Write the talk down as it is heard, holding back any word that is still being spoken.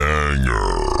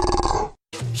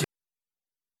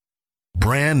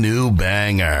brand new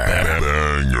banger.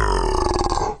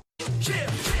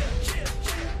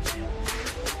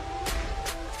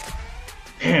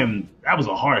 Damn, that was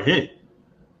a hard hit.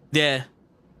 Yeah.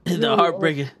 The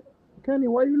heartbreaker. Kenny,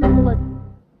 why you looking like...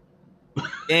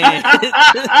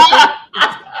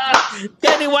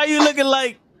 Kenny, why you looking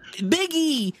like Big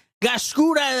E got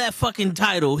screwed out of that fucking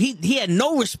title? He had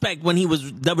no respect when he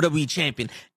was WWE champion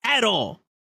at all.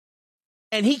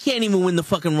 And he can't even win the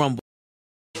fucking Rumble.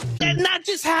 That not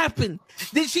just happened.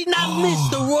 Did she not miss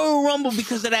the Royal Rumble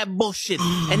because of that bullshit?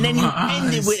 And then you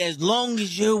ended with, as long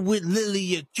as you're with Lily,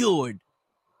 you're cured.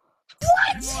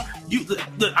 What?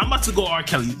 I'm about to go R.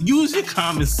 Kelly. Use your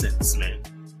common sense, man.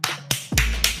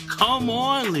 Come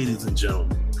on, ladies and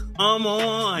gentlemen. Come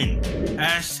on.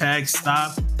 Hashtag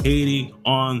stop hating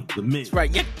on the Miz.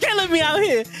 Right. You're killing me out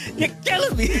here. You're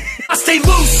killing me. I stay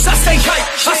loose, I stay hype.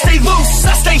 I stay loose,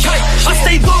 I stay hype. I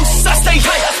stay loose, I stay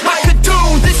hype. I could do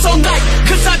this all night,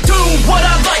 cause I do what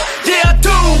I like. Yeah, I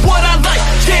do what I like.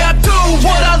 Yeah, I do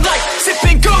what I like.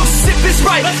 Sipping goose, sip is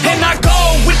right. And I go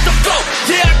with the flow.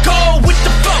 Yeah, I go with the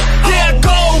flow. Yeah, I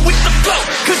go with the flow.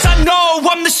 Cause I know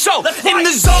I'm the show. In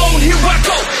the zone, here I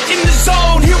go. In the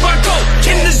zone, here I go.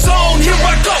 In the zone, here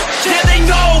I go. Yeah, they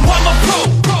know I'm a pro.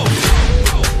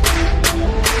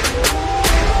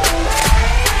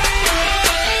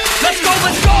 Let's go,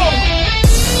 let's go!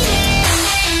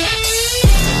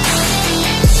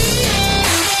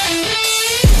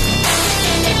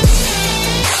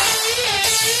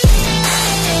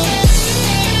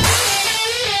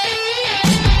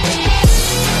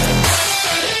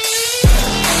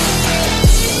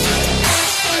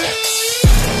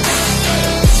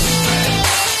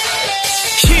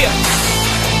 Yeah!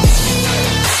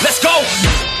 Let's go!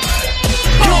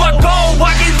 Here I go, I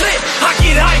get lit, I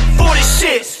get hyped for this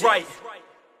shit! That's right.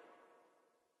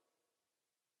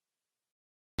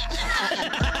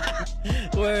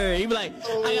 Word. He be like,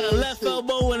 I got a left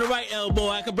elbow and a right elbow.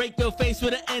 I can break your face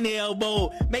with an any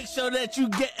elbow. Make sure that you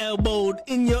get elbowed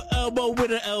in your elbow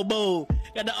with an elbow.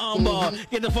 Got the arm bar,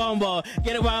 get the phone ball,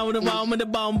 get around with the arm with the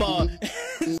bomb ball.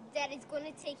 Daddy's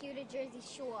gonna take you to Jersey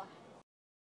Shore.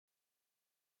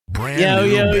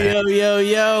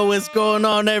 Yo, what's going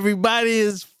on, everybody?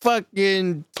 It's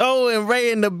fucking Toe and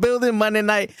Ray in the building. Monday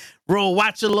night Raw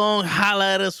watch along.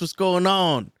 Holla at us. What's going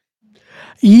on?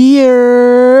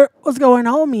 Yeah, what's going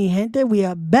on, mi gente? We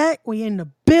are back. We in the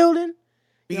building.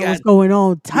 What's going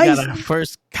on, Tyson? We got our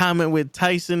first comment with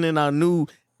Tyson and our new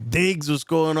digs. What's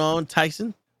going on,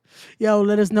 Tyson? Yo,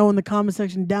 let us know in the comment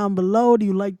section down below. Do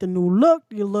you like the new look?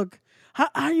 Do you look? How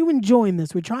are you enjoying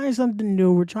this? We're trying something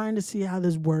new. We're trying to see how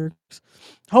this works.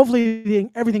 Hopefully,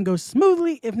 everything goes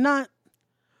smoothly. If not,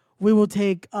 we will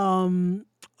take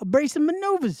abrasive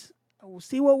maneuvers. We'll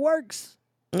see what works.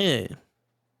 Yeah.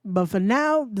 But for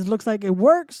now, this looks like it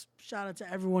works. Shout out to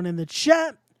everyone in the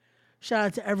chat. Shout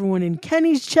out to everyone in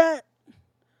Kenny's chat.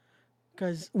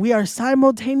 Because we are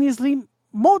simultaneously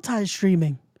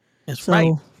multi-streaming. That's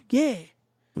right. Yeah.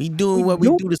 We doing what we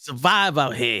do to survive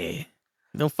out here.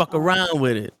 Don't fuck around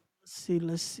with it.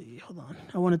 Let's see. Hold on.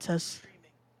 I want to test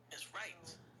streaming. That's right.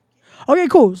 Okay,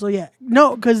 cool. So yeah.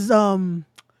 No, because I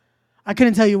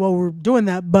couldn't tell you while we're doing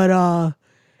that, but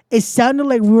it sounded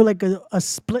like we were like a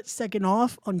split second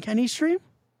off on Kenny's stream,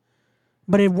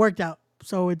 but it worked out.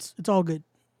 So it's all good.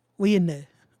 We in there.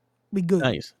 We good.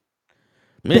 Nice.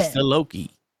 Mr.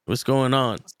 Loki. What's going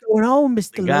on? What's going on,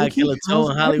 Mr. The guy Loki? Killer Toe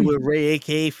and Hollywood Ray,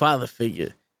 a.k.a. father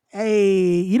figure.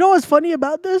 Hey, you know what's funny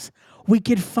about this? We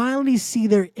could finally see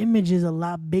their images a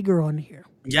lot bigger on here.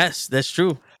 Yes, that's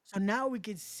true. So now we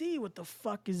can see what the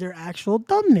fuck is their actual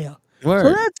thumbnail. Word.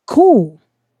 So that's cool.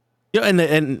 Yo,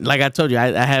 and like I told you,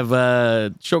 I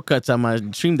have shortcuts on my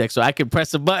stream deck, so I can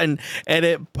press a button and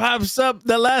it pops up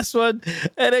the last one,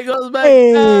 and it goes back.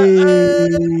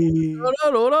 Hey.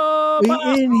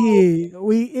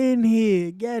 We in here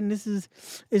again. This is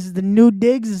the new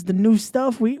digs. This is the new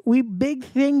stuff. We big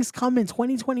things come in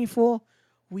 2024.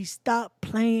 We stop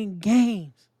playing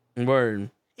games.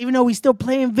 Word. Even though we still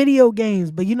playing video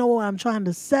games, but you know what I'm trying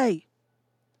to say.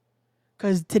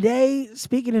 Because today,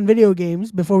 speaking in video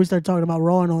games, before we start talking about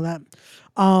Raw and all that,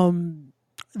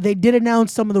 they did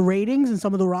announce some of the ratings and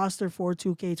some of the roster for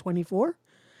 2K24.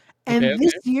 And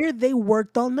this year, they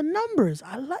worked on the numbers.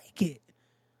 I like it.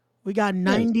 We got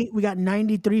 90. We got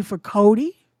 93 for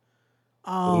Cody.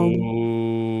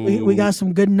 We got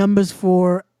some good numbers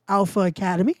for Alpha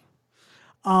Academy.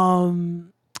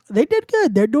 They did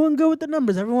good. They're doing good with the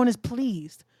numbers. Everyone is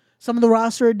pleased. Some of the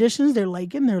roster additions, they're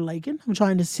liking. I'm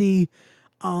trying to see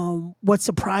what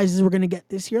surprises we're going to get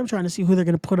this year. I'm trying to see who they're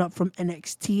going to put up from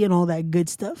NXT and all that good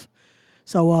stuff.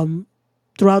 So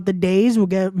throughout the days, we'll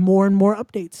get more and more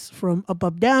updates from Up,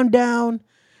 Up, Down, Down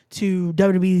to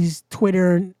WWE's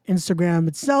Twitter and Instagram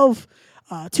itself,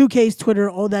 2K's Twitter,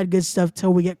 all that good stuff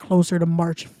till we get closer to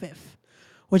March 5th,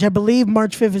 which I believe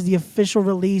March 5th is the official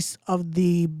release of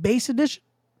the base edition.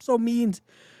 So it means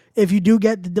if you do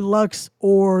get the deluxe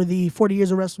or the 40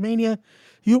 Years of WrestleMania,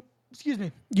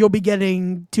 you'll be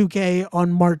getting 2K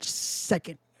on March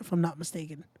 2nd, if I'm not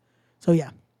mistaken. So yeah.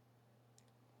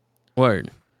 Word.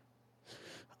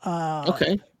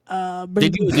 Okay. But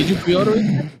Did you pre-order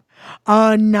it?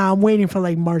 nah, I'm waiting for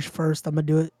like March 1st. I'm gonna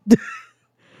do it.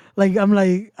 Like I'm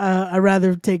like I'd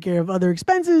rather take care of other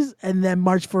expenses and then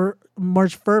March 1st.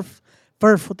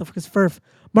 What the fuck is first?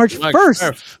 March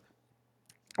 1st.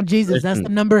 Jesus, Listen, that's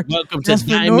the number. Welcome to That's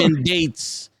the Diamond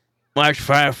Dates. March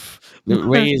 1st.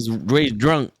 Ray's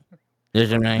drunk.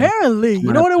 Apparently,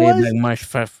 you know what it was? Like March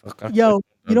 1st. Yo,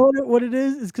 you know what it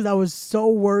is? It's because I was so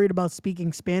worried about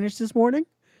speaking Spanish this morning.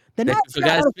 Then I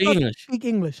forgot how to speak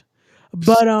English.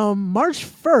 But March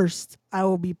 1st, I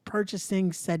will be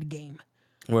purchasing said game.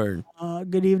 Word.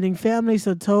 Good evening, family.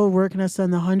 So, Toad, where can I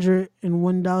send the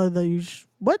 $101 that you...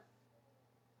 What?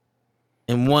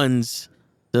 And ones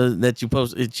that you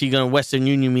post. She gonna Western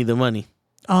Union me the money.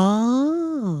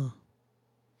 Oh.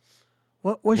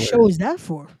 What show is that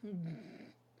for?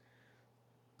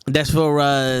 That's for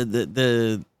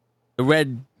the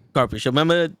red carpet show.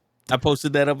 Remember I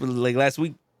posted that up like last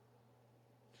week?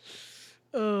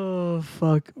 Oh,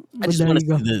 fuck. I just want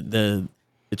to see the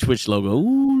Twitch logo.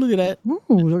 Ooh, look at that. Ooh,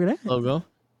 look at that. Logo.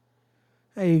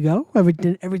 There you go.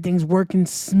 Everything's working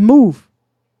smooth.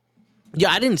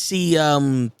 Yeah, I didn't see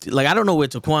like I don't know where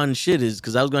Taquan shit is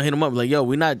because I was gonna hit him up like, yo,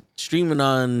 we're not streaming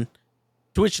on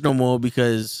Twitch no more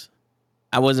because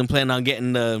I wasn't planning on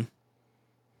getting the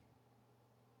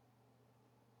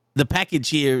package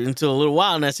here until a little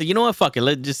while, and I said, you know what, fuck it,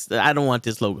 I don't want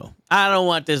this logo.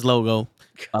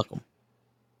 Fuck them.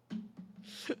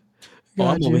 Oh,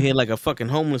 I'm over here like a fucking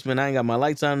homeless man. I ain't got my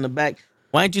lights on in the back.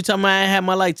 Why didn't you tell me I had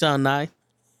my lights on, Nye?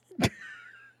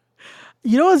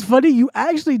 You know what's funny? You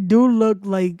actually do look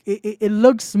like it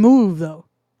looks smooth though.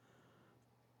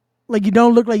 Like you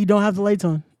don't look like you don't have the lights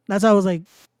on. That's how I was like,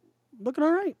 looking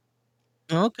all right.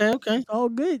 Okay. It's all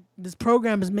good. This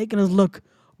program is making us look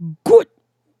good.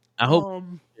 I hope.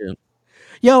 Yeah.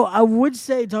 Yo, I would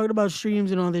say talking about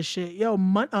streams and all this shit. Yo,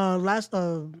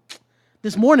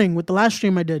 this morning with the last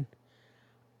stream I did,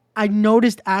 I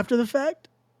noticed after the fact,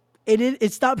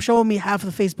 it stopped showing me half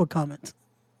of the Facebook comments.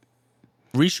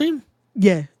 Restream?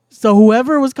 Yeah. So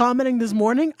whoever was commenting this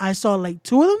morning, I saw like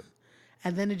 2 of them,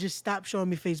 and then it just stopped showing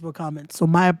me Facebook comments. So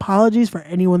my apologies for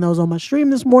anyone that was on my stream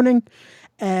this morning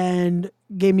and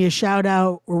gave me a shout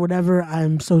out or whatever.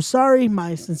 I'm so sorry.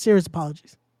 My sincerest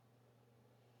apologies.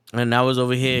 And I was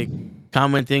over here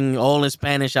commenting all in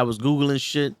Spanish. I was Googling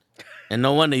shit. And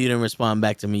no wonder you didn't respond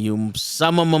back to me, you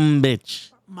son of a bitch.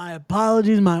 My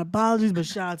apologies, but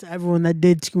shout out to everyone that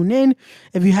did tune in.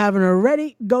 If you haven't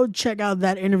already, go check out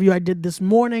that interview I did this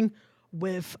morning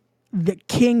with the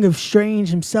king of strange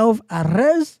himself,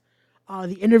 Arez.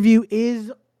 The interview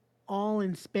is all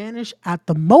in Spanish at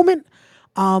the moment.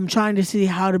 Trying to see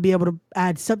how to be able to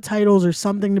add subtitles or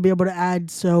something to be able to add.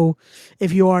 So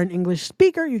if you are an English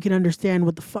speaker, you can understand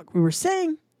what the fuck we were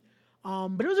saying.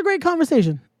 But it was a great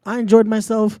conversation. I enjoyed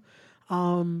myself.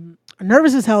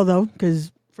 Nervous as hell though,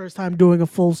 because first time doing a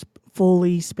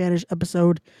fully Spanish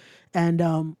episode,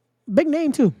 and big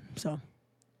name too. So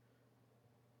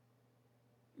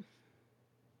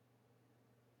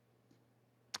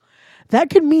that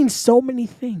could mean so many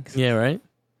things. Yeah, right.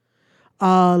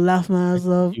 Laugh my ass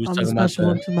off. I'm the special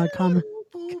one to my comment.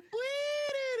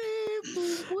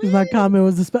 My comment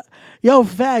was the yo,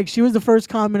 Fag, she was the first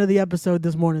comment of the episode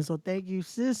this morning. So thank you,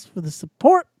 sis, for the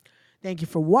support. Thank you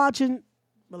for watching.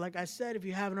 But like I said, if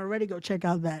you haven't already, go check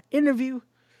out that interview.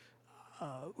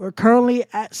 We're currently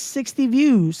at 60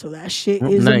 views, so that shit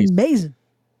is amazing.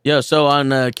 Yo, so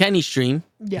on Kenny's stream,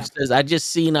 yeah, it says, I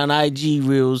just seen on IG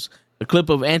Reels a clip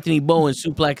of Anthony Bowen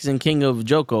suplexing King of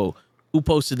Joko. Who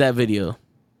posted that video?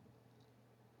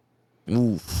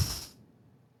 Oof.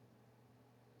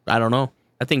 I don't know.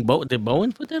 I think did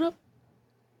Bowen put that up?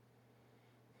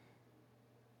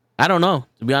 I don't know.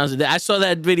 To be honest, I saw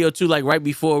that video too, like right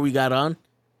before we got on.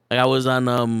 Like I was on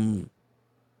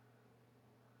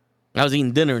I was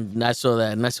eating dinner and I saw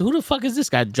that and I said, who the fuck is this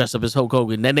guy dressed up as Hulk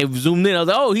Hogan? Then they zoomed in. I was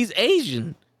like, oh, he's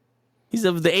Asian. He's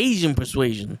of the Asian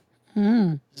persuasion.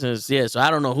 So I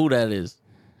don't know who that is.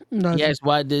 Yes,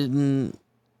 why I didn't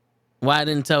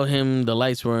tell him the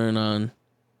lights weren't on?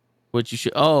 What you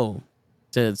should so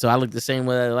I look the same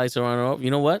way that the lights are on or off. You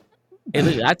know what?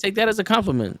 I take that as a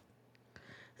compliment.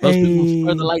 Most people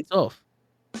prefer the lights off.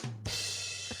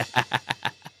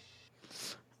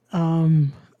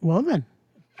 Well then,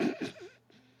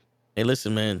 Hey,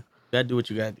 listen, man. You gotta do what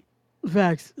you gotta do.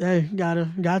 facts. Hey, got to.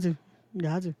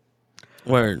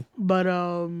 Word. But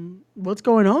what's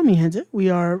going on, mi gente? We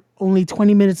are only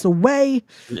 20 minutes away.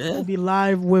 Yeah. We'll be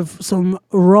live with some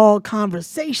Raw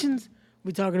conversations.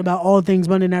 We're talking about all things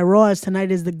Monday Night Raw, as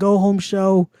tonight is the go-home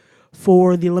show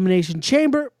for the Elimination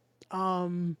Chamber.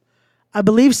 I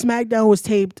believe SmackDown was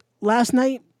taped last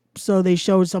night, so they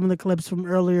showed some of the clips from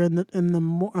earlier in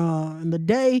the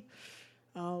day.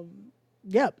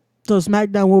 Yeah, so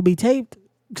SmackDown will be taped.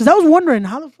 Because I was wondering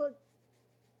how the fuck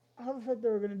they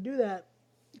were gonna do that.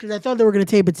 Because I thought they were gonna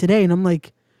tape it today, and I'm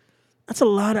like, that's a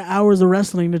lot of hours of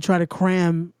wrestling to try to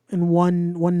cram in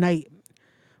one night.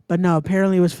 But no,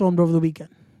 apparently it was filmed over the weekend.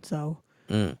 So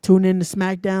tune in to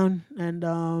SmackDown,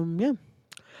 and yeah.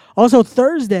 Also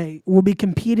Thursday we'll be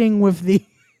competing with the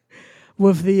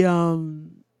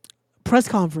press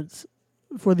conference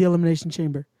for the Elimination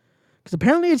Chamber, because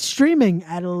apparently it's streaming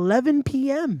at 11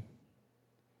 p.m.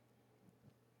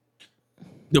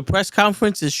 The press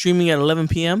conference is streaming at 11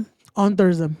 p.m. on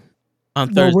Thursday. on Well,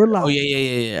 Thursday. we're live. Oh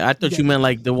yeah. I thought you meant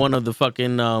like the one of the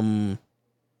fucking The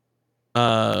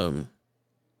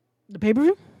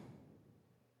pay-per-view?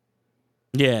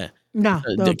 yeah. Nah.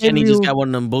 The Kenny just got one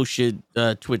of them bullshit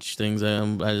Twitch things. I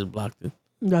just blocked it.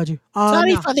 Got you.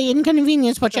 Sorry nah. for the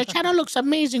inconvenience, but your channel looks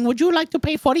amazing. Would you like to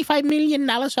pay $45 million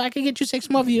so I can get you 6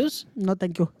 more views? No,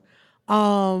 thank you.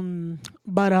 Yeah.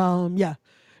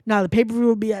 Now the pay-per-view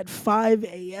will be at 5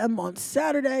 a.m. on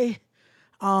Saturday.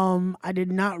 I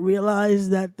did not realize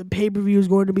that the pay-per-view is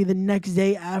going to be the next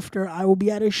day after I will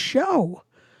be at a show.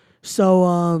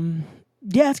 So,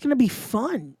 yeah, it's going to be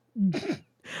fun.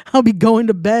 I'll be going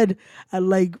to bed at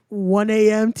like 1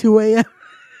 a.m., 2 a.m.,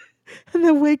 and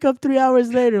then wake up 3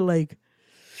 hours later like,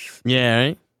 Yeah,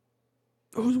 right?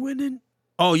 who's winning?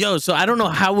 Oh, yo, so I don't know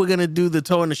how we're gonna do the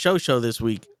Toe in the Show this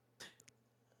week.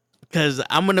 Cause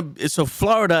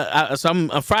Florida. So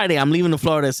I'm on Friday. I'm leaving to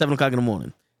Florida at 7 o'clock in the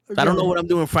morning. So I don't know what I'm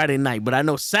doing Friday night, but I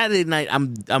know Saturday night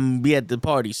I'm be at the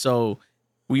party. So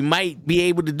we might be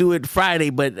able to do it Friday,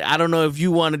 but I don't know if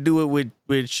you want to do it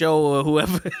with Show or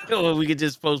whoever, or we could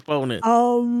just postpone it.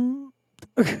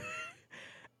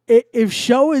 If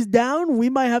Show is down, we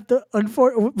might have to.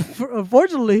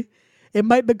 Unfortunately, it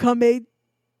might become a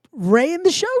Ray in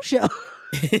the show.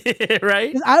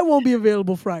 Right? 'Cause I won't be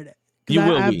available Friday. You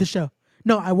will I have be. the show.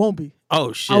 No, I won't be.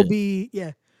 Oh shit! I'll be.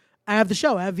 Yeah, I have the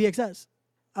show. I have VXS.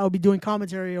 I'll be doing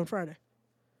commentary on Friday,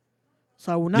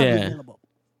 so I will not be available.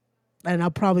 And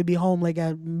I'll probably be home like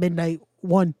at midnight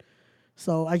 1.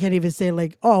 So I can't even say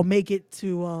like, oh, I'll make it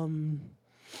for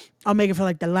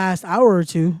like the last hour or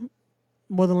two.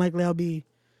 More than likely I'll be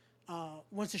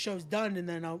once the show's done, and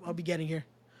then I'll be getting here.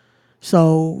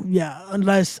 So yeah,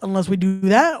 unless we do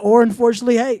that, or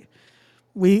unfortunately, hey,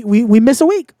 we miss a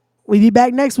week. We be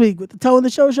back next week with the Toe in the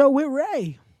Show with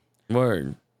Ray.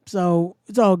 Word. So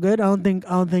it's all good. I don't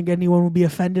think anyone will be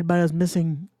offended by us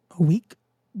missing a week.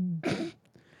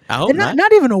 I hope And not.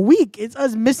 not even a week. It's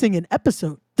us missing an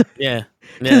episode. Yeah,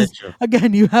 that's true.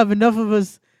 Again, you have enough of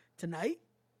us tonight,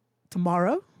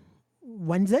 tomorrow,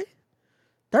 Wednesday,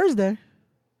 Thursday.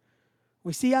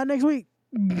 We see y'all next week.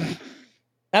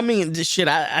 I mean, this shit.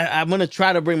 I'm gonna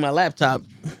try to bring my laptop.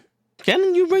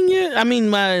 Can you bring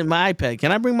my iPad?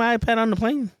 Can I bring my iPad on the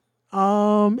plane?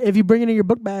 If you bring it in your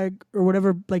book bag or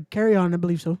whatever, like carry on, I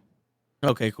believe so.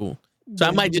 Okay, cool. So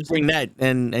I might just bring that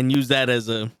and use that as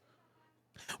a.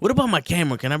 What about my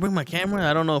camera? Can I bring my camera?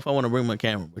 I don't know if I want to bring my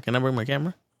camera, but can I bring my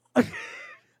camera?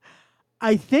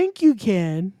 I think you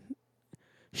can.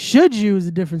 Should you is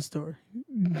a different story.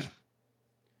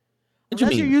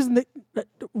 Unless you're using the,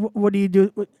 what do you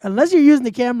do? Unless you're using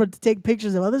the camera to take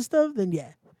pictures of other stuff, then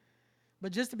yeah.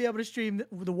 But just to be able to stream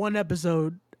the one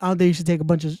episode, I don't think you should take a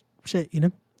bunch of shit. You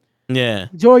know. Yeah.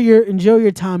 Enjoy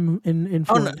your time in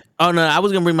Florida. Oh no! I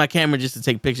was gonna bring my camera just to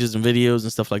take pictures and videos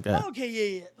and stuff like that. Okay,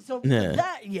 yeah. So Yeah.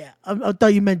 that, yeah. I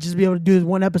thought you meant just be able to do this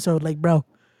one episode. Like, bro,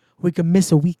 we can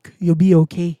miss a week. You'll be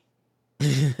okay.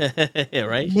 Yeah,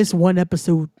 right. Miss one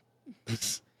episode. They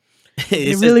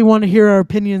It's really want to hear our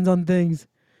opinions on things.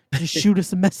 Just shoot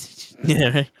us a message. yeah,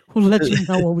 right. We'll let you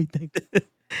know what we think.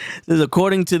 Says,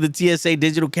 according to the TSA,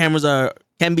 digital cameras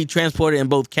can be transported in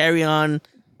both carry-on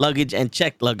luggage and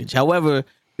checked luggage. However,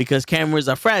 because cameras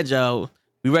are fragile,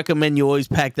 we recommend you always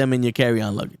pack them in your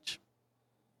carry-on luggage.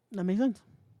 That makes sense.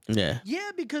 Yeah.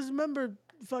 Yeah, because remember,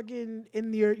 fucking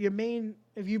in your main,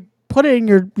 if you put it in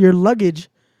your luggage,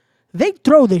 they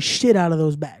throw the shit out of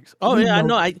those bags. Oh yeah, I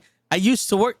know. I used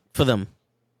to work for them.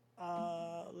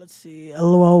 Let's see.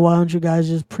 LOL, why don't you guys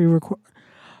just pre-record?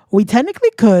 We technically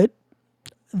could.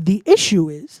 The issue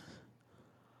is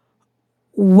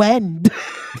when,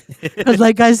 because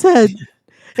like I said,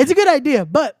 it's a good idea,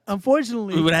 but We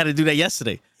unfortunately, would have had to do that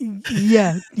yesterday.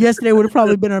 yeah, yesterday would have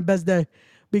probably been our best day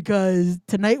because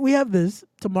tonight we have this,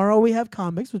 tomorrow we have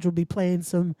comics, which will be playing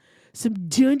some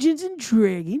Dungeons and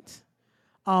Dragons.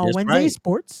 That's Wednesday right.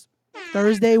 sports.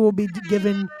 Thursday we'll be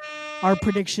given our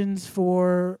predictions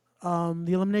for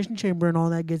the Elimination Chamber and all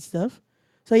that good stuff.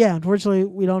 So yeah, unfortunately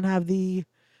we don't have the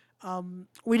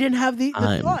we didn't have the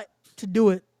I'm thought to do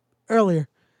it earlier.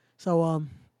 So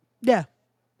yeah.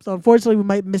 So unfortunately we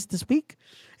might miss this week.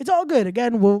 It's all good.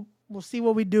 Again, we'll see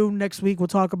what we do next week. We'll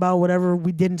talk about whatever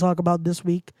we didn't talk about this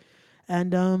week.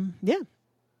 And yeah.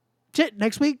 Shit,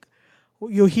 next week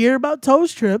you'll hear about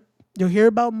Toe's trip. You'll hear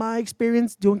about my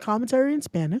experience doing commentary in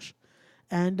Spanish.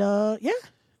 And yeah.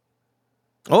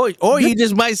 or you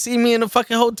just might see me in a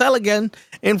fucking hotel again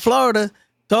in Florida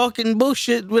talking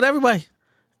bullshit with everybody.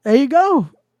 There you go.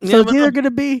 You So never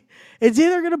know. it's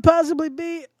either gonna possibly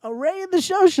be a Ray in the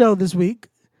show this week,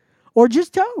 or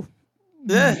just Toe.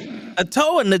 Yeah, a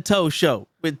toe in the toe show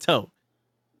with toe.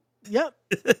 Yep,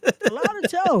 a lot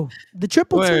of Toe. The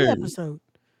Triple T Word. episode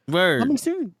Word. coming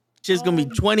soon. Shit's gonna be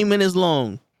 20 minutes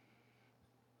long.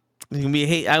 It's gonna be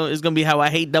it's gonna be how I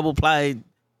hate double ply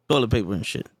toilet paper and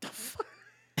shit.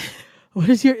 What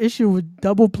is your issue with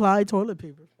double ply toilet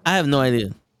paper? I have no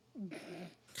idea.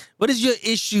 What is your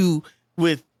issue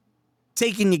with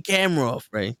taking your camera off,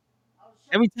 Ray?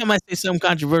 Every time I say something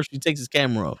controversial, he takes his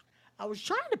camera off. I was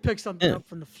trying to pick something Yeah. up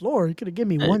from the floor. You could have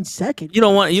given me Hey. 1 second. You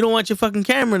don't want your fucking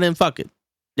camera, then fuck it.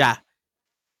 Yeah.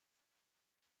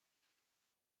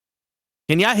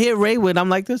 Can y'all hear Ray when I'm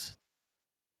like this?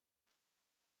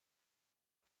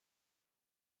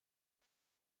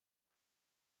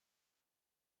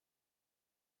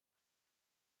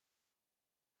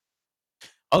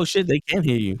 Oh shit, they can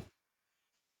hear you.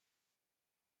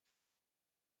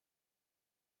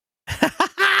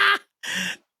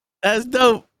 That's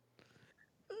dope.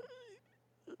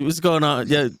 What's going on?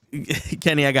 Yeah,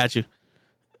 Kenny, I got you.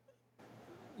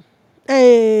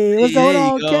 Hey, what's There going you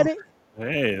on, go. Kenny?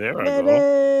 Hey, there I Kenny.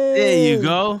 go. There you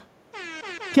go.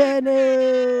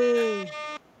 Kenny.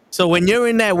 So when you're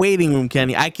in that waiting room,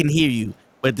 Kenny, I can hear you,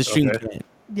 but the stream Okay. can't.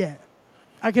 Yeah,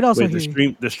 I could also Wait, hear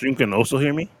you. the stream can also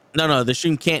hear me? No, the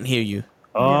stream can't hear you.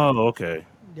 Oh, okay.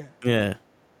 Yeah, Yeah.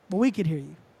 but we could hear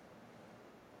you.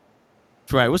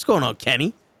 That's right. What's going on,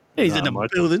 Kenny? He's in Not the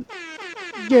much. building.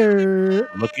 Yeah.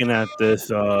 Looking at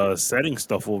this setting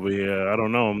stuff over here, I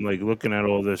don't know. I'm like looking at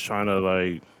all this, trying to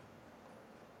like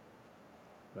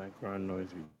background noise.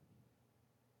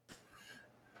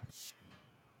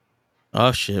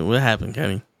 Oh shit! What happened,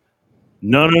 Kenny?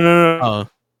 No. Oh,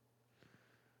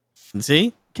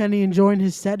 see, Kenny enjoying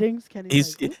his settings. Kenny's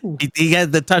he's like, ooh, he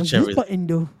got the what's touch this everything. button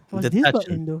do? What's The this touch.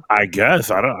 button do? I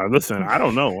guess I don't. Listen, I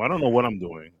don't know. I don't know what I'm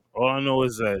doing. All I know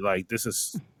is that like this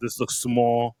looks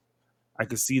small. I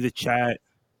can see the chat.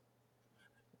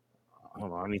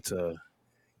 Hold on, I need to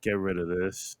get rid of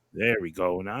this. There we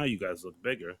go. Now you guys look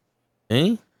bigger.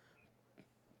 Eh?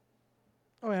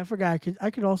 Oh, yeah, I forgot. I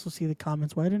could also see the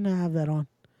comments. Why didn't I have that on?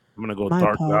 I'm gonna go My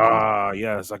dark. apologies.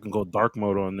 Yes, I can go dark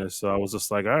mode on this. So I was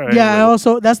just like, all right. Yeah, I like,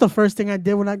 also that's the first thing I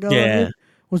did when I got on Yeah. here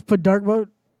was put dark mode.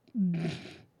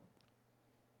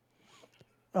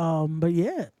 But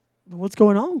yeah, what's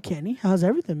going on, Kenny? How's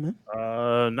everything,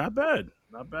 man? not bad.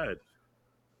 Not bad.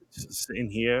 Just sitting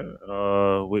here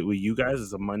with you guys.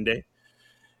 It's a Monday.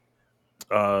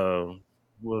 What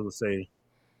was I say?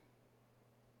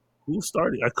 Who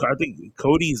started? I think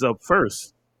Cody's up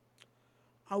first.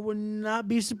 I would not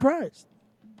be surprised.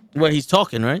 Well, he's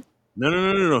talking, right?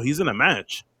 No. He's in a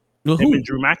match. Well, Him who? and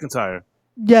Drew McIntyre.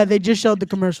 Yeah, they just showed the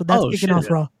commercial. That's Oh, kicking shit. off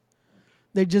Raw.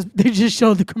 They just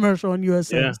showed the commercial on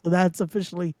USA, Yeah. so that's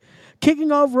officially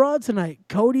kicking off Raw tonight.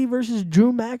 Cody versus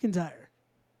Drew McIntyre.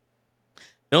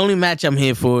 The only match I'm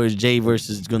here for is Jay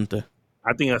versus Gunther.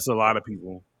 I think that's a lot of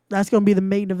people. That's gonna be the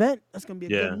main event. That's gonna be a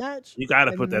Yeah. good match. You got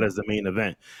to put that And- as the main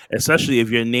event, especially if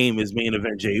your name is main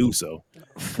event Jey Uso.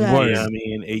 Facts. Yeah, I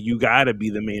mean, you got to be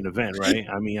the main event, right?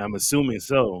 I mean, I'm assuming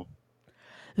so.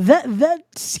 That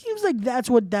seems like that's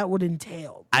what that would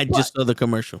entail. I But just saw the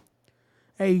commercial.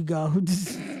 there you go.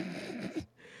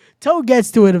 Toe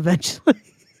gets to it eventually.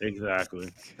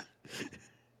 Exactly.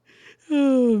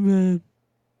 Oh man.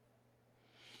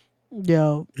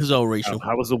 Yo, It's all racial.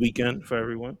 How was the weekend for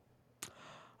everyone?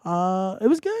 it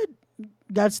was good.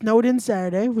 Got snowed in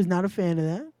Saturday. Was not a fan of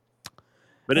that.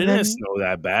 But it And didn't then- snow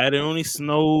that bad. It only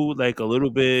snowed like a little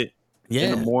bit in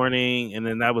Yeah. the morning, and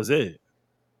then that was it.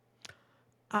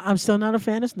 I'm still not a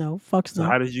fan of snow. Fuck So snow.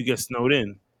 how did you get snowed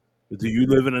in? Do you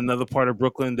live in another part of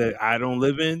Brooklyn that I don't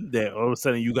live in? That all of a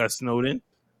sudden you got snowed in?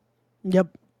 Yep.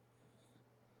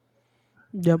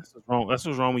 Yep. That's what's wrong. That's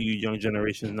what's wrong with you young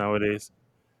generations nowadays.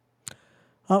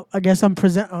 Oh, I guess I'm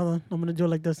present. Hold on. I'm gonna do it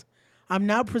like this. I'm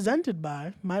now presented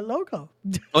by my logo.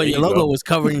 Oh, There your you logo go. was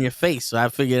covering your face, so I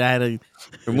figured I had to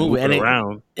remove Move it. it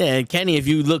around. Yeah, and Kenny, if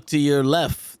you look to your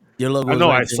left, your logo I is know.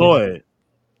 right I there. saw it.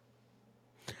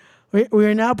 We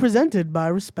are now presented by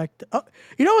Respect. Oh,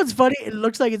 you know what's funny? It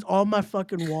looks like it's on my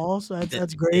fucking wall, so that's Yeah,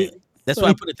 great. that's Like, why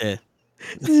I put it there.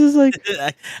 it's just like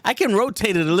I can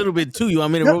rotate it a little bit too. You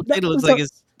want me to no, rotate it? Looks it's, like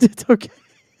it's okay.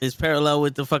 it's parallel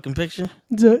with the fucking picture.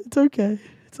 It's okay.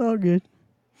 It's all good.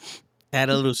 Had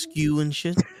a little skew and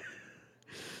shit.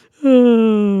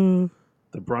 Uh,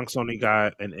 The Bronx only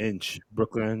got an inch.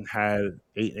 Brooklyn had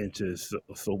 8 inches.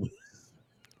 So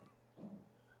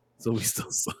we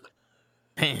still suck.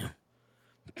 Damn.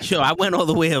 Sure, I went all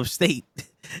the way upstate,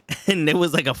 and there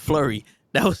was like a flurry.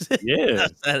 That was Yeah.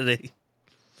 Saturday.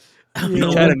 I don't He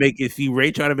know tried Yeah. to make it. See,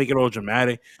 Ray tried to make it all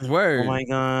dramatic. Word. Oh my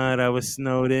god, I was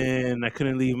snowed in. I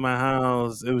couldn't leave my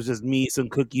house. It was just me, some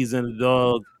cookies, and a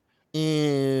dog.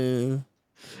 Yeah.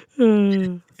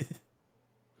 uh,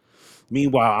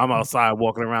 Meanwhile, I'm outside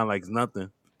walking around like it's nothing.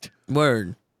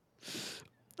 Word.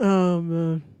 oh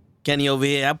man. Kenny over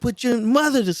here. I put your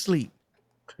mother to sleep.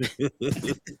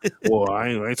 Well, I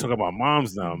ain't talking about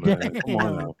moms now, man. Come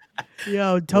on now.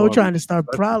 Yo, Toe Well, trying to start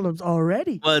that's- problems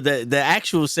already. Well, the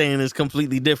actual saying is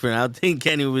completely different. I think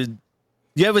Kenny was.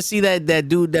 You ever see that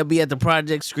dude that be at the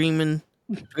project screaming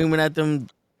at them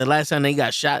the last time they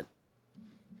got shot?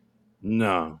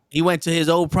 No. He went to his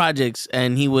old projects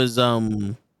and he was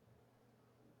like,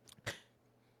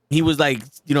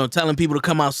 telling people to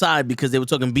come outside because they were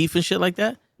talking beef and shit like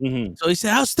that. Mm-hmm. So he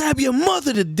said, "I'll stab your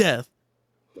mother to death."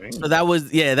 So that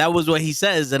was what he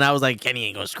says, and I was like, Kenny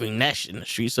ain't gonna scream that shit in the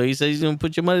street. So he said he's gonna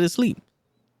put your mother to sleep.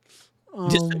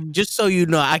 Just so you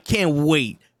know, I can't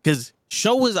wait because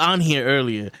Show was on here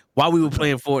earlier while we were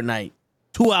playing Fortnite.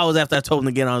 2 hours after I told him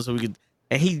to get on, so we could,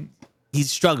 and he's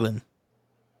struggling.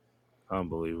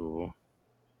 Unbelievable.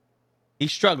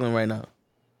 He's struggling right now.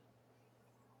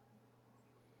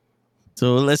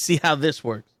 So let's see how this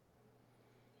works.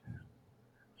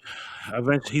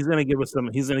 Eventually, he's gonna give us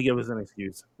an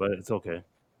excuse, but it's okay.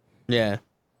 Yeah,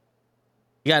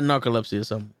 he got narcolepsy or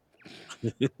something.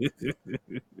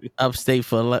 Upstate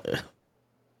for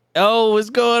oh, what's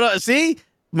going on? See,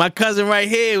 my cousin right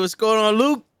here. What's going on,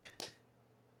 Luke?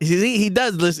 He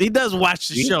does listen. He does watch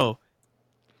the show.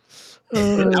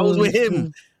 I was with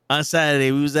him on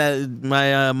Saturday. We was at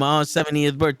my aunt's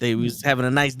 70th birthday. We was having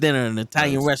a nice dinner in an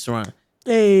Italian restaurant.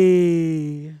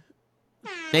 Hey.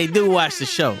 They do watch the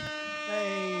show.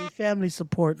 Hey, family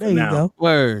support. There you Now. go.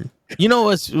 Word. You know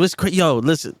what's crazy? Yo,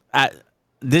 listen.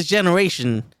 This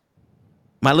generation,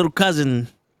 my little cousin,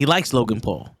 he likes Logan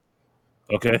Paul.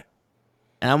 Okay.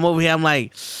 And I'm over here, I'm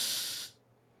like,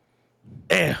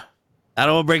 I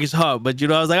don't want to break his heart, but I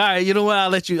was like, all right, you know what? I'll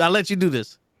let you do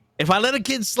this. If I let a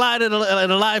kid slide at a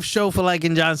live show for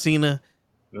liking John Cena,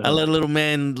 I let a little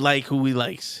man like who he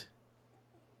likes.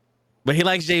 But he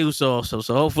likes Jey Uso also,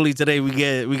 so hopefully today we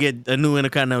get a new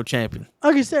Intercontinental Champion.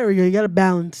 Okay, so there we go. You got to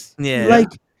balance. Yeah. You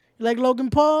like Logan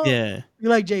Paul? Yeah. You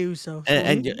like Jey Uso? So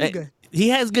And you good. he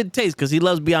has good taste because he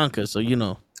loves Bianca, so you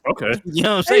know. Okay. You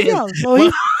know what There I'm you saying? go. So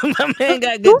he, My man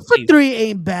got 2 good for taste. 3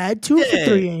 ain't bad. 2 for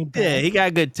 3 ain't bad. Yeah, he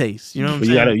got good taste. You know what I'm But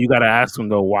saying? you gotta ask him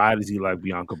though. Why does he like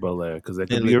Bianca Belair? Because there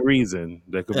could be a reason.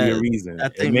 There could be a reason. I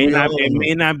It think may we not. all It know.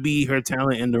 may not be her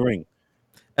talent in the ring.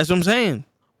 That's what I'm saying.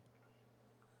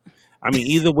 I mean,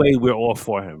 either way, we're all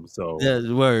for him. So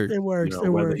Yeah, word. It works. It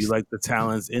whether works. you like the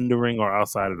talents in the ring or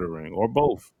outside of the ring or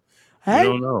both. Hey,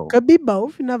 don't know. could be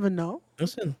both. You never know.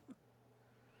 Listen,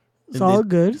 It's all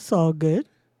good. It's all good.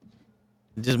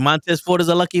 just Montez Ford is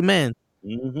a lucky man.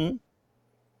 Mm-hmm.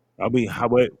 I mean,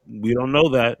 we don't know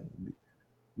that.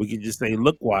 We can just say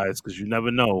look wise because you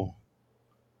never know.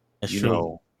 That's You true.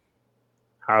 know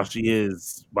how she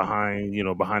is behind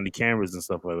the cameras and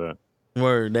stuff like that.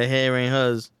 Word. That hair ain't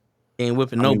hers. Ain't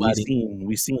whipping I mean, nobody.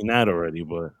 we seen that already,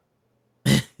 but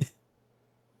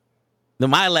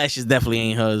Them eyelashes definitely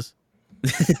ain't hers.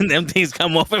 Them things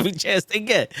come off every chance they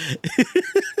get.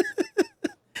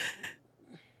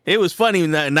 It was funny.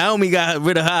 Naomi got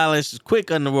rid of her eyelashes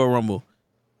quick on the Royal Rumble.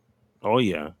 oh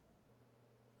yeah.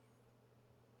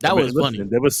 That I mean, was listen, funny.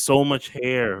 there was so much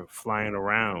hair flying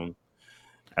around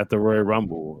at the Royal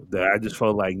Rumble that I just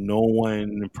felt like no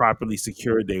one properly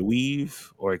secured their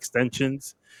weave or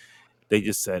extensions. They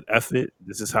just said, F it,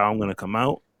 this is how I'm gonna come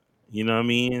out. You know what I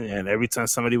mean? And every time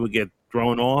somebody would get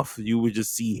thrown off, you would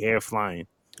just see hair flying.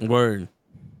 Word.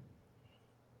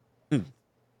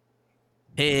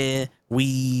 Hair,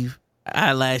 weave,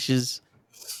 eyelashes,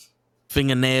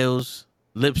 fingernails.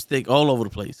 Lipstick all over the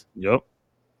place. Yep.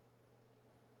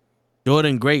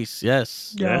 Jordan Grace,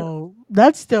 yes. Yeah. Yo,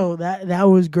 that's still that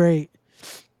was great.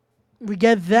 We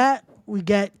get that. We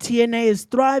get TNA is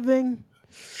thriving,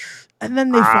 and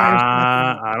then they fire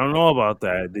Scott D'Amore. I don't know about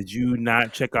that. Did you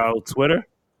not check out Twitter?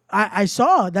 I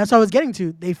saw. That's what I was getting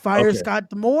to. They fire Okay. Scott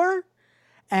D'Amore,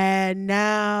 and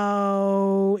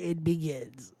now it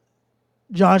begins.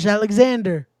 Josh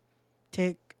Alexander,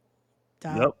 tick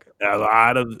tock. Yep. A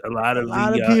lot of A lot of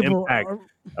the people. Impact.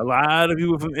 A lot of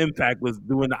people from Impact was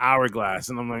doing the hourglass,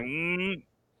 and I'm like,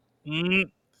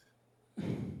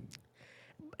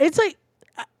 It's like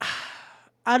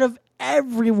out of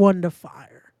everyone to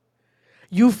fire,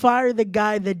 you fire the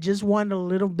guy that just wanted a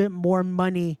little bit more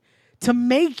money to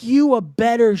make you a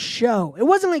better show. It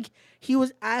wasn't like he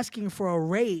was asking for a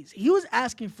raise. He was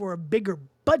asking for a bigger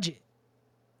budget,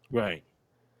 right.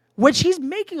 which he's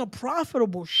making a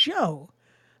profitable show.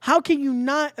 How can you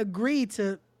not agree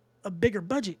to a bigger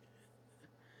budget?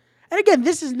 And again,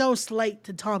 this is no slight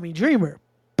to Tommy Dreamer,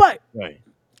 but Right.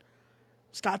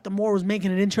 Scott D'Amore was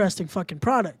making an interesting fucking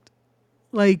product.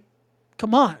 Like,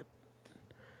 come on.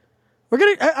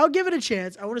 I'll give it a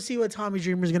chance. I want to see what Tommy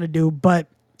Dreamer's gonna do, but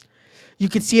you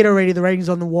can see it already. The writing's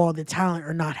on the wall. The talent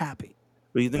are not happy.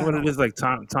 But you think what it is, like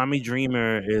Tommy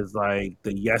Dreamer is like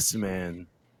the yes man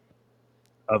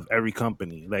of every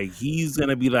company. Like he's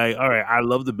gonna be like, all right, I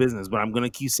love the business, but I'm gonna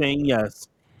keep saying yes,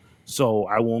 so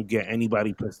I won't get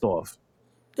anybody pissed off.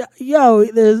 Yo,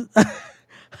 there's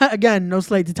again no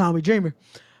slight to Tommy Dreamer,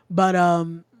 but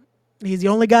he's the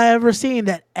only guy I ever seen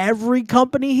that every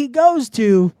company he goes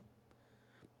to,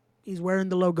 he's wearing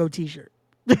the logo T-shirt.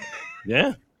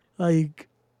 Yeah. Like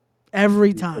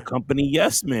every The time. company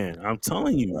yes man. I'm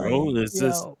telling you, bro. Like, It's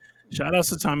just shout outs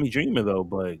to Tommy Dreamer though,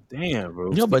 but damn,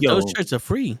 bro. Yo, but those shirts are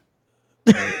free.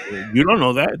 You don't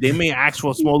know that. They may ask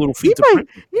for a small little fee to print.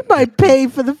 You might pay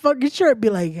for the fucking shirt. Be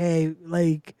like, hey,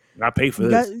 like I pay for you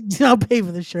this. I'll pay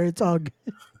for the shirt. It's all good.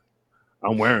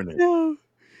 I'm wearing it. No.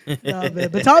 Nah, man.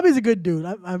 But Tommy's a good dude.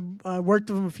 I worked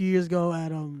with him a few years ago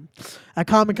at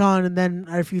Comic-Con and then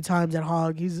a few times at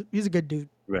Hog. He's a good dude.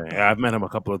 Right. I've met him a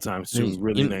couple of times too.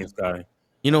 Really nice guy.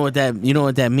 You know what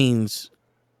that means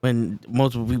when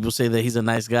multiple people say that he's a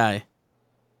nice guy.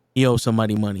 He owes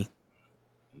somebody money.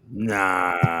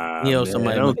 Nah. He owes man,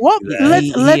 somebody I don't money. Well, do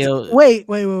that. let's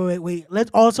wait.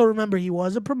 Let's also remember he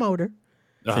was a promoter.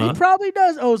 So he Uh-huh. probably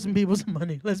does owe some people some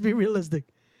money. Let's be realistic.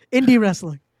 Indie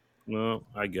wrestling. Well,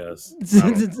 I guess.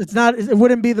 It's not. It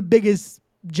wouldn't be the biggest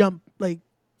jump, like.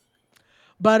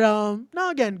 But no.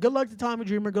 Again, good luck to Tommy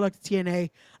Dreamer. Good luck to TNA.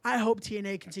 I hope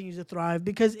TNA continues to thrive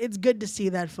because it's good to see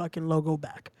that fucking logo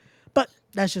back. But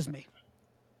that's just me.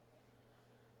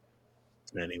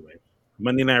 Anyway,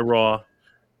 Monday Night Raw.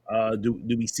 Do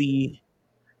we see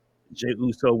Jey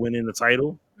Uso winning the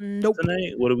title Nope.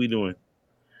 tonight? What are we doing?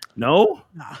 No.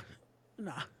 Nah.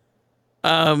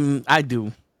 I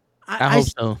do. I hope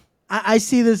so. I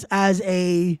see this as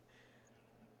a.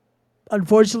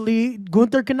 Unfortunately,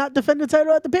 Gunther cannot defend the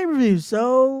title at the pay-per-view.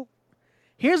 So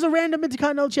here's a random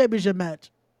Intercontinental Championship match.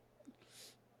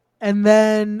 And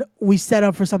then we set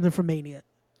up for something for Mania.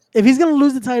 If he's going to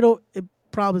lose the title, it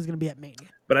probably is going to be at Mania.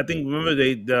 But I think remember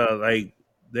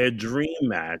their dream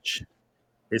match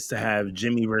is to have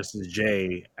Jimmy versus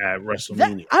Jay at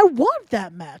WrestleMania. I want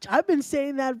that match. I've been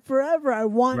saying that forever. I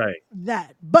want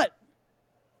that. But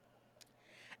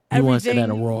He wants it at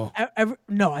a everything- Raw.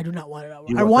 No, I do not want it at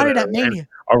You Raw. I want want it it at at Mania.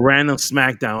 A random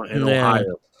SmackDown in Yeah.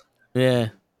 Ohio. Yeah.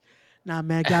 Nah,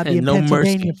 man, gotta be in No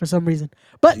Pennsylvania mercy. for some reason.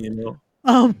 But You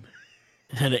know.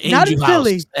 The not Angel in House,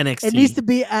 Philly. NXT. It needs to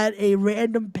be at a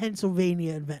random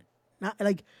Pennsylvania event. Not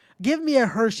like give me a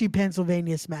Hershey,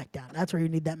 Pennsylvania SmackDown. That's where you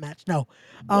need that match. No,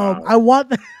 Wow. I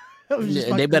want.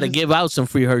 They better give out some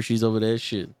free Hershey's over there.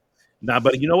 Shit. Nah,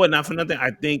 but you know what? Not for nothing.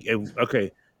 I think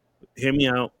hear me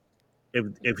out.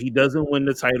 If he doesn't win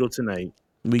the title tonight,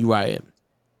 We riot.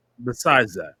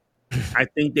 besides that, I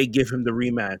think they give him the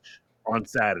rematch on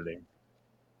Saturday.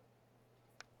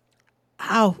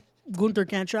 How Gunther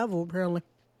can't travel apparently.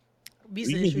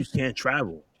 Visa You think he issues. can't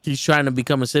travel? He's trying to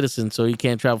become a citizen, so he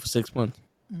can't travel for 6 months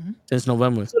since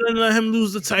November. So then let him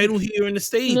lose the title here in the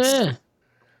States. Yeah.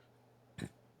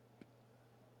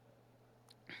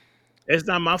 It's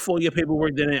not my fault your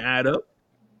paperwork didn't add up.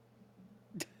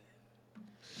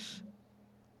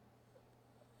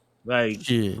 Like,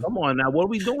 Shit. come on now, what are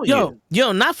we doing here?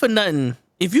 Yo, not for nothing.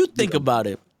 If you think about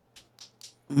it,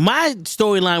 my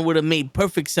storyline would have made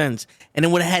perfect sense, and it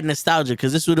would have had nostalgia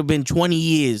because this would have been 20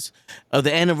 years of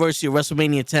the anniversary of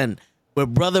WrestleMania 10, where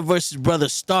brother versus brother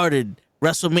started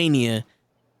WrestleMania,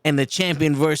 and the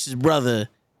champion versus brother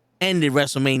ended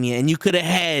WrestleMania, and you could have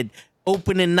had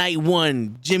Opening night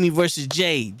 1, Jimmy versus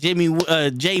Jay.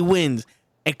 Jay wins.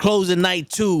 And closing night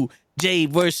 2, Jay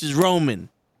versus Roman.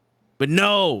 But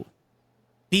no,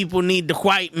 people need the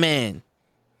white man.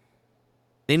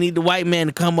 They need the white man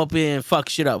to come up here and fuck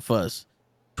shit up for us.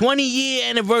 20-year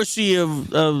anniversary of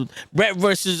Brett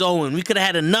versus Owen. We could have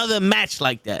had another match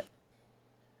like that.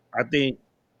 I think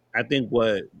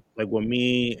what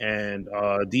me and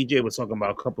DJ was talking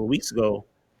about a couple of weeks ago,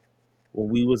 when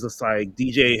we was just like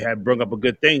DJ had brought up a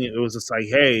good thing. It was just like,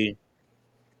 hey,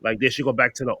 like they should go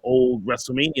back to the old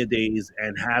WrestleMania days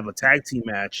and have a tag team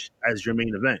match as your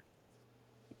main event.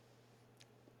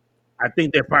 I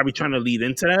think they're probably trying to lead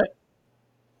into that.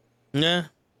 Yeah.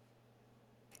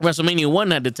 WrestleMania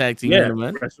 1 had the tag team Yeah, main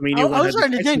event. WrestleMania 1 I was had the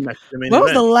trying to tag think. team match as the main When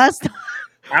was event. the last time?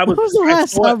 I When was the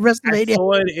last saw time it, WrestleMania? I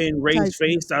saw it in Ray's Tyson.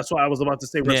 face. That's why I was about to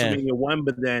say Yeah. WrestleMania 1,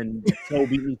 but then Toe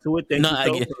beat me to it. Thank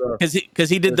you, Toe, for because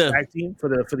he did the the tag team for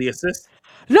the assist.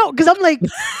 No, because I'm like,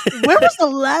 when was the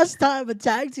last time a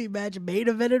tag team match main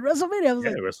event in WrestleMania? I was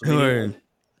Yeah, like, WrestleMania 1.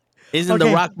 Isn't The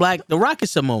Okay. Rock black? The Rock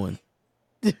is Samoan.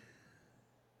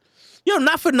 Yo,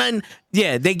 not for nothing.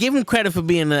 Yeah, they give him credit for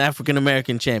being an African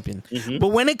American champion. Mhm. But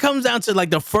when it comes down to like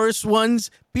the first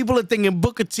ones, people are thinking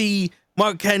Booker T,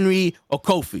 Mark Henry, or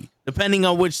Kofi, depending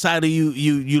on which side of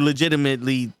you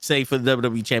legitimately say for the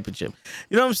WWE Championship.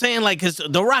 You know what I'm saying? Like, cause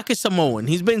The Rock is Samoan.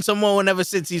 He's been Samoan ever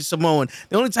since he's Samoan.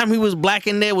 The only time he was black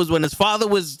in there was when his father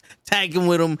was tagging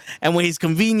with him, and when he's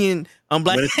convenient on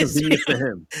Black When it's convenient for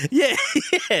him. Yeah,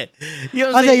 yeah. You know what I I'm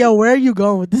was like, saying? yo, where are you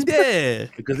going with this? Yeah.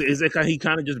 Because he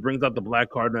kind of just brings out the black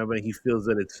card whenever he feels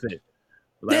that it's fit.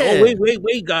 Like, Yeah. oh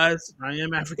wait, guys, I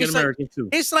am African American too.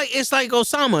 It's like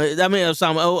Osama. I mean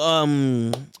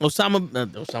Osama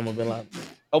bin Laden.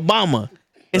 Obama.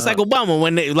 It's like Obama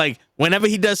when they like whenever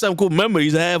he does something cool. Remember,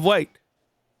 he's half white.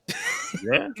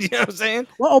 Yeah, You know what I'm saying?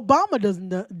 Well, Obama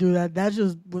doesn't do that. That's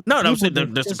just what No, I'm people saying do.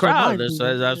 that's the Just crowd. remind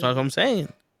That's people. what I'm saying.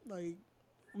 Like,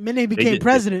 when they became did-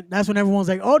 president, that's when everyone's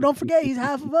like, oh, don't forget, he's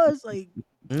half of us. Like,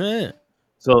 Yeah.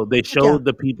 so they showed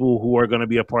the people who are going to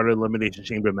be a part of the Elimination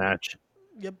Chamber match.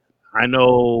 yep. I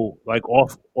know, like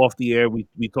off the air, we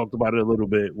talked about it a little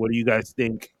bit. What do you guys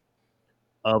think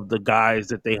of the guys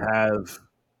that they have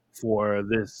for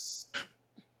this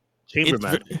chamber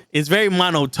match? It's very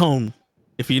monotone,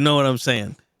 if you know what I'm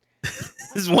saying.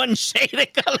 It's one shade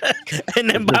of color, and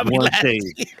then It's just Bobby one Lashley.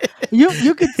 shade.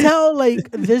 You could tell, like,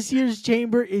 this year's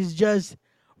chamber is just,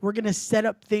 we're going to set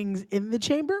up things in the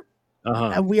chamber,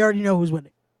 and we already know who's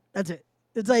winning. That's it.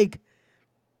 It's like,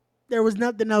 there was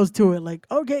nothing else to it. Like,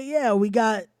 okay, yeah, we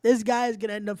got this guy is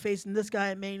gonna end up facing this guy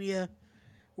at Mania.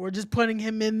 We're just putting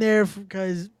him in there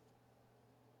because,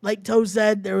 like Toe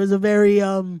said, there was a very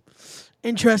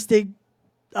interesting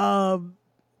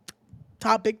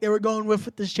topic they were going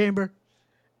with this chamber,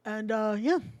 and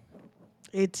yeah,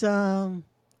 it's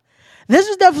this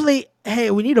is definitely,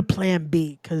 hey, we need a plan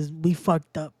B because we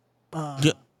fucked up.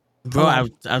 Yeah. Bro,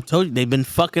 I've told you they've been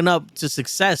fucking up to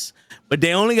success, but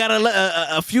they only got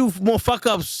a few more fuck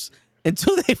ups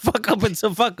until they fuck up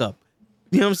into fuck up.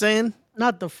 You know what I'm saying?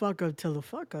 Not the fuck up till the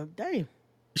fuck up. Damn.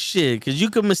 Shit, because you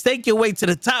can mistake your way to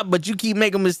the top, but you keep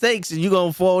making mistakes and you're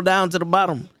going to fall down to the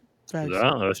bottom. Facts.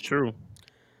 Yeah, that's true.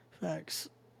 Facts.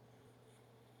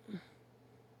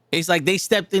 It's like they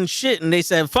stepped in shit and they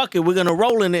said, fuck it, we're going to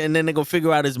roll in it, and then they're going to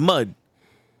figure out it's mud.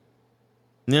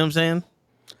 You know what I'm saying?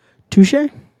 Touche.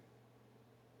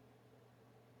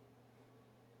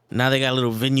 Now they got a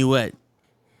little vignette.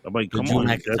 I'm like, come Drew on,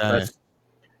 McIntyre.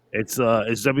 it's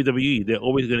WWE. They're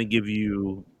always going to give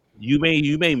you. You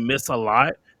may miss a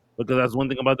lot, because that's one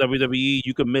thing about WWE.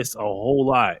 You can miss a whole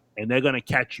lot, and they're going to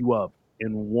catch you up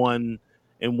in one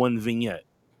vignette.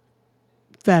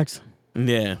 Facts.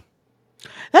 Yeah.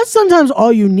 That's sometimes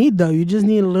all you need, though. You just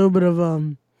need a little bit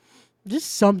of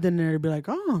just something there to be like,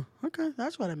 oh, okay,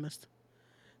 that's what I missed.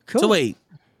 Cool. So wait,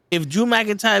 if Drew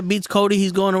McIntyre beats Cody,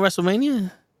 he's going to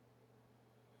WrestleMania?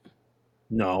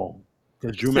 No,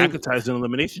 because Drew So- McIntyre's in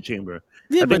Elimination Chamber.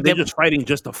 Yeah, I but think they're they're, just fighting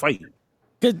just to fight.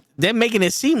 they're making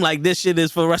it seem like this shit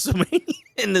is for WrestleMania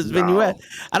in this No. vignette.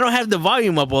 I don't have the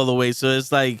volume up all the way, so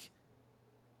it's like.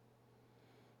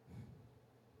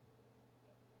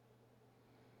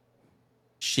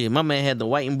 Shit, my man had the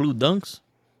white and blue dunks.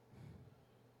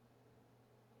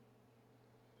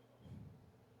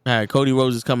 All right, Cody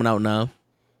Rhodes is coming out now.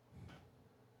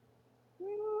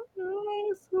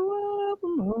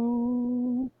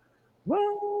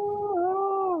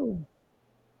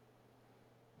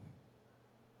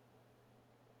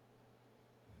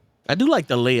 I do like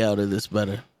the layout of this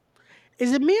better.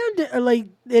 Is it me or like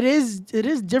it is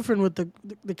different with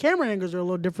the camera angles are a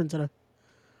little different today.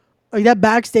 Like that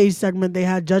backstage segment they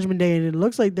had Judgment Day and it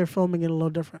looks like they're filming it a little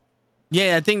different.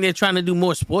 Yeah, I think they're trying to do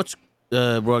more sports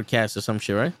broadcasts or some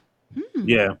shit, right?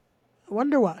 Yeah. I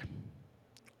wonder why.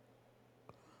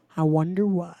 I wonder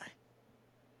why.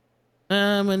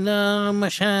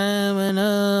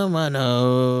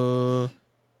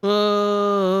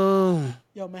 Oh.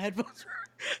 Yo, my headphones.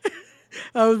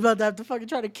 I was about to have to fucking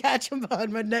try to catch him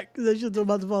behind my neck because that shit's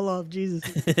about to fall off. Jesus.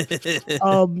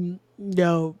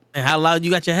 Yo, And how loud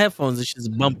you got your headphones? This shit's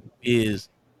bumping ears.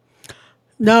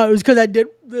 no, it was because I did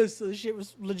this. So the shit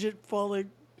was legit falling.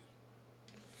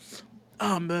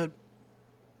 Oh man.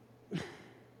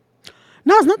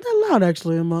 No, it's not that loud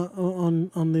actually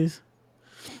on these.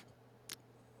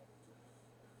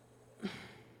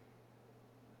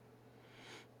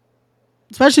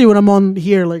 Especially when I'm on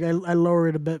here, like I lower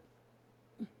it a bit.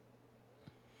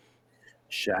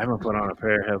 Shit, I haven't put on a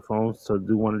pair of headphones to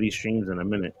do one of these streams in a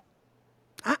minute.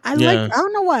 I like. Yeah. I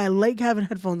don't know why I like having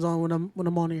headphones on when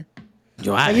I'm on here.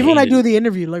 Yo, I Like even when I hate do it. the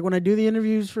interview, like when I do the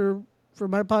interviews for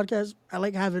my podcast, I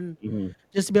like having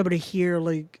just to be able to hear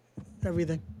like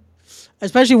everything.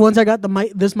 Especially once I got the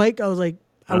mic, this mic, I was like,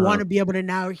 I want to be able to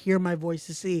now hear my voice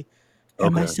to see,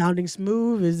 am I Okay. sounding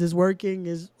smooth? Is this working?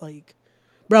 Is like,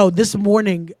 bro, this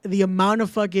morning the amount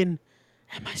of fucking,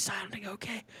 am I sounding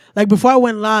okay? Like before I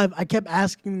went live, I kept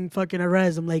asking fucking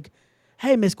Arez, I'm like,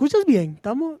 hey, me escuchas bien?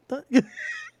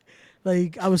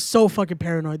 Like I was so fucking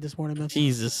paranoid this morning, man.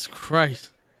 Jesus Christ.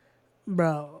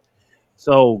 Bro.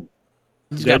 So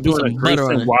You just they're gotta put doing a some butter on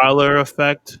Grayson it. Waller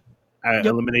effect at Yep.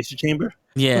 Elimination Chamber.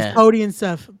 With Yeah. Cody and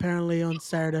Seth apparently on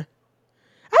Saturday.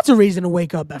 That's a reason to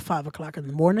wake up at 5 o'clock in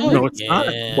the morning. Oh, No, Man. it's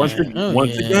not. yeah. Oh,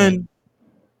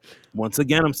 Once yeah.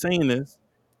 again, I'm saying this.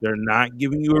 They're not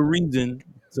giving you a reason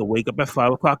to wake up at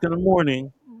 5 o'clock in the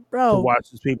morning to Bro, watch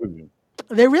this pay per view.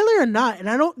 they really are not. And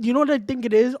I don't, you know what I think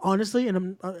it is, honestly,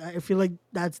 and I feel like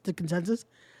that's the consensus.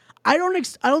 I don't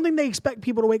think they expect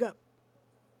people to wake up.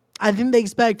 I think they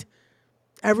expect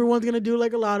everyone's going to do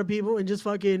like a lot of people and just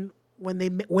fucking, when they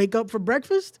wake up for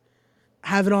breakfast,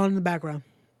 have it on in the background.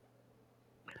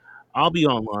 I'll be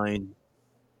online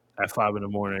at 5 in the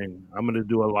morning. I'm gonna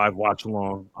do a live watch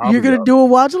along. You're going to do a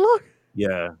watch along?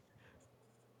 Yeah.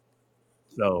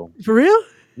 So For real?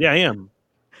 yeah, I am.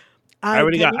 I I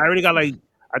already got. Kenny. I already got like.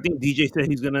 I think DJ said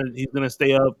he's gonna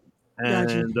stay up Got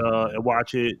you. and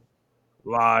watch it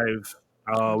live.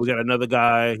 We got another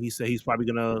guy. He said he's probably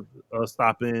gonna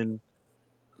stop in.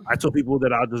 I told people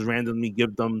that I'll just randomly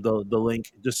give them the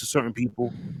link just to certain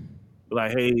people. Be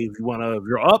like, hey, if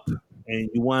you're up and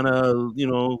you wanna,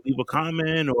 leave a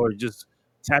comment or just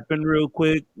tap in real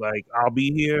quick, like I'll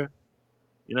be here.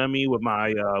 You know what I mean? With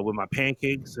my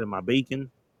pancakes and my bacon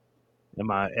and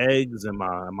my eggs and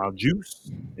my juice.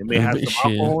 It may have some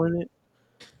Shit. alcohol in it.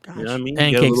 Got You know what I you. mean? Get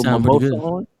a Pancakes little sound pretty mimosa good.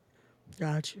 on.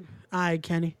 Got you. All right,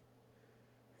 Kenny.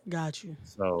 Got you.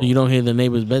 So You don't hear the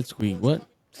neighbor's bed squeak. What?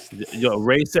 yo,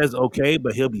 Ray says okay,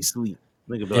 but he'll be asleep.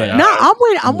 Nigga be Yeah. like, No, all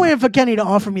right. I'm waiting for Kenny to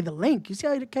offer me the link. You see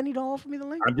how Kenny don't offer me the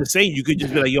link? I'm just saying you could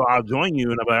just be like, yo, I'll join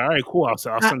you, and I'm like, all right, cool. I'll All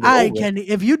send it right, over. Kenny.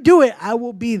 If you do it, I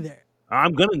will be there.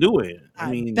 I'm gonna do it. I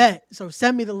I mean, bet. So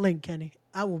send me the link, Kenny.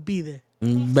 I will be there.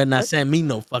 You better not send me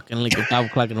no fucking link at 5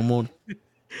 o'clock in the morning. that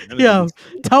nigga Yo, be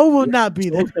asleep. Toe will not be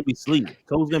there. Toad's gonna be asleep.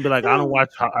 Toad's gonna be like, I don't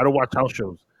watch house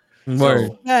shows. Word.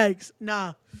 So, Thanks.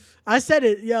 Nah, I said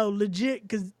it, yo, legit.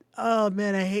 Cause oh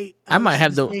man, I hate. I might wish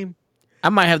have this to- game- I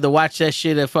might have to watch that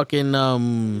shit at fucking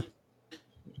Let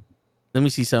me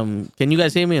see something. Can you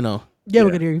guys hear me or no? Yeah, we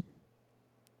Yeah. can hear you.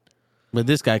 But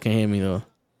this guy can hear me though.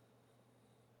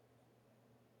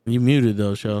 You muted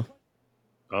though, show.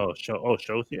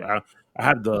 shows here. I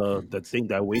have the thing,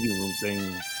 that waiting room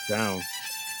thing down.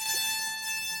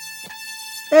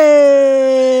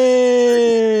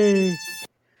 Hey.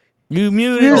 You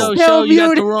muted You're though, still show. You got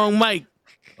the muted. wrong mic.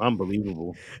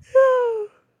 Unbelievable.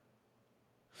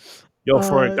 Yo,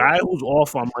 for a guy who's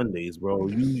off on Mondays, bro,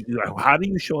 you like, how do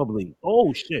you show up late?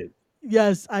 Oh shit.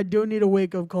 Yes, I do need a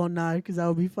wake up call now because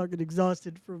I'll be fucking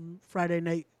exhausted from Friday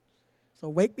night. So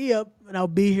wake me up and I'll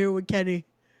be here with Kenny.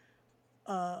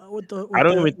 I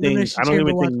don't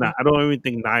even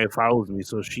think Nia follows me,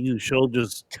 so she'll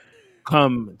just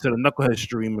come to the Knucklehead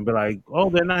stream and be like, "Oh,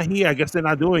 they're not here. I guess they're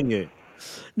not doing it."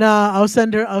 Nah, I'll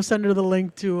send her the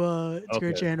link to her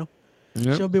Okay. channel.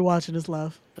 Yep. She'll be watching this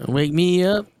live. Wake me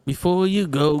up before you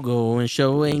go, and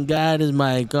show ain't got his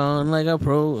mic on like a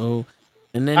pro. Oh.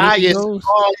 And then he yes. goes.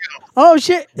 Oh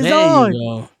shit, it's There on. you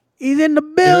go. He's in the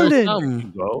Here's building.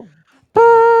 something. Go.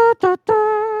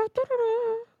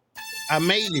 I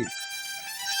made it.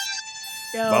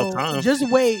 About Yo, time. just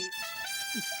wait.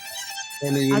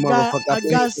 And then you I got- motherfucker, I I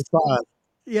got- got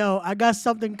Yo, I got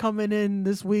something coming in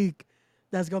this week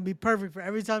that's gonna be perfect for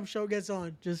every time show gets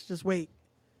on. Just wait.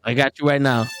 I got you right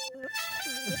now.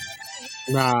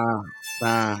 Nah.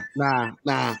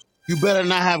 You better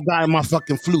not have gotten my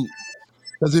fucking flute.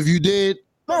 Because if you did,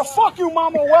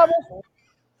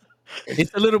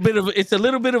 It's a little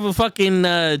bit of a fucking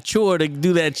chore to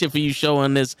do that shit for you show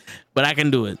on this, but I can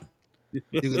do it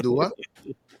you can do what?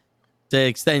 to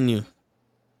extend you.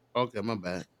 Okay, my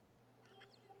bad.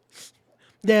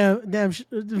 Damn.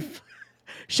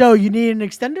 Show, you need an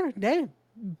extender? Damn.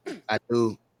 I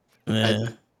do. Yeah.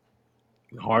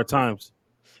 Hard times.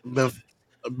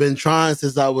 Been trying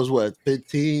since I was what,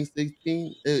 15,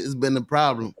 16? It's been a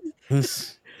problem.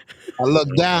 I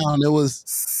looked down, it was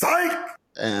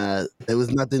there was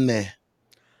nothing there.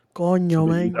 Coño,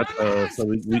 man.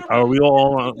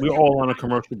 We're all on a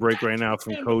commercial break right now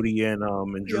from Cody and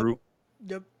Yep. Drew.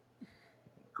 Yep.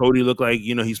 Cody looked like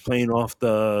he's playing off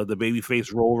the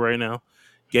babyface role right now,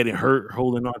 getting hurt,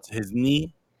 holding on to his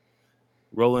knee,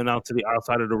 rolling out to the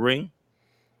outside of the ring.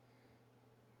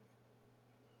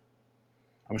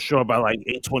 I'm sure by like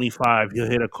 8:25 he'll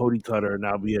hit a Cody cutter and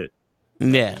that'll be it.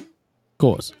 Yeah. Of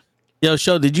course. Yo,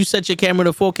 show, did you set your camera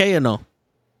to 4K or no?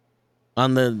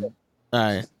 On the all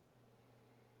right.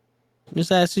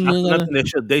 Just asking you. Not for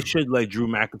nothing, they should let Drew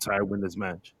McIntyre win this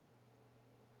match.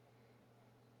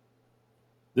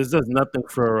 This does nothing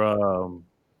for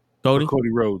Cody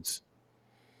Rhodes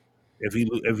if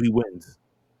he wins.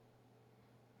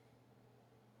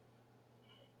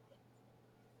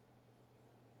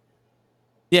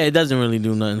 Yeah, it doesn't really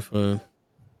do nothing for.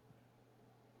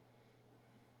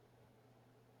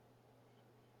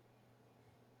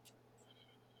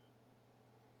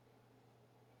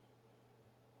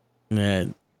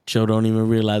 Man, Joe don't even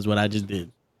realize what I just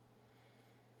did.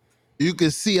 You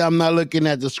can see I'm not looking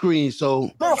at the screen,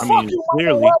 so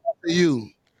clearly you.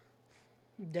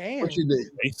 Damn. What you did?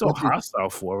 He's so hostile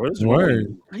for it.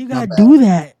 Word. Why you gotta do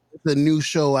that? It's a new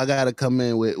show. I gotta come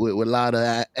in with a lot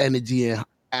of energy and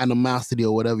animosity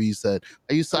or whatever you said.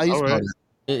 Are you All right.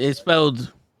 It's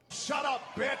spelled. Shut up,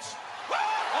 bitch.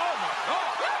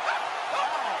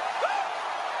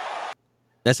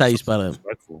 That's how you spell it.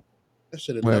 Respectful. That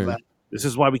should have Word. never. This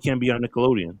is why we can't be on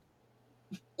Nickelodeon.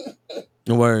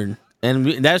 Word.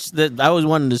 And I was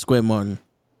wanting to Squid Martin.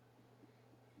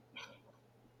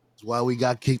 That's why we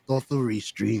got kicked off the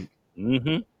restream.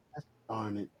 Mm-hmm.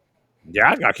 Darn it.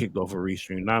 Yeah, I got kicked off a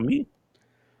restream, not me.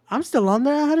 I'm still on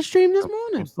there. I had a stream this I'm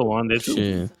morning. still on there too.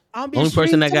 Shit. I'll be Only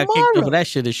person that streaming got kicked off tomorrow. of that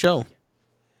shit is Show.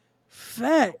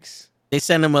 Facts. They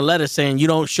sent him a letter saying you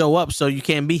don't show up, so you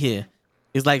can't be here.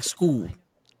 It's like school.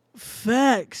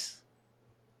 Facts.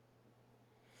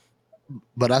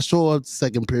 But I show up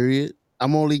second period.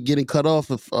 I'm only getting cut off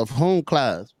of home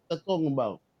class. What you talking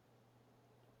about?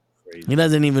 He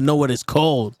doesn't even know what it's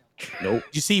called. Nope.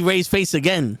 You see Ray's face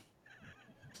again.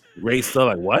 Ray's still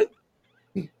like, what?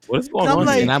 What is going I'm on?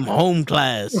 like- here? And I'm home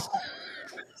class.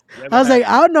 I was like,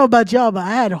 I don't know about y'all, but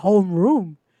I had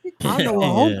homeroom. I don't know what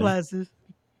home Yeah. class is.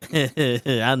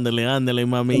 Ándale,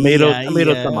 mami. Tomato,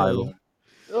 Yeah. tomato.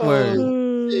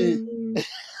 Word.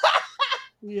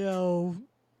 Yo.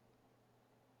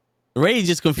 Ray's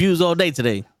just confused all day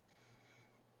today.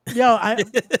 Yo,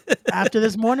 after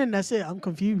this morning, that's it. I'm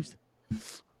confused.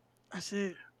 That's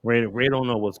it. Ray don't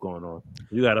know what's going on.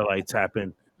 You gotta like tap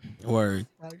in. Word.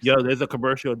 Yo, there's a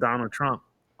commercial of Donald Trump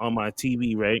on my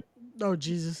TV, right? Oh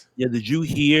Jesus. Yeah, did you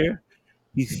hear?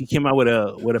 He came out with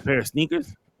a pair of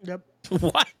sneakers. Yep.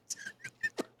 What?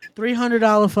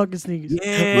 $300 fucking sneakers.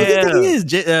 Yeah. What do you think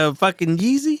he is? Fucking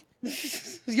Yeezy?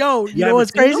 Yo, you know haven't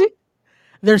what's seen crazy? them?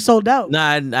 They're sold out. Nah,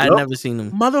 I never seen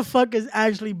him. Motherfuckers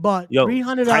actually bought Yo,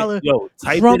 $300.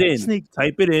 type Trump it in. sneakers.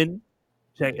 Type it in.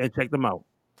 Check them out.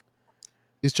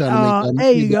 He's trying to make that.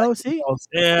 There you go. See?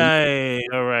 Hey,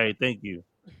 all right, thank you.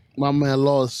 My man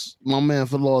lost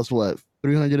what?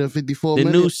 354 The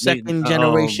million? new second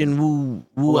generation Woo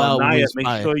album Naya, is make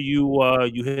fire. sure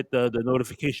you hit the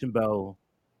notification bell,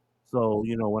 so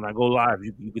when I go live,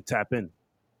 you could tap in.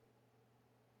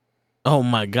 Oh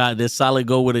my God, there's solid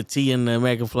gold with a T and the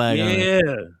American flag on it.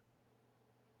 Yeah,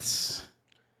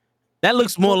 That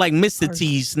looks more like Mr.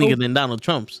 T's sneaker than Donald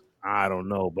Trump's. I don't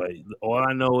know, but all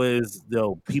I know is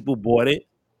people bought it.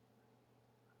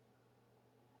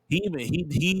 He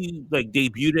like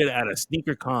debuted it at a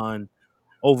sneaker con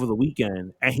over the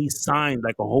weekend, and he signed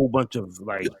like a whole bunch of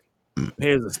like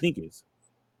pairs of sneakers.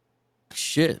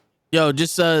 Shit. Yo,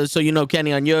 just so you know,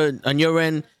 Kenny, on your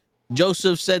end,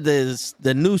 Joseph said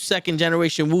the new second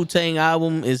generation Wu-Tang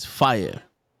album is fire.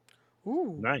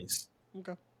 Ooh. Nice.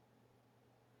 Okay.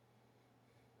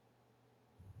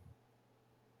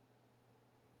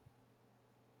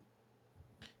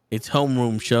 It's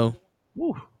homeroom show.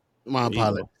 Woo. My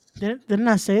apologies. Didn't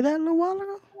I say that a little while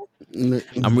ago?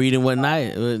 I'm reading what Nye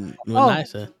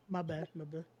said. My bad. My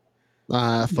bad.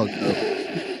 Nah, I fucked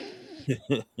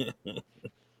up.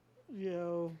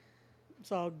 Yo,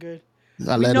 it's all good.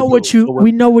 I We let know it what go. you. So what?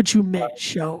 We know what you meant.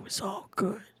 Show. It's all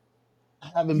good. I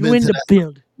haven't You been in to the that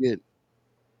build. yet.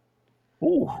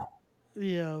 Ooh,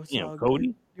 Yo, it's damn, all Cody.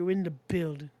 good. You in the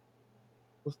build.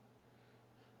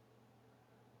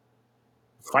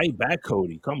 Fight back,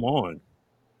 Cody. Come on.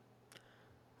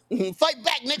 Fight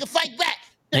back, nigga. Fight back.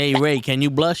 Hey Ray, can you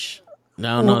blush?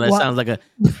 No, no, that Why? sounds like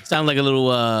a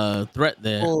little threat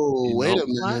there. Oh, You wait know.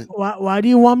 a minute. Why do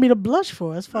you want me to blush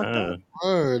for? That's fucked up.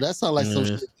 Word, that sounds like some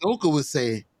Yes. shit Joker would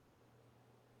say.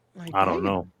 Like, I don't damn.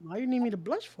 know. Why you need me to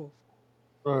blush for?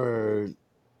 Word.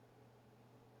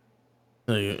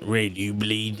 Ray, do you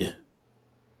bleed?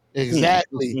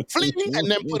 Exactly. Fling, and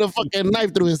then put a fucking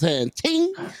knife through his hand.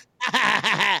 Ting.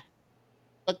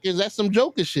 Fucking, that's some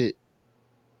Joker shit.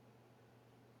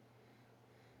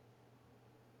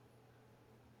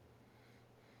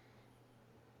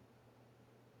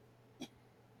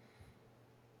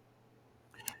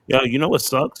 Yeah, you know what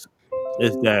sucks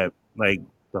is that like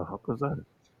the fuck was that?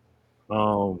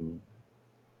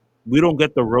 We don't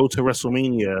get the road to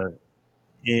WrestleMania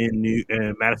in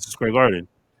Madison Square Garden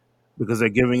because they're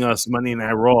giving us Monday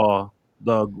Night Raw,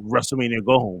 the WrestleMania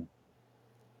go home.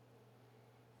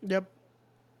 Yep.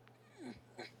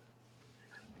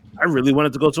 I really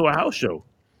wanted to go to a house show.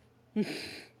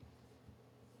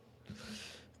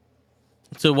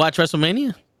 To watch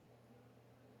WrestleMania?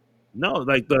 No,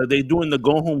 like they doing the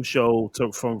go home show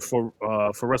for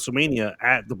WrestleMania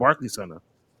at the Barclays Center,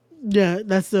 Yeah,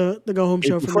 that's the go home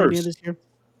show April for Mania 1st. this year.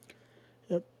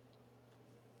 Yep.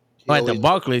 Oh, He at the always-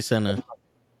 Barclays Center.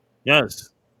 Yes,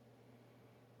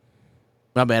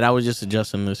 My bad. I was just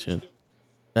adjusting this shit.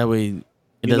 That way it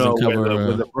you doesn't know cover.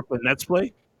 where the Brooklyn Nets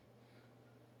play.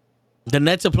 The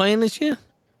Nets are playing this year.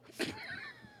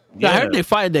 Yeah, I heard they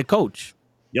fired their coach.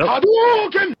 yep.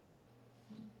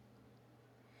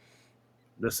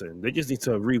 Listen, they just need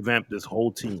to revamp this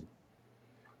whole team.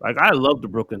 Like I love the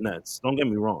Brooklyn Nets. Don't get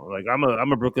me wrong. Like I'm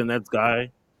a Brooklyn Nets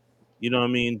guy. You know what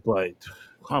I mean? But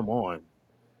come on,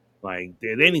 like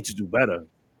they need to do better.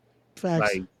 Facts.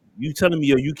 Like you telling me,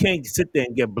 yo, you can't sit there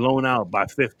and get blown out by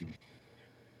 50.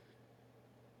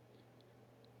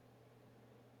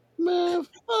 Man,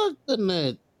 fuck the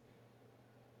net.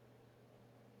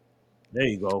 There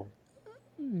you go.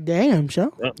 Damn,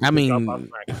 show. Yep, I good job by mean,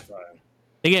 Frank. Sorry.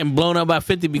 they're getting blown up by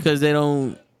 50 because they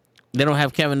don't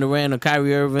have Kevin Durant or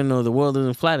Kyrie Irving or the world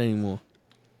isn't flat anymore.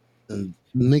 And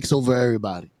Knicks over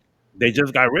everybody. They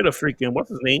just got rid of freaking what's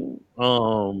his name?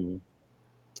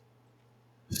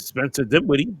 Spencer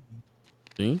Dinwiddie.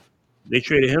 See? They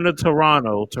traded him to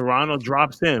Toronto. Toronto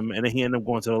drops him, and then he ended up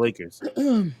going to the Lakers.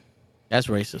 That's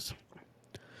racist.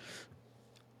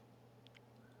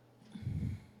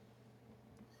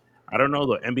 I don't know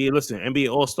though. NBA, listen, NBA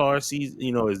All Star season,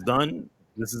 is done.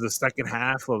 This is the second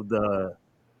half of the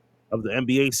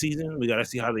NBA season. We got to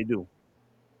see how they do.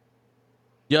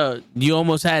 Yo, you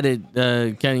almost had it,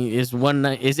 Kenny. It's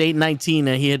 8:19 and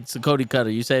he hits the Cody Cutter.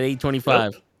 You said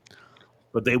 8:25. Yep.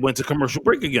 But they went to commercial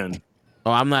break again.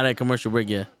 Oh, I'm not at commercial break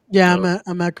yet. Yeah, No.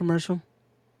 I'm at commercial.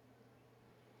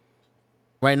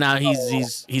 Right now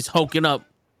he's hoking up.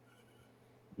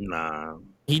 Nah.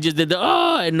 He just did the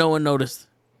and no one noticed.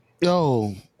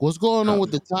 Yo, what's going on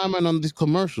with the timing on these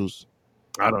commercials?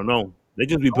 I don't know. They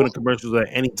just be putting commercials at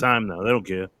any time now. They don't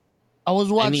care. I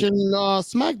was watching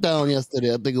SmackDown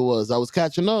yesterday, I think it was. I was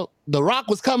catching up. The Rock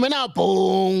was coming out,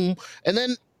 boom. And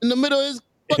then in the middle of his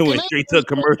It went straight to a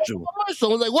commercial. I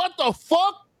was like, what the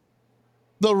fuck?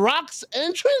 The Rock's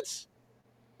entrance?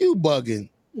 You bugging.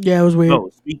 Yeah, it was weird. No,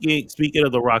 speaking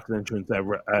of the Rock's entrance at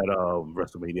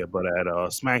WrestleMania, but at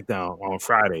SmackDown on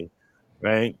Friday,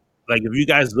 right? Like if you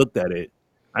guys looked at it,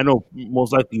 I know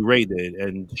most likely Ray did,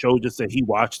 and Show just said he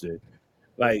watched it.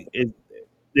 Like, did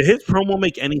his promo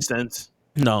make any sense?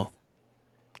 No.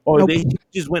 Or Nope. they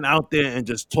just went out there and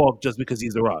just talked just because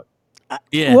he's The Rock?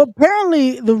 Yeah. Well,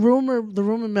 apparently the rumor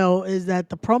mill is that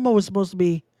the promo was supposed to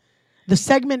be, the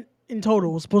segment in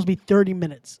total was supposed to be 30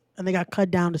 minutes, and they got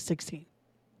cut down to 16.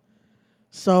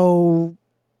 So,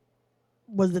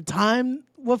 was the time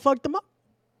what fucked them up?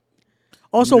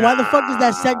 Also, why the fuck does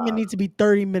that segment need to be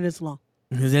 30 minutes long?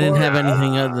 Because they didn't have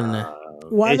anything other than that.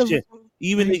 Why It's the just-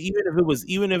 even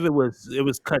if it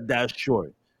was cut down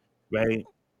short, right?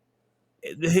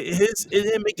 It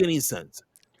didn't make any sense.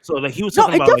 So like he was No,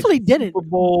 talking it about definitely like, didn't. Super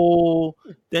Bowl.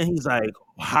 Then he's like,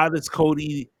 "How does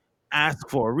Cody ask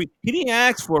for a He didn't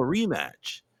ask for a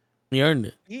rematch. He earned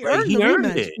it. He Right? earned He the earned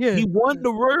rematch. it. Yeah. He won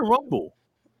the Royal Rumble.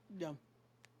 Yeah.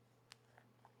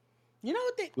 You know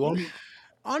what they? You want me?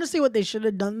 honestly, what they should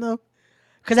have done though,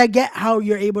 because I get how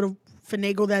you're able to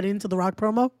finagle that into the Rock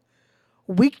promo.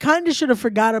 We kind of should have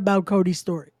forgot about Cody's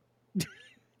story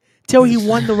till he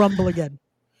won the Rumble again.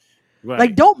 Right.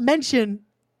 Like, don't mention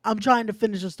I'm trying to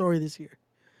finish a story this year.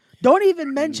 Don't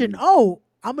even mention, oh,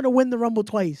 I'm gonna win the Rumble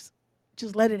twice.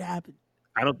 Just let it happen.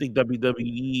 I don't think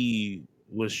WWE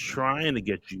was trying to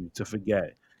get you to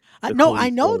forget the No, Cody I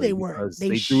know story they weren't. because They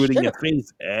they threw it in should your have.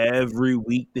 face every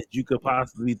week that you could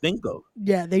possibly think of.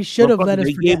 Yeah, they should have let us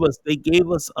They forget.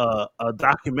 gave us a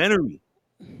documentary.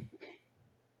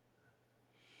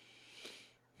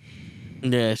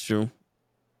 Yeah, it's true.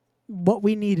 What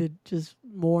we needed, just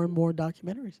more and more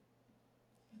documentaries.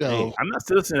 Hey, Yo, I'm not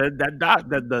still listening. That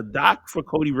the doc for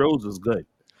Cody Rhodes was good.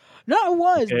 No, it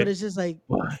was, but Okay. it's just like,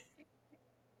 But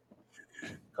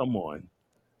come on,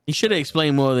 He should have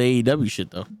explained more of the AEW shit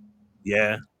though.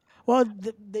 yeah. well,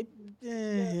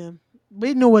 yeah.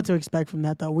 We knew what to expect from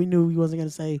that, though. We knew he wasn't gonna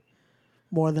say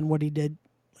more than what he did.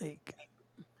 Like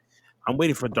I'm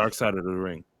waiting for Dark Side of the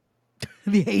Ring.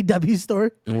 the AEW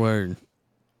story, Word.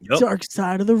 Yup. Dark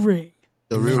Side of the Ring,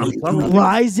 the real I'm the telling you.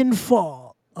 rise and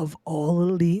fall of all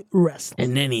elite wrestling.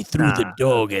 And then he threw the Nah.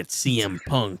 dog at CM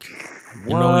Punk.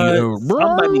 What?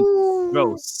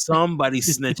 Bro. Somebody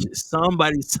snitched.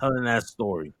 Somebody's telling that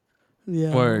story.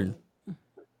 Yeah, Word.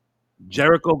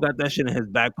 Jericho got that shit in his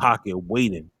back pocket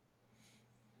waiting.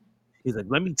 He's like,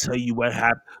 let me tell you what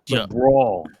happened. The Yeah.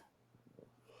 brawl.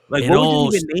 Like, It what would you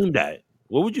all even name that?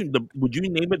 What would you would you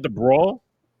name it the brawl?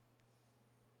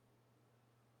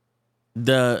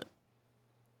 the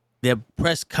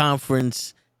press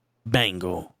conference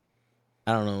bangle.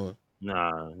 I don't know.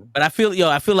 Nah. But I feel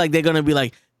like they're gonna be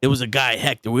like, there was a guy,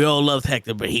 Hector. We all loved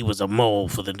Hector, but he was a mole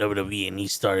for the WWE and he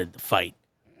started the fight.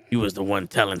 He was the one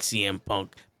telling CM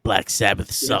Punk Black Sabbath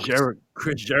sucks.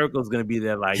 Chris Jericho's gonna be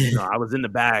there, like, I was in the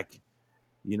back,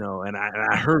 and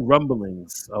I heard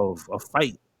rumblings of a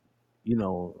fight,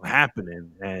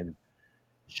 happening. And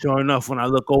sure enough, when I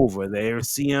look over, there's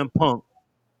CM Punk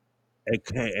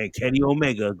and Kenny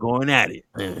Omega going at it.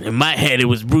 In my head, it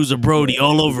was Bruiser Brody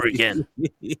all over again.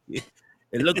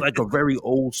 It looked like a very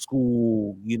old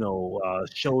school,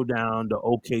 showdown, the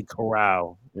OK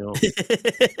Corral,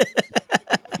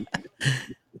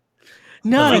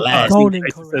 not at the last- Golden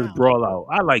Tyson says Corral. brawl out.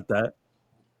 I like that.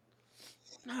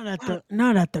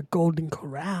 Not at the Golden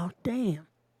Corral. Damn.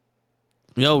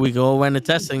 Yo, we go run the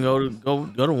test and go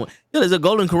to one. Yo, there's a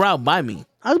Golden Corral by me.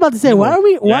 I was about to say, why are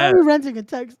we yeah. renting a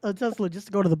Tesla just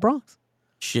to go to the Bronx?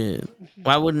 Shit.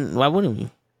 Why wouldn't we?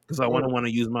 Because I want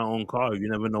to use my own car. You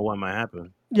never know what might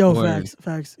happen. Yo, Word.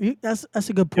 facts. That's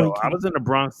a good Yo, point. I Ken. was in the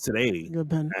Bronx today. Good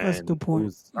pen. That's a and good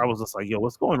point. I was just like, yo,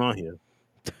 what's going on here?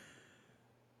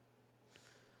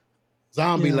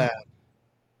 zombie Yeah. lab.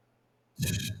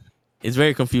 It's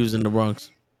very confusing in the Bronx.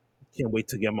 Can't wait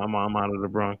to get my mom out of the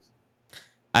Bronx.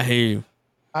 I hear you.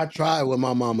 I tried with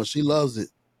my mama. She loves it.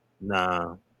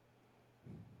 Nah.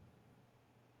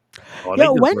 Oh, Yo, they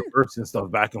just when- reversing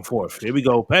stuff back and forth. Here we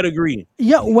go. Pedigree.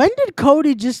 Yo, when did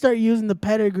Cody just start using the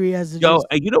pedigree as a Yo, just,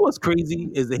 and you know what's crazy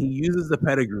is that he uses the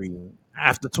pedigree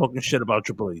after talking shit about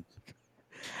Triple H.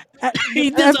 He I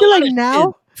does a feel lot like of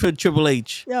now, shit for Triple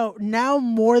H. yo, now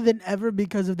more than ever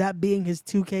because of that being his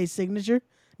 2K signature.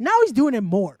 Now he's doing it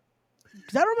more.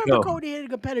 Because I remember Yo. Cody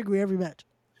hitting a pedigree every match.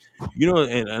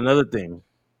 And another thing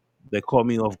that caught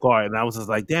me off guard, and I was just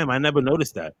like, damn, I never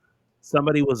noticed that.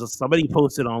 Somebody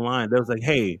posted online. They was like,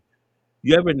 hey,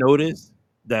 you ever notice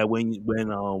that when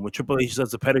Triple H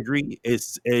does a pedigree,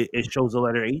 it shows the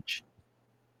letter H?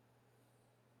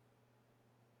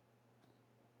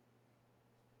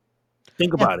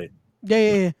 Think about it.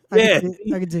 Yeah. Yeah.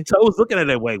 I can see. So I was looking at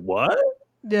it like, what?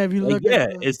 Yeah, if you Like, look yeah,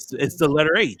 at it's the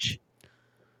letter H.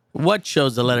 What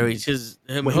shows the letter H?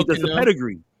 Him When he does hooking the up?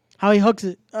 pedigree. how he hooks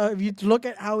it. If you look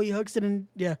at how he hooks it, and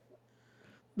yeah,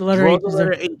 the letter Draw H the is there.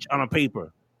 letter H on a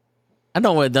paper. I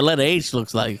know what the letter H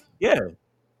looks like. Yeah.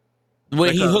 Where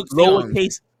Like he a hooks the arm.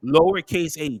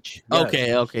 lowercase H.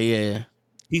 Yes. Okay, yeah.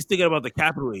 He's thinking about the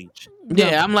capital H.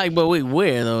 Yeah, I'm like, but wait,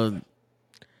 where though?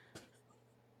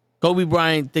 Kobe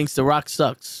Bryant thinks The Rock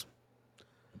sucks.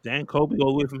 Dan Kobe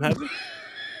all the way from heaven.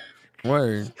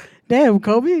 Word. Damn,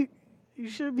 Kobe, you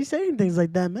shouldn't be saying things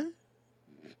like that, man.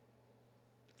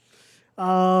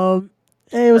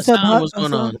 Hey, what's up, Hassan, Hut? what's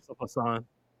going on? What's up, Hassan?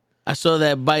 I saw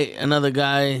that bite another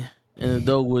guy, and the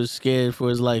dog was scared for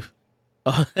his life.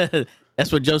 Oh,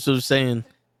 that's what Joseph was saying.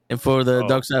 And for the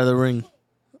Dark Side of the Ring.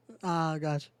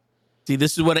 Gotcha. See,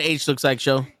 this is what an H looks like,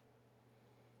 show.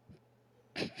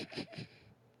 Come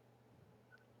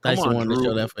Tyson on, wanted to Drew.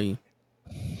 show that for you.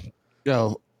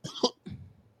 Yo,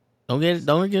 Don't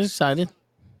get excited.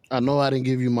 I know I didn't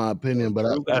give you my opinion, but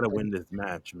Drew got to win this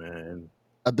match, man.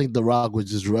 I think The Rock was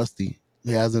just rusty.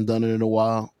 He hasn't done it in a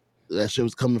while. That shit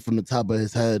was coming from the top of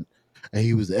his head, and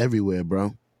he was everywhere,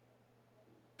 bro.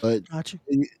 But Gotcha.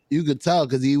 you could tell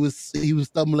because he was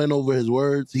stumbling over his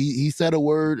words. He said a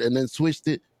word and then switched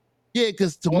it. Yeah,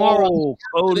 because tomorrow, Oh,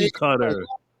 Cody today, Cutter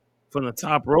from the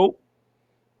top rope.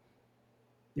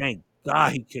 Thank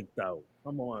God he kicked out.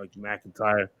 Come on,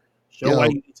 McIntyre. Show why yo,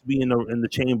 you need to be in the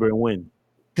chamber and win.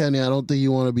 Kenny, I don't think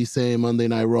you want to be saying Monday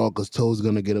Night Raw because Toe's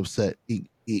gonna get upset. He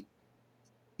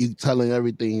telling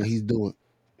everything he's doing.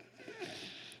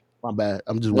 My bad.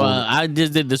 I'm just Well, warning. I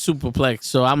just did the superplex,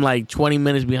 so I'm like 20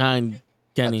 minutes behind I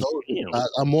Kenny. told you. Damn.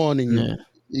 I'm warning you. Yeah.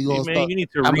 You Hey, gonna man, start. you need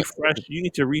to I'm a- refresh. You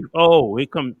need to Oh, here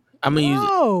come. I'm gonna use.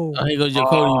 Whoa. Oh, here goes your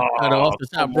Cody Cutter off Oh, the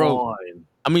top come rope. on.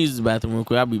 I'm gonna use the bathroom real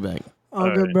quick. I'll be back. All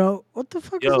All good, right. bro. What the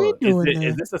fuck is he Yo, doing there?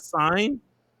 is this a sign?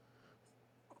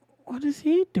 What is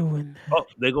he doing there? Oh,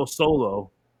 they go solo.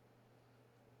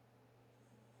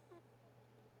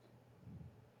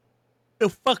 The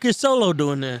fuck is Solo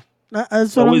doing there? That's what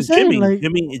So I'm is saying. Jimmy.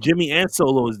 Like, Jimmy and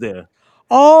Solo is there.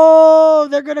 oh,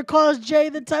 they're gonna cost Jay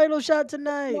the title shot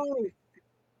tonight.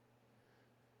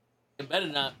 It better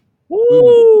not.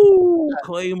 Woo!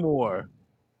 Claymore.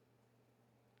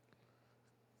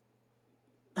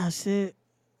 That's it.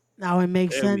 Now it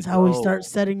makes There we sense how we go. start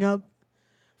setting up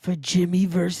for Jimmy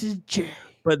versus Jay.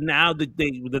 But now the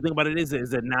thing about it is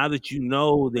that now that you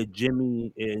know that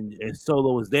Jimmy and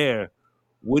Solo is there,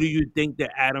 what do you think that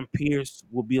Adam Pierce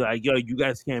will be like? Yo, you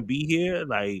guys can't be here.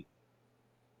 Like,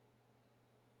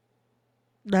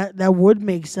 That would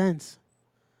make sense.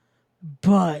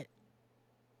 But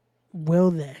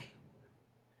will they?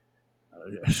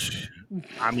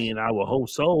 I mean, I will hope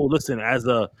so. Listen, as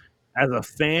a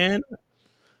fan,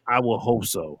 I will hope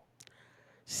so.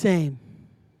 Same.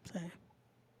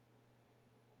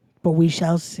 But we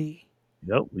shall see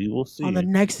Yep, we will see. on the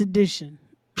next edition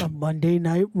of Monday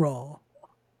Night Raw.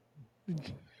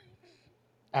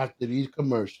 After these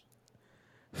commercials.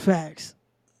 Facts.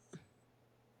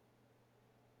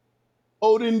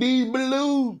 Holding these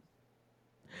balloons.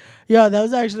 Yeah, that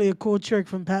was actually a cool trick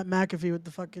from Pat McAfee with the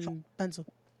fucking pencil.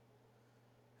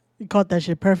 He caught that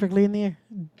shit perfectly in the air.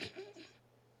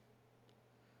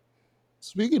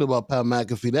 Speaking about Pat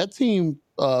McAfee, that team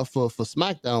for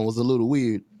SmackDown was a little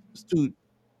weird. It's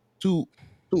too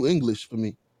English for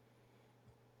me.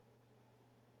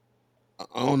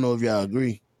 I don't know if y'all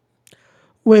agree.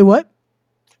 Wait, what?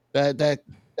 That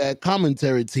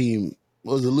commentary team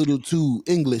was a little too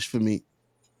English for me.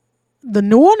 The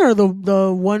new one or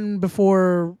the one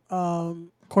before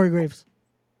Corey Graves?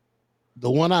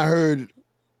 The one I heard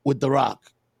with The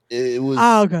Rock, it was.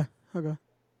 Okay.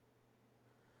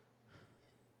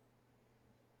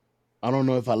 I don't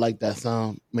know if I like that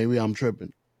sound. Maybe I'm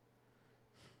tripping.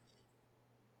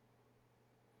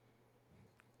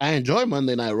 I enjoy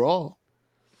Monday Night Raw.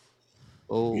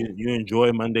 Oh, You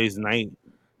enjoy Monday's night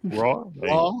Raw? Like,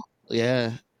 Raw?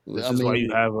 Yeah. this is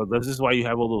why you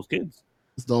have all those kids.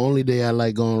 It's the only day I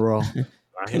like going Raw.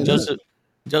 I hear that.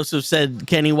 Joseph said,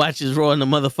 "Kenny watches Raw in the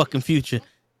motherfucking future."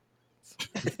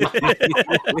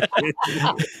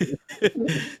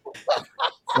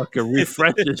 Fucking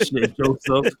refresh this shit,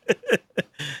 Joseph.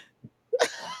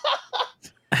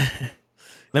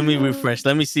 Let me refresh.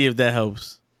 Let me see if that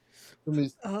helps.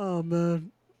 Oh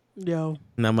man. Yo.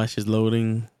 Now my shit's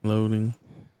loading.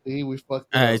 See, we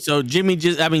fucked it All up. right, so Jay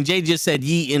just said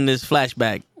yeet in this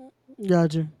flashback.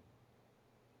 Gotcha.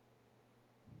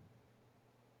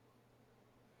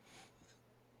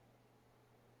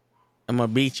 I'm gonna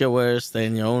beat you worse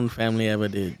than your own family ever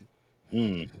did.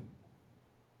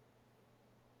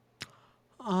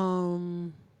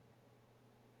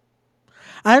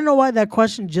 I don't know why that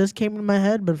question just came in my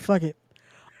head, but fuck it.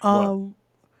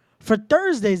 For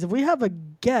Thursdays, if we have a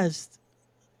guest,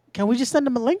 can we just send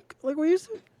them a link like we used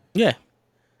to? Yeah.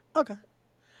 Okay.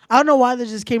 I don't know why that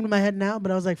just came to my head now,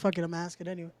 but I was like, fuck it, I'm asking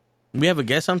anyway. We have a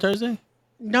guest on Thursday?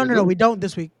 No, we don't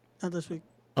this week. Not this week.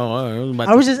 Oh, all right.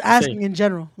 I was just asking in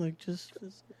general, like just.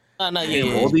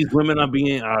 All these women are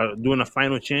doing a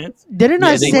final chance. Didn't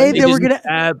I say they were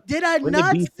gonna? Did I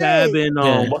not say? say?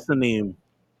 And what's the name?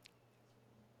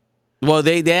 Well,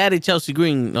 they added Chelsea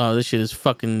Green. Oh, this shit is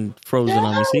fucking frozen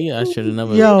on me. See, I should have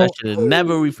never.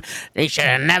 They should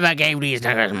have never gave these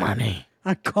niggas money.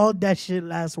 I called that shit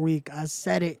last week. I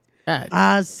said it. God,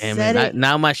 I said it.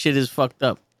 Now my shit is fucked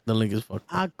up. The link is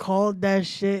fucked up. I called that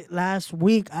shit last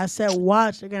week. I said,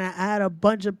 watch, they're gonna add a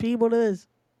bunch of people to this.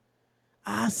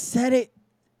 I said it.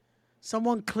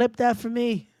 Someone clip that for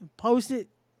me. Post it.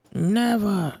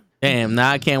 Never. Damn, now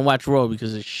I can't watch Raw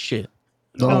because of shit.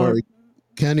 Don't worry.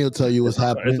 Kenny will tell you what's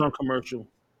happening. It's on commercial.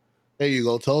 There you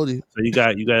go. Told you. So you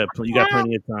got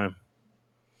plenty of time.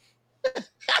 I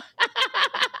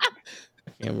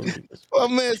can't believe this. My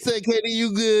man said, Katie,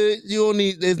 you good. You don't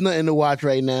need, there's nothing to watch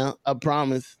right now. I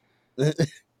promise. I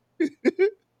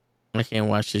can't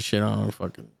watch this shit on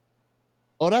fucking.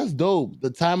 Oh, that's dope. The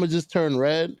timer just turned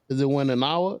red because it went an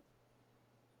hour.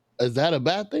 Is that a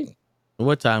bad thing?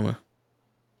 What timer?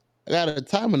 I got a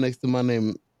timer next to my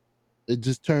name. It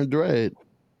just turned red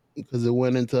because it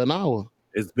went into an hour.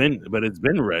 It's been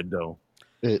red though.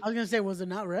 I was gonna say, was it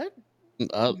not red?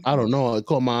 I don't know. It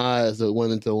caught my eye as it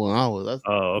went into 1 hour. That's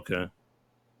Oh, okay.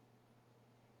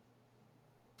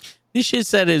 This shit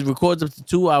said it records up to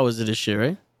 2 hours of this shit,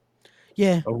 right?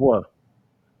 Yeah. Of what?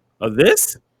 Of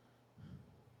this?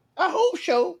 I hope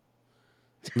so.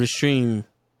 The stream.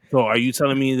 So are you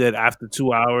telling me that after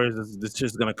 2 hours, this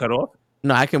shit's gonna cut off?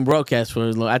 No, I can broadcast for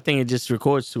as long. I think it just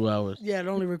records 2 hours. Yeah, it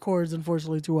only records,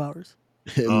 unfortunately, 2 hours.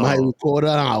 It might record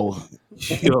an hour.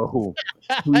 Yo,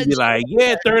 we be like,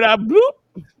 yeah, third eye bloop.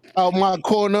 Out my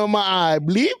corner of my eye,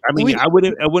 bleep. I mean,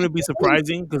 it wouldn't be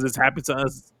surprising because it's happened to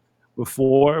us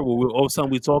before. Where all of a sudden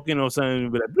we talking, all of a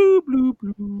sudden we be like, bloop bloop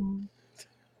bloop.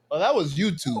 Oh, that was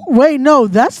YouTube. Wait, no,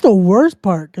 that's the worst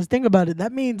part. Because think about it.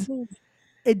 That means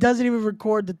it doesn't even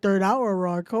record the third hour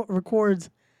raw. It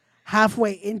records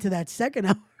halfway into that second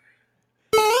hour.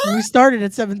 We started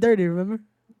at 7:30. Remember?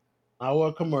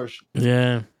 Our commercial.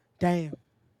 Yeah. Damn.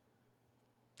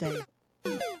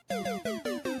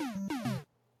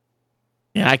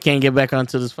 Yeah, I can't get back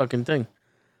onto this fucking thing.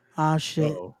 Ah,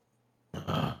 shit.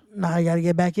 Now you gotta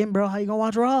get back in, bro. How you gonna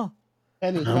watch Raw?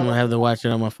 I'm gonna have to watch it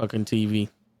on my fucking TV.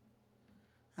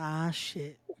 Ah,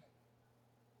 shit.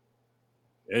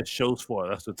 It's show's fault.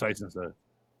 That's what Tyson said.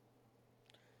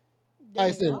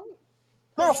 Tyson.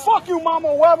 Girl, fuck you, Mama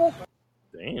Webble.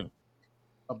 Damn.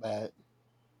 My bad.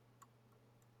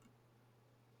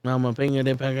 Mama pinga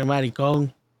de pagamari.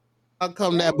 How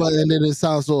come that button didn't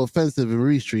sound so offensive in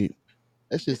Restream?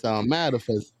 That shit sound mad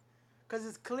offensive. Cause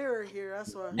it's clearer here.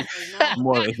 That's why.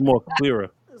 It's more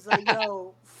clearer. It's like,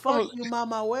 yo, fuck you,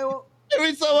 mama huevo.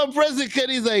 Every time I press it,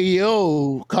 he's like,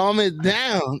 yo, calm it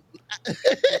down.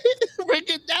 Bring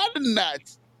it down a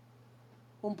notch.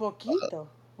 Un poquito.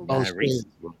 Oh, Reese,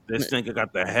 this nigga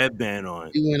got the headband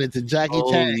on. He went into Jackie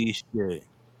Chan. Holy shit.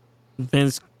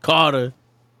 Vince Carter.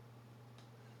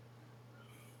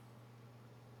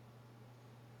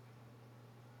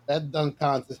 That dunk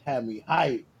contest had me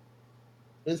hyped.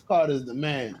 Vince Carter's the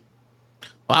man.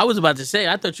 Well, I was about to say,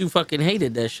 I thought you fucking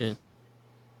hated that shit.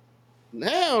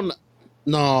 Hell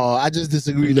no, I just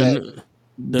disagree The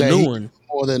that new one.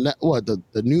 More than that. What, the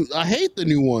new? I hate the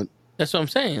new one. That's what I'm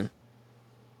saying.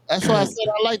 That's why I said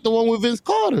I like the one with Vince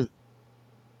Carter.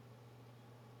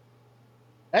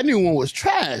 That new one was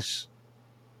trash.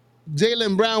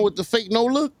 Jaylen Brown with the fake no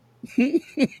look.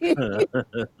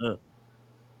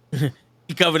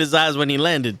 He covered his eyes when he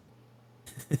landed.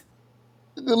 It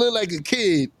looked like a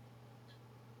kid.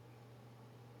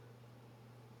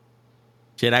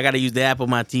 Shit, I gotta use the app on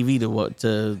my TV to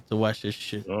watch this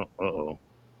shit. Uh-oh.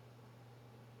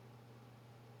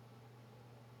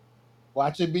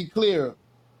 Watch it be clear.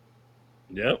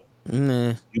 Yep.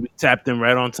 Nah. You be tapped in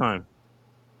right on time.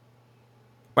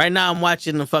 Right now, I'm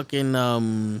watching the fucking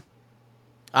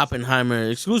Oppenheimer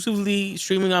exclusively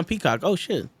streaming on Peacock. Oh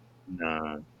shit!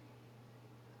 Nah.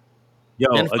 Yo,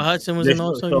 Jennifer Hudson was in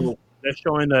also. So they're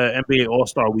showing the NBA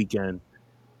All-Star Weekend.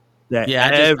 That Yeah,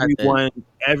 I just got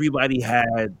everybody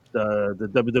had the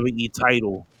WWE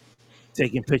title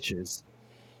taking pictures.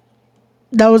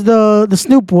 That was the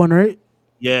Snoop one, right?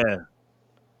 Yeah.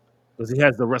 Because he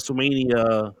has the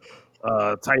WrestleMania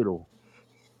title.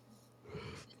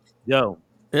 Yo.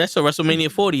 That's a WrestleMania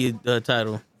 40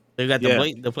 title. They got Yeah.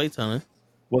 the plates on it.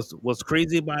 What's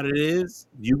crazy about it is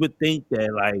you would think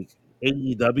that like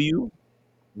AEW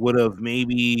would have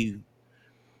maybe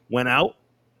went out,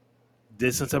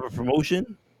 did some type of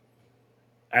promotion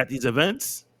at these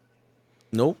events.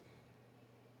 Nope.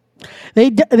 They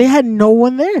had no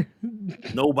one there.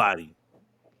 Nobody.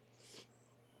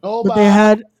 But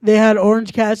they had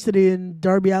Orange Cassidy and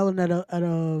Darby Allin at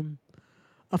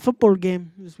a football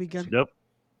game this weekend. Yep.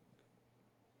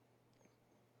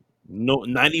 No,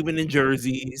 not even in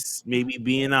jerseys. Maybe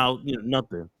being out,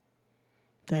 nothing.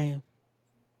 Damn.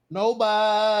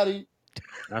 Nobody.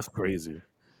 That's crazy.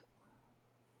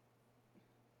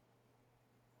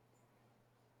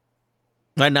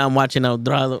 Right now, I'm watching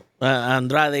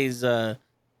Andrade's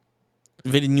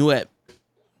vignette.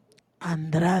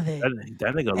 Andrade.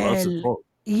 That nigga loves to talk.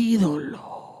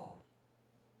 Ídolo.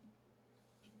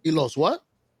 He lost what?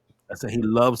 I said he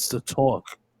loves to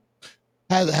talk.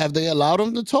 Have they allowed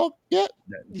him to talk yet?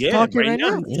 He's talking right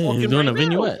now. Yeah, he's doing a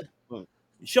vignette.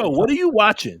 Show, what are you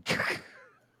watching?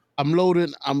 I'm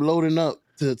loading up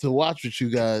to watch with you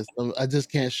guys. I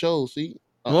just can't show. See,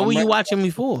 What were you watching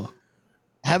before?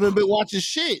 Haven't been watching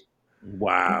shit.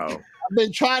 Wow. I've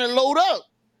been trying to load up.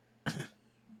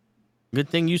 Good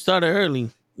thing you started early.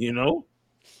 You know?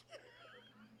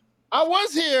 I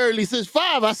was here early since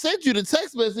 5. I sent you the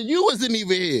text message. You wasn't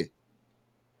even here.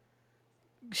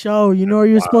 Show, you know where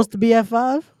you were supposed to be at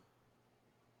 5?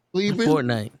 Sleeping.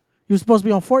 Fortnite. You were supposed to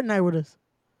be on Fortnite with us.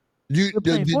 You, We're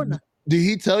playing Fortnite. Did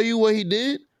he tell you what he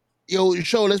did? Yo,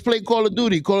 show, let's play Call of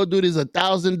Duty. Call of Duty is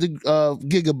 1,000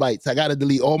 gigabytes. I gotta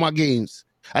delete all my games.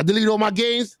 I deleted all my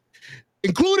games,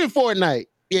 including Fortnite.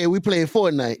 Yeah, we playing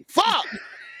Fortnite. Fuck.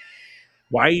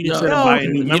 Why you just didn't buy a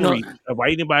new memory? Why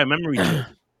you didn't buy a memory chip?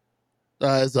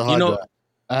 It's a hard drive.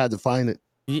 I had to find it.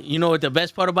 You know what the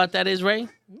best part about that is, Ray?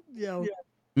 Yo.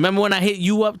 Remember when I hit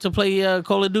you up to play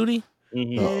Call of Duty?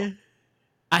 Mm-hmm. Yeah.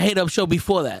 I hit up Show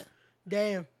before that.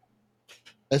 Damn.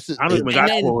 I don't even got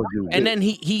Call of Duty. And then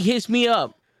he hits me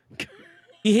up.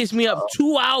 He hits me up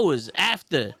 2 hours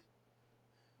after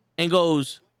and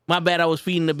goes, "My bad, I was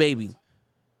feeding the baby."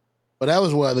 But that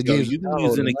was why the games. You been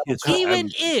using the kids.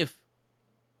 Even if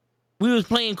we was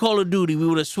playing Call of Duty, we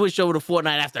would have switched over to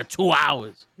Fortnite after 2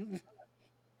 hours.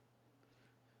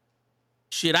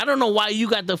 Shit, I don't know why you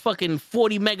got the fucking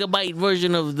 40 megabyte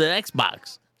version of the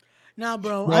Xbox. Nah,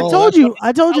 bro. I told you.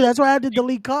 That's why I had to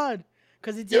delete COD.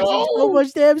 Because it takes up so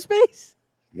much damn space.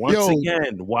 Once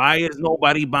again, why is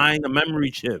nobody buying a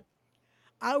memory chip?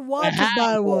 I want to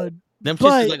buy one. Them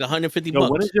shits is like $150.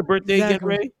 Yo, when is your birthday again,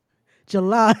 Ray?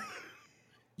 July.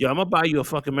 Yo, I'm gonna buy you a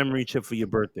fucking memory chip for your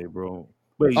birthday, bro.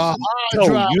 Wait, so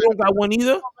you don't got one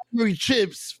either? Memory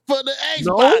chips for the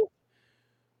Xbox.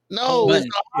 No,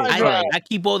 I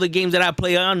keep all the games that I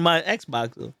play on my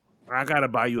Xbox. Though. I gotta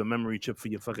buy you a memory chip for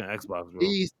your fucking Xbox, bro.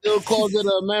 He still calls it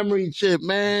a memory chip,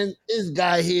 man. This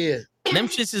guy here. Them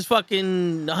shits is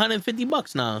fucking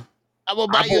 $150 now. I'm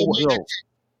gonna buy you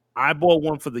I bought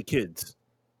one for the kids.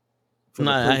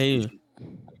 I hear you.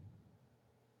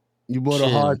 You bought a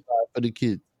hard drive for the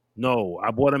kids. No,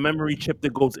 I bought a memory chip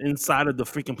that goes inside of the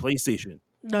freaking PlayStation.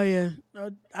 No, yeah.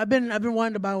 I've been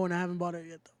wanting to buy one. I haven't bought it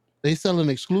yet though. They sell an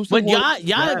exclusive. But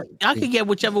y'all can get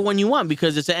whichever one you want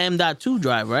because it's an M.2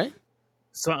 drive, right?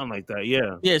 Something like that,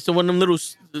 yeah. Yeah, so one of them little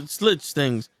slits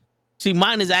things. See,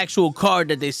 mine is actual card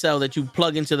that they sell that you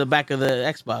plug into the back of the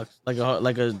Xbox, like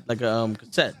a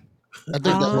cassette. I think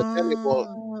that's what Kenny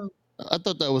bought. I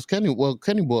thought that was Kenny. Well,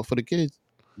 Kenny bought for the kids.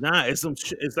 Nah, it's some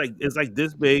shit. It's like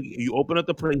this big. You open up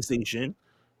the PlayStation,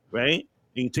 right?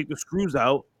 And you take the screws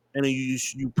out, and then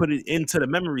you put it into the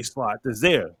memory slot that's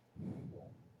there.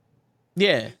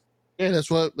 Yeah,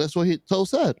 that's what he told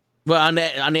said. But on the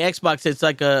Xbox, it's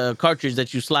like a cartridge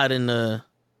that you slide in the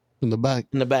back.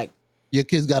 In the back. Your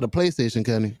kids got a PlayStation,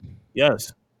 Kenny.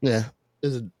 Yes. Yeah.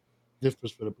 There's a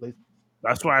difference for the PlayStation.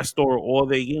 That's why I store all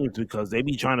their games because they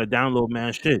be trying to download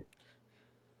man shit.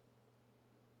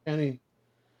 Kenny,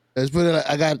 let's put it.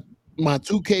 I got my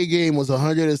 2K game was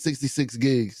 166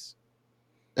 gigs,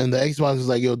 and the Xbox was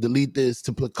like, "Yo, delete this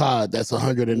to put COD. That's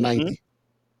 190." Mm-hmm.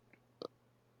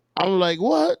 I'm like,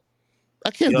 "What?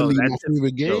 I can't delete my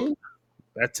favorite game."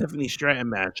 That Tiffany Stratton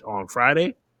match on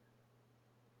Friday,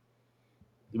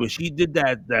 when she did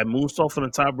that moonsault from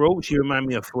the top rope, she reminded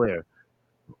me of Flair.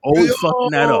 Always fucking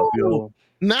that up, yo.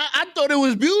 Nah, I thought it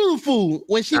was beautiful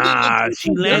when she did. She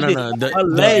landed. Her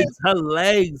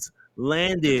legs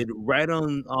landed right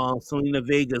on Selena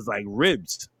Vega's like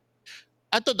ribs.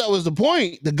 I thought that was the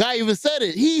point. The guy even said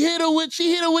it. She hit her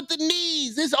with the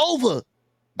knees. It's over.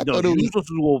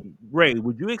 Ray,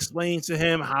 would you explain to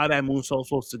him how that moonsault's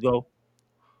supposed to go?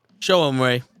 Show him,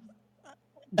 Ray.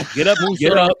 Get up,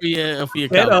 get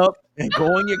up and go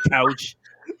on your couch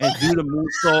and do the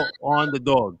moonsault on the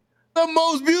dog. The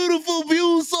most beautiful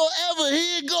moonsault ever.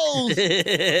 Here it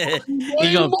goes.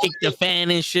 You gonna kick the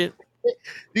fan and shit?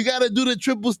 You gotta do the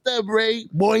triple step, Ray.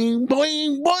 Boing,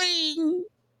 boing, boing.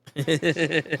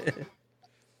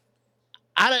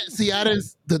 I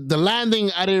didn't. The landing,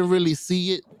 I didn't really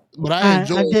see it, but I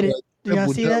enjoyed it. I did it. Did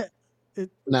y'all see that?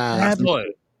 I saw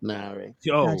it. Nah, Ray.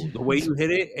 Yo, the way you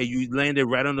hit it and you landed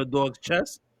right on the dog's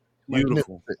chest,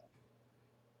 beautiful.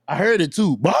 I heard it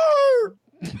too. Bark!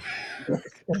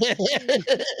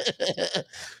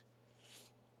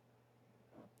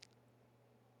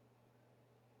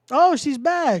 Oh, she's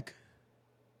back.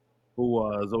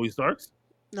 Who, Zoe Starks?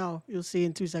 No, you'll see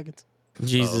in 2 seconds.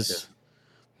 Jesus. Oh, okay.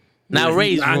 Now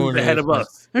Ray's ahead of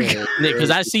us.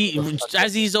 Because I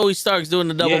see Zoe Starks doing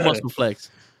the double muscle flex.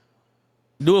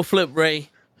 Do a flip, Ray.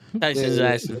 Tyson's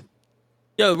asking.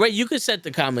 Yo, Ray, you could set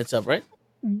the comments up, right?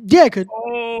 Yeah, I could.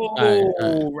 Oh, All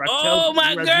right. Raquel Oh,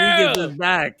 my Rodriguez girl. is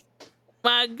back.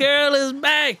 My girl is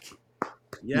back.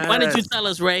 Yes. Why didn't you tell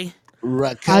us, Ray?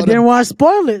 Raquel I didn't want to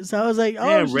spoil it, so I was like,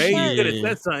 "Oh Damn, Ray, shit, you could have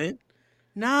said something.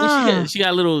 nah." She got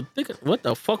a little thicker. What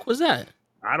the fuck was that?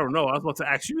 I don't know. I was about to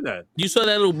ask you that. You saw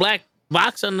that little black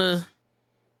box on the.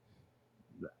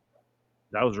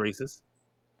 That was racist.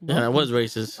 Yeah, that was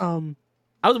racist. Um,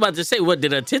 I was about to say, what,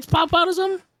 did her tits pop out or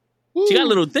something? She got a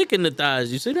little thick in the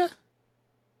thighs. You see that?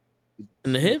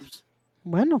 In the hips?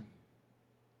 bueno,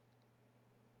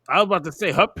 I was about to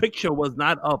say her picture was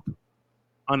not up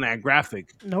on that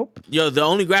graphic. nope. Yo, the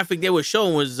only graphic they were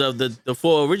showing was of the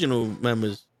 4 original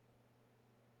members.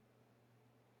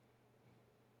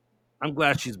 I'm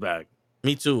glad she's back.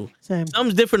 Me too. Same.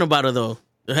 Something's different about her though.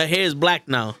 Her hair is black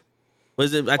now.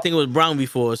 Was it? I think it was brown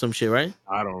before or some shit, right?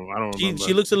 I don't remember.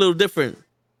 She looks a little different.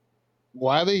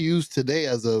 Why they use today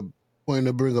as a point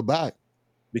to bring her back?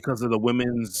 Because of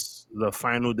the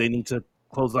final. They need to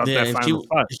close out Yeah, that and final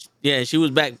spot. Yeah, she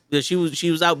was back. She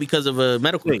was out because of a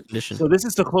medical Wait, condition. so this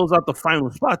is to close out the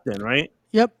final spot, then, right?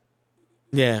 Yep.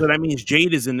 Yeah. So that means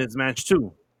Jade is in this match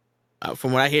too.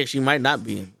 From what I hear, she might not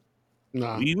be.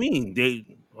 Nah, What do you mean?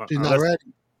 she's not ready.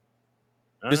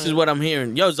 This is what I'm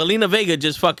hearing. Yo, Zelina Vega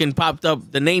just fucking popped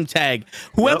up the name tag.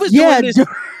 Whoever's Yeah, doing this,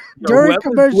 during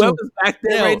commercial. Whoever's back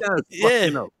there Yo, right now is yeah.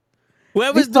 fucking up.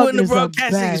 whoever's He's doing fucking the us up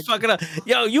broadcasting is bad. fucking up.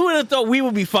 Yo, you would have thought we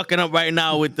would be fucking up right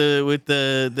now with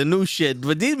the new shit,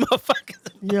 but these motherfuckers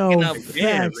are Yo, fucking up.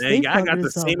 Damn, facts, man, they I got fucking the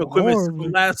us up same equipment horribly.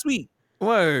 from last week.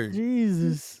 Word.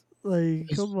 Jesus, like,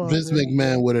 come on, Vince man.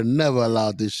 McMahon would have never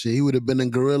allowed this shit. He would have been in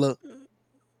Gorilla.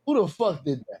 Who the fuck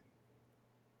did that?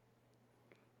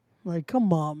 Like,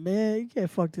 come on, man, you can't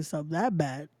fuck this up that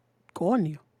bad.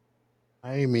 Corny.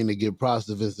 I ain't mean to give props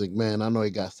to Vince McMahon. I know he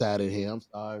got sad in here. I'm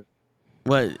sorry.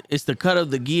 But it's the cut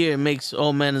of the gear. It makes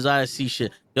old man's eyes see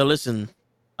shit. Yo, listen,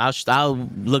 I'll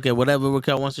look at whatever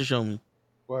Raquel wants to show me.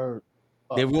 Word.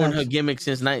 They ruined her gimmick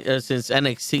since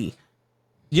NXT.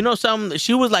 You know something?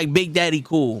 She was like Big Daddy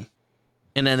Cool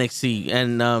in NXT,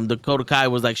 and Dakota Kai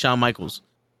was like Shawn Michaels.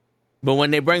 But when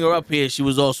they bring her up here, she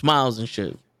was all smiles and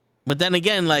shit. But then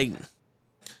again, like,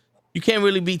 you can't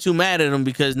really be too mad at them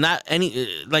because not any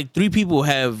like 3 people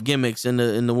have gimmicks in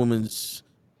the women's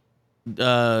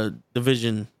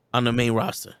division on the main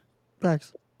roster.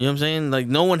 Facts. You know what I'm saying? Like,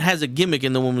 no one has a gimmick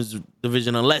in the women's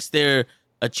division unless they're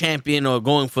a champion or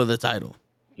going for the title.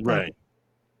 Right.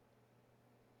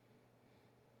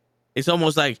 It's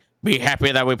almost like, be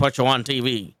happy that we put you on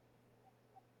TV.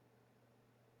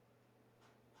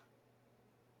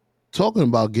 Talking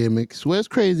about gimmicks, where's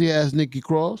crazy ass Nikki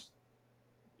Cross?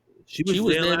 She She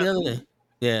was there the other day.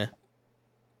 Yeah.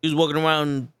 She was walking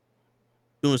around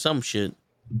doing some shit.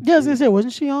 Yeah, I was gonna say,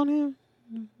 wasn't she on here?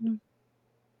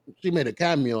 She made a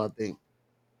cameo, I think.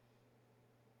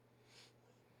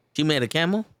 She made a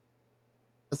camel?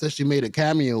 I said she made a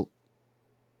cameo.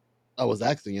 I was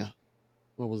asking you.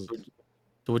 What was it?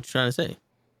 So what you trying to say?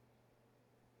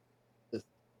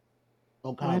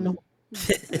 No I know. comment.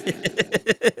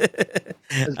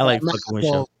 I like fucking with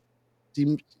show.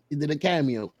 She did a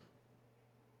cameo.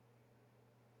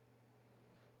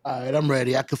 All right, I'm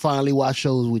ready. I can finally watch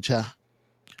shows with y'all.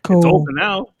 Cool. It's over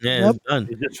now. Yeah, Yep. it's done.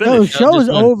 It just Yo, finished. show is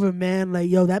Just won. over, man. Like,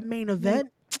 yo, that main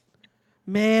event,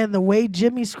 man, the way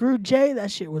Jimmy screwed Jay,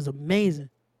 that shit was amazing.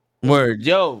 Word.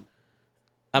 Yo,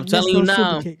 I'm Missed telling you those super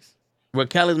now, kicks.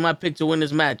 Raquel is my pick to win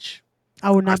this match.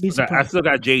 I would I not be still, got, I surprised. still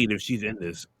got Jade if she's in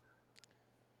this.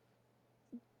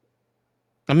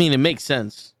 I mean, it makes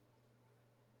sense.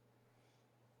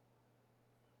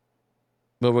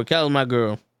 But Raquel is my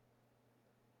girl.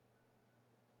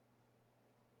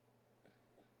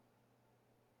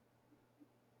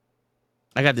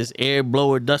 I got this air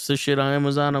blower duster shit on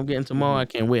Amazon I'm getting tomorrow. I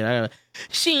can't wait. I gotta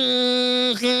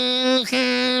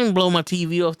blow my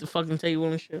TV off the fucking table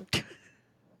and shit.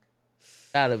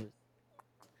 Out of it.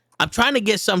 I'm trying to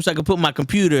get something so I can put my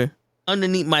computer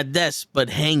underneath my desk, but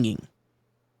hanging.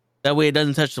 That way it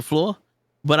doesn't touch the floor.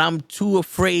 But I'm too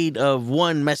afraid of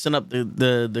one messing up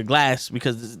the glass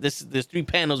because there's 3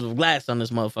 panels of glass on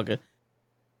this motherfucker,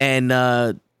 and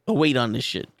a weight on this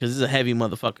shit because it's a heavy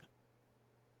motherfucker.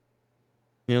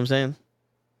 You know what I'm saying?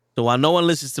 So while no one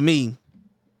listens to me,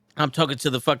 I'm talking to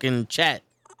the fucking chat.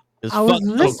 I was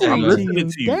listening, I'm to, listening you.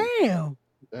 to you. Damn.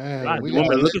 Damn, God, we you want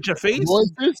me got to look at your face?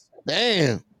 voices?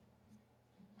 Damn.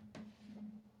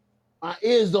 My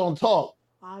ears don't talk.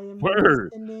 I am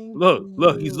Word. listening Look,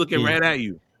 to he's you. looking Yeah. right at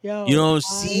you. Yo, You don't I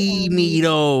see am- me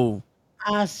though.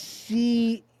 I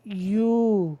see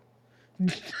you.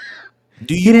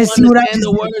 Do you didn't see what I understand just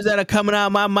the did. words that are coming out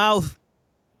of my mouth?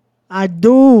 I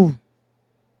do.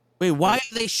 Wait, why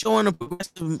are they showing a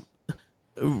progressive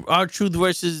Our Truth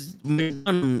versus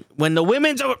when the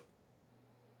women's are.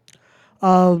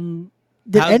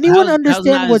 Did anyone How's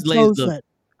understand Nia's what legs Joe look? said?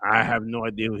 I have no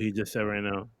idea what he just said right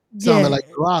now. Sounded Yeah, like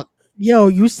The Rock. yo,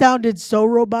 you sounded so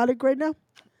robotic right now.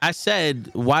 I said,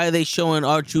 why are they showing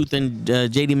our Truth and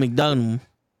JD McDonough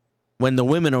when the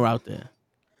women are out there?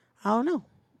 I don't know.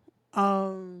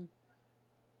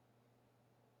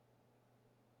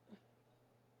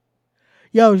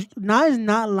 Yo, Nye's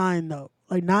not lying though.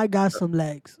 Like Nye got some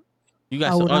legs. You got I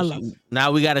some. will not lie.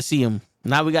 Now we gotta see them.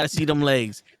 Now we gotta see them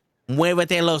legs.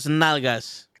 Muévete los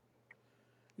nalgas.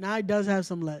 Nye does have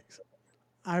some legs.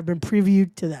 I've been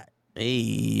previewed to that. Hey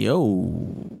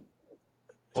yo.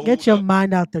 Get your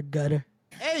mind out the gutter.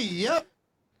 Hey, yep.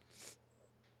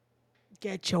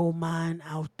 Get your mind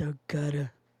out the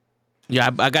gutter. Yeah,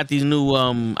 I got these new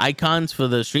icons for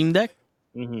the stream deck,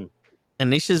 Mm-hmm.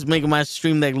 and they just making my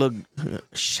stream deck look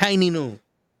shiny new.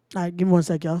 All right, give me one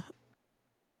sec, y'all.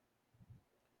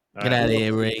 Get out of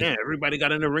here, Ray. Man, everybody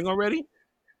got in the ring already?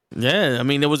 Yeah, I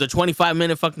mean, there was a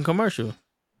 25-minute fucking commercial.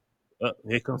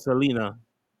 Here comes Selena.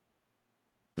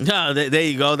 No, there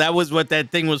you go. That was what that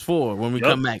thing was for when we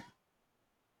Yup. come back.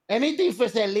 Anything for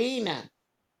Selena.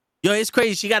 Yo, it's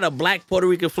crazy. She got a black Puerto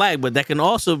Rican flag, but that can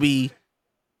also be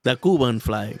the Cuban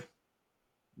flag.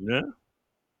 Yeah.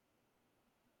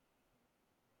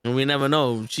 And we never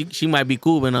know. She might be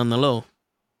Cuban on the low.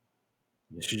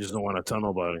 She just don't want to tell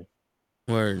nobody.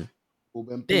 Word.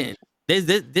 Cuban Damn. There's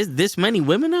this many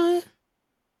women out here?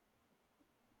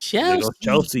 There goes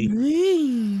Chelsea.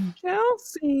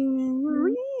 Chelsea.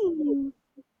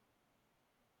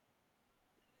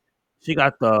 She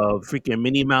got the freaking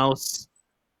Minnie Mouse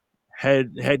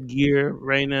headgear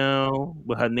right now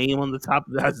with her name on the top.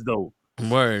 That's dope.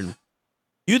 Word.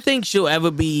 You think she'll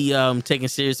ever be taken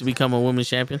serious to become a women's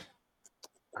champion?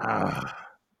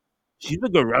 She's a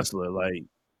good wrestler. Like,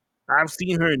 I've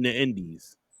seen her in the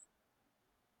indies.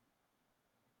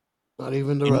 Not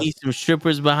even the You rest. need some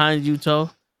strippers behind you,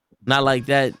 Toe. Not like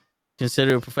that.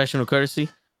 Consider a professional courtesy.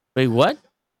 Wait, what?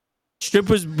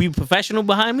 Strippers be professional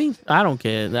behind me? I don't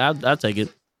care. I'll take it.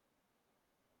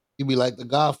 You be like the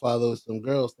Godfather with some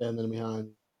girls standing behind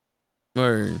you.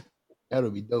 Word. That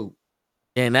would be dope.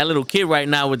 And that little kid right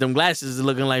now with them glasses is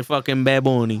looking like fucking Bad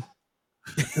Bunny.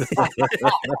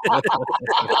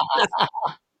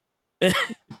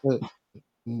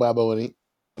 Baboni.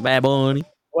 Bad Bunny.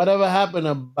 Whatever happened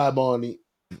to Baboni?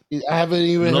 I haven't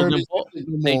even heard Logan his Paul. music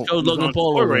no They more. chose He's Logan on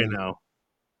Paul tour over right him. now.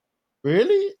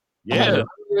 Really? I haven't Yeah.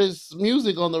 heard his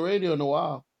music on the radio in a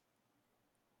while.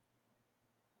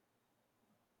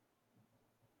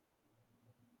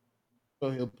 So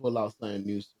he'll pull out something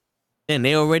new. And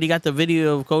they already got the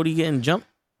video of Cody getting jumped.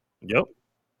 Yep.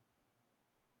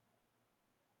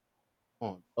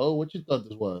 Oh, what you thought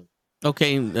this was?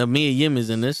 Okay, Mia Yim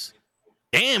is in this.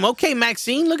 Damn, okay,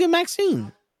 Maxine. Look at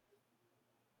Maxine.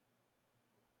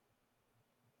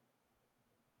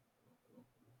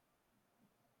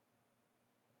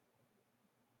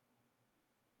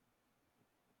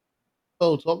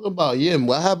 Oh, talking about Yim.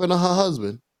 What happened to her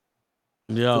husband?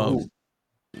 Yo,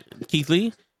 Keith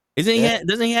Lee. Isn't he?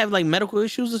 Doesn't he have like medical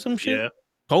issues or some shit? Yeah.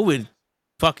 COVID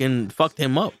fucking fucked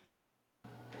him up.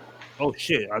 Oh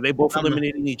shit. Are they both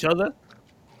eliminating each other?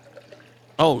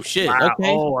 Oh shit. Wow. Okay.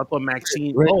 Oh, I thought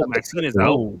Maxine. Oh, Maxine is out.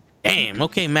 Oh, damn.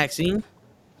 Okay, Maxine.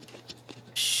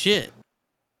 Shit.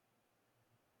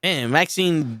 Man,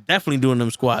 Maxine definitely doing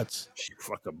them squats. She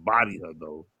fucking bodied her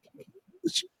though.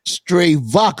 Straight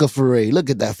vodka foray. Look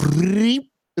at that. Three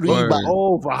Word. bottles.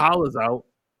 Oh, Valhalla's out.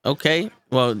 Okay.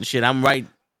 Well, shit, I'm right.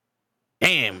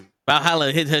 Damn.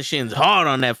 Valhalla hit her shins hard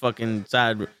on that fucking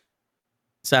side of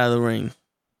the ring.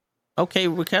 Okay,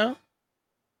 Raquel.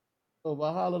 So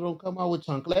Valhalla don't come out with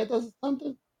chancletas or something?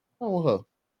 What's wrong with her?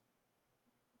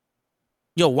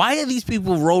 Yo, why are these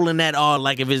people rolling that R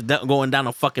like if it's going down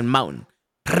a fucking mountain?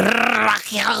 It's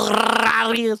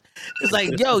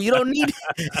like, yo, you don't need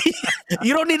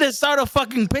to start a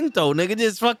fucking Pinto, nigga.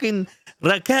 Just fucking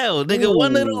Raquel, nigga. Ooh,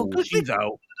 One little. she's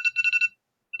out.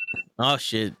 Oh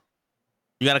shit!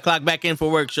 You got to clock back in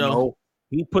for work, show. No,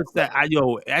 he puts that.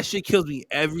 Yo, that shit kills me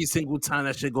every single time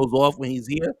that shit goes off when he's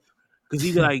here. Because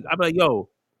he's like, I'm like, yo,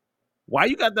 why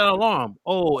you got that alarm?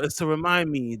 Oh, it's to remind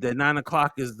me that 9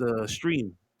 o'clock is the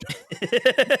stream.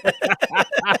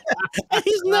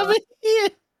 He's never here.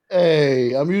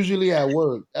 Hey, I'm usually at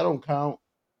work. That don't count.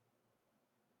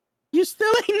 You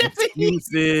still ain't never here.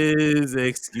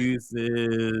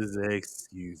 Excuses.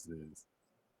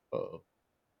 Uh-oh.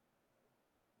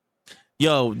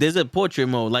 Yo, there's a portrait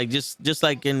mode, like just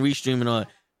like in Restream and all that.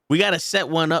 We gotta set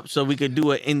one up so we could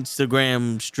do an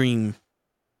Instagram stream.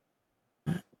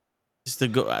 just to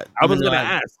go. I was gonna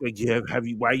ask, like, have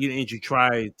you? Why didn't you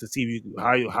try to see if you,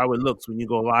 how it looks when you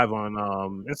go live on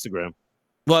Instagram?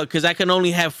 Well, because I can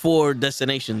only have 4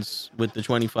 destinations with the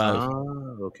 25.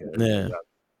 Okay. Yeah,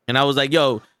 and I was like,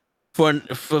 yo, for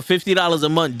 $50 a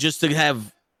month just to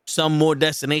have some more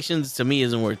destinations, to me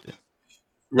isn't worth it.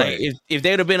 Like Right. if they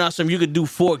would have been awesome, you could do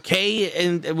 4K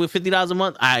and with $50 a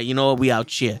month. All right, you know what? We out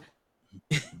here.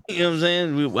 You know what I'm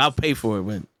saying? I'll pay for it,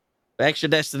 but the extra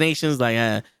destinations,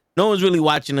 like, no one's really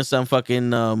watching us on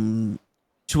fucking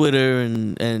Twitter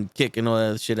and Kick and all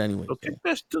that shit anyway.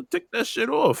 So take that shit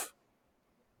off.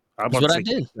 I'm That's about what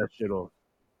to I say, did. Get that shit off.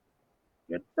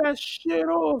 Get that shit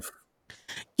off.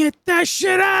 Get that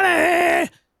shit out of here.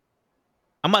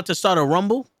 I'm about to start a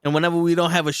Rumble, and whenever we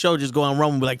don't have a show, just go on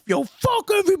Rumble and be like, yo,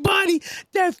 fuck everybody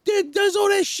that does all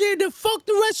that shit, and fuck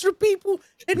the rest of the people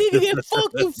that need to get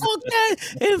fucked, and fuck that,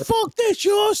 and fuck this, you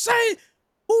know what I'm saying?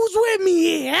 Who's with me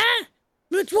here, huh?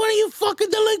 Which one of you fucking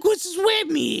delinquents is with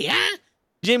me, huh?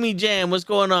 Jimmy Jam, what's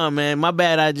going on, man? My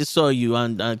bad, I just saw you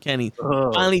on Kenny.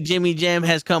 Finally, Jimmy Jam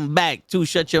has come back. Too,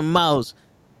 shut your mouth.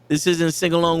 This isn't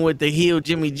sing along with the heel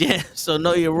Jimmy Jam, so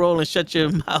know your role and shut your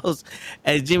mouth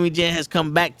as Jimmy Jam has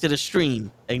come back to the stream.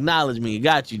 Acknowledge me.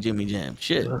 Got you, Jimmy Jam.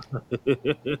 Shit.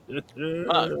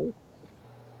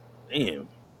 Damn.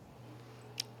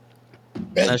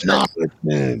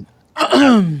 Acknowledgement.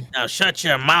 Now shut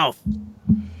your mouth.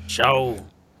 Show.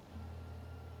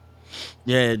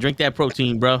 Yeah, drink that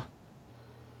protein, bro.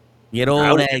 Get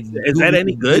all that. Is that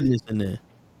any good? In there.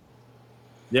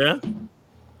 Yeah.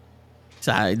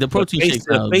 Sorry, the protein shake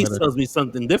The face tells me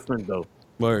something different though.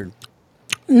 Word.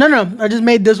 No. I just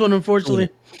made this one, unfortunately,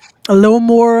 a little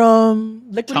more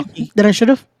liquidy than I should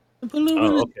have. Put a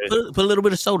little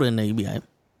bit of soda in there. You be all right.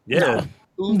 Yeah.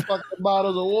 2 fucking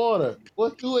bottles of water.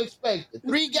 What you expected?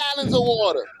 3 gallons of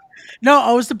water. No,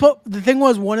 I was supposed. The thing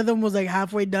was, one of them was like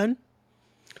halfway done.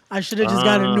 I should have just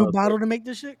got a new bottle to make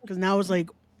this shit, because now it's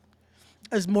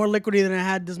more liquidy than I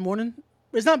had this morning.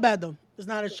 It's not bad though. It's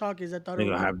not as chalky as I thought it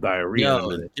You're was. gonna have diarrhea in a Yo,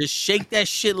 minute. just shake that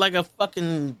shit like a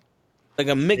fucking, like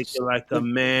a mix. Shake it like a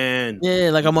man.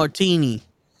 Yeah, like a martini.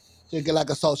 Shake it like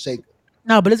a salt shaker.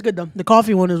 No, but it's good though. The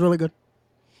coffee one is really good.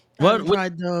 I What? haven't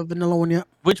tried the vanilla one yet.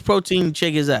 Which protein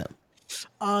shake is that?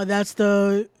 That's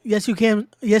the yes you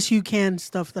can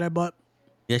stuff that I bought.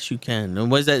 Yes, you can.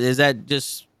 And what's that? Is that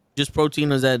just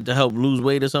protein, or is that to help lose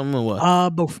weight or something, or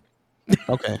what? Both.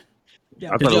 Okay.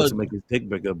 Yeah. I thought it was to make his dick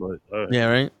bigger, but all right. Yeah,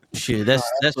 right. Shit, that's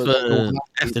for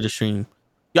after the stream.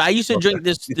 Yeah, I used to drink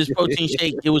this protein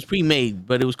shake. It was pre-made,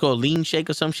 but it was called Lean Shake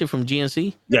or some shit from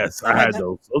GNC. Yes, I had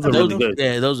those. Those are really good.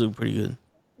 Yeah, those are pretty good.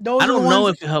 Those I don't know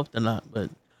ones, if it helped or not, but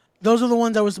those are the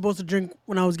ones I was supposed to drink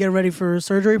when I was getting ready for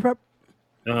surgery prep.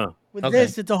 With Okay.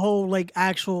 this, it's a whole like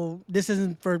actual. This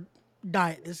isn't for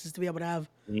diet. This is to be able to have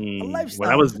a lifestyle. When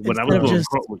I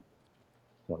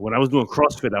was doing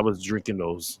CrossFit, I was drinking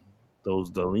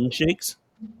the lean shakes.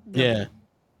 yeah.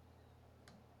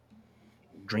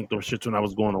 Drink those shits when I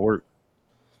was going to work.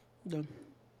 Yeah.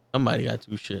 Somebody got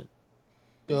to shit.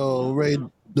 Yo, Ray,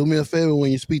 do me a favor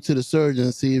when you speak to the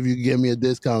surgeon, see if you can give me a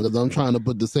discount, because I'm trying to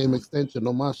put the same extension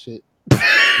on my shit.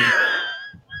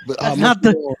 But That's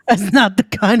not the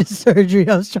kind of surgery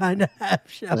I was trying to have.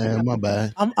 Chef. Man, my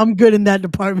bad. I'm good in that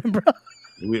department, bro.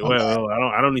 Well,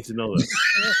 I don't need to know that.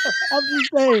 I'm just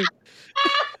saying.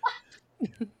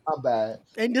 My bad.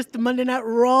 Ain't this the Monday Night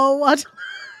Raw watch?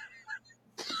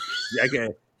 Yeah, okay.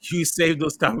 You save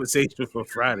those conversations for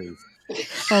Fridays.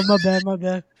 Oh, my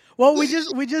bad. Well, we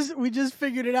just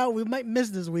figured it out. We might miss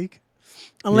this week.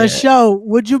 Unless show,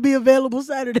 would you be available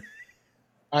Saturday?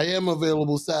 I am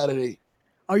available Saturday.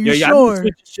 Are you I sure?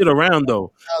 switch shit around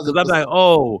though, because I'm like,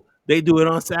 oh, they do it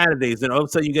on Saturdays, and all of a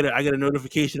sudden I get a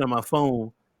notification on my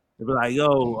phone. They be like,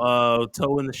 yo,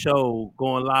 towing the show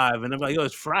going live, and I'm like, yo,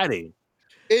 it's Friday.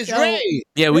 It's Ray.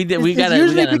 Yeah, we did. We got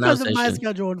usually to because announce of my that shit.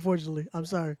 schedule. Unfortunately, I'm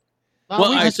sorry.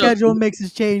 Well, My schedule makes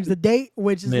us change the date,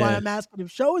 which is why Yeah. I'm asking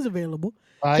if show is available.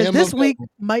 I Because am this available. week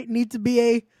might need to be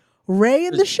a Ray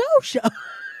in the show.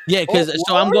 Yeah, because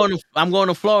so I'm going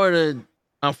to Florida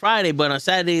on Friday, but on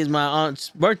Saturday is my aunt's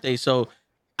birthday, so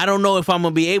I don't know if I'm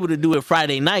gonna be able to do it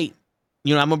Friday night.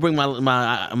 You know, I'm gonna bring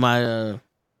my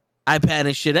iPad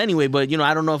and shit anyway, but you know,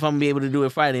 I don't know if I'm gonna be able to do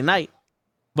it Friday night.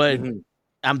 But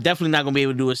I'm definitely not gonna be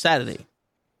able to do it Saturday.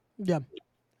 Yeah.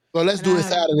 So let's do it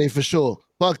Saturday for sure.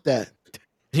 Fuck that.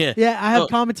 Yeah. Yeah, I have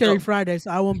commentary Friday, so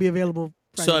I won't be available.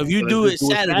 Friday So if night. you do it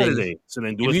Saturday, so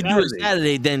then do if it you Saturday. do it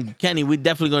Saturday, then Kenny, we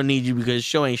definitely gonna need you because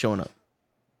show ain't showing up.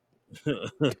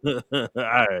 All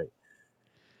right.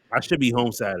 I should be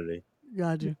home Saturday.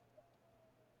 Got you.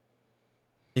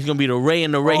 It's gonna be the Ray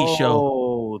and the Ray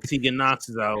show. Oh, Tegan Knox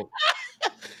is out.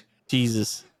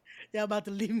 Jesus. Y'all about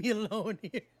to leave me alone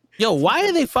here. Yo, why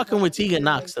are they fucking with Tegan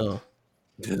Knox though?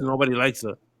 Nobody likes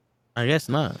her. I guess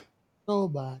not.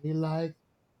 Nobody like.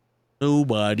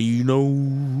 Nobody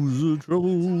knows the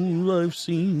trouble I've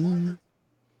seen.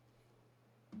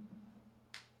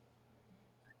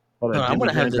 Hold No, on, I'm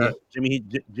gonna have to. Jimmy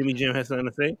Jim has something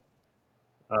to say.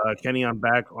 Kenny, I'm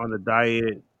back on the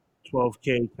diet,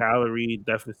 12K calorie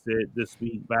deficit this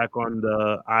week. Back on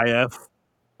the IFOMAD.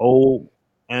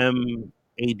 I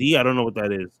don't know what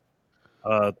that is.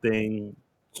 Thing.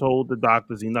 Told the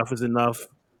doctors enough is enough.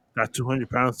 Got 200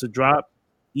 pounds to drop.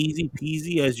 Easy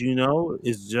peasy, as you know,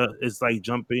 it's like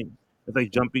jumping. It's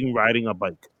like jumping riding a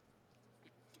bike.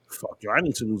 Fuck yo, I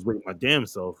need to lose weight my damn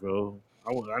self, bro.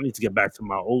 I need to get back to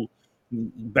my old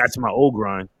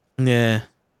grind. Yeah.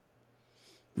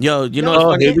 Yo, you know Yo, what's Oh,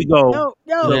 funny? here we go.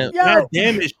 Yo, Yeah. God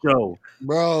damn it, show.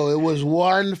 Bro, it was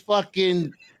one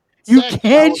fucking. you second.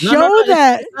 can't No, no, show no.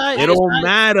 that. It don't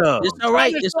matter. It's all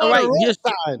right. Trying to It's show all it right. real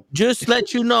time. Just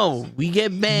let you know, we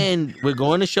get banned. We're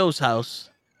going to Show's house,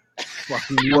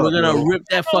 Fucking and you we're up, gonna yo. rip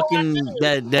that fucking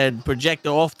that projector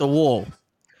off the wall.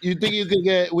 You think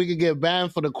we could get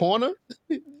banned for the corner?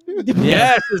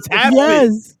 Yes, it's happened.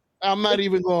 Yes. I'm not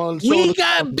even going to show We the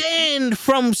got banned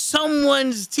from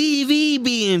someone's TV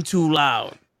being too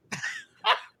loud.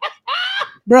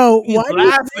 Bro, He's why do you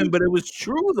laughing, think, but it was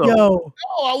true though.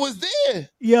 Oh, I was there.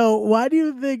 why do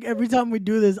you think every time we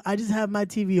do this, I just have my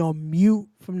TV on mute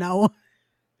from now on?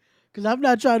 Because I'm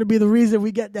not trying to be the reason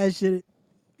we get that shit.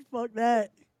 Fuck that.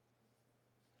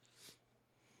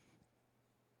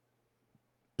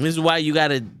 This is why you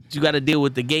gotta deal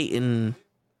with the gate and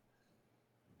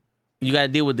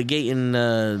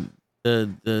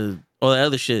the all the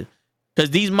other shit.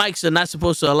 Because these mics are not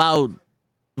supposed to allow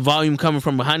volume coming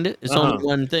from behind it. It's only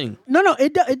one thing. No,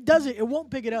 it doesn't. It won't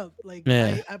pick it up. Like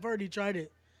Yeah. I've already tried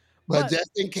it. But just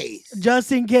in case.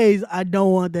 Just in case, I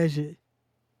don't want that shit.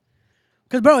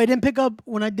 Cause bro, it didn't pick up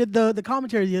when I did the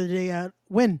commentary the other day at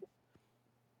Win.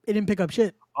 It didn't pick up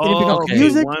shit. It didn't pick up okay.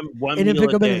 music. One It didn't meal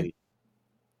pick a up day. anything.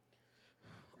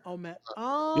 Oh man.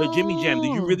 Oh. Yo, Jimmy Jam,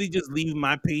 did you really just leave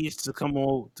my page to come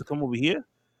over here?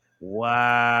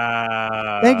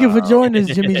 Wow. Thank you for joining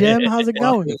us, Jimmy Jam. How's it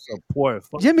going? Fucking support.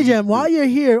 Fuck Jimmy you Jam, too. while you're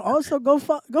here, also go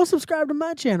subscribe to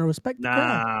my channel. Respect the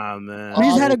craft. Nah, man. We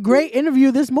just had a great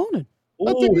interview this morning. Ooh,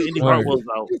 the Indy Word. Cartwheel's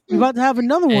out. We're about to have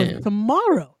another one Damn.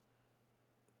 tomorrow.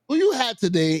 Who you had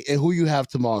today and who you have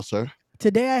tomorrow, sir?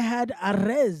 Today I had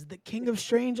Arez, the King of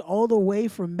Strange, all the way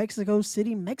from Mexico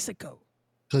City, Mexico.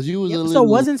 Because you was The a episode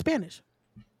little, was in Spanish.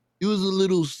 you was a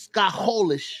little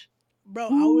Scott-holish. Bro,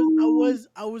 I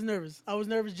was nervous. I was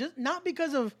nervous just not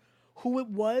because of who it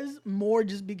was, more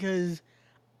just because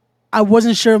I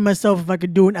wasn't sure of myself if I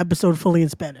could do an episode fully in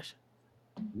Spanish.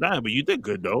 Nah, but you did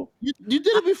good though. You did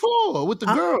it before with the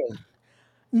girl.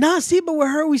 Nah, see, but with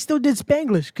her we still did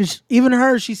Spanglish because even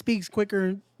her she speaks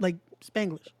quicker like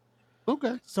Spanglish.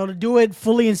 Okay. So to do it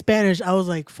fully in Spanish, I was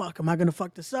like, "Fuck, am I gonna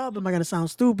fuck this up? Am I gonna sound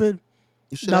stupid?"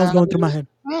 That was going through my head.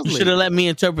 You should have let me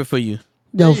interpret for you.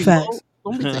 No There you facts. go.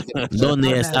 Don't be taking no Donde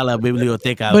está la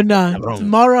biblioteca? But nah, cabrón?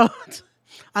 tomorrow,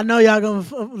 I know y'all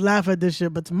gonna laugh at this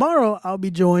shit, but tomorrow I'll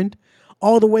be joined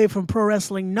all the way from Pro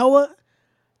Wrestling Noah,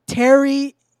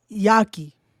 Terry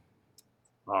Yaki.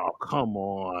 Oh, come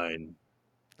on.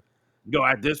 Yo,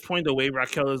 at this point, the way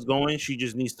Raquel is going, she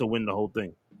just needs to win the whole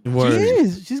thing. Word. She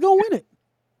is. She's gonna win it.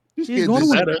 She's Get gonna this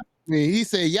win better. it. I mean, he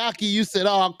said Yaki, you said,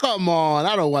 oh, come on.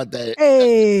 I don't want that.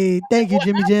 Hey, thank you,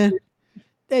 Jimmy Jam.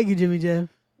 Thank you, Jimmy Jam.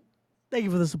 Thank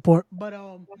you for the support. But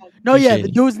no, yeah, Appreciate the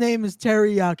it. dude's name is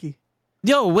Terry Yaki.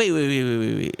 Yo,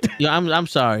 wait. Yo, I'm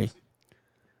sorry.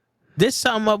 There's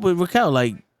something up with Raquel.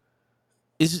 Like,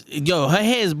 her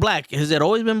hair is black. Has it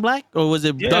always been black, or was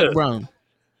it Yeah. dark brown?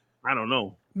 I don't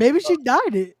know. Maybe she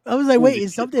dyed it. I was like, wait, Holy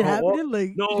is shit. something Oh, happening?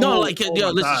 Like, No, like, oh yo,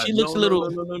 my listen, God. she looks No, a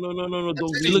little. No.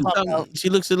 Don't She She leave. looks something. She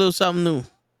looks a little something new.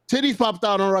 Titties popped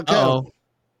out on Uh Raquel.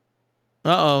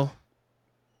 oh.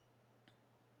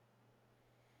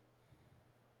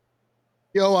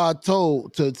 Yo, I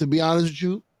told to be honest with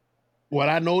you, what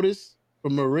I noticed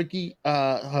from a Ricky,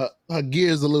 her gear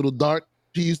is a little dark.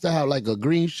 She used to have like a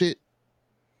green shit,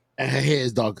 and her hair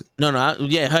is darker. No.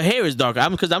 Yeah, her hair is darker.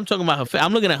 Because I'm talking about her.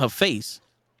 I'm looking at her face,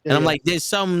 and I'm Yeah. like, there's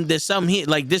some here.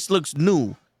 Like, this looks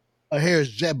new. Her hair is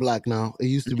jet black now. It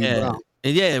used to be Yeah, brown.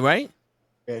 yeah, right.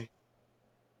 Okay.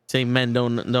 Say men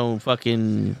don't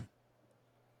fucking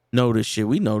notice shit.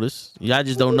 We notice. Y'all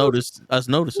just don't notice us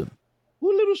noticing.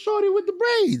 Who little shorty with the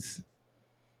braids?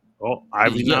 Oh,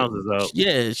 Ivory Yeah. Now's is out.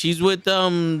 Yeah, she's with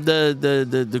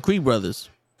the Creed brothers.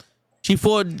 She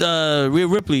fought Rhea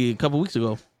Ripley a couple weeks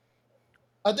ago.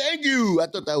 Thank you. I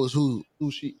thought that was who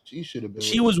she should have been.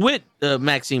 She with. was with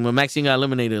Maxine when Maxine got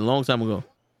eliminated a long time ago.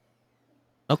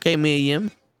 Okay, Mia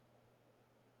Yim.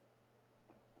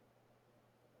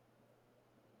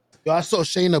 Yo, I saw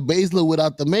Shayna Baszler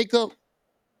without the makeup.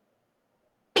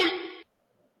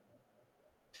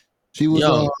 She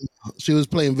was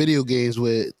playing video games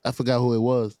with I forgot who it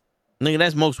was. Nigga,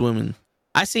 that's most women.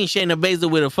 I seen Shayna Baszler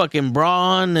with a fucking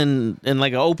bra on and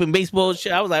like an open baseball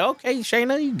shit. I was like, okay,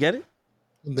 Shayna, you get it.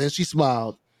 And then she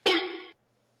smiled.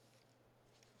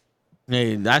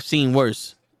 Hey, I've seen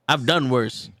worse. I've done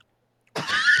worse.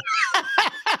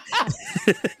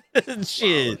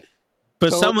 Shit.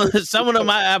 But some of them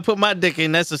I put my dick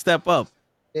in. That's a step up.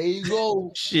 There you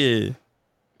go. Shit.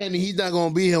 And he's not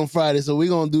gonna be here on Friday, so we're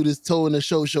gonna do this toe in the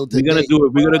show today. We're gonna do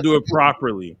it. We're gonna do it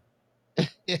properly.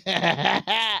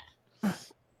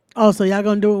 Oh, so y'all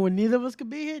gonna do it when neither of us could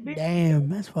be here? Damn,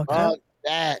 that's fucked up.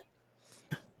 That.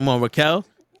 Come on, Raquel.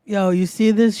 Yo, you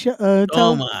see this?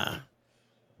 Oh my.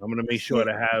 I'm gonna make sure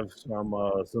to have some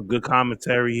good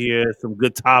commentary here, some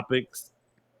good topics.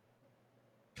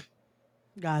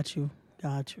 Got you.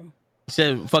 He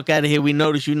said, "Fuck out of here." We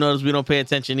notice. You notice. We don't pay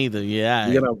attention either. Yeah.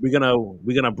 All right.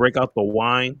 We're gonna break out the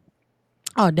wine.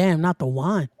 Oh damn, not the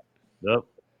wine. Yep.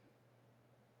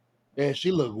 Yeah,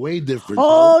 she looked way different.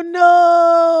 Oh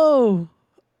no.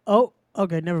 Oh,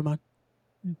 okay, never mind.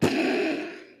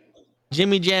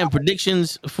 Jimmy Jam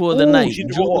predictions for the night. She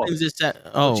Drew off. wins this.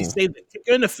 She saved it. Kick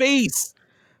her in the face.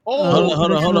 Hold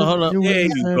on. There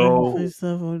you go. Hit it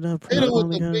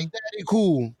with the Big Daddy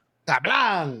Cool.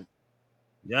 Kablang.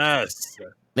 Yes.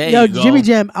 There Yo, you go. Jimmy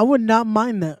Jam, I would not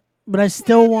mind that, but I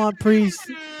still want Priest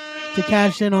to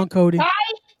cash in on Cody.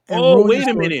 Oh, ruin wait the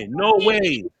a story. minute. No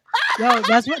way. Yo,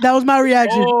 that was my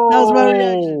reaction. Oh, That was my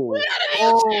reaction.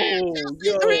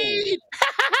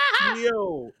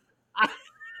 Yo. I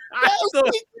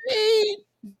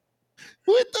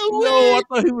With the I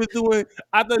thought he was doing.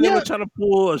 I thought they were trying to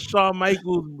pull a Shawn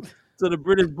Michaels to the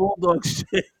British Bulldog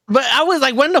shit. But I was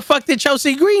like, when the fuck did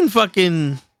Chelsea Green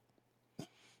fucking?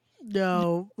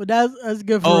 Yo, but that's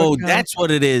good for Oh, Raquel. that's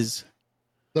what it is.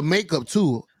 The makeup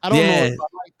too. I don't know if I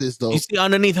like this though. You see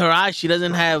underneath her eyes, she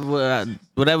doesn't have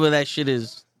whatever that shit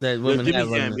is that Yo, women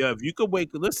Jimmy have. Jam, if you could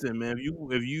listen, man.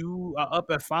 If you are up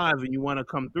at 5 and you want to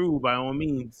come through, by all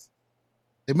means.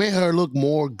 It made her look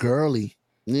more girly.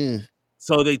 Yeah.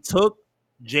 So they took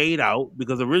Jade out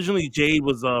because originally Jade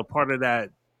was part of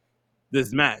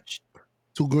this match.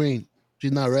 Too green.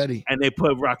 She's not ready. And they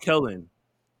put Raquel in.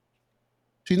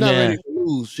 She's not ready to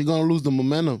lose. She's gonna lose the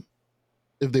momentum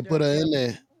if they put her in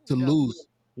there to lose.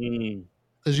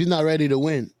 Because she's not ready to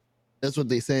win. That's what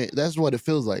they say. That's what it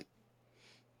feels like.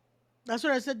 That's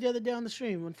what I said the other day on the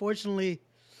stream. Unfortunately,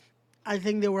 I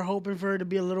think they were hoping for her to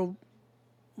be a little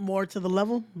more to the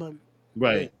level, but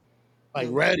right, like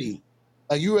ready,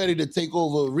 like you ready to take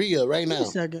over Rhea right now. Wait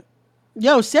a second.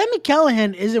 Yo, Sami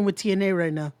Callihan isn't with TNA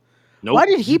right now. Nope. Why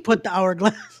did he put the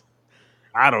hourglass?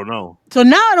 I don't know. So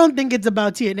now I don't think it's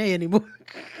about TNA anymore.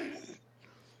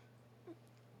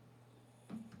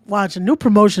 Watch, a new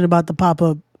promotion about to pop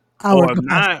up. Or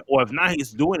if not,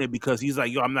 he's doing it because he's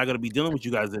like, yo, I'm not gonna be dealing with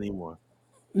you guys anymore.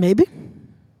 Maybe.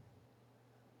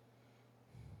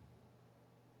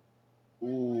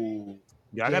 Ooh.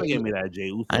 Yeah, I gotta get me that Jay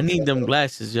Uso. I need them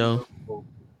glasses, yo.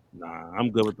 Nah,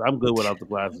 I'm good without the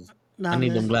glasses. I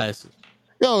need them glasses.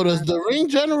 Yo, does the Ring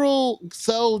General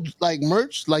sell like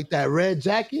merch like that red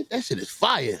jacket? That shit is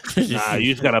fire. Nah,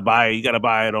 you just gotta buy it. You gotta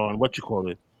buy it on what you call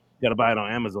it. You gotta buy it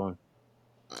on Amazon.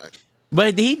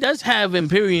 But he does have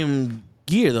Imperium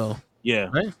gear though. Yeah.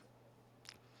 Right?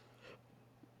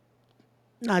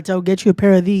 Nah, tell get you a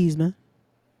pair of these, man.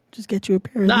 Just get you a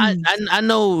pair of these. I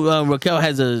know Raquel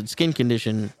has a skin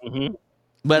condition. Mm-hmm.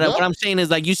 But what I'm saying is,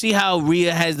 like, you see how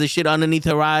Rhea has the shit underneath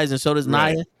her eyes, and so does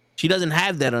Nia. She doesn't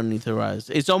have that underneath her eyes.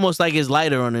 It's almost like it's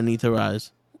lighter underneath her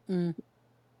eyes. Mm.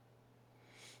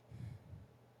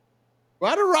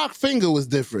 Why the Rock finger was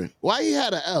different? Why he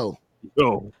had an L?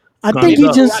 Yo, I think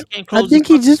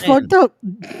he just fucked up.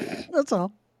 That's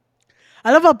all.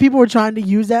 I love how people were trying to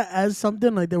use that as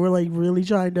something like they were like really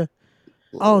trying to.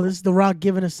 Oh, this is the Rock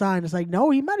giving a sign. It's like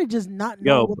no, he might have just not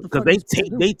known what the fuck. Because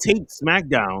they taped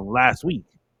SmackDown last week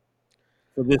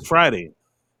for this Friday.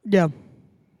 Yeah.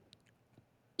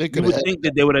 You would think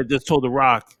that they would have just told The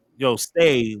Rock, yo,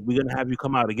 stay, we're gonna have you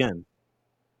come out again.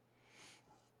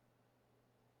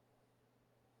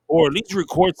 Or at least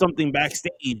record something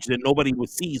backstage that nobody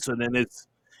would see, so then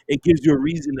it gives you a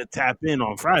reason to tap in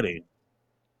on Friday.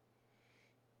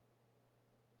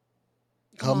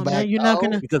 Come back, man, you're not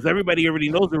gonna because everybody already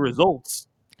knows the results.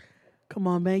 Come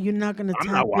on, man, you're not gonna I'm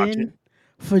tap not watching in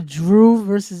for Drew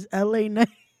versus LA Knight.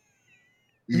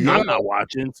 Yeah. I'm not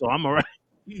watching, so I'm alright.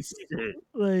 Shit.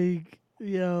 Like,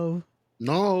 yo,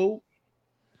 No.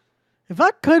 if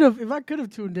I could have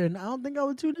tuned in, I don't think I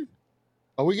would tune in.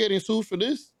 Are we getting sued for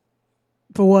this?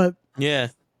 For what? Yeah,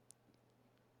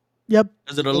 Yep,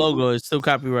 because of the logo, it's still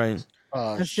copyright.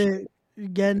 Oh that's shit. it. You're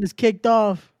getting us kicked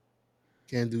off.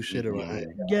 Can't do shit around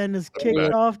here. You're getting us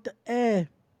kicked off the air.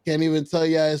 Can't even tell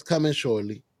y'all it's coming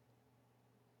shortly.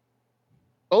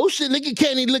 Oh shit, look at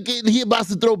Kenny. Look at he about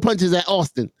to throw punches at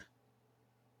Austin.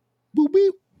 Boop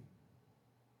beep.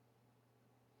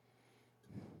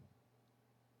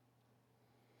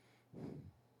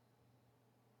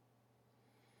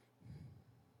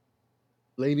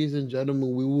 Ladies and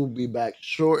gentlemen, we will be back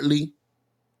shortly.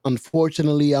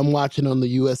 Unfortunately, I'm watching on the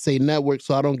USA Network,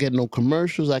 so I don't get no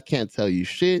commercials. I can't tell you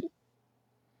shit.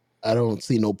 I don't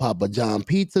see no Papa John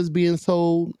pizzas being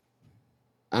sold.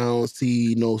 I don't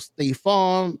see no State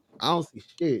Farm. I don't see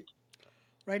shit.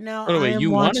 Right now, By the I way, am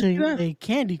you wanna see watching that? a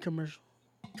candy commercial.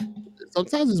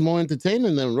 Sometimes it's more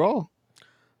entertaining than Raw.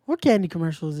 What candy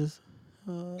commercial is this?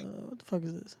 What the fuck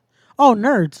is this? Oh,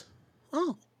 Nerds.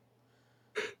 Oh,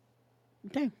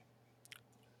 damn.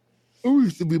 It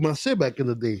used to be my shit back in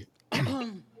the day.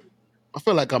 I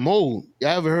feel like I'm old. Y'all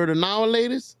ever heard of Now and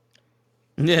Latest?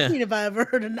 Yeah. If I ever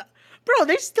heard of, bro,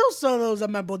 they still sell those at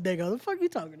my bodega. What the fuck you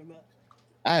talking about?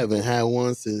 I haven't had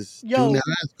one since Yo, junior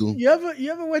high school. You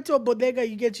ever went to a bodega?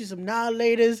 You get you some now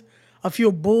laters, a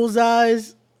few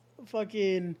bullseyes,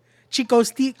 fucking Chico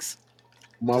sticks.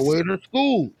 My way to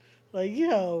school. Like,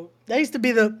 yo, that used to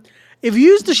be the. If you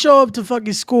used to show up to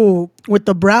fucking school with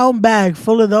the brown bag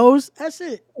full of those, that's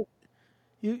it.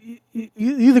 You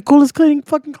the coolest kid in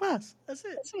fucking class. That's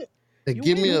it. Hey, You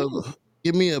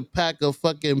give me a pack of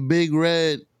fucking Big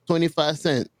Red 25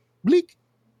 cent bleak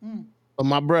for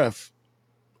my breath,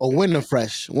 or Winter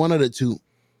Fresh, one of the two.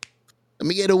 Let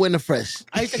me get a Winter Fresh.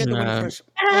 I used to get the winter Nah. fresh.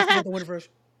 I used to get the winter fresh.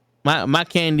 My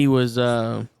candy was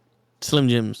Slim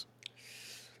Jims.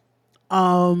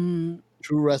 True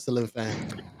wrestling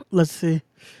fan. Let's see.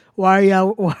 Why are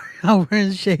y'all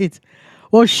wearing shades?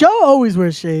 Well, Show always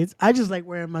wears shades. I just like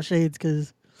wearing my shades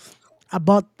because I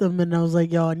bought them and I was like,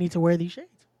 yo, I need to wear these shades.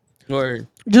 Or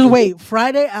Just wait.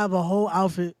 Friday, I have a whole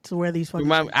outfit to wear these fucking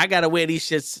shades. I gotta wear these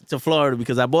shits to Florida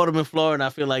because I bought them in Florida and I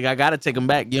feel like I gotta take them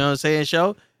back. You know what I'm saying,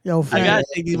 Show? Yo, I gotta fam.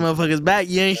 take these motherfuckers back.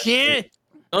 You ain't shit.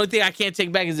 The only thing I can't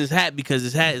take back is this hat because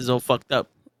this hat is all fucked up.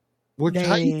 How you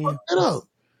Damn. fucked it up?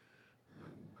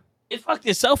 It fucked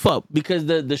itself up because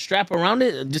the strap around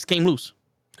it just came loose.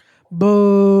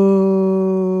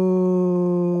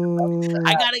 Boo.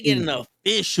 I gotta get an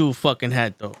official fucking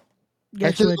hat though. That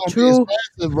Get you shit's a gonna be true,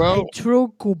 expensive, bro.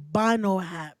 Cubano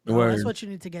hat, bro. That's Word. what you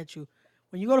need to get you.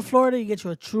 When you go to Florida, you get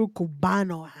you a true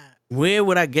Cubano hat. Where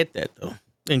would I get that though?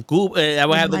 In Cuba, I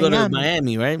would have to go to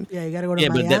Miami, right? Yeah, you gotta go to Yeah,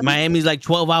 Miami. but that Miami's like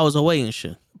 12 hours away and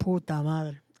shit. Puta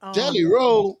madre. Jelly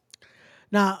Roll.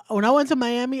 Now, when I went to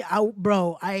Miami, I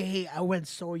went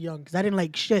so young because I didn't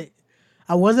like shit.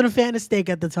 I wasn't a fan of steak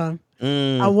at the time.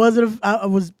 I wasn't. I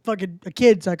was fucking a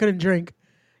kid, so I couldn't drink.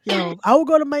 Yo, I would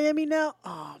go to Miami now.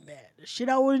 Oh man, the shit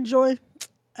I would enjoy.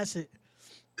 That's it.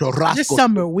 This Churrasco.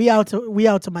 summer, we out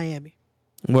to Miami.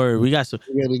 Word, we got some.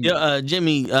 Really Yeah,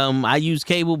 Jimmy, I use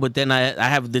cable, but then I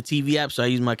have the TV app, so I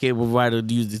use my cable provider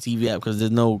to use the TV app because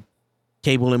there's no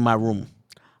cable in my room.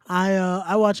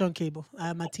 I watch on cable. I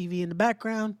have my TV in the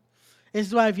background. This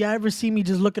is why if y'all ever see me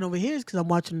just looking over here, it's because I'm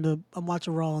watching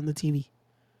Raw on the TV.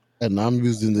 And I'm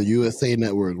using the USA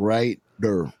Network right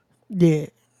there. Yeah,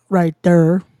 right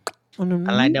there. I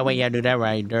like the way y'all do that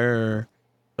right there.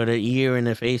 Put an ear in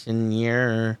the face and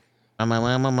ear.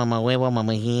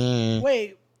 Mama here.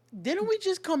 Wait, didn't we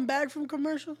just come back from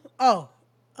commercial? Oh,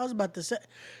 I was about to say,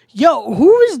 yo,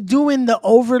 who is doing the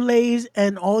overlays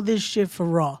and all this shit for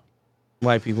Raw?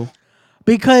 White people.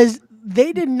 Because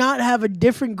they did not have a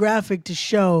different graphic to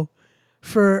show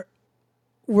for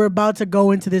we're about to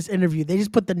go into this interview. They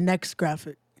just put the next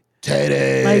graphic.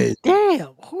 Teddy. Like, damn,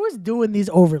 who is doing these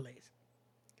overlays?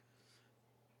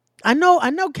 I know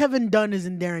Kevin Dunn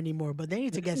isn't there anymore, but they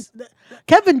need to get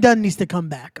Kevin Dunn needs to come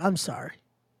back. I'm sorry.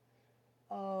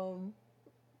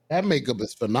 That makeup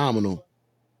is phenomenal.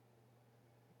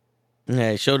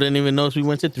 Yeah, show didn't even know we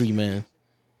went to 3-man.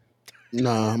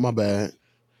 Nah, my bad.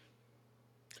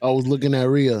 I was looking at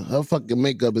Rhea. Her fucking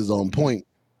makeup is on point.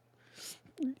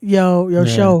 Yo, Yeah.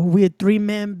 show. We a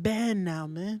 3-man band now,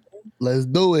 man. Let's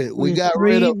do it. We a got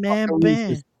rid of 3-man fucking band.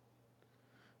 Reese's.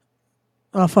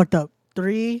 Oh, fucked up.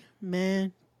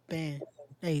 3-man band.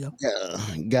 There you go.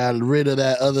 Yeah, got rid of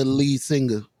that other lead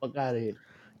singer. Fuck out of here.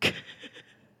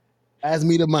 Ask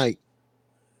me the mic.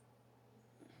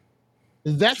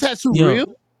 Is that tattoo Yo.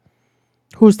 real?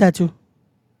 Who's tattoo?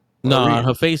 No, Oh, on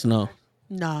her face, no.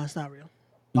 Nah, it's not real.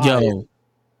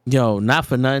 Yo, not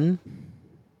for nothing.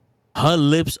 Her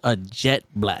lips are jet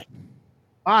black.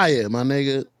 fire, my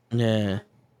nigga. Yeah.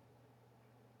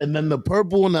 And then the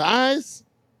purple in the eyes,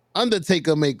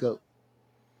 Undertaker makeup.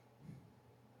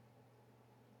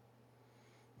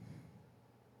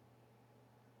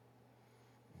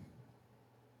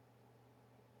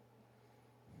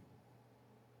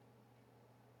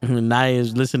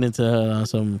 Naya's listening to her on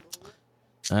some.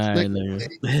 All right, Nigga,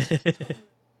 nigga.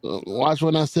 watch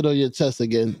when I sit on your chest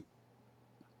again.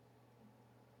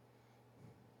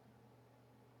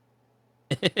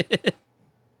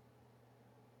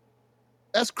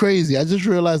 That's crazy. I just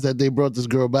realized that they brought this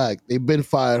girl back. They've been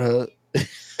fired her.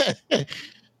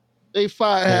 They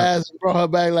fired her ass and brought her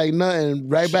back like nothing.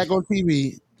 Right back on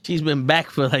TV. She's been back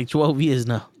for like 12 years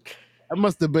now. That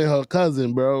must have been her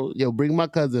cousin, bro. Yo, bring my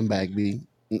cousin back, B.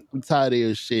 I'm tired of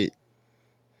your shit.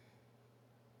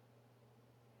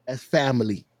 That's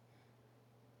family.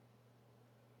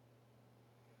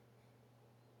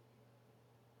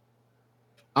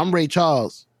 I'm Ray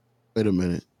Charles. Wait a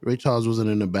minute. Ray Charles wasn't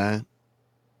in the band.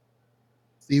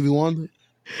 Stevie Wonder?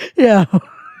 Yeah.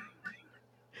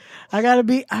 I gotta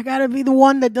be the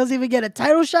one that doesn't even get a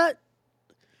title shot.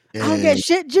 I don't get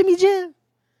shit, Jimmy Jam.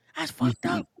 That's fucked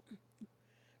up.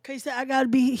 Cause he said I gotta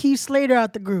be Heath Slater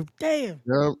out the group. Damn.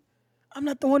 Yep. I'm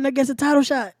not the one that gets a title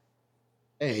shot.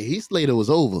 Hey, Heath Slater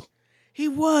was over. He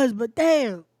was, but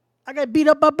damn. I got beat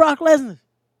up by Brock Lesnar.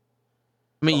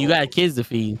 I mean, you got kids to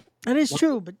feed. That is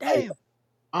true, but damn.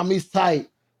 I'm his tight.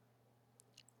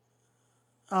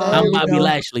 I'm Here we Bobby go.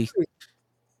 Lashley.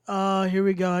 Here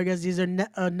we go. I guess these are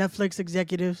Netflix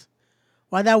executives.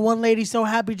 Why that one lady so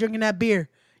happy drinking that beer?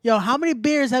 Yo, how many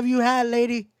beers have you had,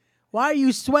 lady? Why are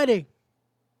you sweating?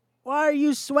 Why are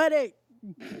you sweating?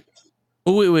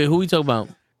 Wait, who we talking about?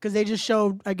 Because they just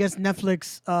showed, I guess,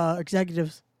 Netflix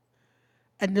executives.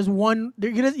 And there's one,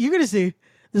 you're gonna see,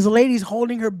 there's a lady's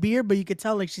holding her beer, but you could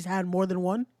tell like she's had more than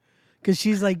one. Because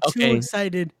she's like too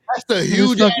excited. That's a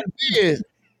huge ass beer.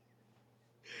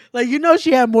 Like, you know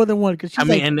she had more than one. Cause she's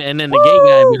and then the gay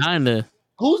guy behind her.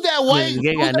 Who's that white? The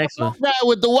gay guy next to her. Guy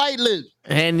with the white lips?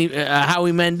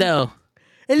 Howie Mandel.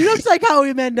 It looks like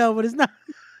Howie Mandel, but it's not.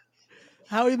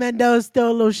 Howie Mandel is still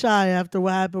a little shy after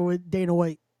what happened with Dana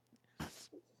White.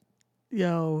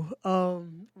 Yo,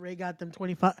 Ray got them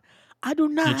 25. I do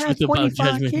not have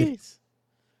 25 kids.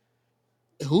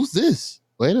 Who's this?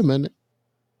 Wait a minute.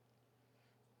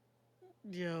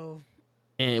 Yo.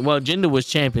 And well, Jinder was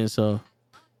champion, so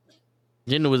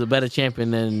Jinder was a better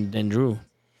champion than Drew.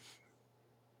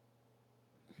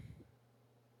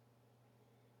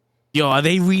 Yo, are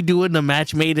they redoing the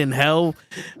match made in hell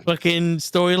fucking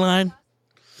storyline?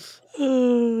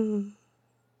 Look,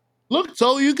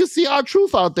 so you can see our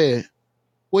truth out there.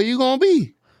 Where you gonna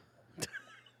be?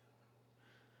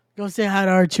 Go say hi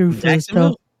to our truth first, Jacksonville?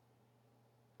 though.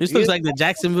 This looks like the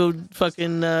Jacksonville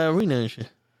fucking arena and shit.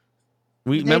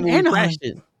 Remember we crashed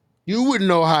it. You wouldn't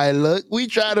know how it looked. We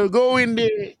try to go in there.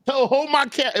 Hold my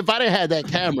camera. If I didn't have that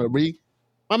camera, B,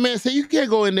 my man said you can't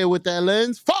go in there with that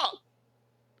lens. Fuck.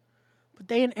 But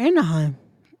they in Anaheim.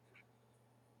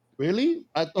 Really?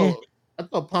 I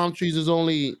thought palm trees is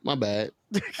only my bad.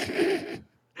 I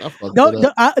fucked No, it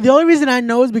up. the only reason I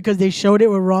know is because they showed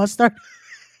it when Raw started.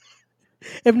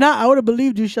 If not, I would have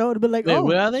believed you. Show it would have been like, Wait, oh,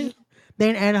 where are they? They're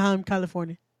in Anaheim,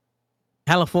 California.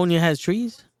 California has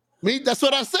trees? Me, that's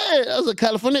what I said. I was like,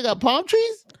 California got palm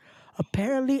trees?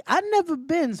 Apparently, I've never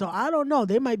been, so I don't know.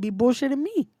 They might be bullshitting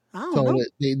me. I don't know.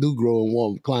 They do grow in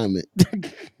warm climate.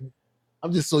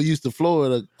 I'm just so used to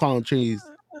Florida palm trees.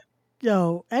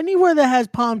 Yo, anywhere that has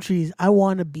palm trees, I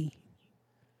want to be.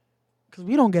 Because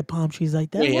we don't get palm trees like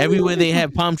that. Wait, everywhere they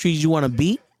have palm trees you want to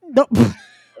beat? No.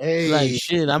 Hey, like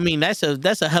shit. I mean, that's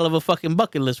a hell of a fucking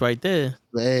bucket list right there.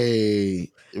 Hey,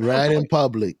 right in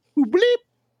public. Bleep.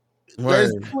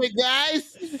 Let's do it,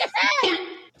 guys.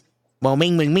 Well,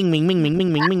 ming, ming, ming, ming, ming, ming,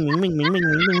 ming, ming, ming, ming, ming, ming, ming,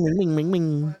 ming, ming, ming,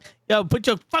 ming. Yo, put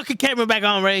your fucking camera back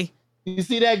on, Ray. You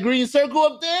see that green circle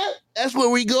up there? That's where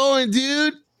we going,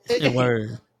 dude.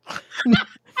 Word.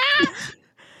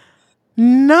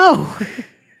 No.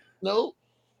 Nope.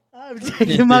 I'm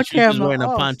taking my camera wearing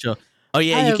off. a poncho. Oh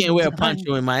yeah, you can't wear a poncho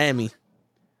done. in Miami.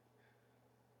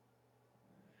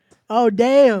 Oh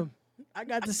damn! I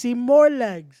got to see more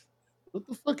legs. What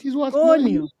the fuck he's watching?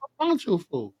 Coño. Poncho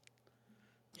for?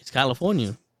 It's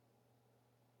California.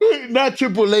 Not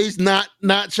Triple H, not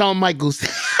Shawn Michaels.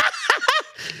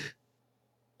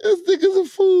 This nigga's a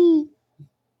fool.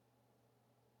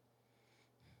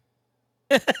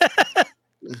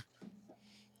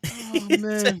 Oh,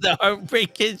 man. The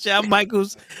Heartbreak Kid, Shawn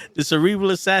Michaels, the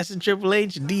Cerebral Assassin, Triple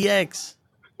H, DX.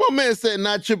 My My man said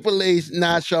not Triple H,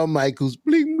 not Shawn Michaels.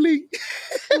 Bling bling.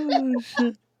 Oh,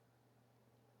 shit.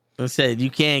 I said you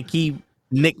can't keep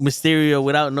Nick Mysterio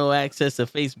without no access to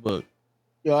Facebook.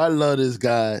 Yo, I love this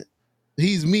guy.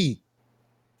 He's me.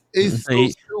 It's so Hey,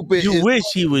 stupid. you wish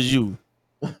he was you,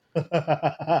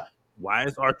 Why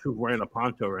is R-Truth wearing a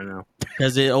poncho right now?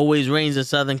 because it always rains in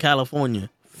Southern California.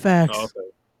 Facts. Oh, okay.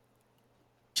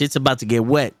 Shit's about to get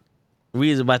wet.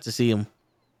 Rhea's about to see him.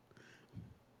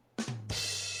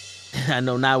 I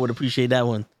know now I would appreciate that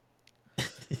one.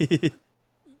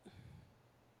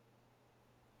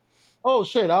 Oh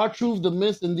shit! R-Truth, the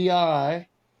Miss, and DIY.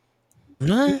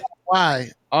 What?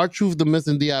 Why? R-Truth, the Miss,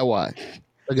 and DIY.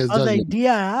 Against I was like, Judgment.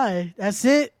 DII. That's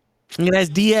it. Yeah, that's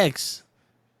DX.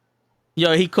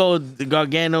 Yo, he called the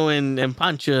Gargano and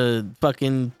Pancha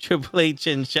fucking Triple H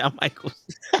and Shawn Michaels.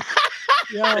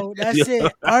 Yo, that's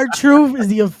it. R-Truth is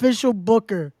the official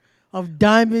booker of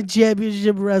Diamond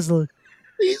Championship Wrestling.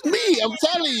 He's me. I'm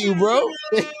telling you, bro.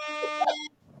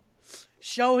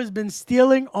 Show has been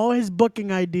stealing all his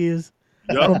booking ideas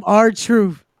Yup. from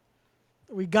R-Truth.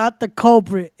 We got the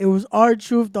culprit. It was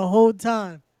R-Truth the whole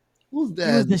time. Who's He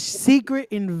was that? the secret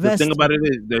The investor. thing about it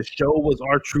is, the show was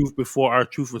R-Truth before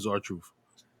R-Truth was R-Truth.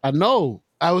 I know.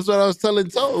 I was telling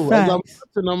Toe. As I'm Facts.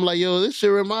 watching, I'm like, yo, this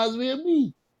shit reminds me of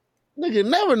me. Nigga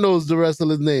never knows the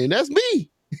wrestler's name. That's me.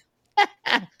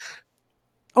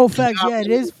 Oh, facts. Yeah,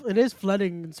 it is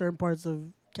flooding in certain parts of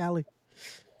Cali.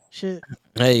 Shit.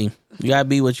 Hey, you gotta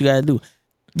be what you gotta do.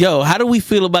 Yo, how do we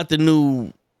feel about the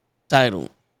new title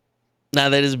now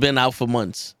that it's been out for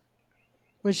months?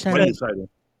 Which What time? exciting.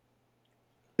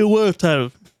 The world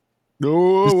title,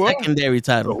 No, the what? secondary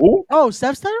title. Who? Oh,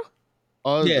 Steph's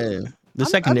title? Yeah, the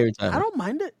secondary title. I don't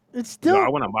mind it. It's Yo, still. I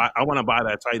want to buy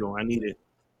that title. I need it.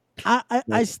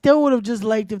 I still would have just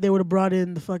liked if they would have brought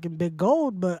in the fucking big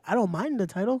gold, but I don't mind the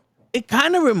title. It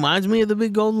kind of reminds me of the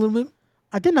Big Gold a little bit.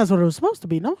 I think that's what it was supposed to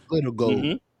be. No, Little gold.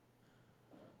 Mhm.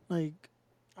 like,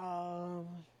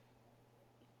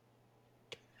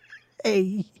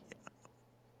 hey,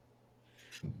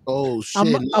 Oh shit!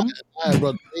 I'm- I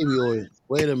brought the baby oil.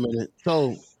 Wait a minute.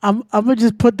 I'm gonna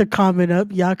just put the comment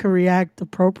up. Y'all can react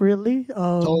appropriately.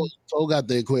 Toe got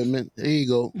the equipment. Here you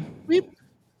go. Beep.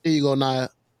 Here you go, Naya.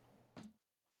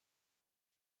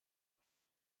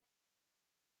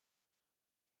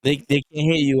 They can't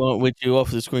hear you with you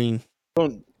off the screen.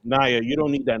 Naya, you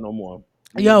don't need that no more.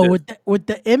 You Yo, need this. with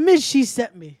the image she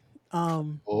sent me.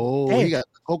 Oh, Damn. he got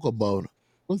the cocoa bone.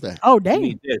 What's that? Oh You dang.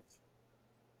 need this.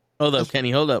 Hold up,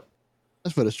 Kenny. Hold up.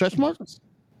 That's for the stretch marks.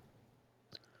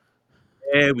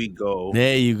 There we go.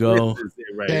 There you go. This is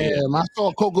it right here. Damn, I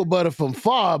saw cocoa butter from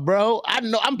far, bro. I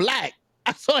know I'm black.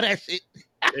 I saw that shit.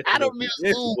 I don't need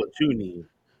This a is what you need.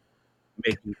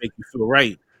 Make you feel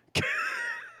right.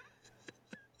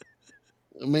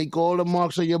 Make all the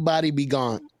marks on your body be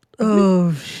gone.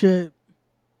 Oh shit.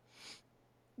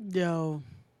 Yo.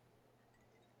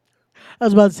 I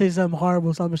was about to say something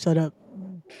horrible, so I'm gonna shut up.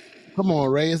 Come on,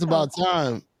 Ray. It's about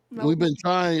time. No. We've been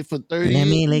trying for 30 Let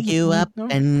me years. lick you up No.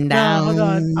 and No, down. hold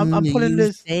on. I'm putting You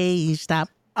this- Say stop.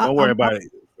 Don't worry about it.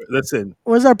 Listen,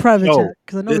 Where's our private Yo, chat?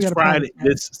 Because I know we this got a Friday,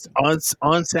 private chat. this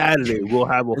on Saturday, we'll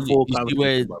have a full You see where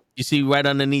conversation about you see right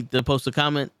underneath the post a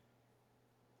comment.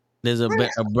 There's a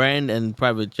brand and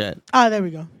private chat. Ah, there we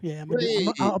go. Yeah, Wait.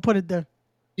 I'll put it there.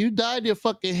 You dyed your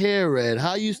fucking hair red.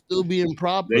 How you still being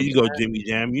proper? There you go, man? Jimmy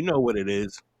Jam. You know what it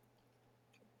is.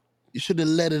 You should have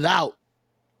let it out.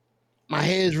 My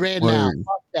hair's red now. Word.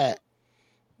 Fuck that.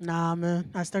 Nah, man.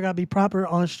 I still gotta be proper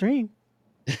on stream.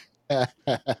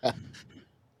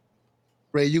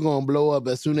 Ray, you gonna blow up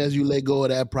as soon as you let go of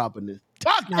that properness.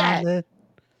 Fuck Nah, that. man.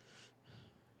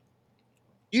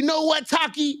 You know what,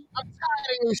 Taki? I'm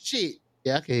tired of this shit.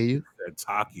 Yeah, I can hear you. That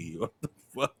Taki. What the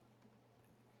fuck?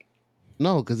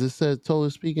 No, because it says Toe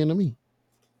is speaking to me.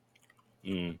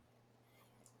 Mm.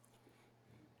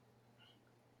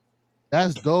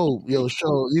 That's dope. Yo,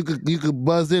 show. You could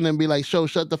buzz in and be like, show,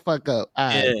 shut the fuck up. All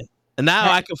right. Yeah. And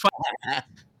now I can find.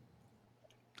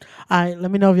 All right, let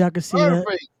me know if y'all can see that.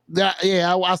 Perfect.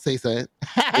 Yeah, I'll say something.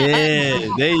 Yeah,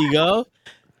 there you go.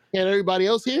 Can everybody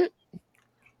else hear it?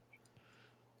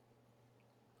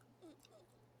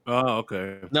 Oh,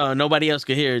 okay. No, nobody else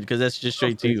can hear it because that's just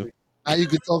straight to you. Now you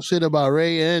can talk shit about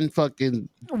Ray and fucking.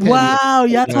 Wow,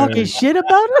 y'all talking shit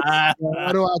about us?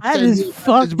 How do I That send is you a message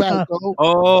fucked back, up. Toe?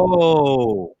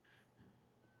 Oh.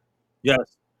 Yes.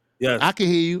 Yes. I can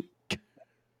hear you.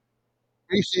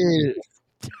 Appreciate it.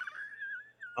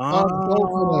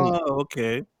 Oh,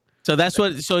 okay. So that's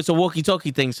what. So it's a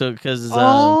walkie-talkie thing. So because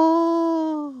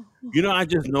Oh. You know, I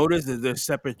just noticed that there's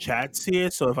separate chats here.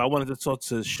 So if I wanted to talk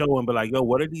to the show and be like, yo,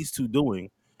 what are these two doing?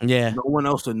 yeah, No one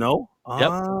else would know. Yep.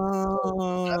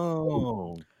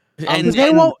 Oh. And, they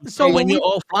and won't. So when when you're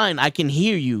we, offline, I can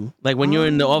hear you. Like when you're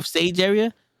in the off stage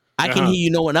area, I can Uh-huh. hear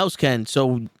you. No one else can.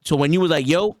 So when you was like,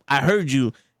 "Yo, I heard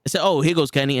you," I said, "Oh, here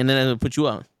goes Kenny," and then I put you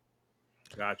on.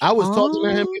 Gotcha. I was talking to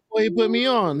him before he put me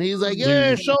on. He's like,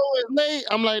 "Yeah, You, show is late."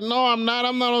 I'm like, "No, I'm not.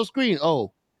 I'm not on screen."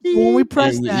 Oh, so when we yeah,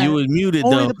 press you that, was muted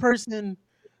only though. the person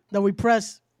that we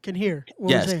press can hear what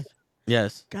we're Yes, saying.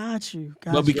 yes. Got you.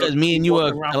 But Got you. because me and you Walking are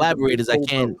around with a big collaborators, I gold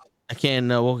can't. belt. I can't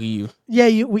walk you.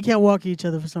 Yeah, we can't walk each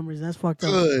other for some reason. That's fucked up.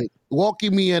 good.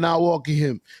 Walking me and I walking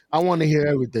him. I want to hear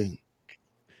everything.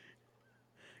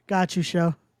 Got you,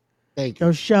 show. Thank Yo,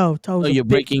 you. show. Oh, Toes a you're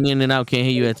big. breaking in and out. Can't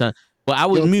hear you at time. Well, I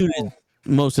was Yo, muted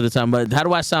most of the time. But how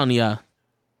do I sound to y'all?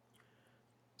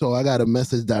 so I got a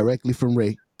message directly from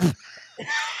Ray. Wait,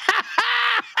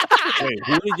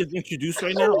 who did you just introduce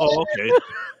right now? Oh, okay.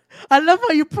 I love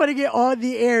how you're putting it on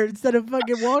the air instead of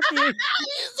fucking walking. You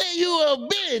say you a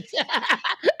bitch.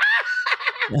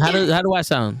 How do I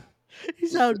sound? You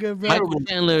sound good, bro. Michael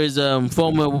Chandler is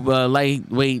former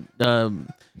lightweight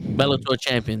Bellator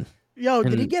champion. Yo,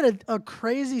 did he And get a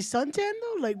crazy suntan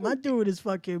though? Like my dude is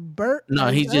fucking burnt. no,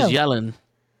 as he's just hell. yelling.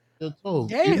 Yo, Toe,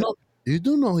 Damn. you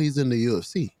do know he's in the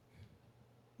UFC.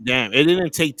 Damn, it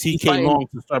didn't take TK fighting- long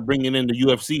to start bringing in the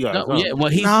UFC guys. No, Huh? yeah, well,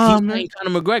 he's man. fighting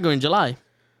Conor McGregor in July.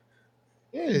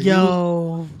 Yeah, he was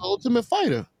Yo, the Ultimate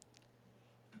Fighter.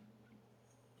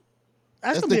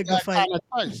 that's gonna be a good fight.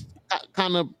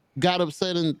 Kind of got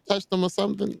upset and touched him or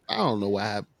something. I don't know what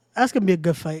happened. That's gonna be a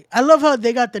good fight. I love how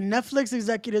they got the Netflix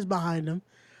executives behind them.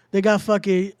 They got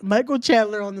fucking Michael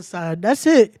Chandler on the side. That's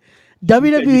it. You got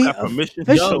WWE permission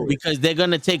to Yo, show it. because they're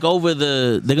gonna take over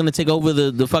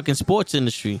the fucking sports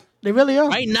industry. They really are.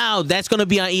 Right now, that's gonna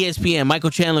be on ESPN. Michael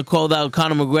Chandler called out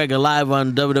Conor McGregor live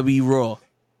on WWE Raw.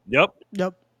 Yep.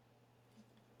 Yep.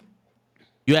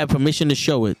 You have permission to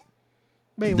show it.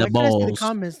 Wait, The why can't I see the balls.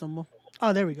 comments no more?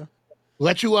 Oh, there we go.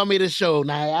 What you want me to show?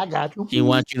 Now I got you. He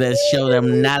wants you to show them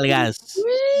nalgas.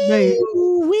 Wait,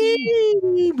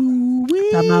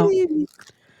 time out. He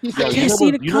I said, can't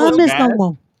see the you know what's comments no bad?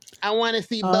 more. I want to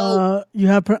see both. You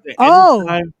have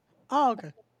Anytime- oh,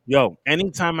 okay. Yo,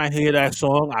 anytime I hear that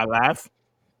song, I laugh.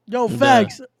 Yo,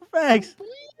 facts.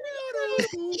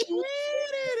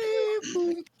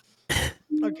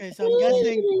 Okay, so I'm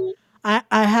guessing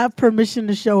I have permission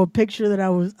to show a picture that I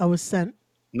was sent.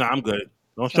 No, I'm good.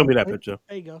 Don't show me that picture.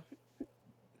 There you go.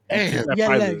 Damn, That Yeah,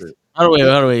 private. legs. Hold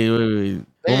on, wait. One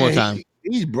more man, time.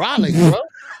 He's brolic,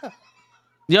 bro.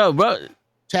 Yo, bro.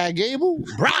 Chad Gable,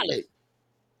 brolic.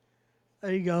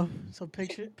 There you go. So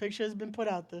picture has been put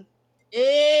out there.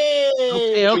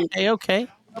 Hey, Okay.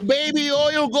 baby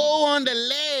oil go on the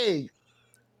leg.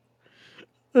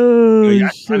 Oh, Yo, y'all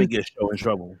trying to shit. get show in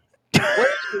trouble.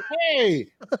 Hey,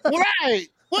 right.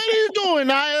 What are you doing,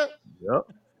 Naya? Yep.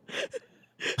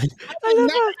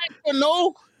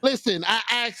 No, listen, I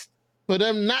asked for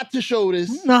them not to show this.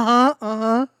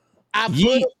 Uh-huh. I put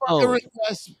Yeet. a fucking Oh.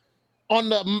 request on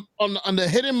the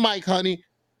hidden mic, honey.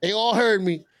 They all heard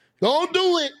me. Don't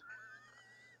do it.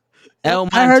 El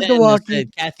I heard the Montana walkie.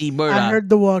 said Kathy Murdoch. I heard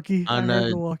the walkie. On, I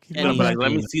heard the walkie. Kenny No, but like,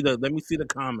 Kenny. let me see the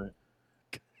comment.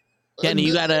 Kenny,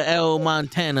 you got a El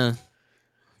Montana.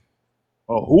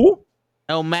 Oh, who?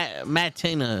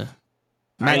 Matina.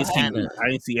 I didn't, see, Montana. I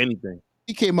didn't see anything.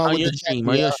 He came out On with your the stream. jacket.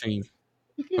 On your yeah. stream.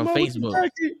 He came on out with the Facebook.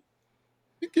 jacket.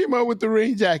 He came out with the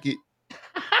rain jacket.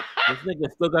 This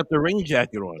nigga still got the rain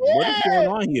jacket on. What is going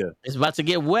on here? It's about to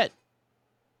get wet.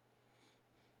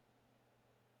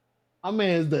 My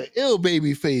man's the ill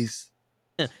baby face.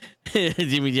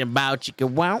 Jimmy Jim Bow Chicka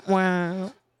Wow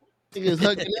Wow. Niggas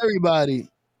hugging everybody.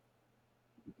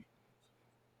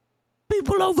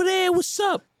 People over there, what's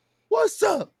up? What's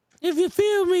up? If you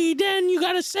feel me, then you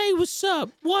gotta say what's up.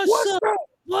 What's up?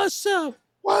 What's up?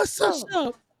 What's up? What's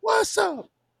up? What's up?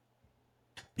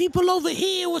 People over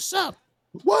here, what's up?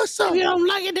 What's up? If you don't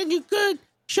like it, then you good.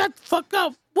 Shut the fuck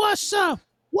up. What's up?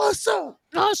 What's up?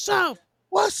 What's up?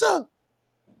 What's up?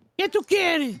 ¿Qué tú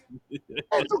quieres?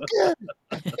 Hey, tú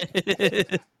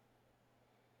quieres?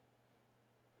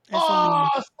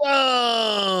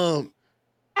 Awesome!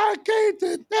 I came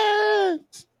to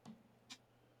dance.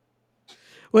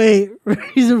 Wait,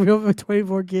 he's a real for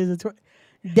 24 kids.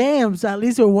 Damn, so at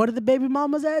least with one of the baby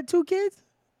mamas had 2 kids?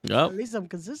 Yup. At least I'm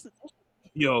consistent.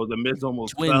 Yo, the Miz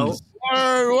almost fell. Twins.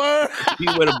 Word. He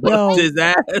would have Yo. busted his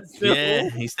ass. Yeah,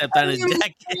 he stepped on his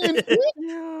jacket.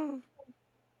 Yeah.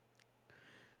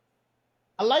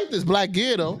 I like this black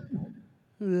gear though.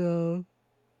 Yeah.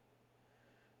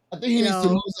 I think he needs to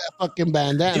Yo. lose that fucking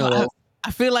bandana. Yo, though.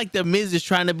 I feel like the Miz is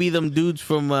trying to be them dudes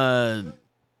from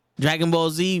Dragon Ball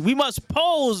Z. We must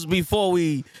pose before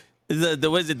we The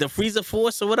was it the Freezer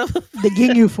Force or whatever? The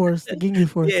Ginyu Force. The Ginyu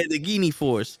Force. Yeah, the Guinea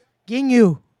Force.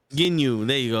 Ginyu. Ginyu.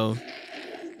 There you go.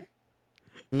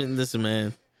 Listen,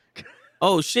 man.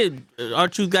 Oh shit!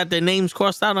 R-Truth got their names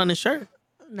crossed out on his shirt.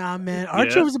 Nah, man. Yeah.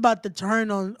 Archer was about to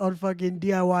turn on fucking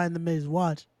DIY in the Miz.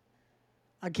 Watch.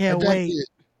 I can't That wait. jacket,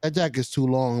 that jacket's too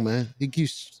long, man. He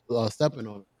keeps stepping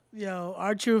on it. Yo,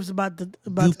 Archer was about You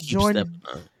to keep join stepping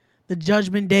on it. the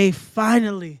Judgment Day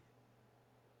finally.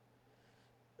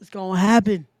 It's gonna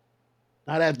happen.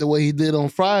 Not after what he did on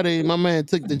Friday. My man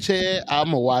took the chair.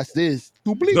 I'ma watch this.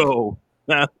 Yo,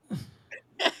 I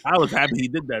was happy he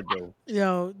did that though.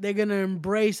 Yo, they're gonna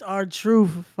embrace our truth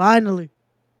finally.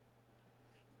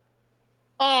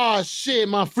 Oh shit,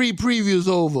 my free preview's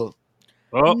over.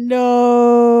 Oh,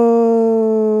 No.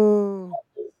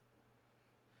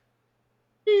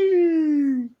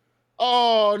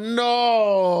 Oh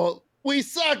no. We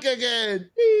suck again.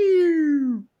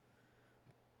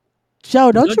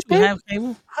 Joe, don't you you pay? have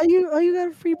cable? How you got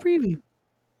a free preview?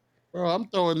 Bro, I'm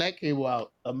throwing that cable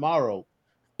out tomorrow.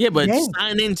 Yeah, but Damn.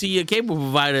 sign into your cable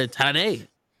provider today.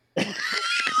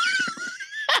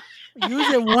 Use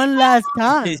it one last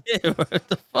time. Yeah, what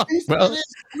the fuck, He said bro?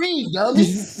 it's free, dummy.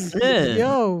 Yeah.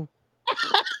 Yo.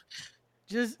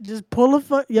 Just pull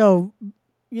a yo.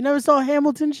 You never saw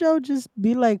Hamilton show? Just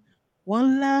be like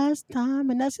one last time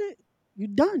and that's it. You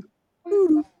done.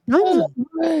 Done.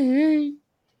 Hey.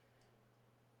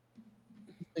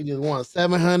 They just want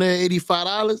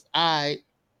 $785. All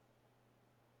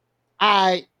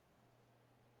right.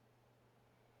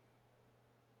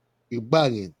 You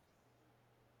bugging.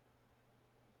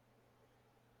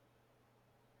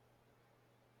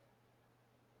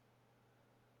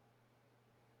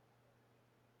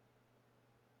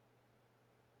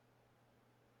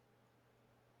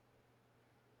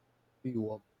 You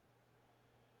walk.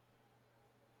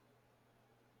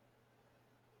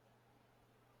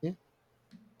 Yeah.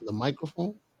 The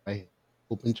microphone right here.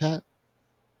 Open chat.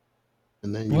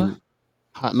 And then What? you.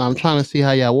 Now I'm trying to see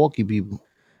how y'all walkie people.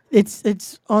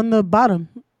 It's on the bottom.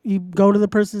 You go to the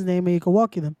person's name and you can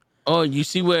walk them. Oh, you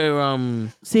see where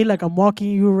See, like I'm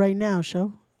walking you right now,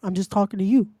 show. I'm just talking to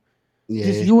you. Yeah.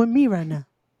 Just you and me right now.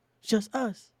 It's just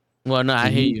us. well no, I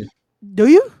hear you. Do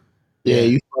you? Yeah, Yeah.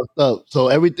 you fucked up. So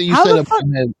everything you How said the about fuck-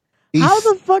 him. How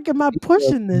the fuck am I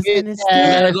pushing this and it's You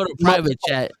still gotta go to private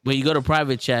chat. When you go to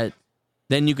private chat,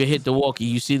 then you can hit the walkie.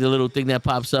 You see the little thing that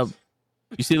pops up.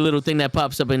 You see the little thing that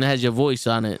pops up and it has your voice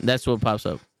on it. That's what pops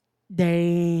up.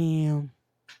 damn.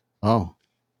 Oh.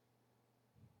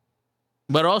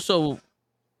 But also,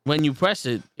 when you press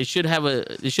it, it should have a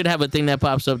thing that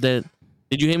pops up. That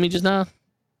did you hear me just now?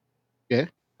 Yeah,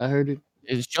 I heard it.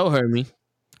 Joe heard me.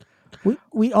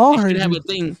 We all It heard should have you. a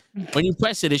thing when you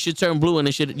press it. It should turn blue, and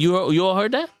it should. You all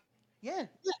heard that? Yeah.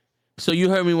 So you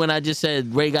heard me when I just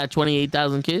said Ray got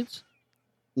 28,000 kids.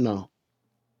 No.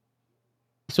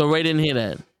 So Ray didn't hear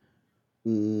that.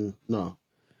 No.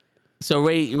 So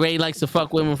Ray likes to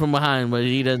fuck women from behind, but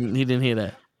he doesn't. He didn't hear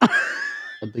that.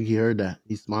 I think he heard that.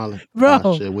 He's smiling. Bro,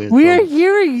 Oh, shit, we're trouble.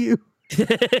 hearing you.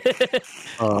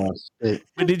 Oh shit.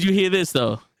 But did you hear this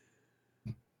though?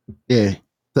 Yeah.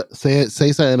 Say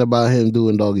something about him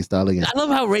doing doggy style again. I love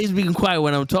how Ray's being quiet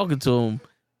when I'm talking to him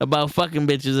about fucking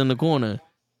bitches in the corner,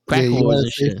 crack you whores gotta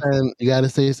and say shit. something. You gotta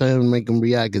say something to make him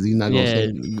react because he's not gonna Yeah, say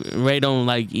it. Ray don't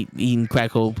like eating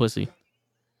crack hole pussy.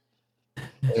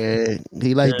 Yeah,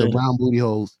 he like the Yeah. brown booty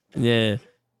holes Yeah,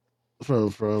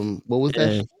 from what was Yeah.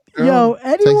 that? Yo,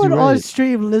 Sexy anyone on Red.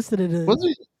 stream listening to Was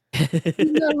this? it?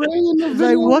 Is that Ray in the It's like,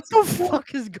 video? what the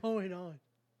fuck is going on?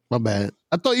 My bad.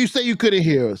 I thought you said you couldn't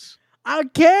hear us. I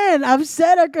can. I've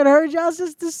said I could heard y'all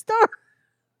since the start.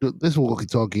 This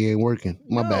walkie-talkie ain't working.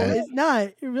 My No, bad. it's not.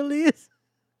 It really is.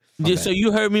 Yeah, so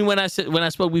you heard me when I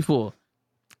spoke before.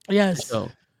 Yes. So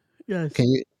Yes. Can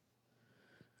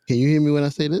you hear me when I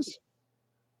say this?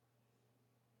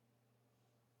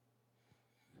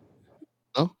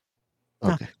 No.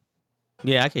 Nah. Okay.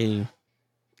 yeah, I can hear you.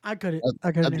 I couldn't. I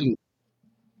I couldn't. think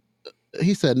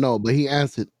he said no, but he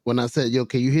answered when I said, "Yo,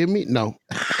 can you hear me?" No.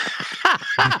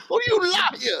 Who do you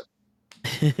lie?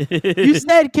 You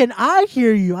said, "Can I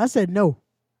hear you?" I said, "No."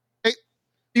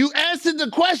 You answered the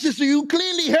question, so you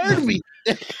clearly heard me.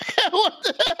 What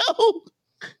the hell?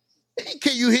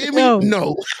 Can you hear me? Yo.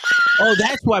 No. Oh,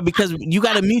 that's why, because you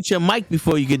got to mute your mic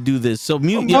before you could do this. So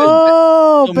mute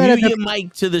Oh, so better mute your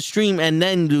mic to the stream and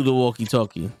then do the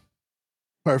walkie-talkie.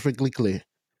 Perfectly clear.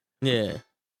 Yeah.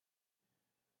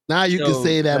 Now you can So,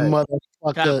 say that right.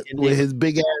 motherfucker God, can with they- his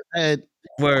big ass head.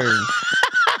 Word.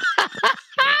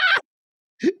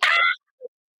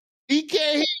 He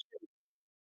can't hear.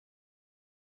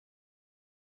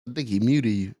 I think he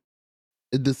muted you.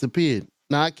 It disappeared.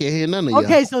 Nah, I can't hear none of y'all.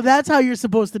 Okay, so that's how you're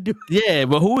supposed to do it. Yeah,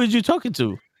 but who is you talking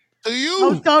to? To I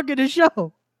was you. talking to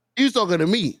Show. You was talking to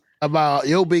me about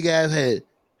your big ass head.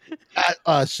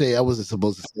 Shit, I wasn't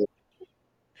supposed to say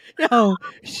it. Yo,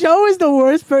 Show is the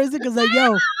worst person because like,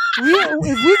 yo,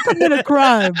 if we commit a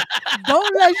crime,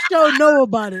 don't let Show know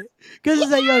about it. Because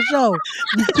it's like, yo, Show,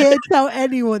 you can't tell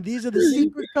anyone. These are the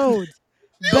secret codes.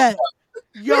 Bet.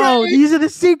 Yo, these are the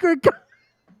secret codes.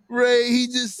 Ray, he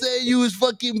just said you was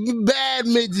fucking bad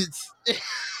midgets.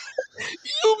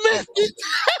 You missed it.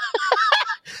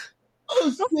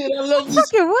 Oh shit, I love this.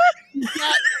 Fucking what?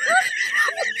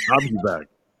 I'll be back.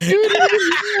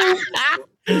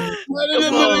 Right in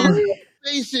the middle of the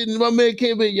conversation, my man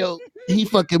came in, yo, he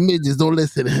fucking midgets, don't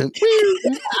listen to him.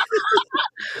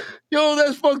 Yo,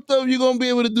 that's fucked up. You're gonna be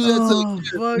able to do that to the Oh,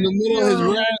 kid fuck. in the middle of his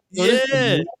Yo. rap. Yo, this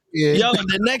Yeah. nigga- yeah. Yo,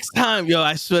 the next time, yo,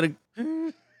 I swear to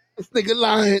This nigga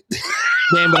lying.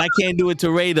 damn, but I can't do it to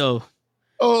Ray though.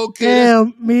 Okay, that's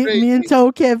Damn, me crazy. and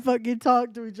Toe can't fucking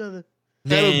talk to each other.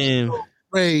 That'll be Damn.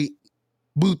 Ray.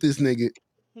 Boot this nigga.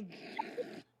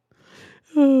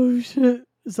 Oh shit.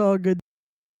 It's all good.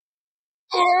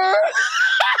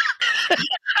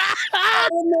 I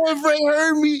don't know if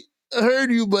Ray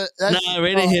heard you, but that's Nah,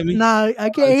 Ray didn't hear me. Nah, I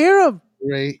can't hear him.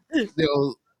 Ray.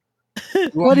 Yo,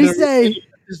 What'd he say?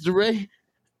 Mr. Ray?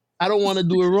 I don't want to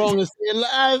do it wrong and say it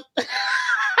live.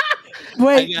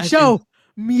 Wait, got Show,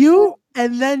 mute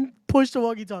and then push the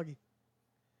walkie-talkie.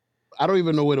 I don't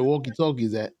even know where the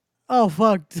walkie-talkie's at. Oh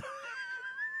fuck.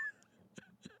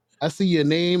 I see your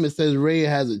name. It says Ray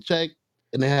has a check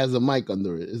and it has a mic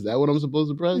under it. Is that what I'm supposed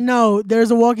to press? No,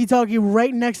 there's a walkie-talkie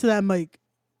right next to that mic.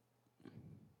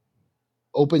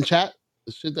 Open chat?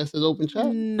 The shit that says open chat?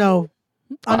 No,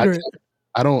 under it.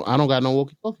 I don't got no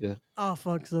walkie-talkie there. Oh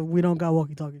fuck. So we don't got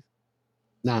walkie-talkies.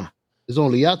 Nah. It's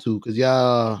only y'all two because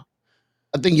y'all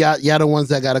I think y'all the ones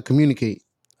that gotta communicate.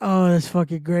 Oh, that's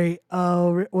fucking great.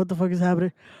 Oh, what the fuck is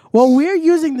happening? Well, we're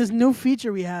using this new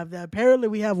feature we have that apparently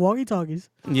we have walkie-talkies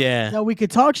Yeah. that we could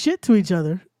talk shit to each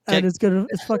other, and Check-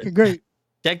 it's fucking great.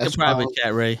 Check the That's private wild.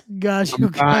 chat, Ray. Gosh,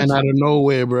 I'm dying out of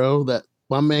nowhere, bro. That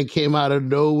my man came out of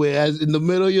nowhere as in the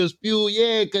middle of your spew,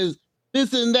 yeah, because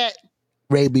this and that.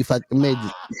 Ray be fucking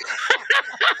midget.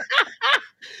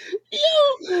 Yo,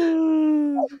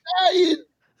 I'm dying.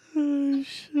 Oh,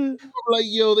 shit. I'm like,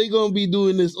 yo, they gonna be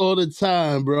doing this all the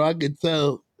time, bro. I can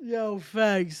tell. Yo,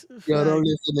 facts. Yo, don't Facts.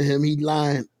 listen to him. He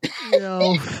lying.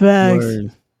 Yo, facts.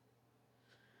 Word.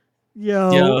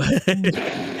 Yo. Yo.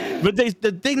 But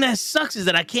the thing that sucks is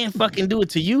that I can't fucking do it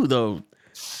to you though.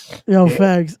 Yo,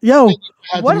 facts. Yo,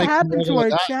 had to what make happened to regular our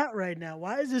guy. chat right now?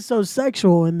 Why is it so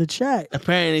sexual in the chat?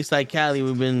 Apparently it's like Cali,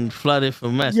 we've been flooded for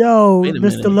mess. Yo, Wait a Mr.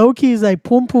 minute. Loki is like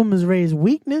Pum Pum is Ray's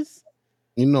weakness.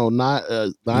 You know, not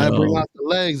Yo. bring out the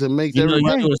legs and makes You know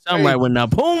everybody. you're doing something right with now.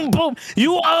 Boom, boom.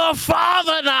 You are a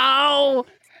father now.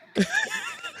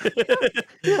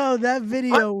 Yo, that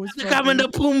video was You come in the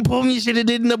boom boom. You should have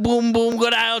did in the boom boom. Go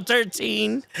to aisle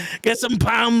 13. Get some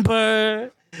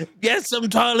pamper. Get some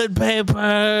toilet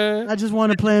paper. I just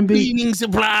want to plan B. Cleaning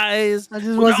supplies. I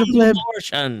just want to Don't play.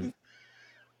 abortion.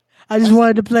 I just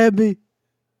wanted to play B.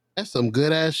 That's some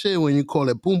good ass shit when you call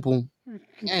it boom boom.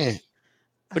 Man,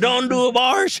 But don't do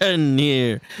abortion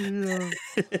here. Yo.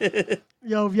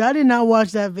 Yo, if y'all did not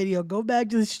watch that video, go back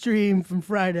to the stream from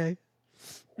Friday.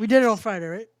 We did it on Friday,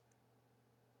 right?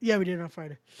 Yeah, we did it on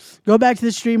Friday. Go back to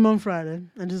the stream on Friday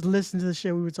and just listen to the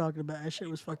shit we were talking about. That shit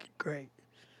was fucking great.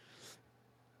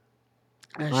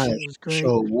 That I shit was great.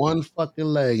 showed one fucking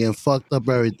leg and fucked up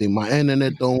everything. My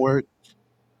internet don't work.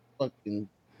 Fucking,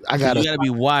 I You gotta. gotta be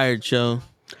wired, Joe.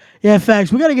 Yeah,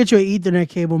 facts. We gotta get you an Ethernet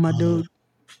cable, my dude.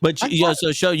 But yo,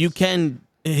 so show you can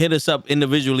hit us up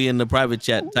individually in the private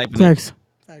chat. Typing it. Facts.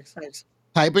 Facts.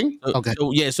 Typing? So- Okay.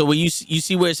 So, yeah. So when you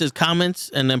see where it says comments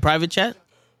and then private chat,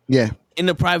 Yeah. in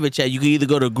the private chat, you can either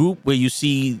go to group where you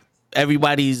see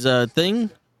everybody's thing,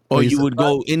 or Oh, you you would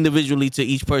go individually to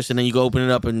each person and you go open it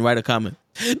up and write a comment.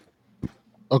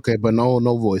 Okay, but no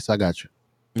voice. I got you.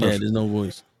 Yeah, Perfect. there's no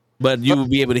voice, but you will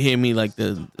be able to hear me like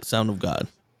the sound of God.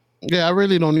 Yeah, I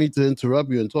really don't need to interrupt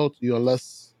you and talk to you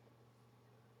unless.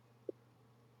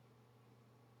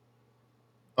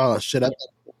 Oh shit! I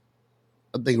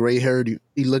think Ray heard you.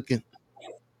 He looking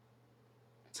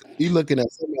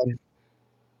at somebody.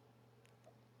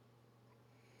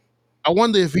 I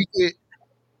wonder if he could.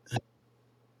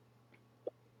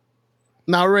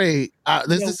 Now, Ray,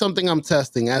 this is something I'm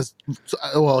testing.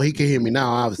 Well, he can hear me now,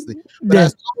 obviously. But Yeah.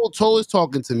 as Toe is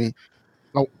talking to me,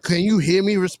 can you hear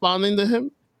me responding to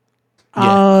him?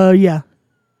 Yeah.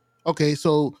 Okay,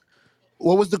 so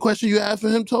what was the question you had for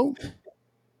him, Toe?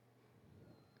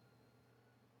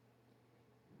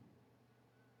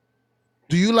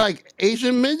 Do you like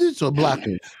Asian midgets or black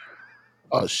ones?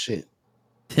 Oh shit.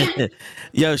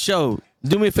 Yo, show.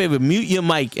 Do me a favor. Mute your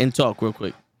mic and talk real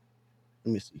quick.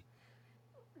 Let me see.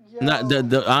 Not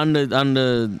the on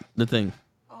the thing.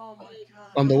 Oh my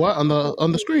god. On the what?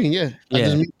 On the screen, yeah.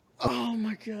 Yeah. Oh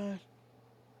my god.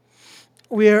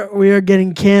 We are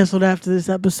getting canceled after this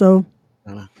episode.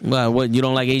 What? You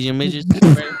don't like Asian midgets?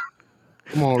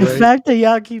 Come on, The Ray. fact that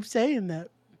y'all keep saying that.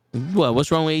 What? What's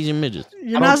wrong with Asian midgets?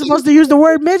 You're I not don't supposed to use the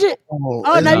word midget? Oh,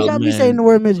 Oh, now you it's got me man. saying the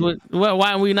word midget.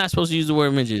 Why are we not supposed to use the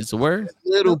word midget? It's a word.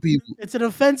 little people. It's an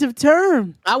offensive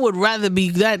term. I would rather be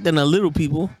that than a little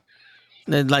people.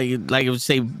 That like it would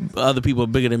say other people are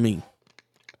bigger than me.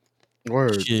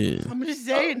 Word. Shit. I'm just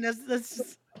saying that's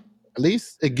just At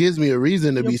least it gives me a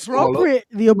reason to the be smaller.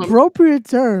 appropriate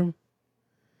term.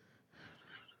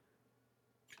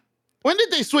 When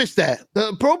did they switch that? The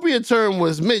appropriate term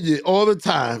was midget all the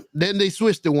time. Then they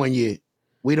switched it one year.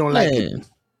 We don't like it. Man.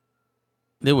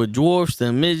 There were dwarfs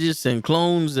and midgets and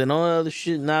clones and all other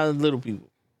shit. Now little people.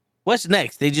 What's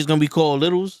next? They just gonna be called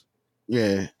littles?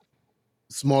 Yeah.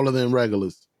 Smaller than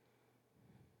regulars.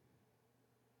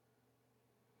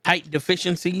 Height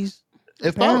deficiencies?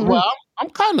 I'm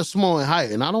kind of small in height,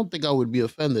 and I don't think I would be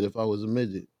offended if I was a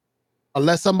midget.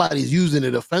 Unless somebody's using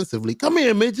it offensively. Come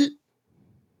here, midget.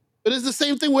 But it's the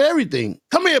same thing with everything.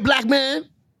 Come here, black man.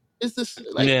 It's just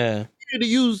like Yeah. you to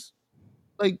use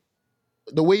like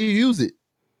the way you use it.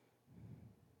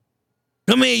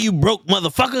 Come here, you broke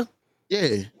motherfucker.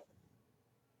 Yeah.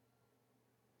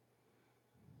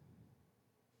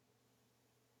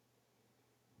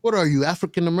 What are you,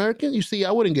 African American? You see,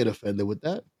 I wouldn't get offended with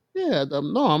that. Yeah,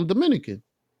 no, I'm Dominican.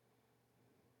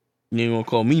 You ain't gonna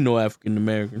call me no African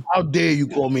American. How dare you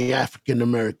call me African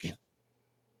American?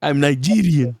 I'm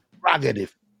Nigerian.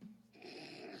 Prerogative.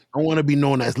 I want to be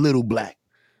known as Little Black.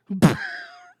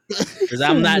 Because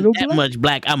I'm not Little that black? much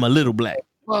black. I'm a little black.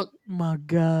 Fuck. My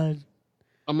God.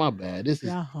 Oh, my bad. This is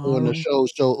Yeah, doing the horrible.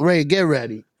 show. Ray, get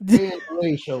ready.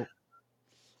 Ray show.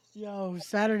 Yo,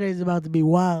 Saturday's about to be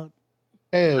wild.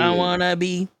 Hell I yeah. wanna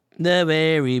be the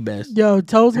very best. Yo,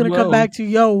 Toe's gonna Whoa. come back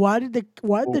to why did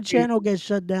the channel get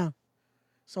shut down?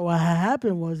 So what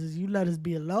happened was you let us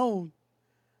be alone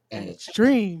and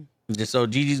stream. Just so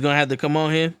Gigi's gonna have to come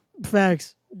on here.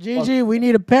 Facts. Gigi, we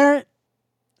need a parent.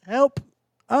 Help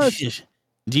us.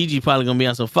 Gigi probably gonna be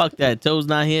on. So fuck that. Toe's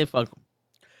not here. Fuck him.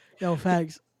 Yo,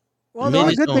 facts. Well, the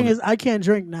only good thing is I can't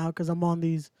drink now because I'm on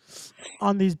these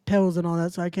pills and all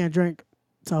that, so I can't drink.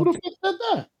 So Who the fuck said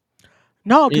that?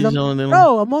 no, because He's on them.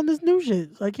 I'm on this new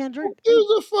shit, so I can't drink. Who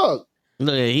the fuck?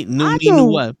 Look, he new I me, do. new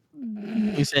what?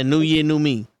 He said new year, new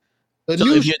me. The So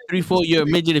new if you're shit. 3'4", you're a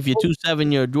midget. If you're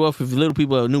 2'7", you're a dwarf. If little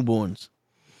people are newborns.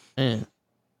 Man.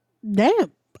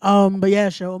 Damn. But yeah,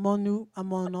 I'm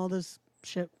on all this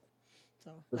shit.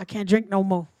 So I can't drink no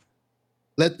more.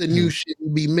 Let the new shit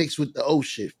be mixed with the old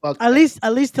shit. Fuck. At least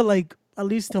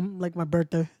to my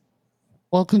birthday.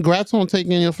 Well, congrats on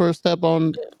taking your first step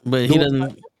on. But he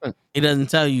doesn't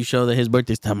tell you, show that his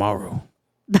birthday's tomorrow.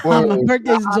 My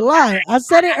birthday's in July. I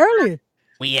said it earlier.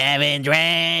 We having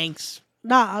drinks.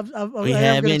 Nah, We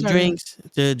having drinks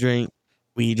to drink.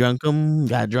 We drunk 'em,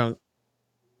 got drunk.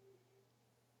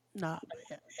 Nah,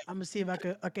 I'm gonna see if I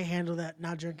can handle that.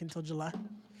 Not drink until July.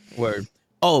 Word.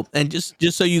 Oh, and just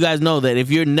so you guys know that if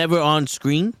you're never on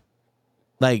screen,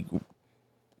 like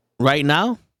right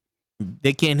now,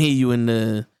 they can't hear you in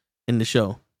the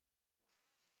show.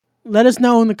 Let us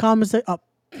know in the comments. No,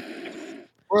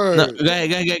 go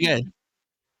ahead.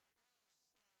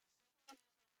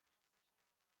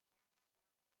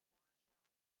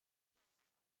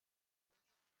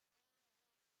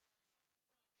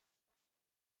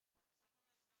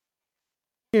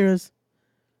 Hear us.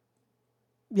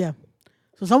 Yeah.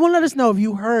 So someone let us know if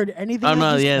you heard anything. Oh I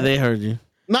no, just yeah, said. they heard you.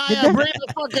 Nah, yeah, bring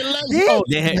the fucking legs. See? Oh,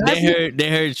 They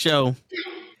heard show.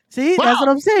 See, Wow. that's what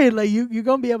I'm saying. Like you're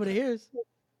gonna be able to hear us.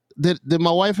 did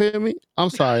my wife hear me? I'm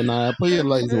sorry, Nah. Put your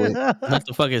legs away. What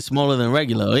the fuck is smaller than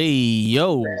regular? Hey,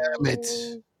 yo. Damn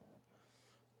it.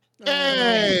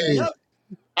 Hey,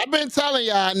 I've been telling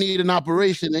y'all I need an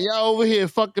operation, and y'all over here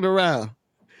fucking around.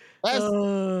 That's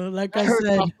Like that I hurt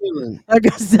said, my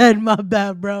feelings. my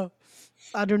bad, bro.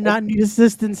 I do not need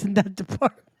assistance in that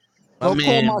department. My Don't call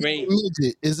man my Ray.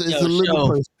 midget. It's Yo, a little show.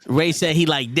 person. Ray said he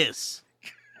like this.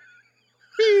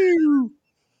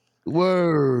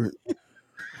 Word.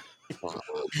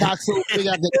 Cock so big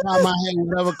I can tie my hair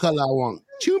whatever color I want.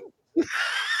 Choop.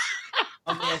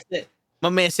 My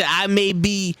man said I may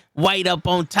be white up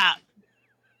on top,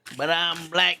 but I'm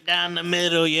black down the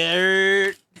middle. You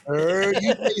heard?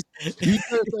 You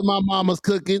said my mama's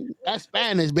cooking. That's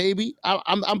Spanish, baby.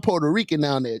 I'm Puerto Rican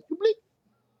down there.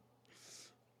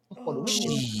 Puerto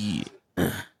Rican. Shit.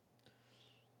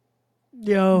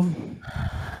 Yo,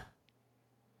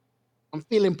 I'm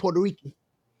feeling Puerto Rican.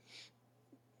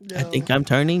 I yo. think I'm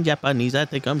turning Japanese. I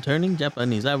think I'm turning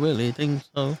Japanese. I really think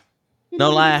so. No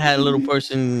lie, I had a little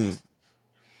person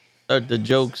start the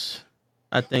jokes.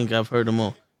 I think I've heard them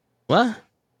all. What?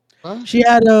 Huh? She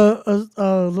had a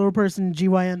little person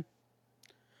GYN.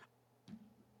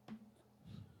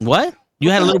 What? You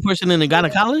What had the a hell? little person in the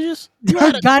gynecologist? You Her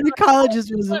had a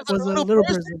gynecologist was a a little little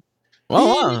person. person. Oh,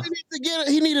 He wow. needed to get.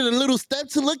 He needed a little step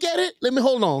to look at it. Let me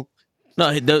hold on.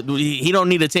 No, he don't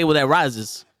need a table that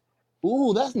rises.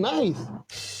 Ooh, that's nice.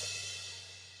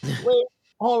 Wait,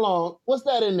 hold on. What's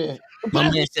that in there? My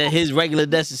Pass me, man said his regular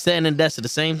desk is standing desk are the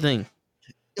same thing.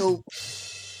 yo,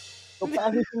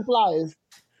 pass me some flyers.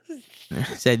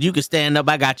 Said you can stand up.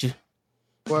 I got you.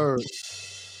 Word,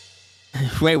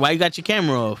 Ray, why you got your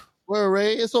camera off? word,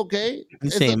 Ray. It's okay. He's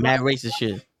It's a saying mad racist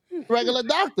shit. regular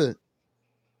doctor.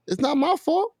 It's not my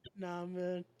fault. Nah,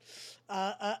 man.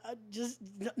 Just.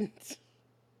 I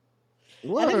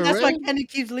Word, think that's why Ray. Kenny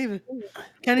keeps leaving.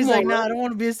 Kenny's Come like, on, nah, Ray. I don't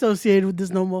want to be associated with this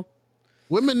no more.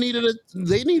 Women needed a.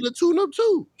 They need a tune up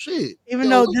too. Shit. Even Yo,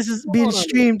 though what's this is going being on?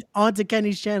 streamed onto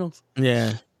Kenny's channels.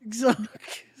 Yeah. So,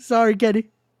 sorry, Kenny.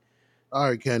 All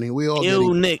right, Kenny. We all Ill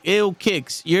getting. Nick. Ill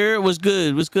kicks. Was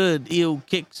good. Was good. Ill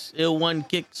kicks. Ill one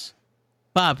kicks.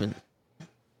 Popping.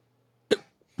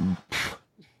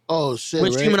 Oh shit, We're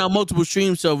Ray. streaming on multiple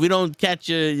streams, so if we don't catch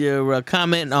your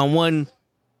comment on one,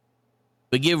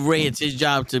 but give Ray it's his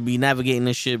job to be navigating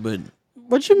this shit. But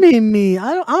What you mean, me?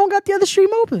 I don't got the other stream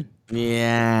open.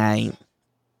 yeah,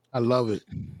 I love it.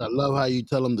 I love how you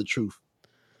tell him the truth.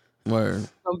 word.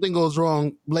 Something goes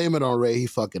wrong, blame it on Ray. He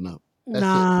fucking up. That's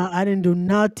Nah, I didn't do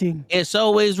nothing. It's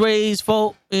always Ray's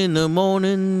fault in the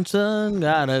morning sun.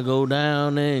 Gotta go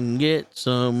down and get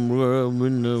some rub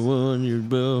in the one you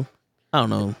bro. I don't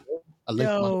know. it. I licked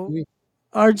my Yo, teeth.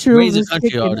 our truth Ray's a is country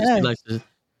kicking artist. ass.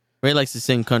 Ray likes to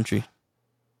sing country.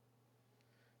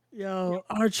 Yo,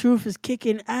 our truth is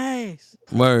kicking ass.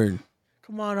 Word.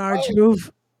 Come on, our Oh, truth.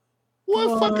 what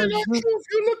Come fucking on, truth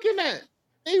you looking at?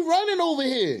 They running over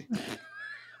here.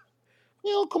 They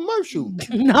on commercial.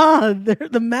 Nah,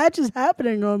 the match is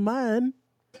happening on mine.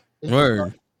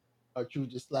 Word. Our truth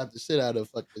just slapped the shit out of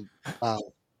fucking wow.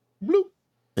 Bloop.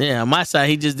 Yeah, on my side,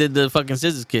 he just did the fucking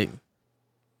scissors kick.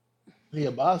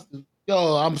 Yeah, Boston.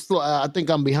 Yo, I'm still. I think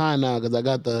I'm behind now because I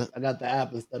got the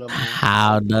app instead of my.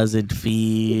 How does it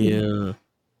feel?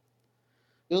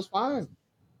 It was fine.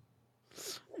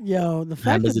 Yo, the How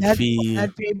fact does that it feel?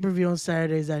 that pay per view on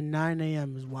Saturdays at 9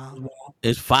 a.m. is wild.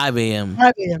 It's 5 a.m.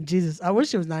 5 a.m. Jesus, I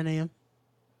wish it was 9 a.m.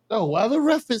 Yo, why the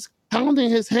ref is pounding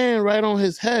his hand right on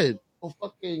his head? Oh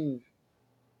fucking.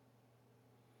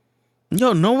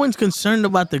 Yo, no one's concerned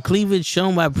about the cleavage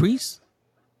shown by Priest.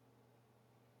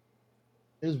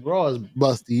 His bra is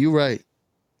busty. You right.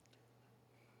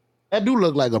 That do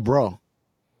look like a bra.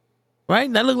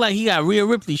 Right? That looked like he got Rhea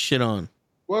Ripley shit on.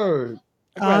 Word.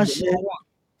 Ah, shit.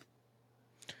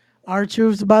 Our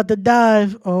truth's about to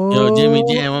dive. Oh, Yo, Jimmy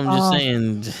Jam,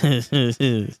 I'm just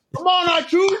saying. Come on, our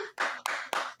truth.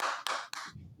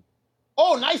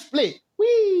 Oh, nice split.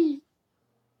 Whee.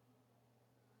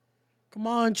 Come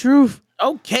on, truth.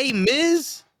 Okay,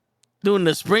 Miz. Doing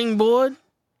the springboard.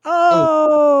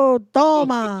 Oh,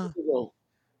 toma. Whoop.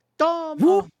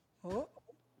 Toma. Oh.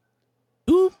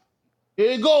 Oop.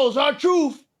 Here it goes, our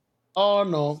truth. Oh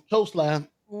no, toe slam.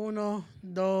 Uno,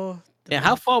 dos, And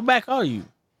how far back are you?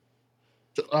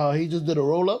 He just did a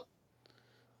roll up.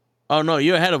 Oh, no,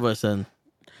 you're ahead of us then.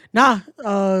 Nah,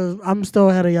 I'm still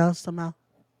ahead of y'all somehow.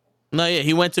 No, yeah,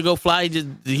 he went to go fly.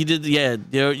 He did, yeah.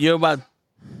 You're about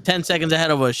 10 seconds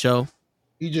ahead of us, show.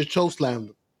 He just choke slammed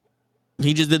him.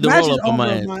 He just did the Match roll is up on over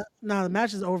my on end. mine. Nah, the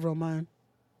match is over on mine.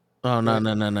 Oh, no.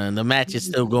 The match is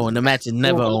still going. The match is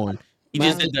never on. He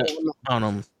just did the, I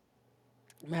don't know.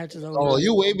 Match is over. Oh,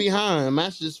 you way behind.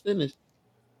 Match just finished.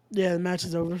 Yeah, the match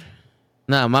is over.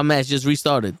 Nah, my match just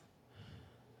restarted.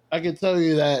 I can tell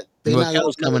you that they're not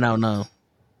Raquel's coming out now.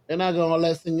 They're not gonna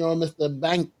let Senor Mr.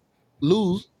 Bank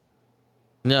lose.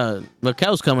 Yeah,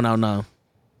 Raquel's coming out now.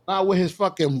 Not with his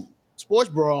fucking sports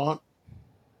bra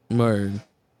on. Word.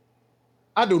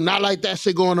 I do not like that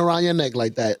shit going around your neck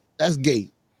like that. That's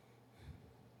gay.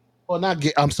 Well, not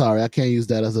gay. I'm sorry. I can't use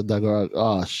that as a dagger.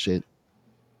 Oh shit.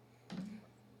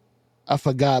 I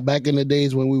forgot back in the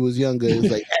days when we was younger. It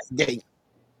was like that's gay.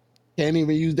 Can't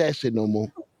even use that shit no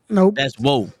more. Nope. That's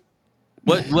whoa.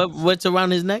 What's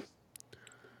around his neck?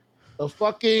 The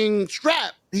fucking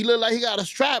strap. He looked like he got a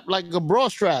strap, like a bra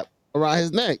strap around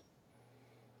his neck.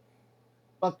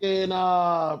 Fucking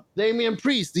Damian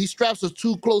Priest. These straps are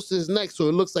too close to his neck, so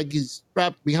it looks like he's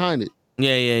strapped behind it.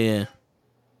 Yeah.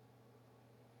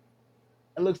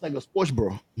 That looks like a sports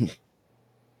bra.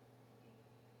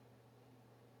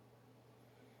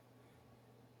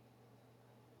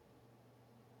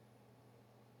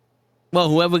 Well,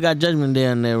 whoever got Judgment Day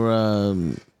on their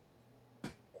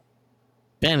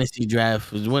fantasy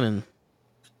draft was winning.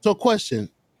 So, question: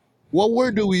 what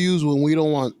word do we use when we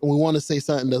don't want when we want to say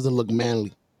something doesn't look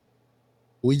manly?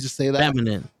 We just say that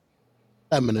Feminine.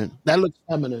 feminine. That looks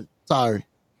feminine. Sorry.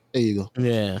 There you go.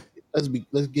 Yeah. Let's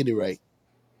get it right.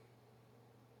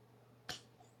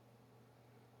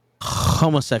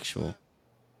 Homosexual.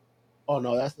 Oh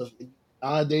no,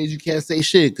 nowadays you can't say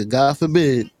shit. 'Cause God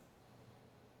forbid.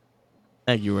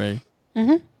 Thank you, Ray.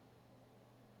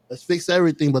 Let's fix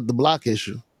everything but the block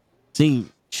issue. See,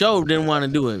 Show didn't want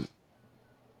to do it.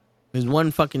 His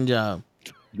one fucking job.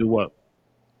 Do what?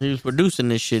 He was producing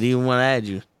this shit. He didn't want to add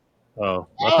you. Oh,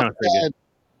 I Oh, kind of figured.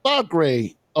 God. Fuck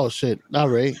Ray. Oh shit, not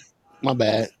Ray. My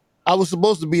bad. I was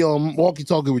supposed to be on walkie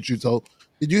talkie with you, Toe.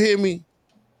 Did you hear me?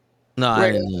 No, I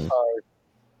Ray, didn't.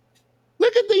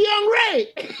 look at the young Ray.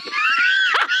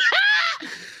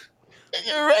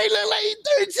 Ray look like he's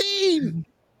 13.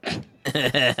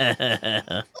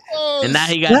 Oh, And now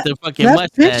he got the fucking That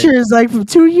mustache. picture is like from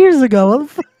 2 years ago. What the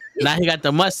fuck? Now he got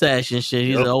the mustache and shit.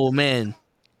 He's Yep. an old man.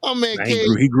 oh man, Nah, K,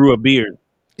 he grew a beard.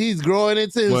 he's growing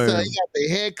into himself. Word. He got the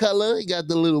hair color. He got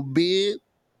the little beard.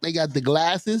 They got the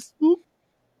glasses. Oop.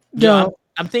 Yo,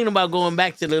 I'm thinking about going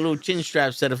back to the little chin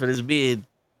strap setup for this beard.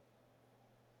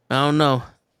 I don't know.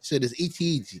 Shit is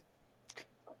itchy.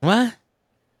 What?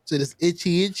 Shit is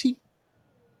itchy.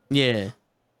 Yeah.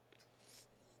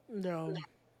 No.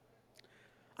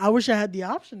 I wish I had the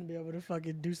option to be able to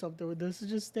fucking do something with this. It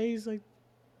just stays like.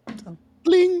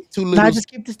 Bling. Too Nah, little. I just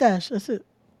keep the stash. That's it.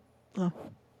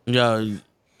 Yo,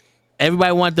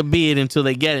 everybody want the beard until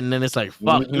they get it, and then it's like,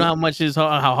 fuck. Mhm. You know how much is how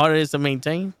hard it is to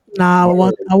maintain? Nah,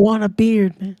 I want a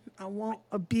beard, man. I want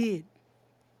a beard.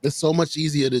 It's so much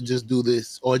easier to just do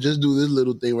this or just do this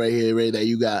little thing right here, Ray, that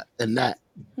you got, and that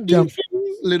Yo.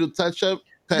 little touch up.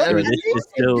 cut But Bro,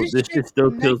 everything. this shit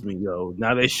still kills me, yo.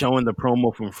 Now they're showing the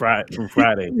promo from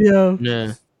Friday. Yo.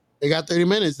 Yeah. They got 30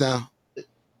 minutes now.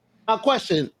 My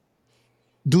question: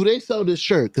 do they sell this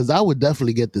shirt? Because I would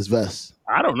definitely get this vest.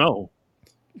 I don't know.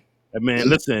 Man,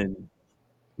 listen.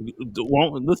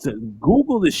 Listen,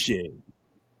 Google this shit.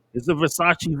 It's a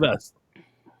Versace vest.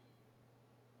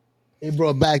 They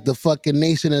brought back the fucking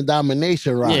Nation and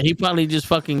Domination rock. Yeah, he probably just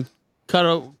fucking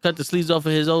cut the sleeves off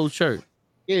of his old shirt.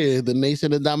 Yeah, the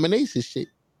Nation and Domination shit.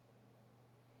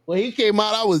 When he came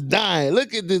out, I was dying.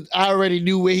 Look at this. I already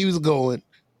knew where he was going.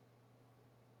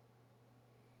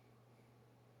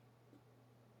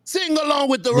 Sing along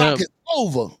with the rock is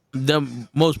over. The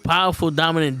most powerful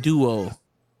dominant duo,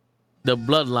 the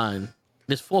Bloodline.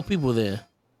 There's 4 people there.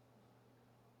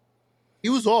 He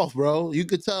was off, bro. You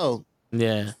could tell.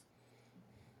 Yeah.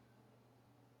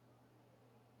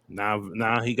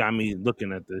 Now he got me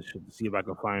looking at this shit to see if I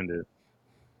can find it.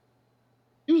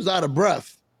 He was out of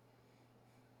breath.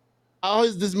 How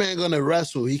is this man gonna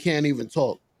wrestle? He can't even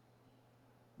talk.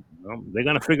 They're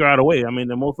gonna figure out a way. I mean,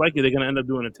 they're most likely they're gonna end up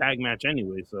doing a tag match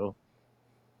anyway, so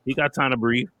he got time to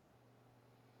breathe.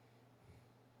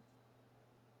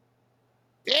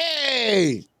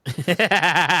 Yay! Get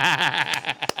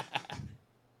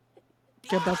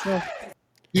that off.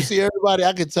 You see everybody?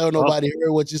 I can tell nobody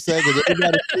heard what you said because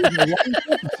everybody.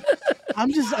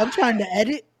 I'm trying to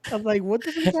edit. I'm like, what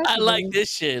the fuck? I like this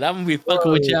shit. I'm gonna be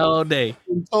fucking with y'all all day.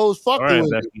 Toes fucking All right,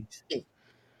 with Becky. you.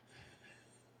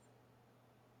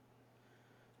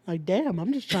 Like, damn,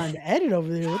 I'm just trying to edit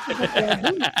over there. What the fuck did I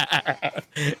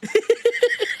do?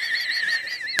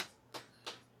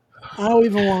 I don't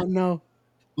even want to know.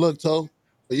 Look, Toe,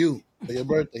 for you, for your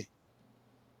birthday.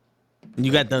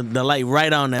 You got the light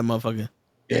right on that motherfucker.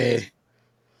 Yeah.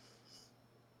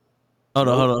 Hold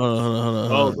on.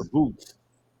 Oh, the boots.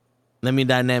 Let me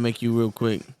dynamic you real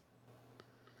quick.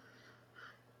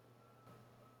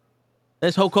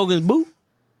 That's Hulk Hogan's boot.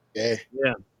 Yeah.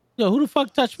 Yeah. Yo, who the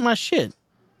fuck touched my shit?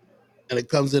 And it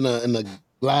comes in a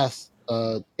glass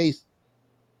case.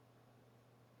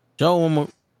 Joe, one more.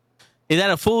 Is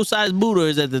that a full size boot or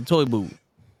is that the toy boot?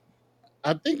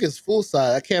 I think it's full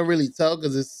size. I can't really tell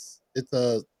because it's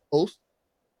a post.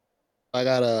 I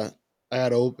gotta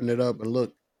open it up and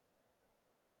look.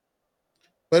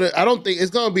 But I don't think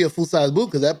it's gonna be a full size boot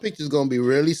because that picture's gonna be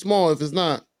really small if it's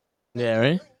not. Yeah,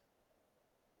 right.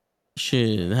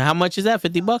 Shit, how much is that?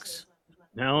 $50?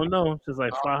 I don't know. It's just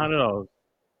like $500.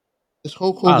 It's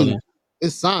Hulk Hogan. Probably.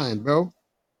 It's signed, bro.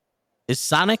 It's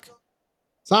Sonic.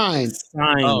 Signed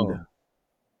Signed. Oh.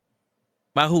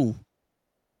 By who?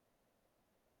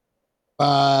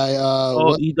 by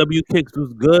Oh, EW Kicks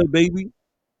was good, baby.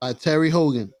 by Terry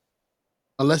Hogan.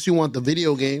 Unless you want the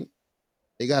video game,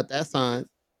 they got that sign.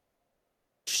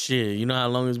 Shit, you know how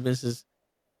long it's been since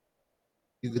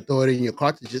You could throw it in your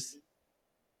cartridges.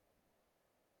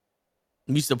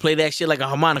 we used to play that shit like a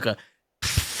harmonica.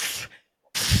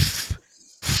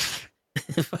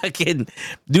 Fucking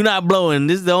do not blowing.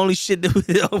 This is the only shit that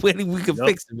we can Yup.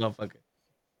 fix it, motherfucker.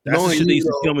 That's the Knowing shit they you, used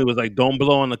to though. kill me was like, don't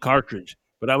blow on the cartridge.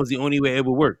 But that was the only way it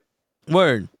would work.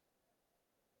 Word.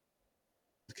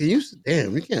 Can you?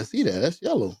 Damn, you can't see that. That's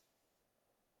yellow.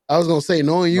 I was gonna say,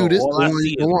 knowing you, No, this all the I one see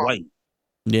you is don't want. white.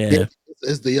 Yeah. Yeah,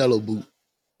 it's the yellow boot.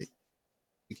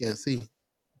 You can't see.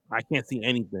 I can't see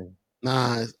anything.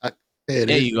 Nah, there it There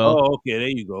is. you go. Oh, okay, there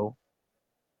you go.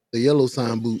 The yellow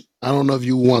sign boot. I don't know if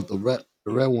you want the red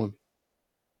one.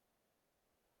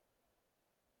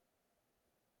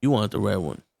 You want the red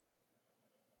one.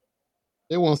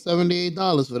 They want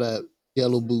 $78 for that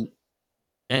yellow boot.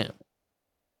 Damn.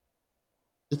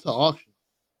 It's an auction.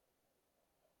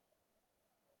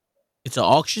 It's an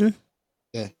auction?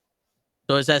 Yeah.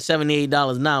 So it's at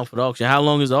 $78 now for the auction. How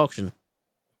long is the auction?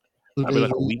 2 Probably days.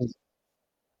 like a week.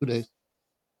 2 days.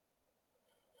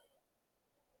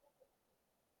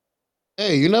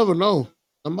 Hey, you never know.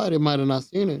 Somebody might have not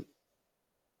seen it.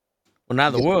 Well, now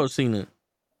the Yeah. world's seen it.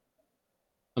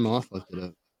 I know I fucked it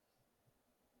up.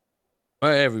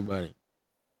 Or everybody.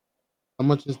 How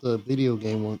much is the video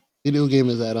game one? Video game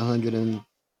is at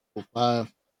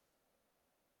 105.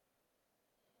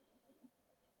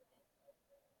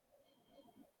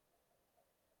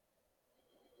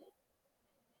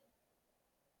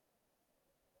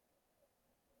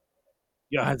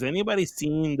 Yo, has anybody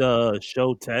seen the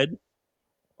show Ted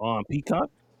on Peacock?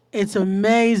 It's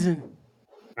amazing.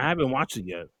 I haven't watched it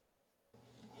yet.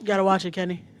 You gotta watch it,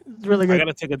 Kenny. It's really I good.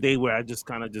 gotta take a day where I just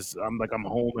kind of I'm like I'm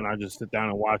home and I just sit down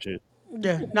and watch it.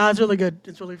 Yeah, no, it's really good.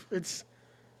 It's.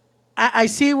 I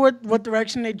see what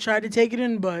direction they tried to take it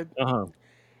in, but Uh-huh.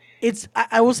 it's.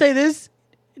 I will say this: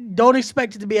 don't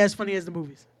expect it to be as funny as the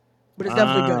movies, but it's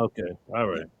definitely good. Okay. All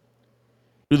right.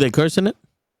 Do they curse in it?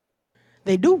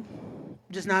 They do,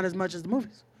 just not as much as the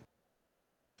movies.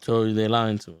 So they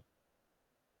lying to it.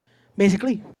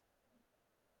 Basically,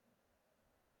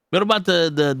 What about the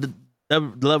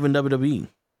Love in WWE?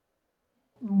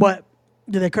 but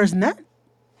do they curse in that?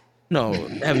 No,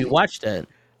 have you watched that?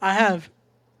 I have.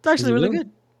 It's actually it really good?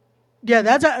 good. Yeah,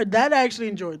 that I actually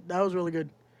enjoyed. That was really good.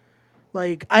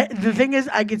 Like the thing is,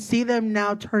 I could see them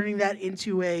now turning that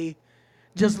into a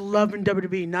just love in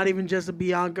WWE, not even just a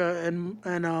Bianca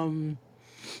and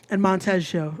Montez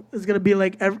show. It's gonna be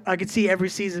like I could see every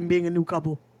season being a new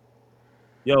couple.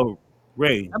 Yo,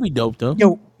 Ray, That'd be dope though.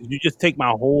 Yo, did you just take my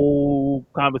whole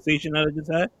conversation that I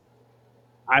just had?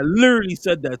 I literally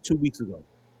said that 2 weeks ago.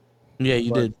 Yeah,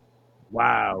 you But- did.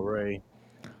 Wow, Ray.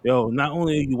 Yo, not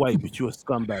only are you white, but you're a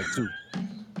scumbag too.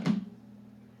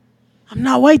 I'm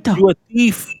not white though. You a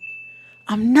thief.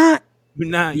 I'm not. You're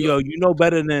not. Yo, you know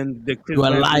better than the Chris You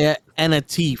a Van- liar and a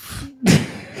thief.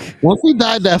 Once he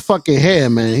dyed that fucking hair,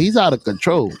 man, he's out of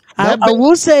control. I That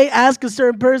will say ask a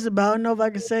certain person, but I don't know if I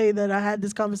can say that I had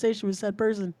this conversation with said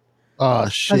person oh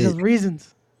because shit. of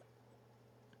reasons.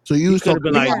 So you He was could have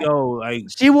been talking like, about- yo, like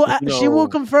She will. you She will know,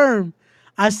 confirm.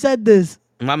 I said this.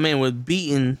 My man was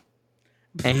beaten,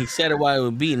 and he said it while he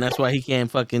was beaten. That's why he can't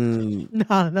fucking.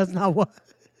 Nah, that's not what.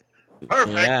 Yeah,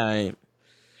 alright.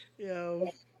 Yo,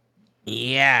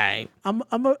 Yeah.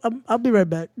 Alright. I'll be right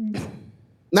back. now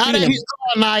that Speaking of- he's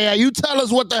gone, Naya, you tell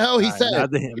us what the hell he all right, said. now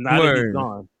that he's Word.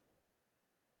 gone.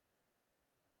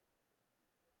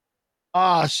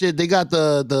 Ah shit, they got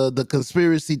the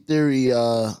conspiracy theory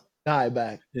guy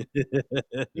back.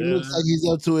 He looks like he's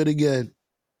up to it again.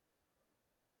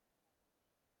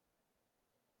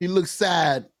 He looks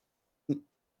sad.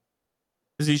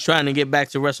 Because he's trying to get back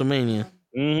to WrestleMania.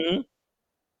 Mm-hmm.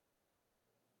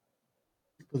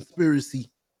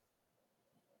 Conspiracy.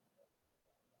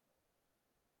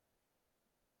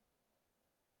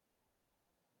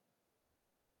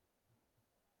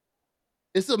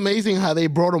 It's amazing how they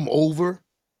brought him over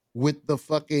with the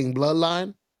fucking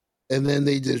bloodline, and then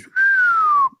they just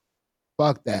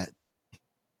fuck that.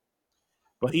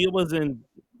 But he wasn't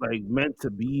like meant to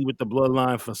be with the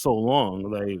bloodline for so long.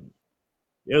 Like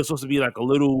it was supposed to be like a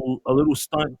little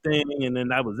stunt thing, and then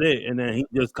that was it. And then he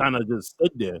just kind of just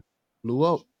stood there. Blew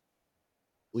up.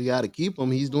 We got to keep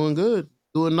him. He's doing good,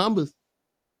 doing numbers.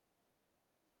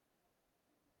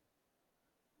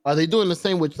 Are they doing the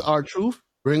same with our truth?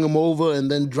 Bring him over and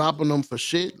then dropping him for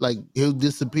shit, like he'll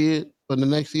disappear for the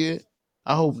next year?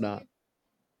 I hope not.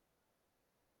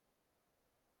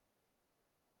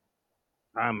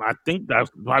 I think that's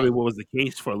probably what was the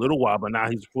case for a little while, but now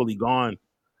he's fully gone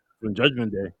from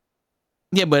Judgment Day.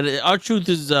 Yeah, but our truth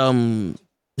is,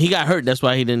 he got hurt. That's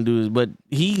why he didn't do it. But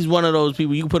he's one of those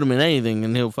people you can put him in anything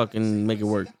and he'll fucking make it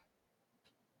work.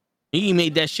 He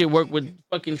made that shit work with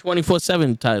fucking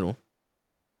 24/7 title.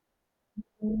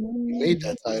 He made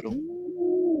that title.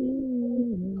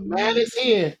 Man is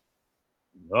here.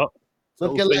 Oh,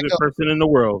 Looking so like favorite a person in the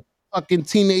world. fucking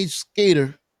teenage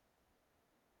skater.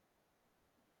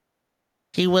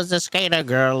 She was a skater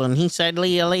girl, and he said,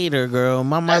 "See you later, girl.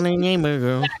 My money name her,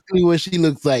 girl." Exactly what she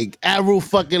looks like. Avril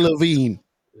fucking Lavigne.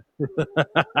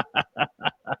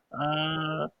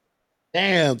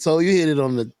 Damn, so you hit it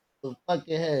on the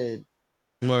fucking head.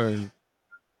 Word.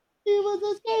 He was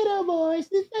a skater boy.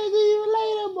 She said, see you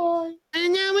later, boy.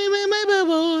 And now we my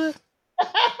boy.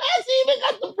 She even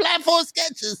got the platform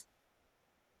sketches.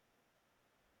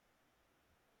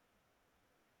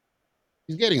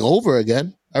 She's getting over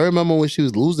again. I remember when she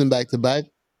was losing back to back.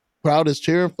 Crowd is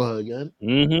cheering for her again.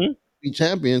 Mm-hmm. Be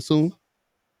champion soon.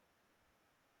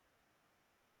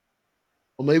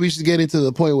 Or maybe she's getting to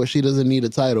the point where she doesn't need a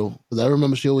title. Because I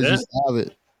remember she always Yeah. used to have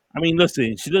it. I mean,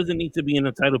 listen, she doesn't need to be in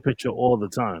the title picture all the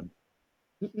time.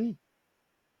 Mm-mm.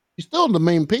 She's still in the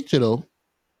main picture though.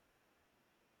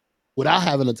 Without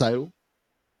having a title.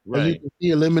 As you Right. can see,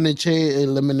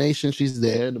 elimination, she's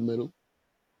there in the middle.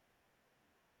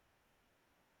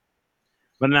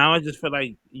 But now I just feel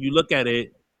like you look at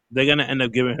it, they're gonna end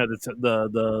up giving her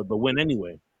the win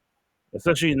anyway.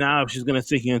 Especially now if she's gonna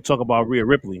sit here and talk about Rhea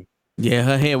Ripley. Yeah,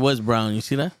 her hair was brown. You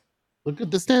see that? Look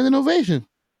at the standing ovation.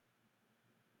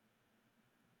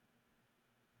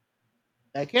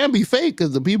 That can't be fake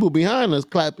because the people behind us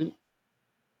clapping.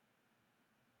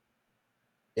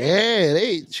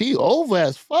 Yeah, she over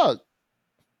as fuck.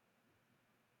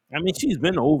 I mean, she's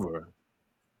been over.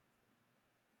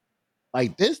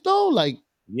 Like this though, like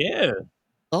Yeah.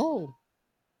 oh,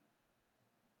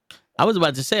 I was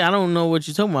about to say, I don't know what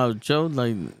you're talking about, Joe.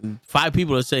 Like 5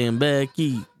 people are saying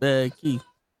Becky, Becky.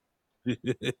 Yeah,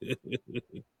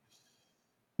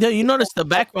 you notice the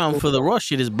background for the Raw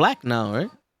shit is black now, right?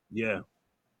 Yeah.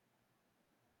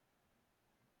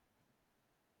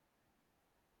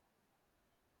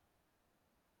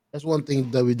 that's one thing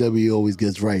WWE always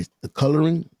gets right. The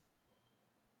coloring.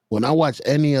 When I watch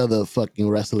any other fucking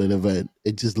wrestling event,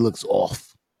 it just looks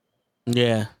off.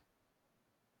 Yeah.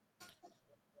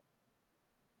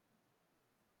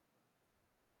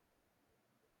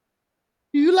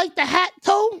 Do you like the hat,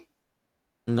 Toe?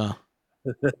 No,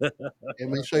 Okay,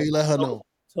 make sure you let her know.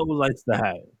 So likes the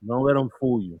hat. Don't let them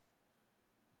fool you.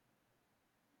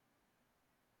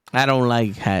 I don't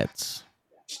like hats.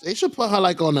 They should put her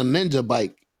like on a ninja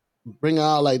bike. Bring her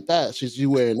out like that. She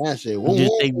wearing that shit. Whoa,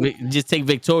 Just whoa. take just take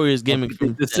Victoria's What gimmick you from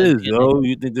think this is, yo?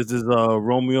 You think this is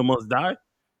Romeo Must Die?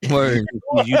 Word.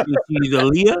 You think she's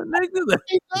Aaliyah, nigga?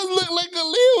 He does look like a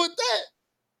Leo with that.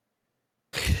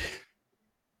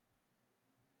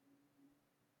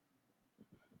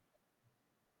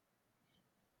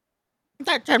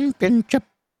 The championship.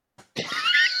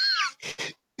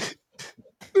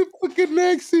 The fucking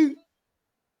accent.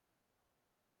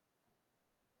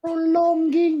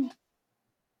 Prolonging.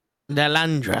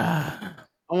 Delandra.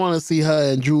 I want to see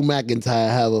her and Drew McIntyre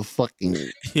have a fucking.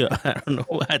 Yeah, I don't know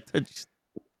why I thought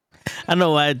I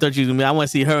know why I thought you was gonna be. I want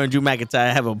to see her and Drew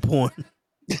McIntyre have a porn.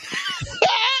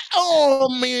 Oh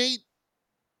man.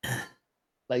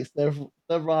 Like Steph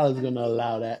Rollins is gonna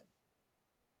allow that.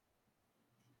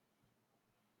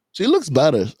 She looks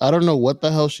better. I don't know what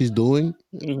the hell she's doing.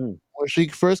 Mm-hmm. When she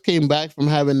first came back from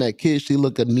having that kid, she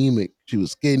looked anemic. She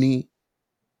was skinny.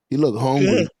 She looked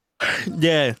hungry.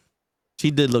 Yeah, she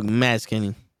did look mad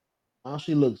skinny. Now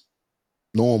she looks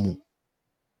normal.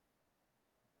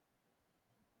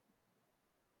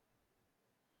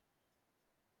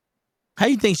 How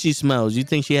you think she smells? You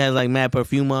think she has like mad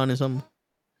perfume on or something?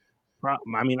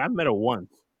 I mean, I met her once.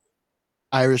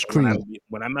 Irish cream.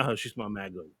 When I met her, she smelled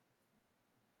mad good.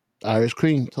 Irish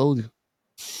cream, told you.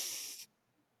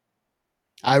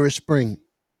 Irish Spring,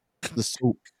 the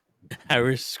soup.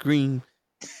 Irish scream.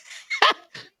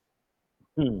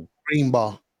 Green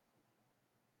ball.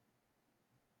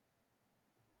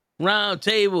 Round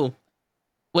table.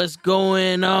 What's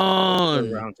going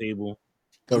on? Round table.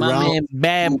 The My round man,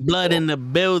 bad blood in the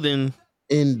building.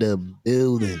 in the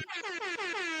building.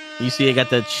 You see, it got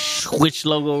the Switch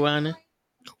logo around it.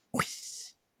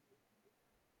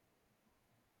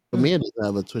 For me, it doesn't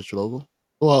have a Twitch logo.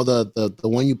 Well, the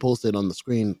one you posted on the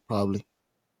screen, probably.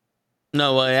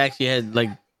 No, well, it actually had like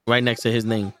right next to his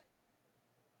name.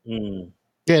 Mm.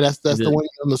 Yeah, that's Is the it- one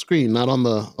on the screen, not on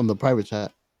the private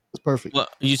chat. It's perfect. Well,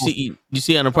 you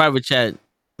see on the private chat,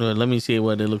 Let me see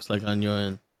what it looks like on your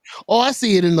end. Oh, I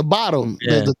see it in the bottom.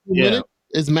 Yeah. The 2 minutes.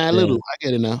 It's mad Yeah. little. I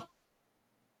get it now.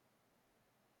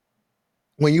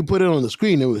 When you put it on the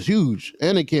screen, it was huge,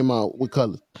 and it came out with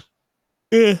color.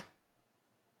 Yeah.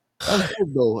 That's dope,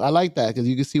 though. I like that because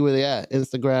you can see where they at.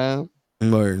 Instagram.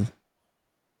 Word.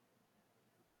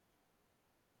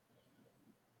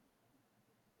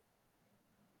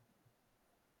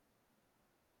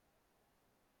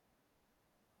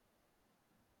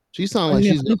 She sound like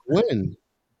she's gonna win.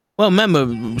 Well,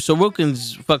 remember, so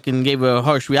Wilkins fucking gave her a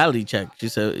harsh reality check. She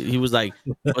said he was like,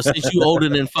 "Well, since you older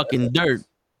than fucking dirt,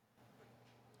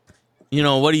 you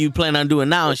know what do you plan on doing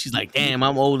now?" And she's like, "Damn,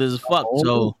 I'm old as fuck,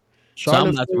 so I'm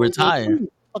Charlotte about to Flair was there retire."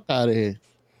 too. Fuck out of here.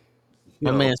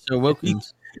 My man, Sir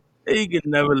Wilkins. He can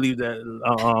never leave that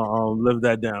live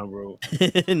that down, bro.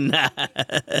 Nah.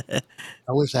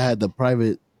 I wish I had the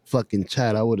private fucking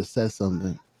chat. I would have said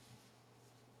something.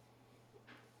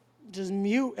 Just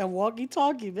mute and walkie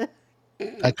talkie, man.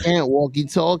 I can't walkie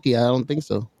talkie. I don't think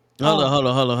so. Hold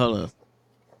on.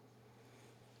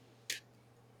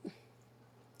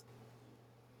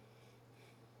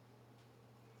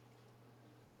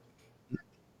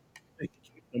 They can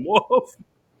keep them off.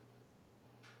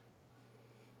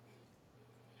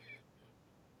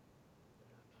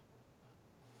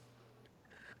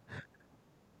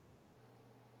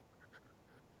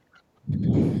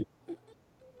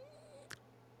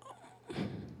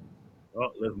 Oh,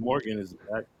 Liv Morgan is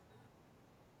back.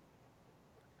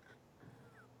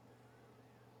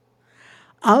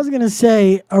 I was gonna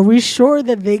say, are we sure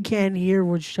that they can't hear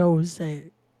what Show is saying?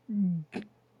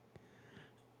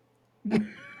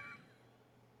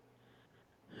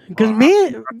 Because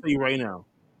me, I'll tell you right now.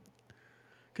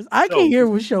 because I Show, can't hear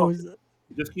just what keep Show talking. is.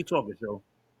 Just keep talking, Show.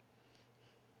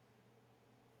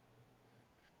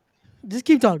 Just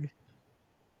keep talking.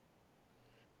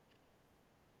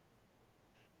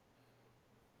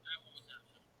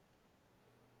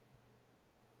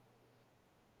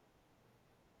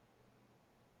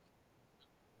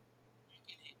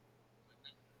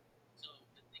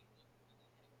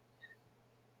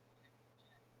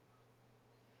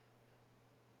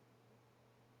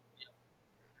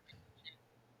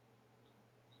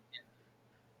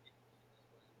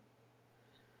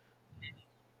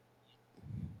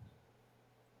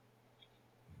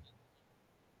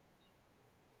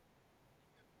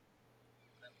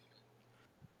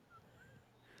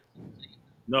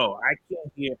 No, I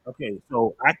can't hear. Okay,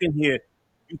 so I can hear.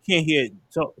 You can't hear.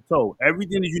 So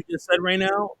everything that you just said right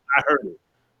now, I heard it.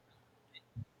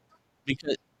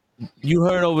 Because you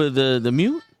heard over the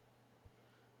mute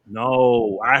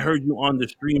No, I heard you on the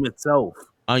stream itself.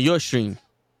 on your stream.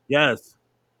 Yes.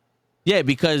 Yeah,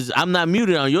 because I'm not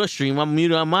muted on your stream. I'm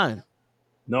muted on mine.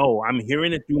 No, I'm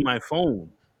hearing it through my phone.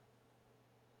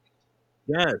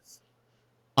 Yes.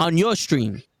 On your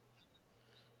stream.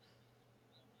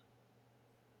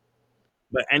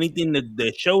 But anything that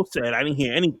the show said, I didn't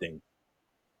hear anything.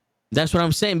 That's what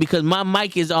I'm saying because my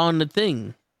mic is on the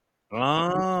thing.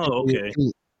 Oh, okay.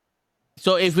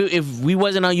 So if we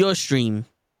wasn't on your stream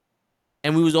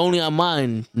and we was only on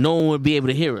mine, no one would be able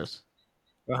to hear us.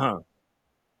 Uh-huh.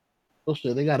 Oh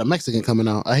shit, they got a Mexican coming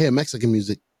out. I hear Mexican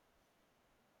music.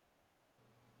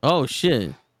 Oh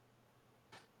shit.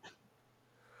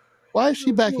 Why is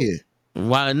she back here?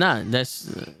 Why not?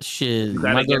 That's shit. You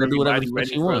My gotta girl get can do whatever everybody the fuck ready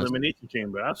she for wants. Elimination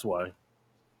Chamber. That's why.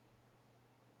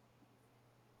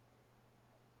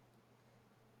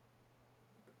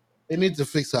 They need to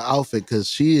fix her outfit because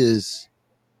she is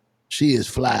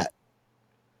flat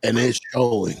and it's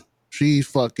showing. She is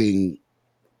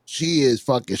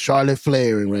fucking Charlotte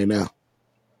Flairing right now.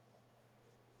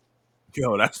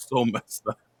 Yo, that's so messed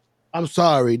up. I'm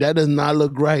sorry, that does not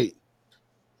look right.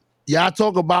 Y'all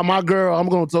talk about my girl, I'm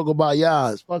gonna talk about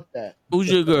y'all's. Fuck that.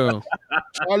 Who's your girl?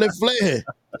 Charlotte Flair.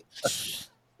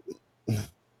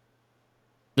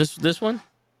 This one?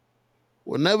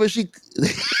 Whenever she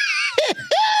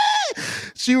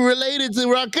she related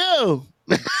to Raquel.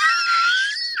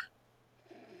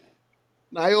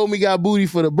 Naomi got booty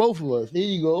for the both of us. Here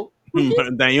you go.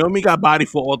 Naomi got body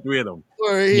for all three of them.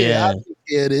 Right here. Yeah. I take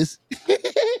care of this.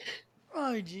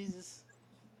 Oh Jesus!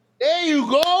 There you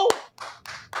go.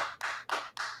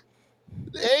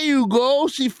 There you go.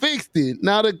 She fixed it.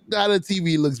 Now the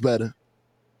TV looks better.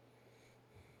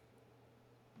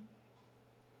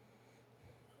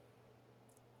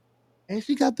 And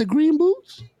she got the green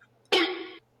boots.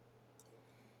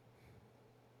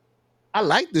 I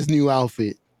like this new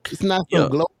outfit. It's not some Yo.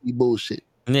 glowy bullshit.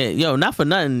 Yeah, yo, not for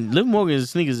nothing. Liv Morgan's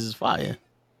sneakers is fire.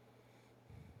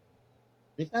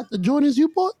 Is that the Jordans you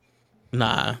bought?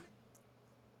 Nah.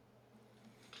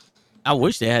 I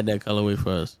wish they had that colorway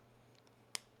for us.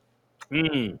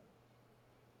 Mm.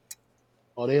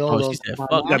 Oh, they all Oh, don't she said, come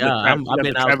out "Fuck You now. got the yeah, You I've got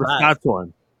been the Travis outside." Scott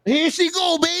one. Here she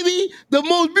go, baby. The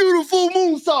most beautiful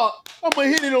moonsault. I'm gonna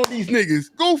hit it on these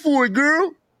niggas. Go for it,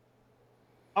 girl.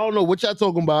 I don't know what y'all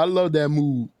talking about. I love that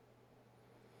move.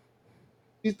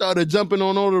 He started jumping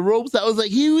on all the ropes. I was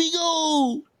like, here we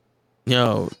go.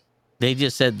 Yo, they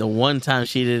just said the one time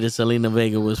she did it, Selena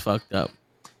Vega was fucked up.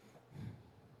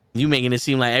 You making it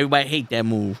seem like everybody hate that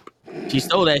move. She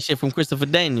stole that shit from Christopher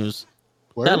Daniels.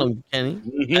 Tell Word? him, Kenny.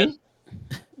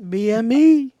 Mm-hmm.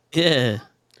 BME. Yeah.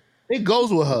 It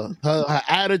goes with her. Her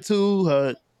attitude,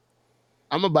 her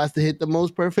I'm about to hit the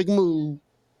most perfect move.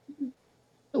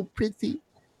 So pretty.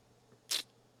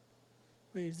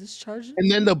 Wait, is this charging? And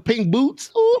then the pink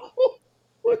boots. Ooh,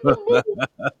 what the move?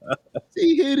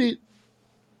 She hit it.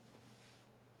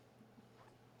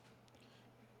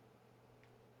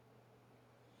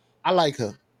 I like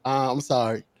her. I'm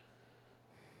sorry.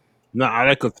 No, I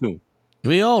like her too.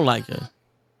 We all like her.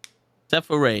 Except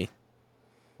for Ray.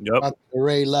 Yep.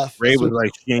 Ray left. Ray That's was what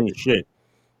like, she ain't shit.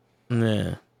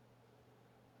 Yeah.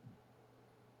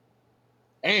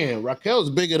 damn, Raquel's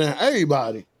bigger than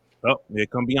everybody. Oh, here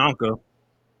come Bianca.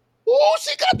 Oh,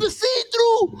 she got the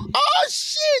see-through. Oh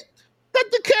shit. Got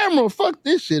the camera. Fuck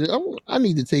this shit. I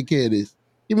need to take care of this.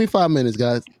 Give me 5 minutes,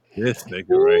 guys. This nigga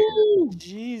right here. Ooh,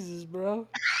 Jesus, bro.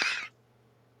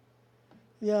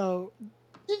 Yo,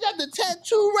 she got the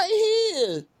tattoo right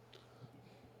here.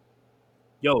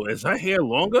 Yo, is her hair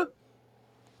longer?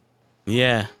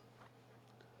 Yeah.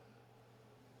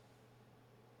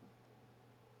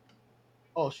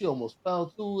 Oh, she almost fell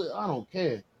to it. I don't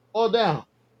care. Fall down.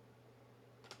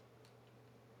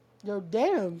 yo,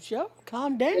 damn, yo,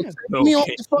 calm Hey, down. take No, me off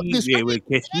can the she, fucking yeah, screen. wait,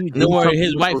 can she No do worry, something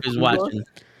his with wife those is shoes on? watching.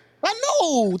 I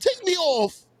know. Take me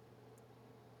off.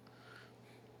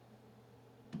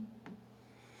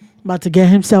 About to get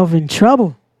himself in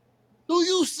trouble. Do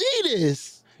you see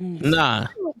this? Nah.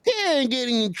 Can't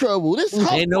getting in trouble. This is her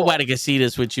Ain't fault. nobody can see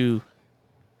this with you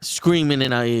screaming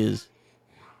in our ears.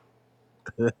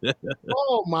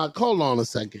 Oh my! Hold on a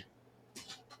second.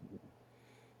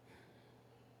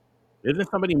 Isn't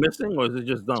somebody missing or is it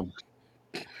just dumb?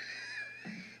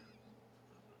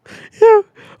 Yo,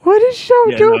 what is show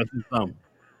Yeah, no, doing? it's just dumb.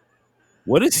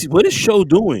 What is show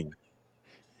doing?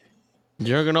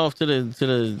 Jerking off to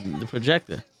the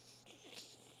projector.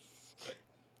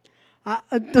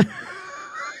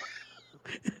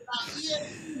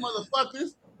 ESP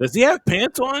motherfuckers. Does he have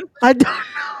pants on? I don't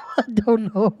know. I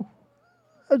don't know.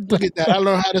 I Look don't at that. I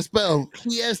learned how to spell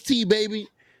EST, baby.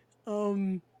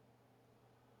 Um,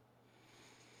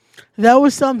 that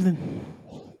was something.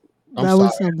 I'm That sorry.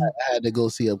 was something. I had to go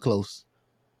see up close.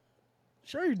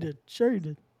 Sure you did. Sure you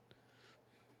did.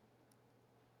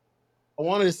 I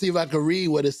wanted to see if I could read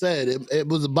what it said. It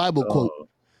was a Bible quote. Oh,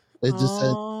 It just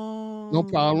said, "No Um,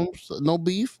 problems, no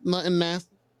beef, nothing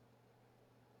nasty."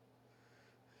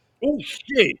 oh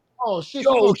shit! Oh shit! She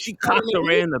Yo, gonna she cut cocked in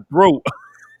her the in the throat.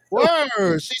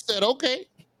 word. She said, "Okay."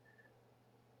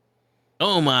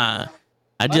 Oh my.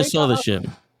 I Why they just saw got the her? shit.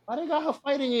 Why they got her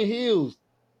fighting in heels?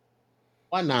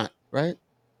 Why not? Right?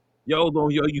 Yo,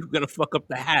 you gonna fuck up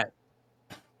the hat.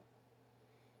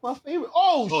 My favorite.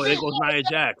 Oh Oh, there shit! goes Nia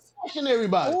Jax. Watching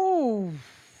everybody. oh,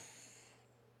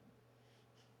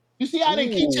 You see how they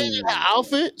keep changing her Ooh.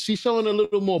 outfit? She's showing a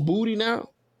little more booty now.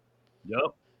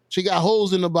 Yup. She got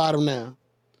holes in the bottom now.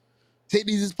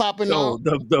 Titties is popping Yo, out.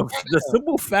 the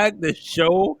simple fact that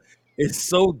show is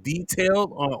so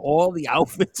detailed on all the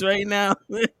outfits right now.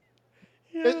 I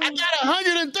yo. got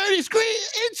 130 screen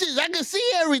inches. I can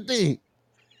see everything.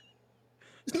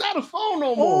 It's not a phone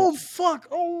no more. Oh fuck.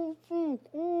 Oh, fuck.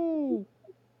 Oh. Oh,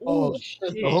 Oh that's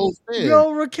the shit. whole thing.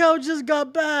 Yo, Raquel just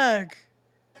got back.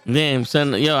 Damn,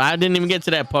 son. Yo, I didn't even get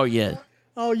to that part yet.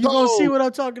 Oh, you gonna see Oh, what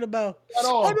I'm talking about? got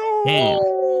off. Damn.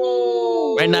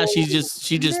 Oh Right now Oh, she no!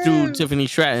 just threw Live, Tiffany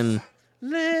Stratton.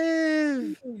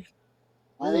 live.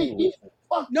 why they keep No,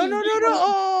 fucking no, no, no. doing it?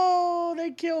 Oh,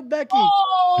 they killed Becky.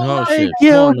 Oh, Oh They shit. Come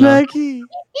on killed now. Becky.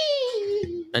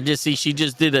 I just see she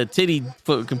just did a titty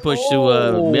fucking push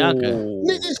to Bianca. nigga,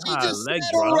 Oh, she God, just leg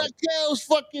sat on drop. Raquel's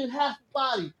fucking half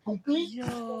body. Complete.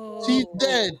 She's Yo.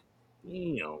 dead.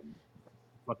 Damn.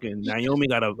 Fucking Naomi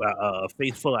got a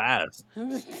face full of ass.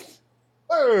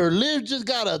 Liv just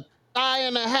got a thigh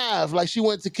and a half like she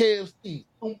went to KFC.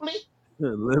 Complete.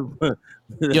 Live. Yo,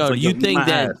 It's like, you yo, eat think my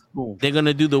that ass. Boom. they're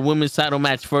gonna do the women's title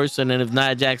match first, and then if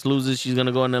Nia Jax loses, she's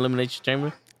gonna go in the elimination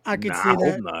chamber? I can Nah, see I hope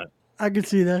that. not. I can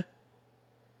see that.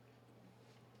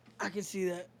 I can see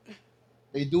that.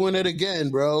 They doing it again,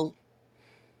 bro.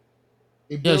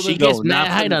 They Yo, she building. gets Yo, mad not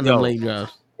for height on them yo. leg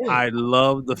drops. I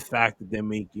love the fact that they're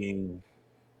making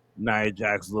Nia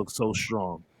Jax look so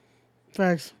strong.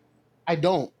 Facts. I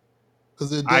don't,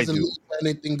 because it I doesn't do. lead to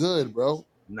anything good, bro.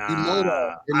 You know that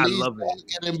Nah, it I leads love to it.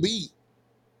 her getting beat.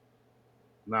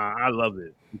 Nah, I love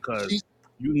it because She's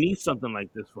you need something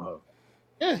like this for her.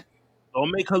 yeah,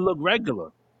 Don't make her look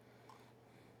regular.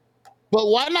 but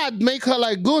why not make her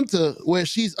like Gunther, where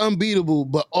she's unbeatable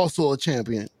but also a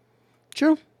champion?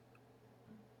 True.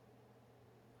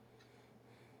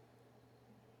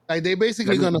 Like they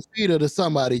basically Let me, gonna feed her to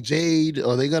somebody, Jade,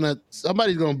 or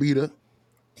somebody's gonna beat her.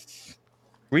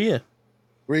 Rhea.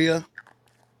 Rhea.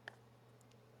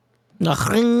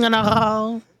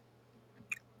 No.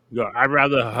 yo, I'd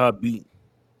rather her beat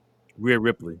Rhea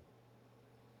Ripley.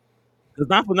 Because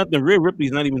not for nothing, Rhea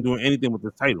Ripley's not even doing anything with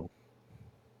the title.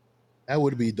 That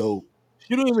would be dope.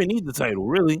 She don't even need the title,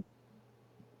 really.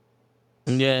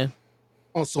 Yeah.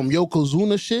 On some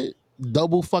Yokozuna shit,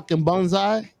 double fucking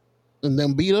bonsai, and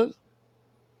then beat her.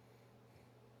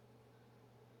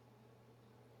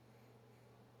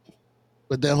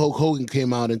 But then Hulk Hogan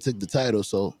came out and took the title,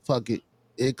 so fuck it.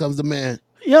 Here comes the man.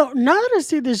 Yo, now that I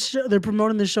see this show, they're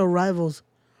promoting the show Rivals.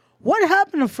 What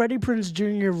happened to Freddie Prinze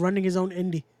Jr. running his own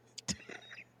indie? It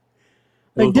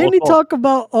Like, was all didn't he talk. talk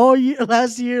about all year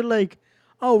last year? Like,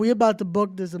 oh, we about to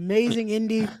book this amazing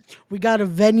indie. We got a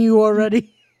venue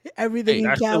already. Everything Hey, in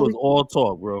That shit was Cali. all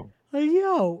talk, bro. Like,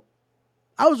 yo,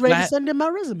 I was ready to Matt- send him my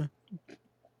resume.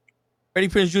 Freddie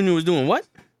Prinze Jr. was doing what?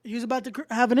 He was about to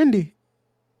have an indie,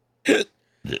 and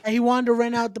he wanted to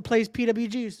rent out the place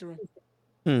PWG used to run.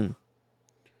 Hmm.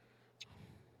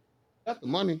 Got the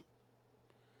money.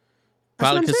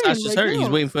 That's Probably what I'm because saying. Sasha's Like, hurt. He's yo,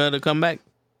 waiting for her to come back.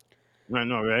 I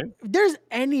know, right? if there's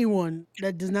anyone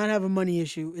that does not have a money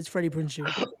issue, it's Freddie Prinze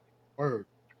Jr. Word.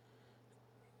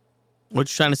 What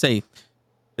you trying to say?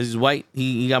 Is he's white?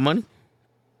 He got money?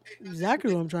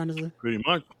 Exactly what I'm trying to say. Pretty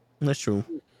much. That's true.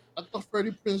 I thought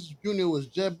Freddie Prinze Jr. was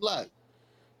jet black.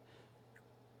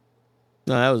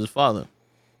 No, that was his father.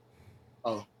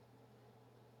 Oh.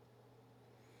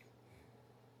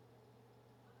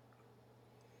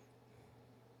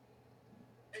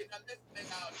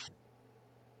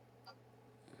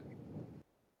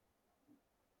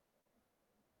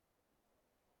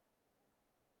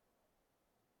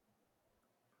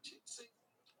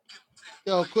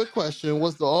 Yo, quick question.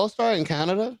 Was the All Star in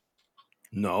Canada?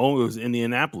 No, it was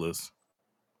Indianapolis.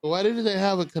 Why didn't they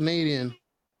have a Canadian?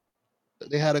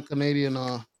 They had a Canadian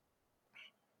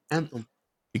anthem.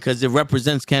 Because it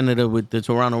represents Canada with the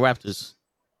Toronto Raptors.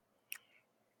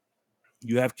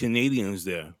 You have Canadians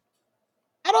there.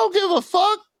 I don't give a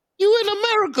fuck. You in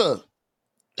America.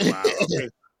 Wow. Okay.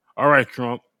 All right,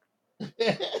 Trump.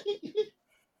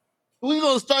 We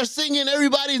gonna start singing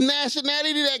everybody's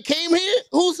nationality that came here?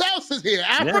 Whose house is here?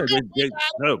 Yeah, Africa?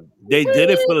 they did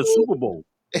it for the Super Bowl.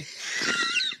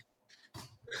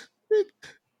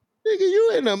 Nigga,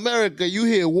 you in America, you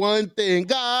hear one thing.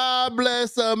 God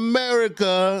bless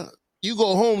America. You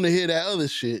go home to hear that other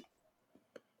shit.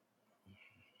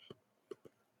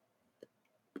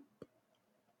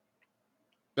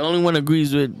 The only one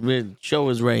agrees with Show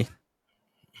is Ray.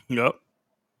 Yep.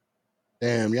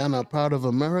 Damn, y'all not proud of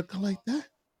America like that?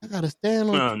 I gotta stand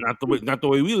on Not the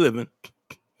way we living.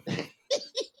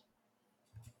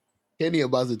 Kenny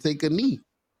about to take a knee.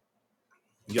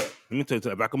 Yep. Let me tell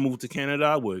you, if I could move to Canada,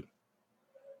 I would.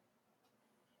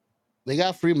 They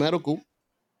got free medical.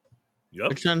 Yep.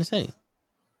 What you trying to say?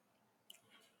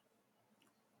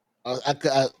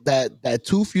 That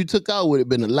tooth you took out would have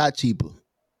been a lot cheaper.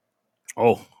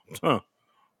 Oh,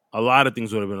 a lot of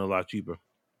things would have been a lot cheaper.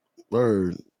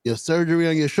 Word. Your surgery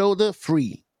on your shoulder,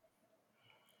 free.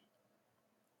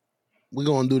 We're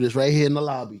gonna do this right here in the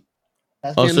lobby.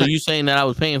 That's Oh, been so nice. you saying that I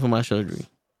was paying for my surgery?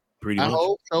 Pretty I much.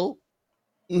 hope so.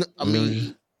 I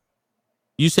mean,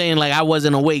 You saying like I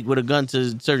wasn't awake with a gun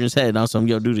to the surgeon's head on some,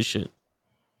 yo, do this shit.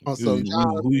 on some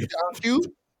John Q.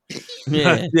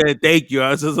 Yeah. Yeah, thank you.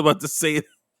 I was just about to say it.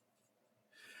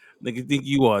 Nigga think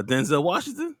you are Denzel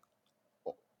Washington?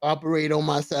 Operate on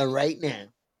my son right now.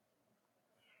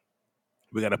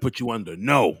 We gotta put you under.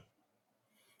 No.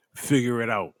 Figure it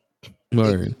out.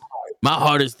 Word. My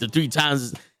heart is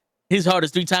his heart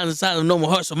is 3 times the size of a normal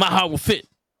heart, so my heart will fit.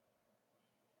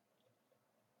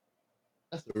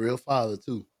 That's a real father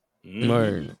too.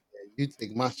 Word. Yeah, you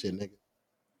take my shit, nigga.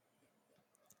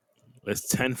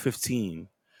 It's 10:15.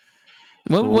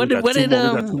 What we did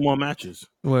got 2 more matches.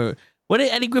 Word. What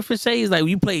did Eddie Griffin say? He's like,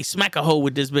 you play smack a hole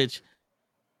with this bitch.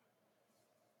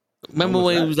 Remember was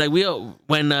when that? it was like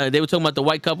when they were talking about the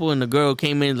white couple and the girl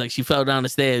came in like she fell down the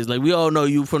stairs. Like we all know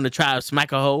you from the tribe,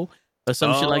 smack a hole or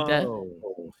some shit like that.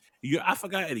 Yeah, I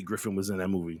forgot Eddie Griffin was in that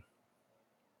movie.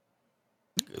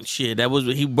 Shit, that was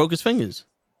he broke his fingers.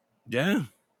 Yeah.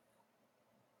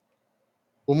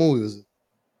 What movie was it?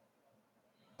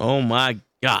 Oh my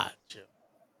God.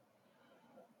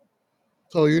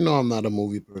 So you know I'm not a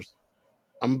movie person.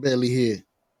 I'm barely here.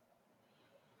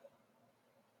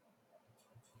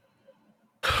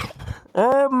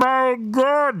 Oh my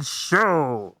God,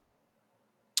 show.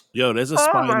 Yo, there's a Oh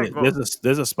spot in my the, God.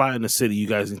 there's a spot in the city you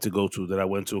guys need to go to that I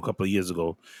went to a couple of years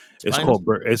ago. It's Spot in called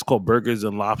it's called Burgers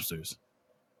and Lobsters.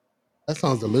 That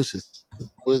sounds delicious.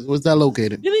 Where's that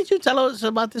located? Didn't you tell us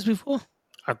about this before?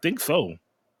 I think so.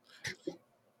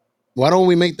 Why don't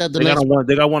we make that the They got next? one.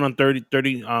 They got one on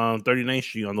 39th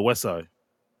Street on the west side.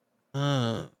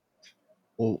 No.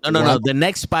 The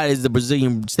next spot is the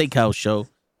Brazilian Steakhouse show.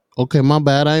 Okay, my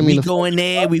bad. I didn't We mean to. go in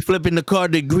there, we flip in the car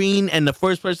to green, and the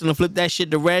first person to flip that shit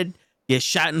to red gets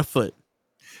shot in the foot.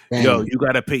 Yo, you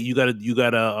gotta pay. You gotta.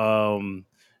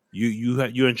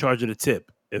 You're in charge of the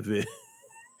tip if it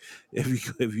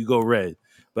if you go red.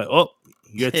 But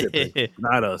you're tipping,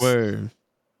 not us. Word.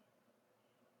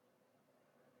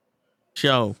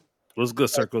 Show. What's good,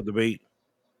 Circle Debate?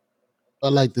 I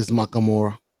like this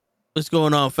Makamura. What's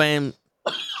going on, fam?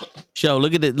 Show.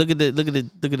 Look at it. Look at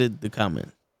the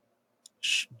comment.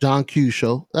 John Q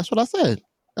show. That's what I said.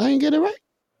 I didn't get it right.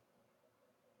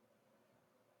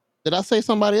 Did I say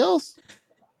somebody else?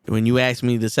 When you asked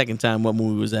me the second time what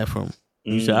movie was that from,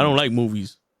 you said I don't like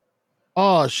movies.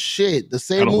 Oh shit! The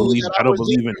same movie that I don't was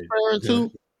believe in referring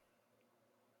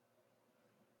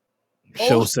to.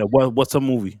 Show said, what's a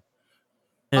movie?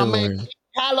 I mean,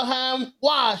 Callahan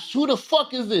Wash. Who the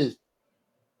fuck is this?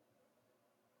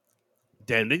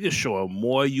 Damn, they just show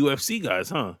more UFC guys,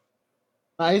 huh?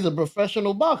 Nah, he's a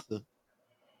professional boxer.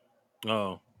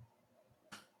 Oh.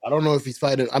 I don't know if he's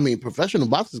fighting. I mean, professional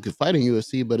boxers could fight in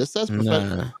UFC, but it says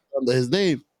professional under his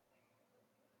name.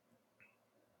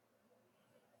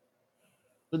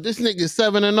 But this nigga is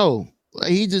 7-0. Like,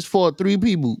 he just fought 3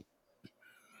 people.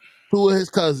 2 of his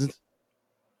cousins.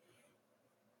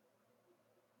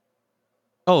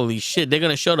 Holy shit! They're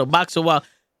gonna show the boxer while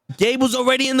Gable's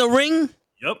already in the ring.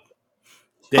 Yep.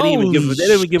 They didn't even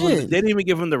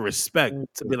give him the respect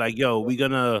to be like, yo, we're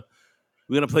gonna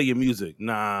play your music.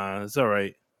 Nah, it's all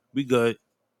right. We good.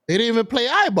 They didn't even play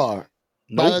Ibar.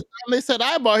 Nope. By the time they said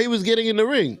Ibar, he was getting in the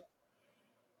ring.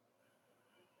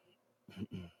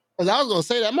 Because I was gonna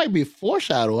say that might be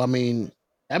foreshadow. I mean,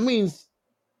 that means,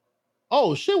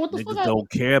 oh shit, what the Niggas fuck? don't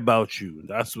care about you.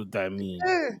 That's what that means.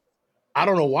 I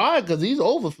don't know why, because he's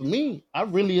over for me. I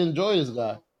really enjoy this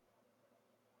guy.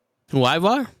 Who,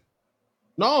 Ivar?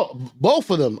 No, both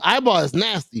of them. Ibar is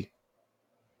nasty.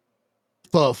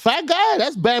 For a fat guy,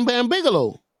 that's Bam Bam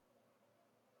Bigelow.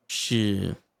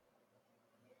 Shit.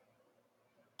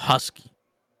 Husky.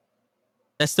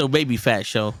 That's still baby fat,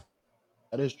 show.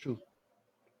 That is true.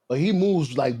 But he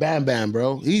moves like Bam Bam,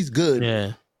 bro. He's good.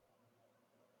 Yeah.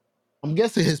 I'm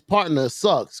guessing his partner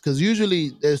sucks because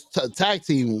usually there's a tag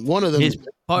team. One of them, his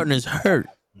partner's hurt.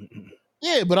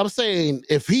 Yeah, but I'm saying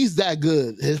if he's that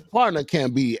good, his partner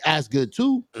can't be as good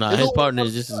too. Nah, his partner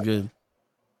is just as good.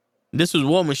 This was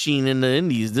War Machine in the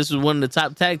Indies. This was one of the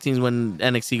top tag teams when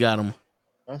NXT got him.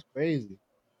 That's crazy.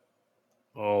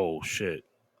 Oh shit.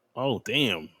 Oh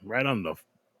damn. Right on the.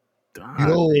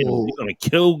 Yo. He's gonna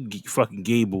kill fucking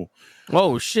Gable.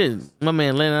 Oh shit. My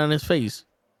man landed on his face.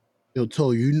 Yo,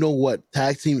 Toe, you know what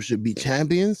tag team should be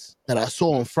champions that I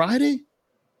saw on Friday?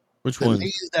 Which one? The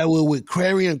niggas that were with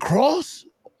Karrion Kross.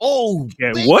 Oh,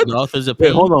 yeah, what? The Authors of Wait,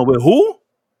 Pain. hold on. With who?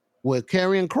 With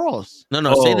Karrion Kross. No.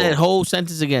 Say that whole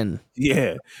sentence again.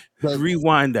 Yeah.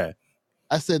 Rewind that.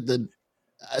 I said the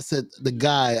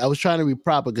guy. I was trying to be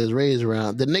proper because Ray's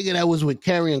around. The nigga that was with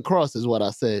Karrion Kross is what I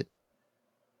said.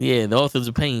 Yeah, the Authors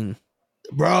of Pain.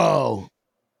 Bro,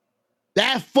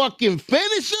 that fucking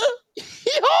finisher.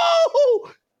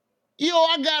 Yo,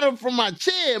 I got him from my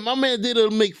chair. My man did a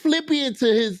McFlippy into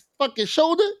his fucking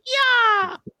shoulder.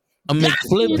 Yeah. A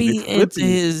McFlippy into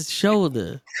his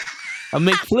shoulder. A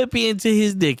McFlippy into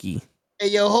his dicky. Hey,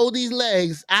 yo, hold these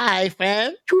legs. All right,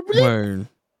 fam. Word.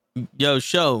 Yo,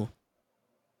 show.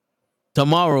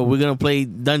 Tomorrow we're gonna play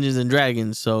Dungeons and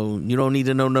Dragons, so you don't need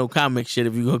to know no comic shit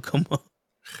if you gonna come on.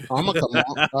 I'm gonna come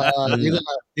on.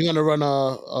 You're gonna run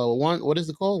a one. What is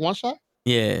it called? One shot.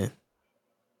 Yeah.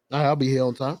 All right, I'll be here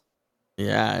on time.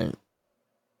 Yeah. All right.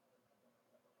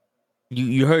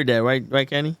 You heard that, right,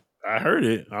 Kenny? I heard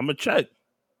it. I'm gonna check.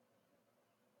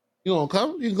 You gonna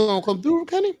come? You gonna come through,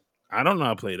 Kenny? I don't know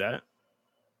how to play that.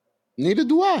 Neither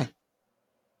do I.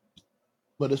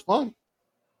 But it's fun.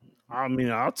 I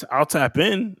mean, I'll tap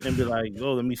in and be like,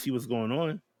 "Yo, let me see what's going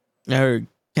on." I heard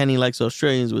Kenny likes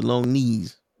Australians with long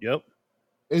knees. Yep.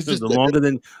 It's just the longer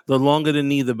the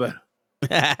knee, the better.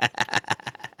 I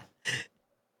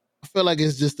feel like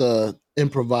it's just a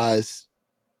improvised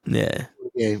Yeah.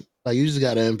 game. Like you just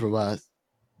gotta improvise.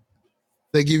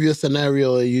 They give you a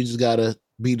scenario and you just gotta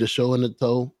be the show in the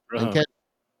toe. And Uh-huh.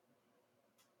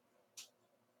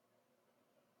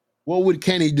 what would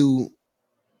Kenny do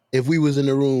if we was in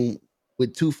the room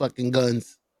with 2 fucking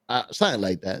guns? Something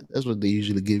like that. That's what they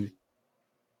usually give you.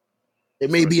 It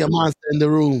may Start be a shooting. monster in the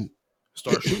room.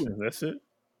 Start shooting. That's it.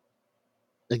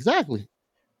 Exactly.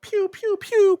 Pew pew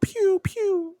pew pew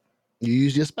pew. You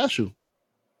use your special.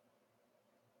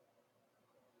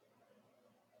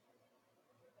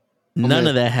 None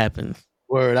of that happened.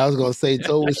 Word. I was gonna say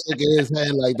Toe was shaking his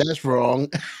head like that's wrong.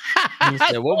 He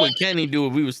said, what would Kenny do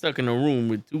if we were stuck in a room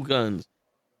with 2 guns?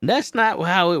 That's not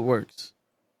how it works.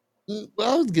 I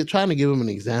was trying to give him an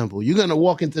example. You're gonna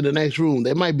walk into the next room.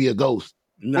 There might be a ghost.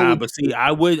 Nah, but see,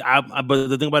 I would. But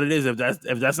the thing about it is, if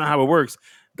that's not how it works,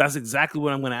 that's exactly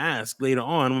what I'm gonna ask later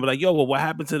on. I'm gonna be like, yo, well, what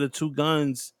happened to the 2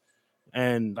 guns?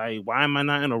 And like, why am I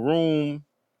not in a room?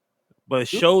 But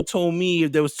Show told me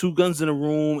if there was 2 guns in the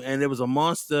room and there was a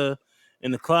monster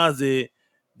in the closet,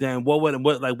 then what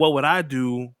would I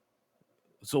do?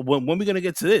 So when we gonna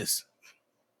get to this?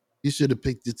 You should have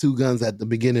picked the 2 guns at the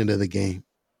beginning of the game.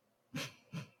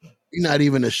 You're not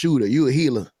even a shooter. You a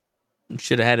healer. You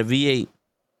should have had a V8.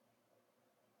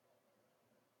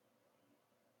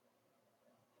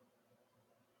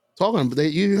 Talking,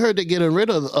 you heard they're getting rid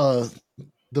of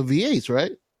the V8s,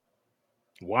 right?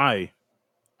 Why?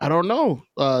 I don't know.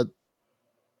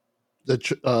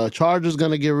 The Charger's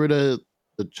gonna get rid of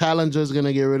the Challenger's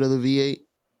gonna get rid of the V8.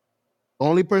 The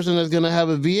only person that's gonna have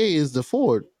a V8 is the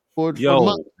Ford.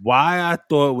 Yo, why I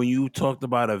thought when you talked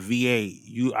about a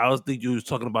V8, I was thinking you was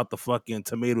talking about the fucking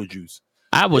tomato juice.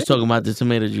 I was talking about the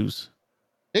tomato juice.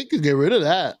 They could get rid of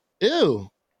that. Ew.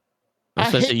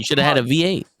 That's what I said. You should have had a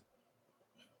V8.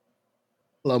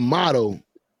 Lamato.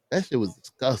 That shit was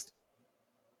disgusting.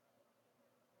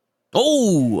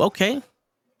 Oh, okay.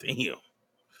 Damn.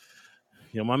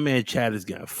 Yo, my man Chad is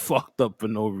getting fucked up for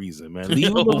no reason, man. Yo, Leave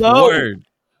him alone.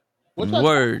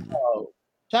 Word.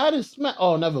 Chad is smack.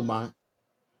 Oh, never mind.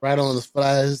 Right on the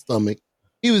flat of his stomach.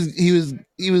 He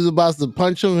was about to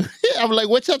punch him. I'm like,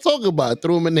 what y'all talking about?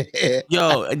 Threw him in the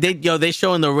head. They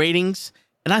showing the ratings,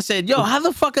 and I said, yo, how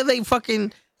the fuck are they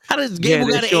fucking? How does Gable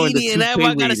got an 80 and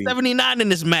everybody got a 79 in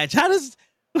this match? How does?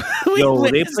 Yo,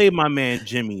 they played my man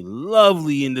Jimmy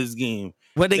lovely in this game.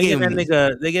 What they get gave that him?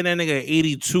 nigga? They get that nigga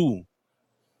 82.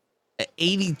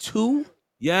 82?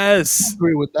 Yes. I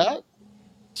agree with that.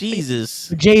 Jesus.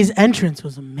 Jay's entrance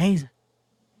was amazing.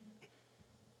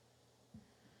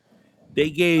 They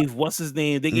gave what's his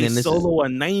name? They gave Solo a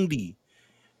 90.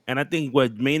 And I think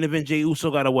what main event Jey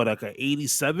Uso got like an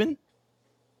 87?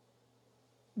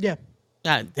 Yeah.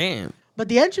 God damn. But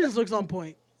the entrance looks on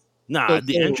point. Nah,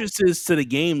 the entrances to the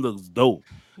game looks dope.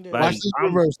 Yeah. Like, Watch this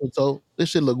reversal, so this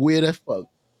shit look weird as fuck.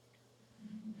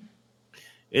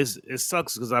 It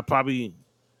sucks because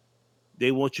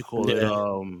they what you call it.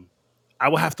 I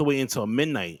will have to wait until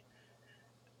midnight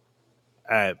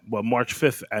at March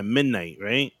 5th at midnight,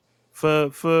 right? For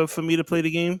me to play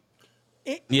the game.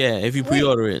 If you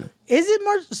pre-order it. Is it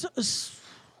March?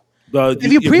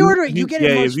 If you pre-order it, you get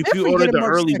it March 5th. If you pre-order the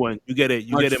early one, you get it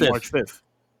March 5th.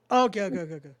 Okay.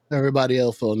 Everybody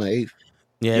else on the 8th.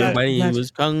 Yeah, everybody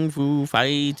was kung fu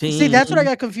fighting. See, that's what I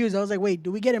got confused. I was like, wait,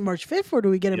 do we get it March 5th or do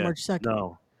we get it March 2nd?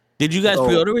 No. Did you guys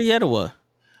pre-order it yet or what?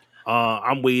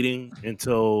 I'm waiting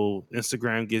until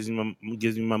Instagram gives me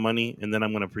my money, and then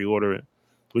I'm gonna pre-order it,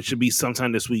 which should be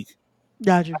sometime this week.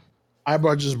 Gotcha.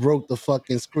 Eyebrow just broke the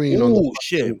fucking screen. Oh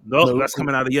shit! No, that's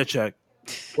coming out of your check.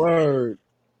 Word.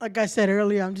 Like I said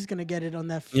earlier, I'm just gonna get it on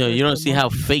that. Yo, you don't see how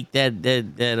fake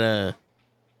that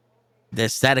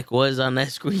static was on that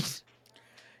screen.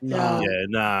 Nah. Yeah,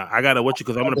 nah. I gotta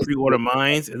because I'm gonna pre-order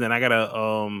mines, and then I gotta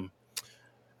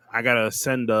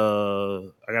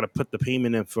put the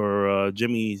payment in for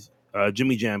Jimmy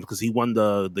Jam because he won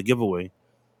the giveaway.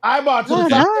 Eyebrow to the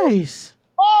top. Nice.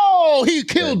 Oh, he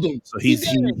killed him. So he's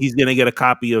gonna get a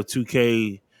copy of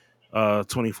 2K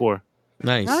 24.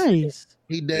 Nice.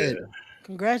 He did. Yeah.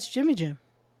 Congrats, Jimmy Jam.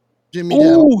 Jimmy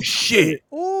Jam. Oh shit!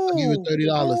 I'll give you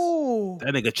 $30.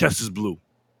 That nigga chest is blue.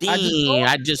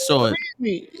 I just saw it.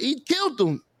 He killed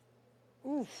him.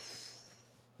 Yo,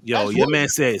 That's your what- man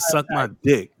said, "Suck my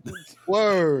dick."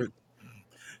 Word.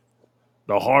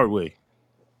 The hard way.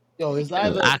 Yo, it's The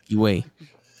either Aki way.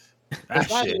 That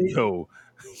shit, yo,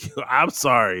 I'm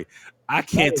sorry. I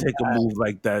can't take a move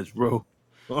like that, bro.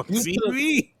 On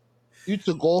TV. You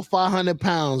took all 500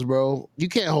 pounds, bro. You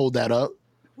can't hold that up.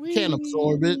 You can't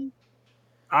absorb it.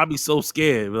 I'll be so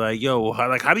scared. Like, yo,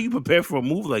 how do you prepare for a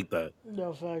move like that?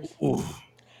 No facts. Oof.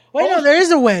 Wait, no, there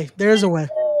is a way. There is a way.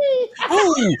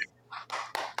 Ooh.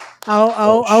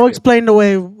 I'll explain the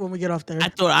way when we get off there. I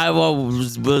thought I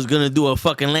was gonna do a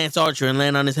fucking Lance Archer and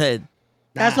land on his head.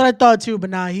 That's what I thought too. But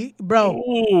nah, bro,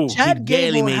 Ooh. Chad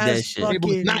barely Gable made that has shit. fucking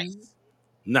Gable's nice.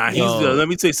 Nah, Yo. let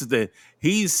me tell you something.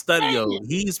 He's studied, yo.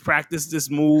 He's practiced this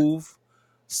move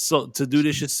so to do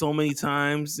this shit so many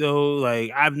times, yo.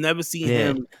 Like I've never seen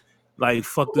him like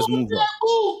fuck this move up.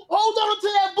 Hold on to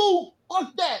that boo.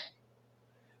 Fuck that.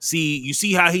 See, you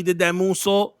see how he did that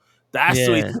moonsault? That's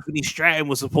the way Yeah. Tiffany Stratton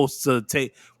was supposed to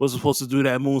do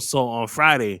that moonsault on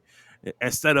Friday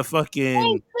instead of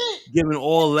fucking giving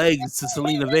all legs to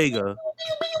Selena Vega.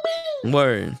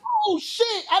 Word. Oh shit!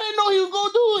 I didn't know he was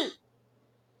gonna do it.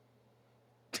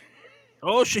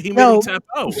 Oh shit, he made him yo. tap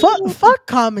out. Fuck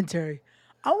commentary.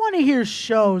 I want to hear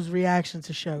shows reaction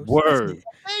to shows. That's Word. it.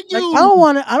 Thank Like you. I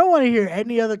don't want to hear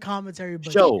any other commentary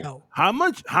but Show.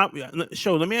 show.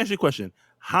 Show, let me ask you a question.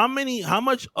 How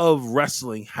much of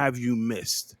wrestling have you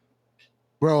missed?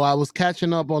 Bro, I was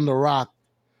catching up on The Rock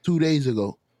 2 days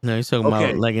ago. No, he's talking Okay.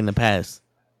 about like in the past.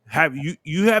 Have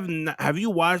you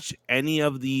watched any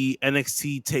of the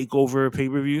NXT Takeover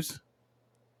pay-per-views?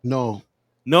 No.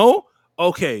 No?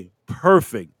 Okay,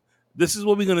 perfect. This is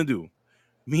what we're gonna do.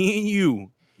 Me and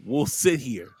you will sit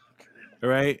here, all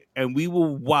right, and we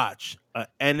will watch a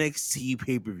NXT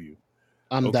pay-per-view.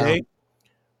 I'm Okay. down.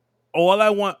 All I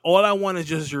want is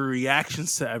just your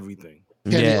reactions to everything.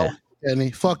 Kenny, Yeah.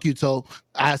 Kenny, fuck you, Toe.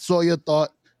 I saw your thought.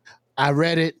 I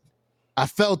read it. I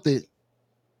felt it.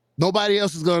 Nobody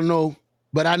else is gonna know,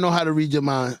 but I know how to read your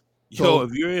mind. Yo, So-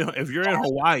 if you're in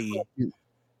Hawaii,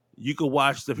 you could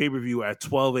watch the pay-per-view at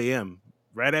 12 a.m.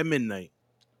 right at midnight.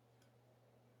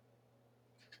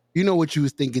 You know what you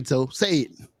was thinking, Toe. Say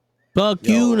it. Fuck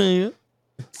Yo. you, nigga.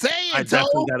 Say I it, Toe.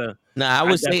 definitely gotta. Nah, I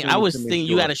was definitely need to make thinking you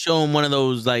sure. got to show him one of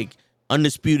those like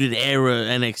undisputed era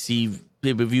NXT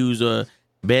pay-per-views or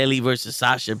Bailey versus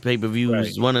Sasha pay-per-views,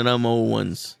 Right. one of them old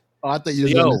ones. Oh, I thought you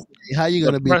was Yo, gonna say, how you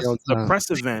gonna be on The time? press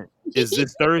event is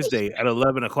this Thursday at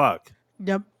 11 o'clock.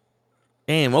 Yep.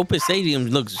 Damn, Open Stadium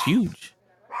looks huge.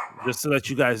 Just to let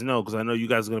you guys know, because I know you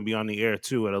guys are gonna be on the air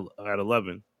too at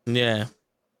 11. Yeah.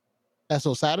 That's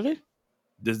on Saturday?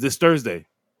 This Thursday.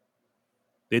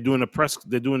 They're doing the press.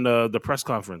 They're doing the press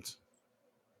conference.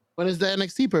 When is the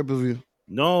NXT pay-per-view?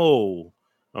 No,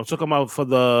 I'm talking about for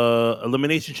the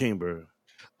Elimination Chamber.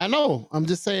 I know. I'm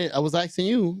just saying. I was asking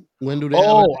you, when do they have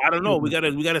Oh, it? I don't know. We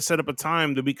gotta set up a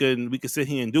time that we can sit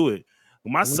here and do it.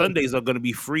 My Sundays are gonna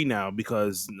be free now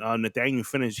because Nathaniel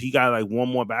finished. He got like one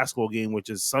more basketball game, which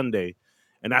is Sunday,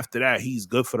 and after that, he's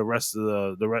good for the rest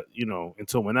of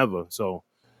until whenever. So,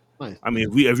 Nice. I mean,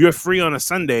 if you're free on a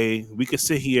Sunday, we could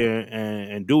sit here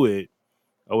and do it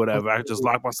or whatever. I just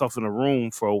lock myself in a room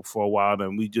for a while,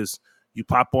 and you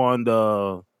pop on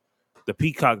the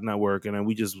Peacock network, and then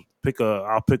we just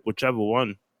I'll pick whichever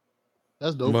one.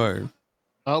 That's dope. Word.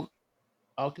 I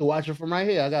can watch it from right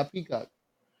here. I got Peacock.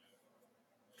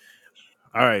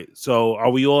 All right. So are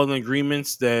we all in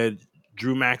agreements that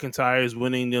Drew McIntyre is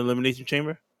winning the Elimination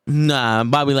Chamber? Nah,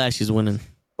 Bobby Lashley's winning.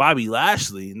 Bobby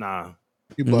Lashley? Nah.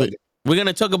 You bugging. We're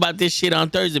gonna talk about this shit on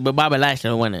Thursday, but Bobby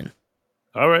Lashley winning.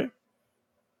 All right.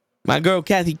 My girl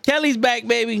Kathy Kelly's back,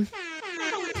 baby.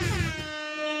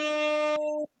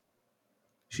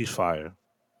 She's fire.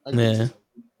 Yeah.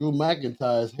 Drew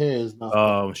McIntyre's hair is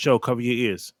not. Show, cover your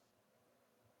ears.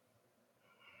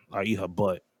 I eat her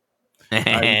butt. All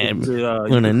right,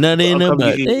 When a nut in the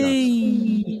uncover your butt.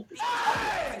 ears now.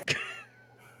 Hey.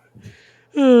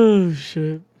 Oh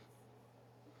shit.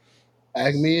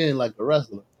 Act me in like a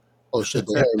wrestler. Oh shit,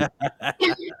 they heard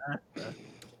me.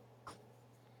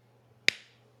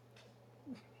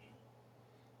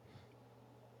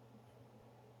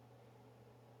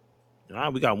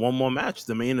 We got one more match.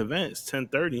 The main event is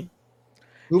 10:30.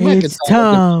 Drew It's McIntyre-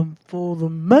 time for the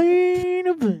main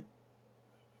event.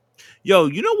 Yo,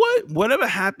 you know what? Whatever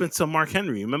happened to Mark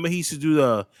Henry? Remember he used to do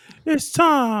the "It's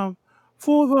time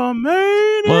for the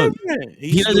main Well, event."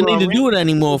 He doesn't need to do it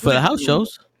anymore for the house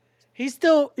shows. He's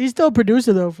still a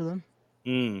producer though for them.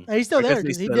 Mm. He's still I guess there they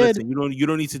because he said, did. "Listen, you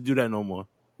don't need to do that no more."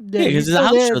 Yeah, he's because it's a still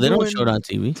house there show. They don't doing- show it on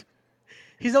TV.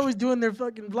 He's always doing their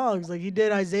fucking vlogs. Like he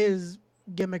did Isaiah's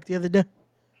gimmick the other day.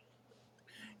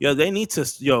 Yo, they need to.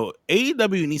 Yo,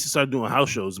 AEW needs to start doing house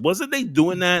shows. Wasn't they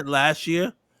doing that last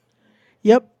year?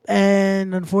 Yep,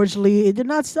 and unfortunately, it did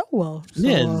not sell well. So,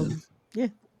 Yeah. yeah.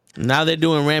 Now they're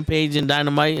doing Rampage and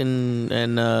Dynamite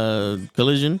and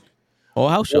Collision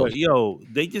or house shows. Yo,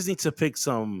 they just need to pick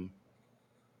some,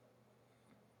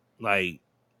 like,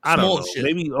 I Small don't know, shit.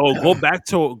 maybe go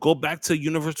back to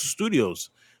Universal Studios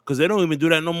because they don't even do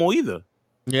that no more either.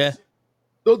 Yeah.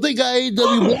 Don't they got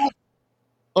AEW Black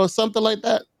or something like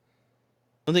that?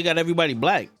 They got everybody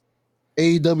black.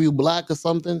 AEW Black or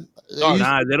something. Dark.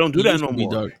 Nah, they don't do It that used no to be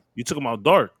more. Dark. You talking about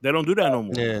Dark? They don't do that no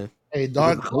more. Yeah. Hey, It was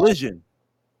Dark a Collision.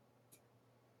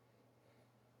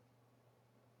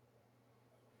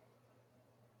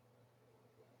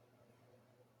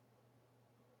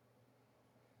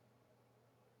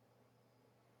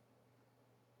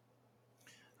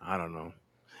 I don't know.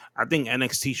 I think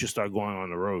NXT should start going on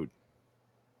the road.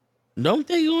 Don't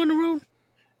they go on the road?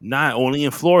 Not only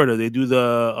in Florida. They do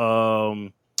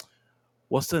the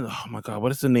what's the oh my god,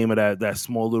 what is the name of that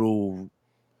small little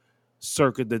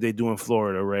circuit that they do in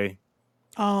Florida, Ray?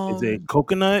 Is it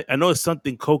Coconut? I know it's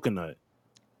something Coconut.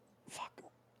 Fuck.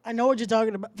 I know what you're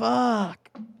talking about. Fuck.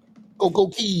 Coco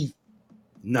Keys.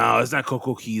 No, it's not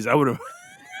Coco Keys. I would have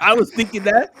I was thinking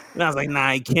that, and I was like,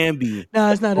 nah, it can't be.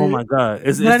 No, it's not. Oh my god!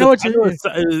 But I know what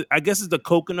you. I guess it's the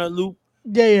coconut loop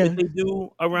Yeah. that they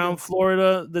do around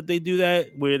Florida. That they do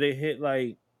that where they hit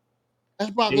like That's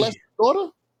Brock Lesnar's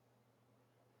daughter.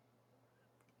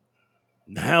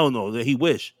 hell no. That he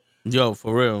wish. Yo,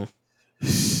 for real.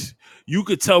 You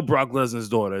could tell Brock Lesnar's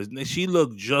daughter. She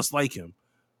looked just like him.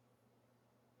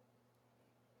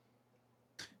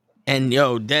 And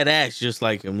yo, dead ass just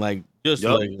like him, like just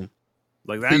Yup. like him.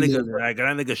 Like that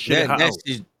nigga shit.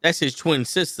 That's his twin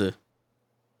sister.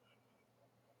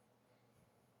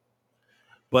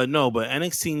 But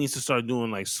NXT needs to start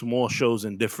doing like small shows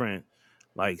in different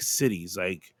like cities.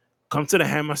 Like come to the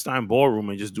Hammerstein Ballroom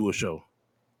and just do a show.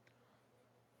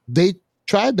 They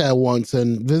tried that once,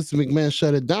 and Vince McMahon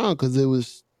shut it down because they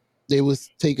was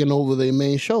taking over their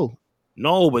main show.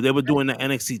 No, but they were doing the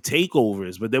NXT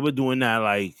takeovers, but they were doing that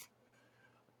like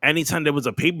anytime there was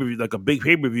a pay-per-view, like a big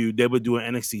pay-per-view, they would do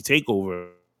an NXT takeover.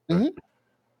 Mm-hmm.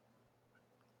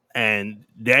 And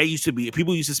there used to be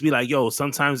people used to be like, yo,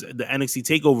 sometimes the NXT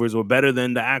takeovers were better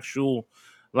than the actual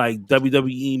like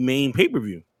WWE main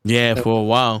pay-per-view. Yeah, for a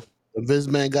while. And Vince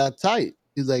man got tight.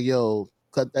 He's like, yo,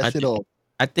 cut that shit off.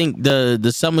 I think the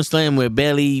SummerSlam where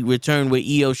Bayley returned with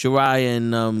Io Shirai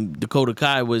and Dakota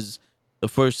Kai was the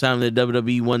first time that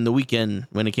WWE won the weekend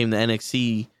when it came to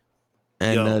NXT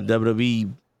and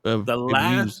WWE. The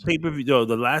last pay-per-view,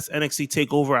 the last NXT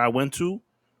takeover I went to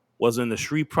was when the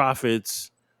Street Profits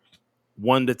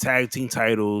won the tag team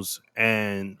titles,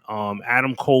 and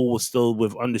Adam Cole was still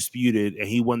with Undisputed, and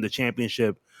he won the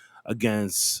championship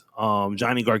against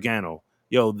Johnny Gargano.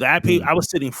 Yo, that I was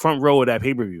sitting front row of that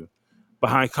pay-per-view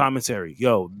behind commentary.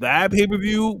 Yo, that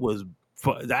pay-per-view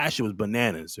that shit was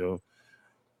bananas, yo.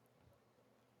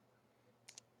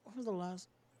 What was the last?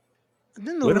 I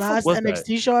think the last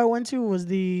NXT show I went to was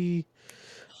the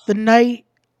night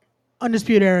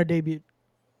Undisputed Era debuted.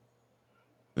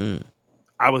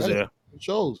 I was there.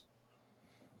 Shows.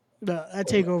 That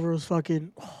takeover was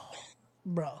fucking,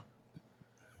 bro.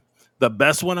 The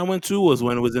best one I went to was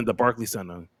when it was in the Barclays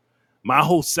Center. My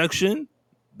whole section,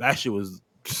 that shit was.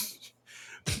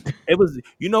 It was,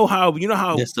 you know how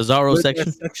yes, the Zorro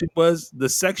section. Section was the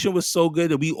section was so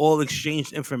good that we all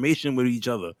exchanged information with each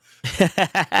other.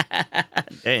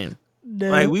 Damn.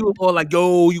 Like we were all like,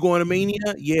 "Yo, you going to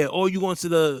Mania? Yeah. Oh, you going to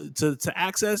the to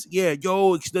Access? Yeah.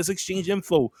 Yo, let's exchange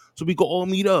info so we can all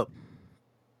meet up."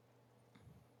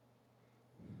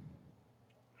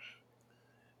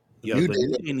 Yeah, but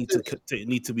they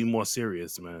need to be more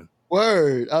serious, man.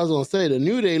 Word. I was gonna say the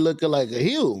New Day looking like a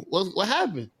heel. What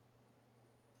happened?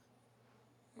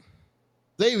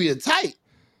 Xavier tight.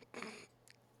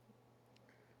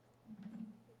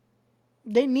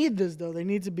 They need this though. They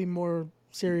need to be more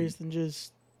serious than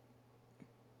just.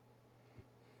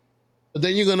 But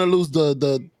then you're gonna lose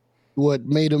the what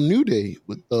made them New Day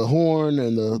with the horn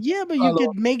and the. Yeah, but you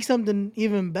could make something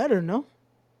even better, no?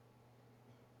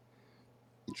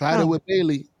 Tried it with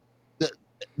Bailey.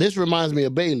 This reminds me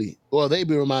of Bailey. Well, they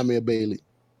remind me of Bailey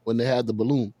when they had the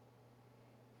balloon.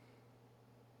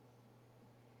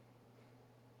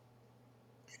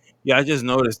 Yeah, I just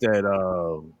noticed that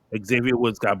Xavier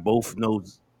Woods got both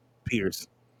nose pierced.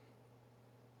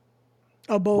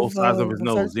 Oh, both sides of his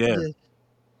nose. Yeah.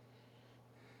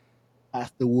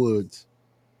 Afterwards.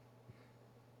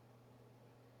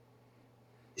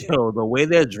 Yo, the way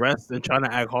they're dressed and trying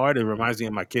to act hard, it reminds me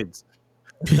of my kids.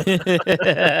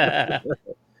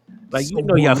 Like, you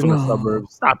know, y'all from the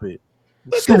suburbs. Stop it.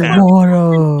 Look at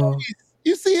that.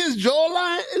 You see his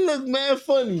jawline? It looks mad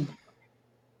funny.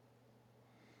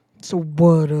 So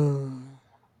what?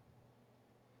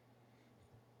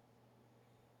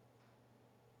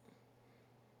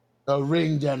 The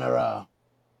ring general.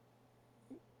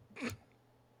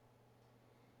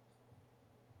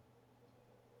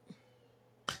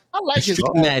 I like his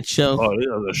match show. Oh, it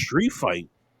was a street fight.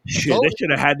 Shit, they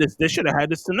should have had this. They should have had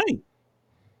this tonight.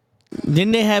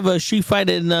 Didn't they have a street fight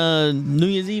in New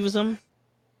Year's Eve or something?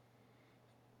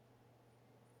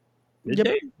 Did Yep.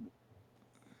 they?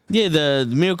 Yeah, the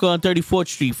Miracle on 34th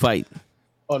Street fight.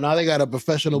 Oh, now they got a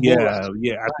professional bull rider.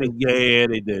 Yeah. I think yeah,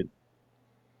 they did.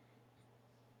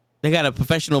 They got a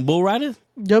professional bull rider.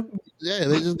 Yep.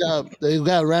 Yeah, they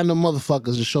got random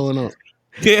motherfuckers just showing up.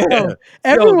 Yeah. Yo,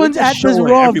 everyone's they're at just this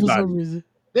showing Raw for everybody. some reason.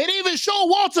 They didn't even show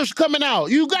Walter's coming out.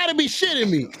 You gotta be shitting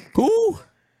me. Who?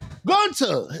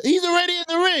 Gunther, he's already in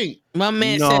the ring. My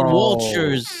man said No.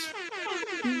 Vultures.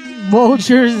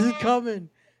 Vultures is coming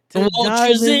to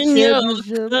Vultures Diamond in your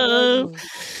Championship cup. Wrestling.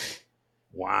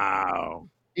 Wow.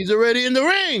 He's already in the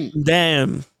ring.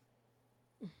 Damn.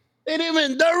 They didn't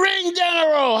even the ring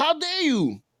general. How dare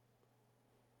you?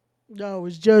 No,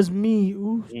 it's just me.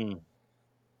 Ooh, Mm.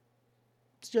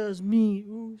 it's just me.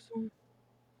 Ooh.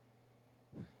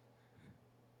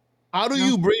 How do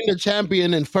you bring the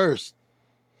champion in first?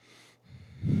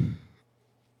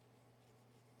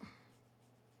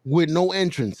 With no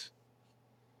entrance.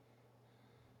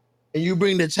 And you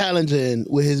bring the challenger in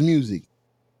with his music.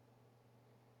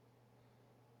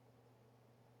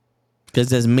 Because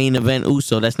that's main event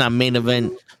Uso. That's not main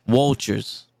event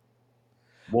Vultures.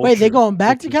 Wait, they going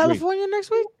back to Which is great. California next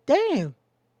week? Damn.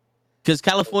 Because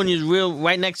California is real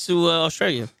right next to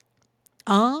Australia.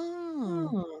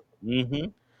 Oh, Mm-hmm.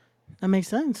 that makes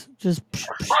sense. Just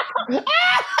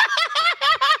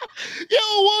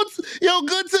Yo,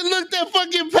 Gunther looked at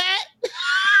fucking Pat.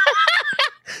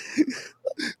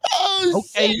 Oh,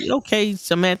 shit. Okay,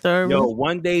 Samantha Irvin. Yo,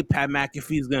 one day Pat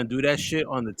McAfee's gonna do that shit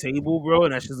on the table, bro,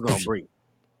 and that shit's gonna break.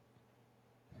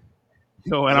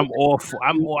 Yo, and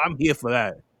I'm here for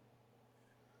that.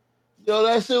 Yo,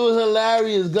 that shit was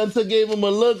hilarious. Gunther gave him a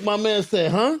look. My man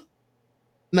said, huh?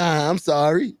 Nah, I'm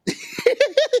sorry.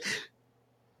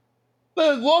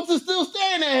 Look, Walter's still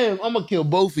staring at him. I'm gonna kill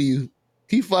both of you.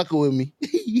 He fucking with me.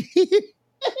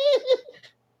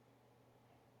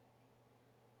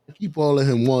 I keep calling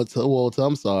him Walter.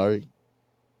 I'm sorry.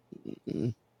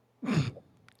 Yeah,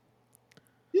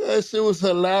 that shit was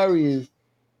hilarious.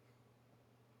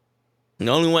 The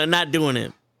only one not doing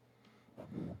it.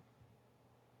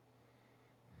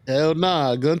 Hell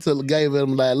nah. Gunther gave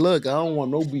him like, look, I don't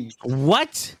want no beef.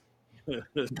 What? He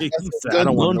said, I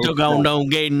don't want no Gunther smoke. don't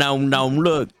get no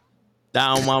look.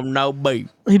 Don't want no beef.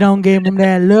 he don't give him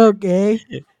that look, eh?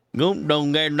 Gunther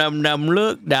don't get no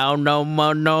look. Don't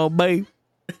want no beef.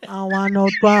 I don't want no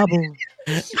trouble.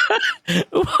 I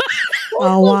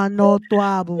don't want no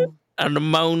trouble. And the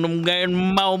moan them getting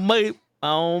more beef.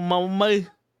 On my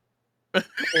beef.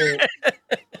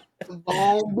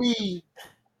 Gon' be.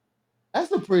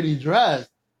 That's a pretty dress.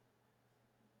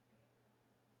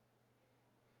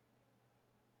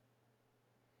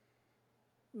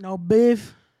 No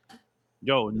beef.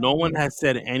 Yo, no one has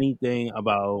said anything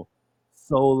about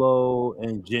Solo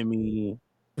and Jimmy.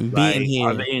 Being Like, here.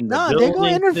 are they in the Nah, they building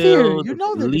gonna interfere. still? You Did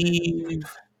know they they're gonna leave.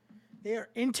 They are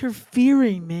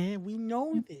interfering, man. We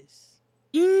know this.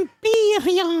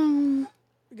 Imperium.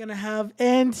 We're gonna have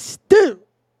and still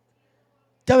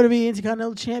WWE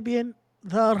Intercontinental Champion,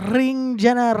 the Ring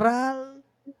General,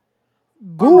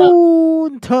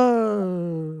 Gunther.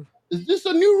 Is this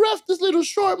a new ref? This little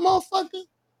short motherfucker?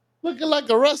 Looking like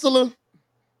a wrestler.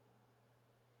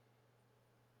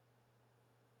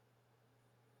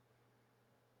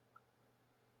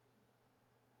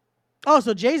 Oh,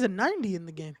 so Jay's a 90 in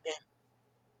the game.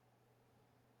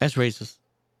 That's racist.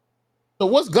 So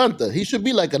what's Gunther? He should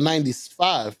be like a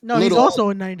 95. No, he's Little- also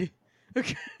a 90.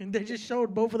 Okay, they just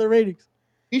showed both of the ratings.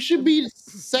 He should be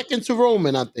second to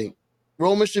Roman, I think.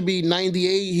 Roman should be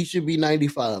 98. He should be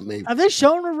 95, maybe. Have they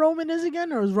shown where Roman is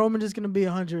again, or is Roman just gonna be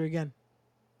 100 again?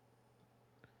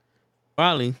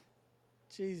 Probably.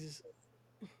 Jesus.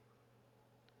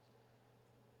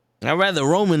 I'd rather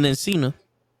Roman than Cena.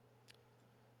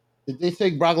 Did they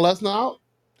take Brock Lesnar out?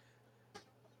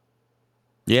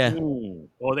 Yeah.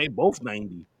 Oh, they both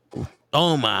 90.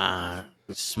 Oh my.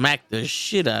 Smack the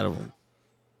shit out of him.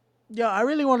 Yeah, I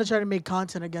really want to try to make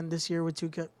content again this year with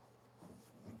 2K.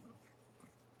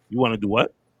 You want to do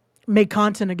what? Make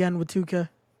content again with 2K.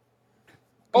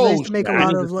 Oh, I used to make a I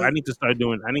lot need of to, like, I need to start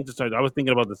doing. I was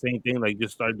thinking about the same thing. Like,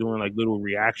 just start doing like little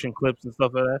reaction clips and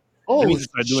stuff like that. I need to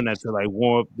start doing that to like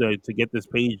warm up to get this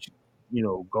page,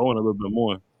 going a little bit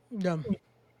more. yeah.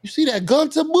 You see that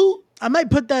Gunther boot? I might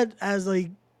put that as like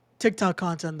TikTok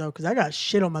content though, because I got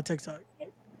shit on my TikTok.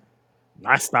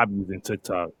 I stopped using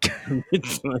TikTok.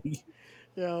 It's like,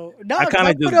 Yo, no, I 'cause kind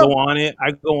of put just up- go on it.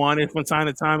 I go on it from time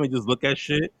to time and just look at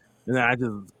shit, and then I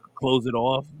just close it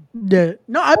off. Yeah.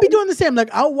 No, I'd be doing the same. Like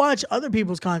I'll watch other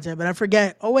people's content, but I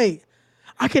forget. Oh wait,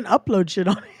 I can upload shit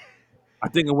on it. I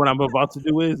think what I'm about to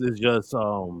do is just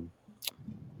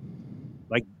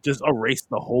like just erase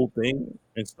the whole thing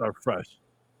and start fresh.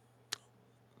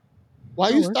 Why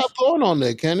That you works. stop going on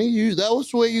there, Kenny? That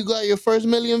was where you got your first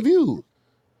million views.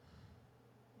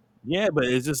 Yeah, but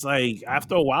it's just like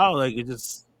after a while, like it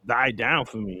just died down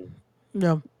for me.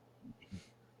 Yeah.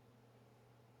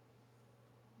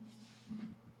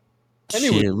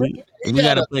 Anyway, Shit, we he had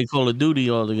gotta a play Call of Duty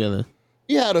all together.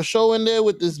 he had a show in there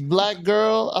with this black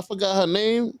girl. I forgot her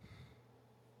name.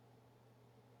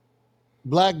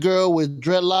 Black girl with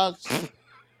dreadlocks.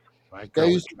 Like That girl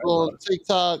with used to go on dreadlocks.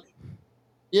 TikTok.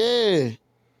 Yeah.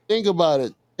 Think about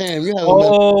it. Damn, you haven't been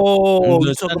Oh,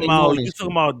 The Sunday morning you show.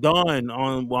 talking about Dawn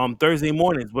on Thursday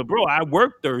mornings? But bro, I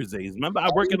work Thursdays. Remember, I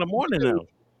work in the morning now.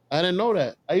 I didn't know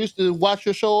that. I used to watch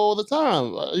your show all the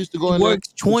time. I used to go He in there.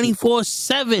 works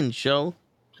 24/7. Show.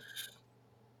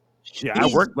 Shit, I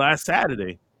He's worked last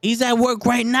Saturday. he's at work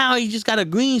right now. He just got a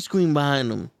green screen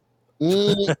behind him.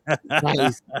 Mm,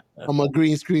 nice. I'm a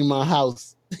green screen my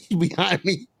house behind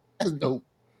me. That's dope.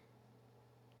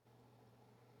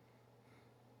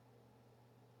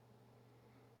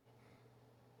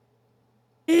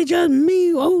 It's just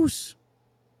me, host.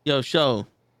 Yo, show.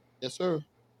 Yes, sir.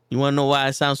 You wanna know why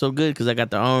I sound so good? Because I got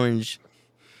the orange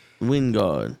wind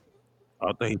guard.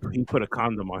 I thought he put a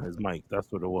condom on his mic.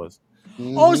 That's what it was.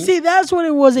 Oh, Mhm. see, that's what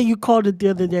it was that you called it the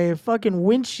other day. A fucking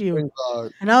windshield. Green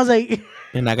card. And I was like,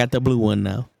 And I got the blue one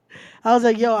now.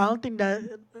 yo, I don't think that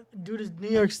due to New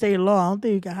York State law, I don't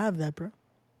think you can have that, bro.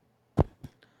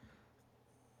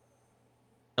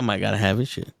 Somebody gotta have his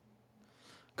shit.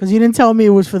 Because you didn't tell me it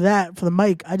was for the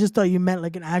mic. I just thought you meant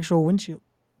like an actual windshield.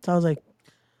 So I was like,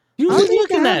 You I was don't think you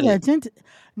looking can at have it. that tinted.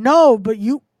 No, but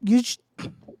you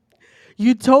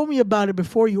told me about it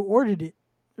before you ordered it.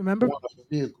 Remember?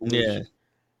 Vehicle Yeah. windshield.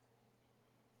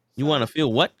 You wanna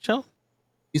feel what, show?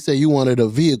 He said you wanted a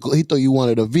vehicle. He thought you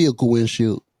wanted a vehicle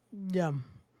windshield Yeah.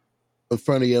 in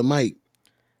front of your mic.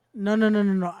 No.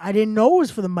 I didn't know it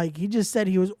was for the mic. He just said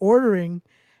he was ordering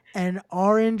an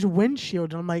orange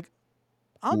windshield. And I'm like,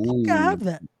 I don't think you can Ooh, have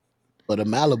that. but a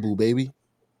Malibu, baby.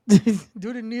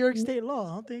 Due to New York State law,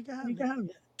 I don't think you can have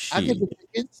that. I get Shit. the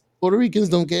tickets. Puerto Ricans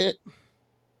don't get.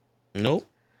 Nope.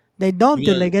 They don't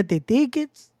till Yeah. they get the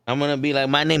tickets. I'm gonna be like,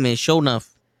 my name is Shownuff.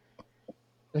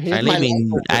 Here's my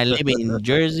I live in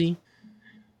Jersey.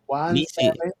 Juan Dice,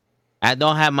 Seven. I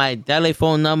don't have my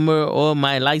telephone number or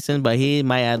my license, but here's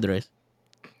my address.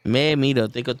 Me miro,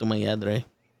 take it to my address.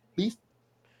 Please,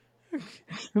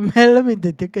 Man, let me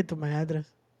the ticket to my address.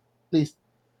 please.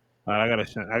 I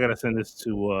gotta send this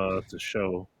to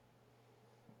show.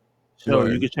 Show, you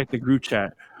Word. can check the group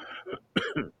chat.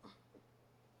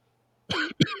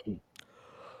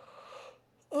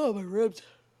 Oh, my ribs.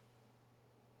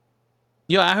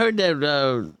 Yo, I heard that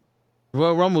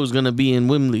Royal Rumble is gonna be in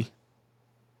Wembley.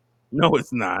 No,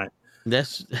 it's not.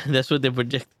 That's what they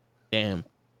project. Damn.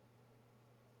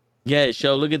 Yeah,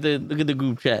 show. Look at the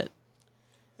group chat.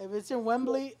 If it's in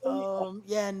Wembley,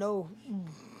 yeah, no.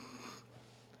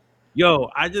 Yo,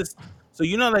 so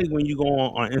you know like when you go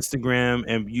on Instagram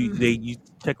and you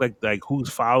check like who's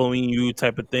following you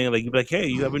type of thing, like you be like, hey,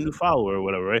 you have a new follower or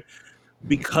whatever, right?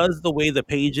 Because the way the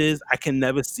page is, I can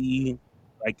never see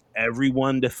like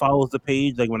everyone that follows the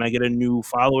page. Like when I get a new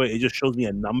follower, it just shows me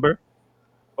a number.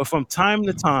 But from time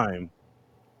to time,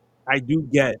 I do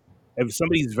get if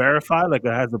somebody's verified, like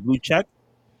it has a blue check,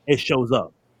 it shows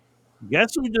up.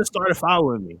 Guess who just started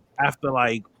following me after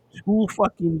like 2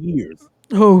 fucking years?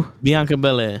 Oh, Bianca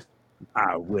Belair.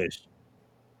 I wish.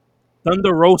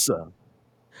 Thunder Rosa.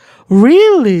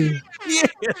 really? Yeah.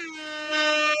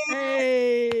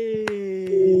 Hey.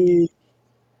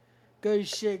 Good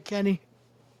shit, Kenny.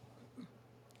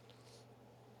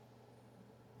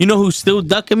 You know who's still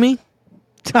ducking me?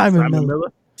 Simon Simon Miller.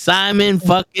 Miller. Simon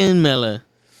fucking Miller.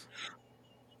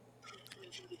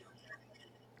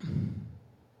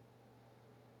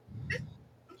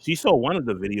 She saw one of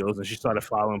the videos and she started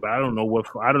following, but I don't know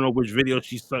which video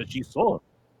she saw.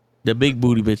 The big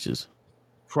booty bitches.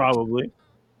 Probably.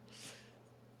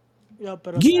 Yo,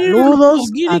 pero Get it on the floor.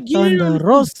 saludos Get a it on Thunder the floor.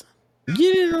 Rosa.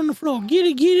 Get it on the floor. Get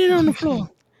it on the floor.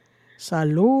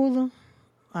 Saludos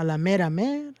a la mera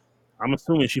mera. I'm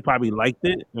assuming she probably liked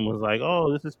it and was like,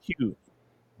 "Oh, this is cute."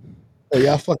 Hey,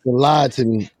 y'all fucking lied to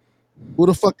me. Who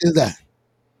the fuck is that?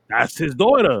 That's his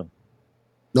daughter.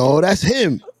 No, that's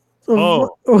him. Oh.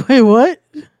 Wait, what?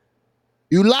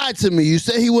 You lied to me. You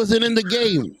said he wasn't in the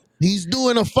game. He's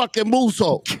doing a fucking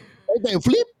moonsault. Right there,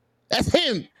 flip. That's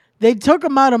him. They took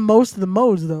him out of most of the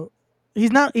modes, though.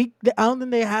 He's not. I don't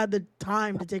think they had the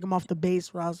time to take him off the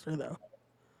base roster, though.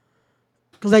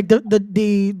 Because like the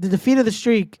defeat of the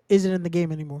streak isn't in the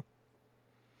game anymore.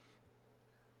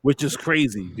 Which is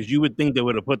crazy because you would think they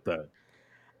would have put that.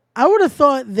 I would have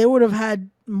thought they would have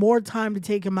had more time to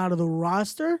take him out of the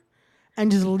roster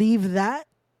and just leave that,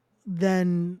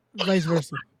 then vice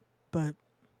versa. But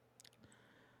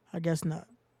I guess not.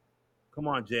 Come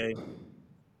on, Jay.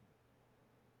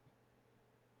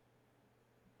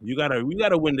 We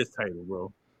gotta win this title,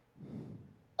 bro.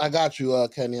 I got you,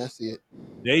 Kenny. I see it.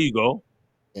 There you go.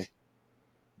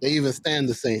 They even stand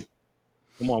the same.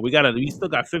 Come on, we still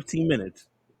got 15 minutes.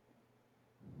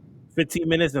 15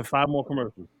 minutes and 5 more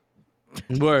commercials.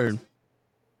 Word.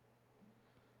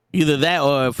 Either that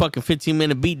or a fucking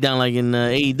 15-minute beatdown like in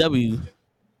AEW.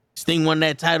 Sting won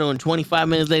that title, and 25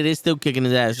 minutes later, they're still kicking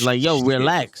his ass. Like, yo,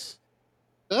 relax.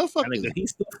 They're And fucking. nigga,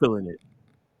 he's still feeling it.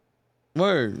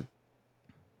 Word.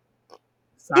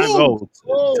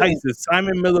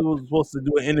 Simon Miller was supposed to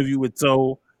do an interview with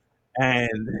Toe,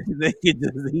 and he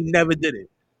never did it.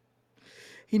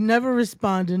 He never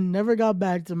responded, never got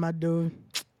back to my dude.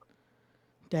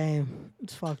 Damn,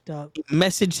 it's fucked up.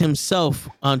 Messaged himself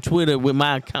on Twitter with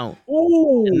my account.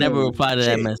 Ooh, And never replied to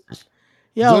that shit. message.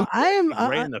 Yo, Gunther I am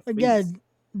right in the face. again.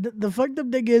 The fucked up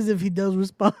thing is if he does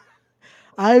respond,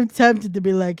 I'm tempted to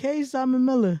be like, "Hey, Simon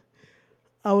Miller,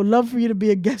 I would love for you to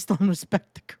be a guest on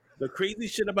Respect the Crowd." The crazy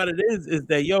shit about it is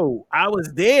that yo, I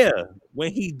was there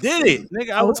when he did it,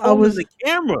 nigga. I was I holding was- the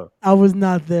camera. I was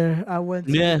not there. I went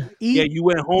to Yeah. eat. Yeah, you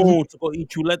went home to go eat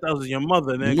chuletas with your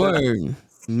mother, nigga. Word.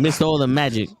 Missed all the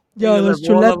magic. Yo, Nigga those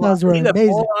left all of chuletas were he left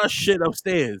amazing. all our shit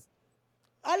upstairs.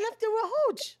 I left it with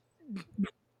Hoach.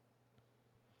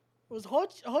 Was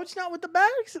Hoach not with the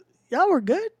bags? Y'all were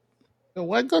good. Yo,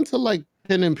 why Gunther like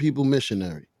pinning people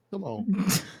missionary? Come on.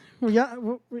 Well,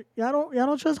 y'all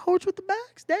don't trust Hoach with the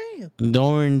bags? Damn.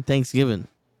 During Thanksgiving.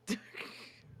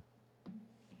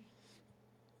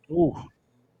 Ooh,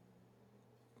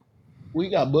 We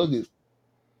got boogers.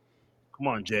 come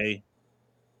on, Jay.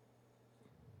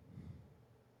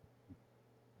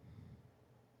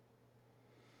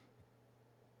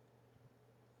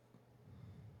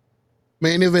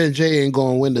 Main event Jay ain't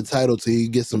gonna win the title till he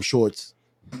gets some shorts.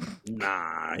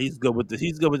 Nah, he's good with this.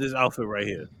 He's good with this outfit right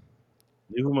here.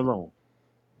 Leave him alone.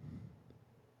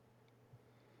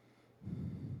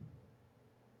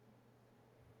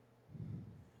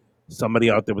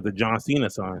 Somebody out there with the John Cena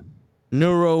sign.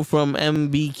 Neuro from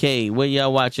MBK. What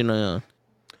y'all watching on?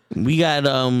 We got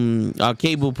our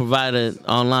cable provider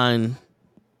online.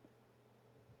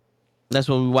 That's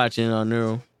what we watching on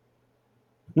Neuro.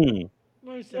 Hmm.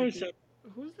 Wait a second.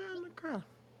 Who's there in the crowd?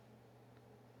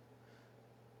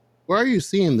 Where are you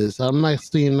seeing this? I'm not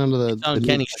seeing none of the. It's on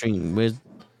Kenny Stream. We're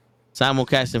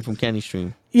simulcasting from Kenny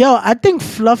Stream. Yo, I think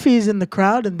Fluffy is in the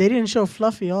crowd, and they didn't show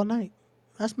Fluffy all night.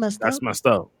 That's messed That's up. messed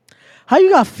up. How you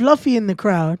got Fluffy in the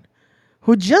crowd,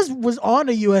 who just was on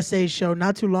a USA show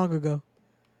not too long ago?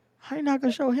 How you not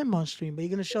gonna show him on stream? But you're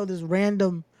gonna show this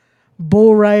random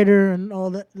bull rider and all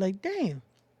that? Like, damn.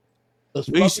 Does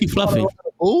Where you see Fluffy?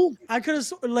 Ooh, I could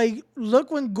have like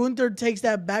look when Gunther takes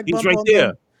that back He's bump right on there.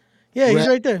 the- Yeah, he's Red-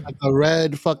 right there. like a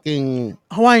red fucking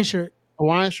Hawaiian shirt.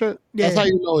 Hawaiian shirt. Yeah. That's how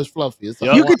you know it's Fluffy. It's a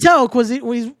Yup. You Hawaiian could tell because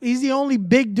he's the only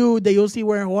big dude that you'll see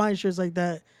wearing Hawaiian shirts like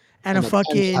that and a And a tank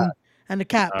fucking top. and a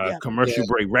cap. Yeah, Commercial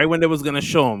break. Right when they was gonna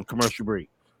show him commercial break.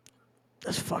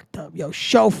 that's fucked up. Yo,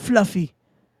 show Fluffy.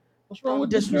 What's wrong Don't with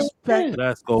this disrespect.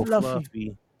 Let's go, Fluffy.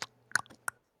 Fluffy.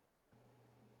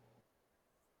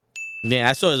 Yeah,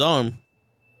 I saw his arm.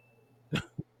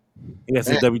 He has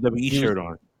a WWE shirt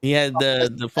on. He had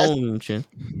the phone shit.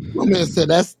 My man said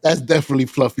that's definitely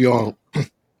Fluffy arm. One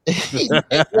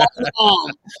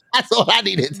arm. That's all I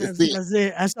needed to see. That's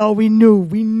it. That's all we knew.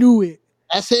 We knew it.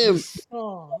 That's him.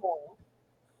 Oh,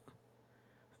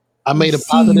 I made a see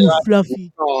positive you,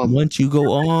 Fluffy. arm. Once you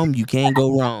go arm, you can't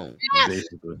go wrong.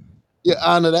 Basically. Your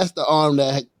Honor, that's the arm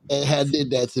that had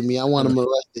did that to me. I want him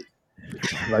arrested.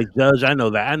 Like Judge, I know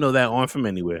that. I know that arm from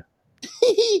anywhere.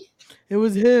 It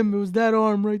was him. It was that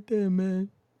arm right there, man.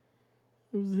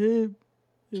 It was him.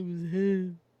 It was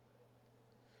him.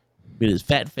 With his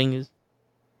fat fingers.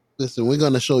 Listen, we're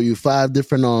gonna show you 5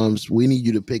 different arms. We need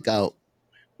you to pick out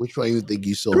which one you think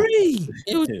you saw. 3.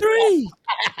 It was 3.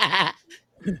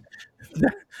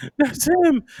 That's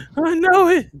him. I know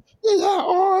it.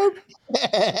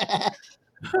 That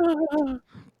arm.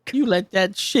 You let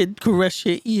that shit caress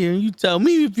your ear and you tell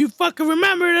me if you fucking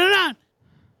remember it or not.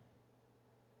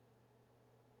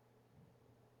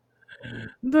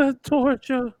 The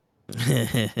torture.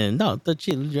 No, the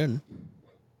children.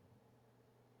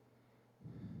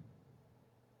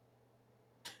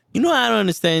 You know, I don't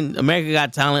understand. America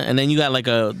Got Talent, and then you got like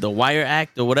the Wire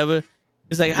Act or whatever.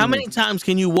 It's like, how many times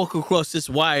can you walk across this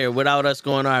wire without us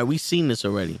going, all right, we've seen this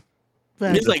already?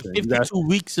 It's like 52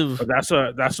 weeks of. That's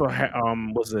what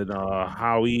was it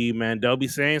Howie Mandel be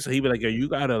saying? So he be like, yo, you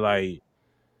gotta like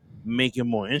make it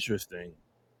more interesting.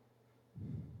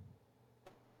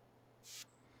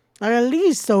 Like at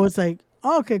least so it's like,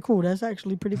 oh, okay, cool. That's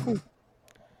actually pretty cool.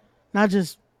 Not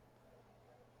just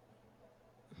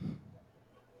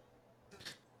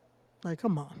like,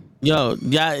 come on. Yo,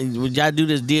 would y'all do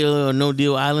this deal or no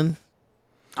deal island?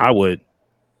 I would.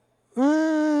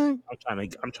 Uh,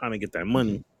 I'm trying to get that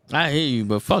money. I hear you,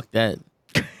 but fuck that.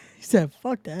 he said,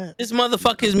 fuck that. This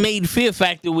motherfucker's made Fear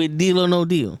Factor with Deal or No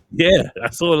Deal. Yeah,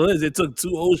 that's all it is. It took 2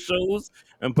 old shows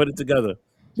and put it together.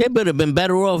 They would have been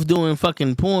better off doing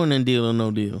fucking porn than Deal or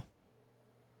No Deal.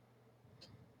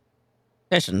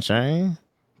 That's insane.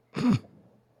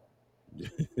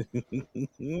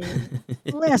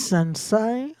 Listen,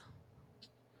 say.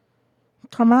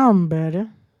 Come on, baby.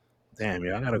 Damn,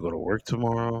 yeah, I gotta go to work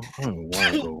tomorrow. I don't even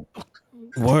want to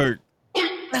go. Word.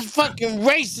 That's fucking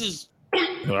racist.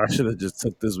 Yo, I should have just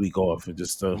took this week off and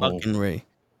just stayed home. Fucking Ray.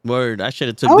 Word. I should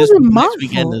have How took this was it week, my next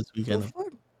weekend, fault? this weekend. The fuck?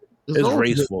 It's always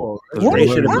Ray's your fault. fault. Because What Ray was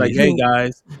should have been I like, hey do?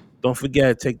 guys, don't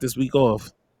forget, take this week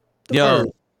off. Yo,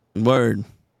 word.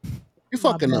 You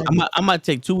fucking up. I might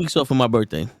take 2 weeks off for my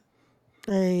birthday.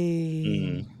 Hey.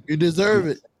 Mm. You deserve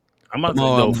it. I'm about to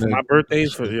Oh, though I'm for good. my birthday.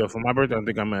 For my birthday, I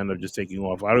think I'm gonna end up just taking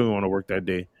off. I don't even want to work that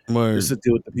day. Word. Just to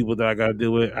deal with the people that I gotta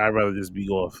deal with. I'd rather just be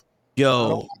off. I Yo,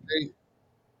 don't think-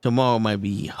 tomorrow might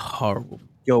be horrible.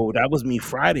 Yo, that was me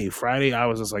Friday. Friday, I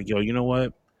was just like, yo, you know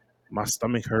what? My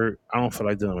stomach hurt. I don't feel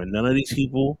like dealing with none of these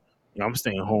people. Yo, I'm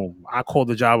staying home. I called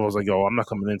the job. I was like, yo, I'm not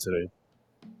coming in today.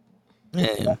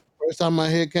 Man, First time I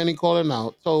hear Kenny calling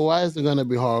out. So why is it gonna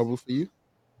be horrible for you?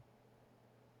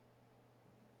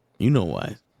 you know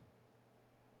why.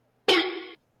 And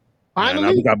now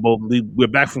Finally, we got both. We're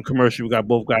back from commercial. We got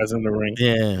both guys in the ring.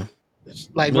 Yeah.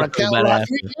 like We'll talk Raquel about it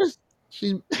after. Rodriguez.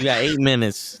 We got 8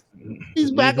 minutes.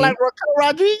 She's back Mhm. like Raquel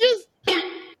Rodriguez.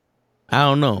 I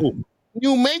don't know. Ooh.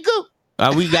 New makeup.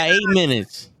 We got 8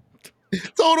 minutes.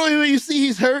 Told him when you see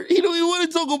he's hurt, he don't even want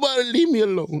to talk about it. Leave me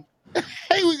alone.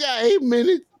 Hey, we got 8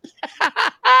 minutes.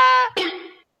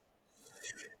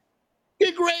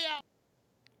 Kick Ray out.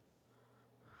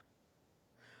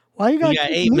 Why you gotta got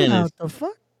kick 8 me minutes. out? The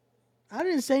fuck? I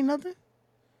didn't say nothing.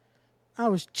 I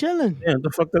was chilling. Yeah, what the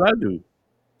fuck did I do?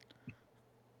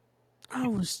 I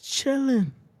was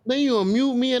chilling. Then you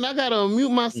unmute me and I gotta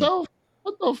unmute myself.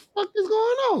 What the fuck is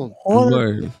going on? Joder,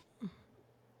 Word.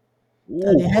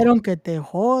 te dijeron que te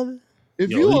jode. If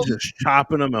Yo, you he's just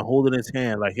chopping him and holding his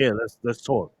hand like, here, let's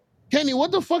talk. Kenny,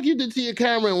 what the fuck you did to your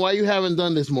camera and why you haven't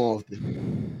done this more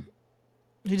often?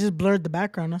 He just blurred the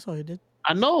background. That's all he did.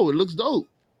 I know it looks dope.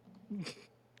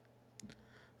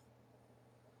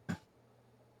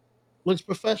 Looks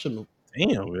professional.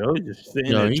 Damn, yo, he's just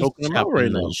sitting Yo, there he's choking him out right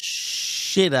chopping now. the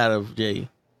shit out of Jay.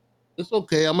 It's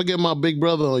okay. I'm gonna get my big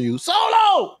brother on you.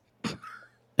 Solo.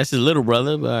 That's his little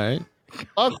brother, but all right.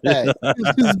 Fuck that.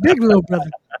 It's his big little brother.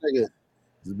 Nigga.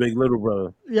 His big little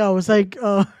brother. Yo, it's like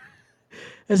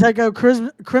how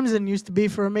Crimson used to be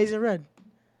for Amazing Red.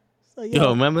 So, Yo,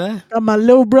 remember that? got my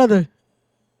little brother.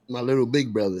 My little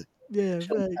big brother. Yeah,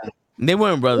 like, They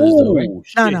weren't brothers though, right? Ooh,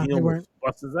 shit, No, he they almost weren't.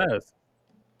 bust his ass.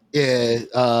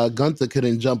 Yeah, Gunther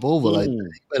couldn't jump over like that.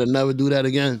 Ooh. He better never do that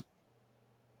again.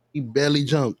 He barely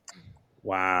jumped.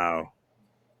 Wow.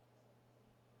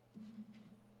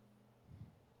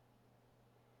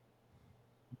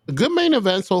 A good main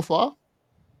event so far.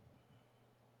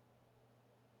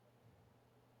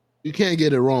 You can't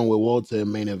get it wrong with Walter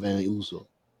and main event Uso.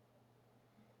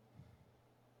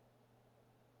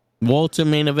 Walter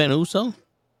main event Uso?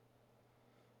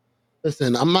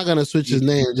 Listen, I'm not gonna switch his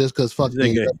name just because fuck This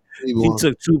nigga, me. he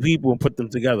took 2 people and put them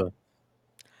together.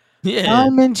 Yeah.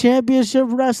 Diamond Championship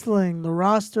Wrestling. The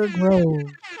roster grows.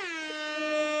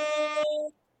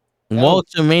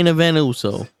 Walter main event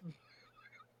Uso.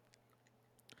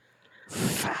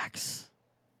 Facts.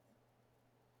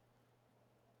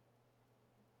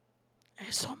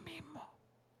 Eso mismo.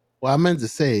 What I meant to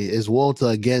say is Walter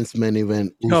against main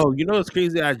event Uso. Yo, you know what's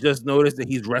crazy? I just noticed that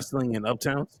he's wrestling in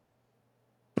Uptowns.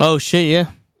 Oh shit,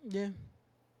 yeah. Yeah.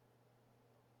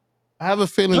 I have a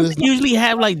feeling Don't this. they usually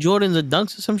have like Jordans or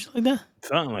dunks or some shit like that?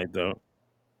 Something like that.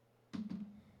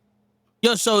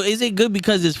 Yo, so is it good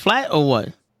because it's flat or what?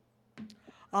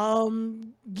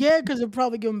 Yeah, because it'll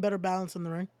probably give him better balance in the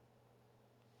ring.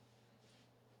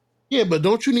 Yeah, but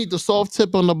don't you need the soft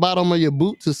tip on the bottom of your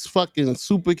boot to fucking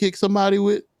super kick somebody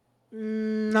with?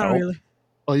 Not No. really.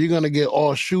 Or you're gonna get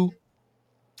all shoe?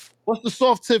 What's the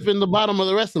soft tip in the bottom of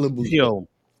the wrestling boot? Yo,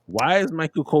 why is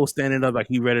Michael Cole standing up like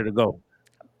he ready to go?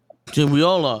 Shit, we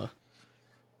all are.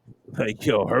 Like,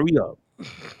 yo, hurry up.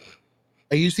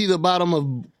 And you see the bottom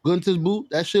of Gunther's boot?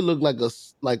 That shit look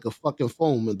like a fucking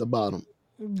foam at the bottom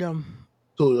Yeah.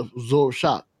 to absorb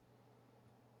shock.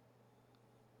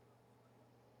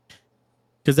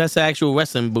 Because that's the actual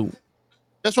wrestling boot.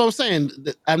 That's what I'm saying.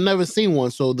 I've never seen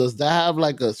one. So does that have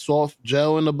like a soft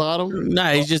gel in the bottom? Nah,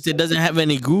 it's just it doesn't have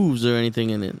any grooves or anything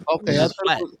in it. Okay, It's I just thought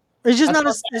flat. it was, It's just I not a.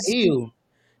 thought that It's, heel.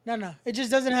 no. It just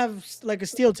doesn't have like a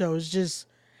steel toe. It's just.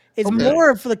 It's Okay.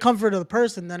 more for the comfort of the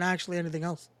person than actually anything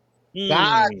else.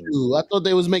 Got Mm. you. I thought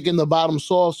they was making the bottom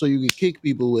soft so you could kick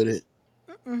people with it.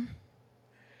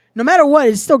 No matter what,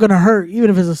 it's still gonna hurt, even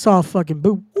if it's a soft fucking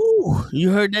boot. Ooh,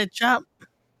 you heard that chop?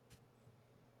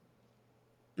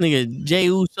 Nigga, Jay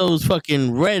Uso's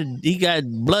fucking red. He got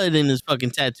blood in his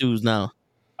fucking tattoos now.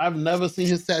 I've never seen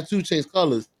his tattoo change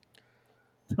colors.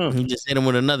 He just hit him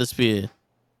with another spear.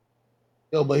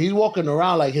 Yo, but he's walking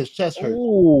around like his chest hurts.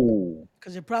 Ooh.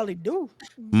 Because it probably do.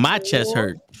 My chest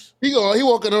hurt. He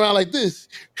walking around like this.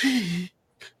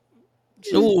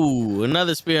 Ooh,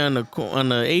 another spear on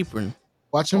the apron.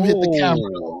 Watch him hit the camera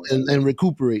Oh. and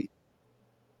recuperate.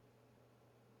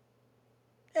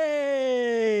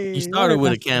 Hey. He started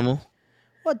what with a did I say? camel.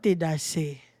 What did I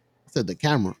say? I said the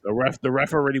camera. The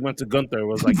ref already went to Gunther.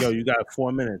 Was like, yo, you got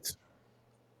 4 minutes.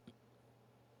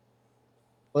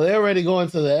 Well, they're already going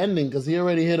to the ending because he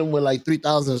already hit him with like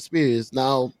 3,000 spears.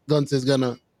 Now Gunther's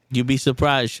gonna. You'd be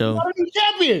surprised, We show. got a new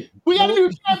champion. We got a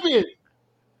new champion.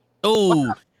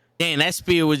 Oh, damn, that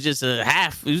spear was just a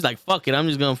half. He was like, fuck it, I'm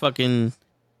just gonna fucking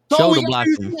So shoulder we got block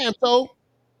a new him. champ. So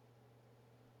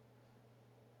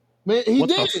man, he What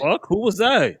did the it. fuck? Who was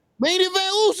that? Main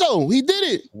event Uso. He did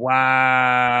it.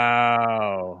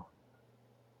 Wow.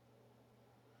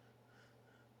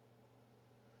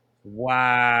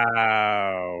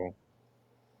 Wow.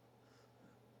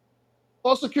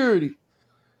 All security.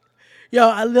 Yo,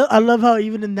 I love how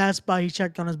even in that spot he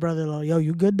checked on his brother. Like, yo,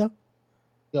 you good though?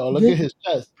 Yo, look Good. at his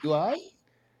chest. You all right?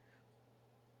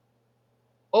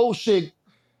 Oh shit!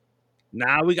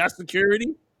 Now we got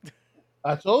security.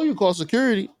 I told you, call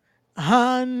security.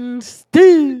 Hans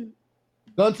Steve.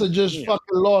 Gunther just Yeah. fucking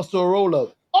lost to a roll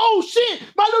up. Oh shit!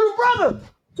 My little brother.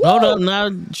 Hold Woo! up, now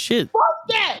shit. Fuck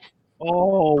that.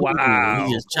 Oh wow.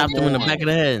 He just chopped him in the back of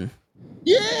the head.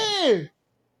 Yeah.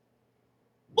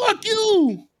 Fuck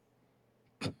you.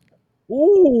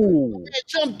 Ooh. It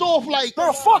jumped off like.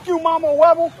 fuck you, Mama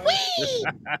Webble. Whee!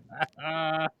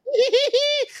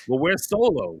 Well, where's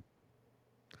Solo?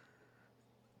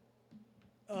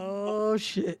 Oh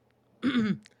shit.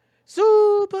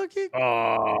 Super kick.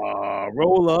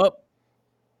 Roll up.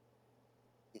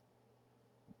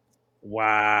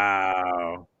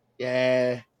 Wow.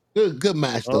 Yeah. Good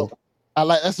match Oh. though. I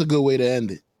like. That's a good way to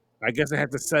end it. I guess I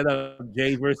had to set up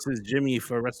Jay versus Jimmy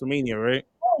for WrestleMania, right?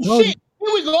 Oh shit!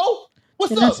 Here we go.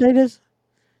 What's Didn't I up? say this?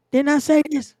 Didn't I say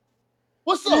this?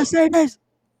 What's Didn't I up? say this?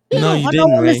 No, you I didn't,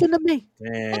 don't Ray. listen to me.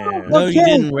 Damn. No, you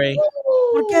Okay. didn't, Ray.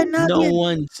 Okay,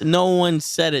 No one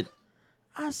said it.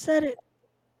 I said it.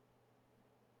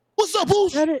 What's up,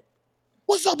 Boosh? Said it.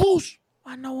 What's up, Boosh?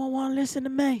 Why no one want to listen to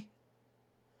me?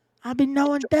 I be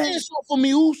knowing that. Hands off for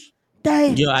me, Oos.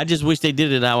 Damn. Yo, I just wish they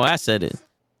did it how I said it.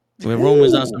 When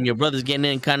Roman's on some, your brothers getting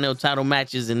in Continental title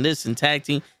matches and this and tag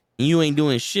team, and you ain't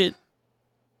doing shit.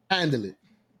 Handle it.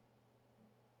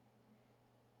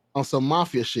 On some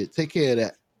mafia shit. Take care of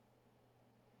that.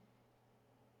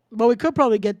 But we could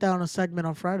probably get down a segment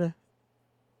on Friday.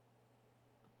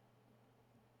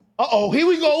 Uh-oh, here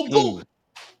we go. Do it.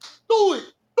 Do it.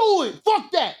 Do it.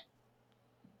 Fuck that.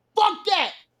 Fuck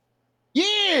that.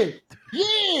 Yeah.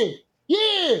 Yeah.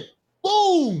 Yeah.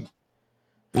 Boom.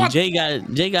 And Jay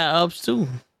got ups too.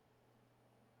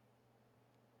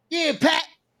 Yeah, Pat.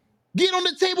 Get on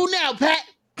the table now, Pat.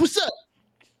 What's up?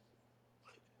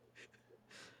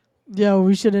 Yo,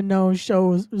 we should have known show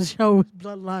was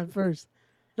bloodline first.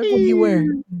 Look what he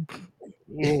wearing.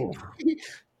 Ooh.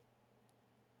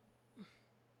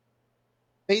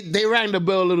 They rang the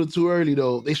bell a little too early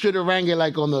though. They should have rang it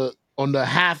like on the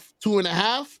half,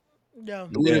 2.5. Yo.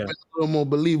 It would have been a little more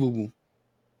believable.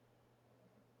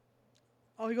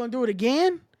 Oh, you gonna do it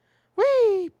again?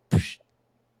 Whee! Psh.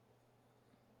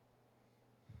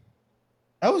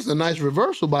 That was a nice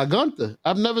reversal by Gunther.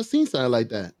 I've never seen something like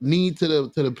that. Knee to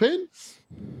the pin.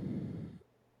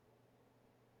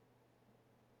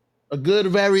 A good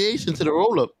variation to the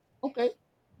roll up. Okay.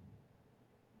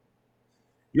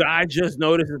 Yeah, I just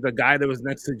noticed that the guy that was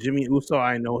next to Jimmy Uso,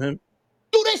 I know him.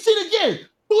 Do that shit again.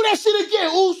 Do that shit again,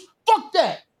 Oos. Fuck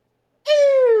that.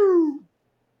 Ew.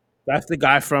 That's the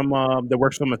guy from that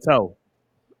works for Mattel.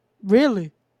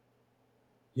 Really?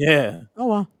 Yeah. Oh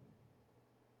wow.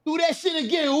 Do that shit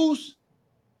again, Oos.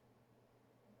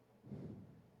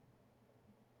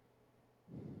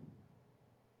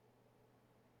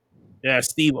 Yeah,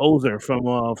 Steve Ozer from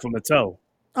Mattel.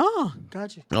 Oh,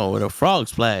 gotcha. Oh, with a frog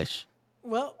splash.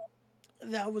 Well,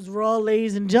 that was Raw,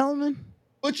 ladies and gentlemen.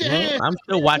 Put your Well, hand. I'm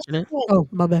still watching it. Oh,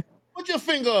 my bad. Put your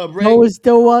finger up, Ray. No, it's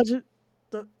still watching.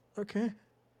 Okay.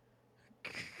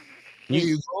 There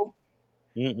you go.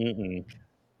 Mm-mm-mm.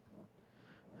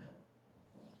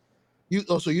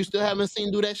 So you still haven't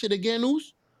seen do that shit again,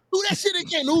 Oos? Do that shit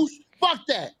again, Oos. Fuck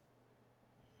that.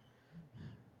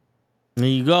 There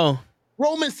you go.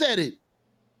 Roman said it.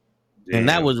 And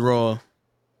that Damn. was Raw.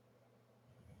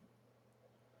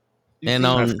 And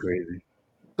That's crazy.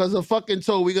 Because of fucking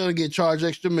told we're gonna get charged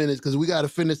extra minutes because we gotta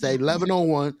finish at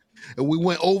 11:01 and we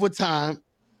went overtime.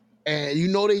 And you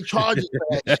know they charge us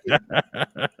for that shit.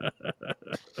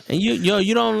 And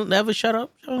you don't ever shut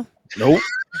up, Joe? Nope.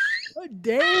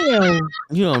 Damn.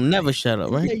 You don't never shut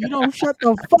up, Yeah, right? you don't shut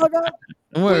the fuck up.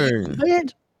 Word.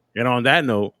 Bitch. And on that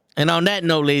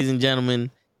note, ladies and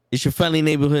gentlemen, it's your friendly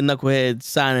neighborhood knucklehead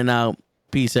signing out.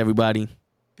 Peace, everybody.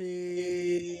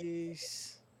 Peace.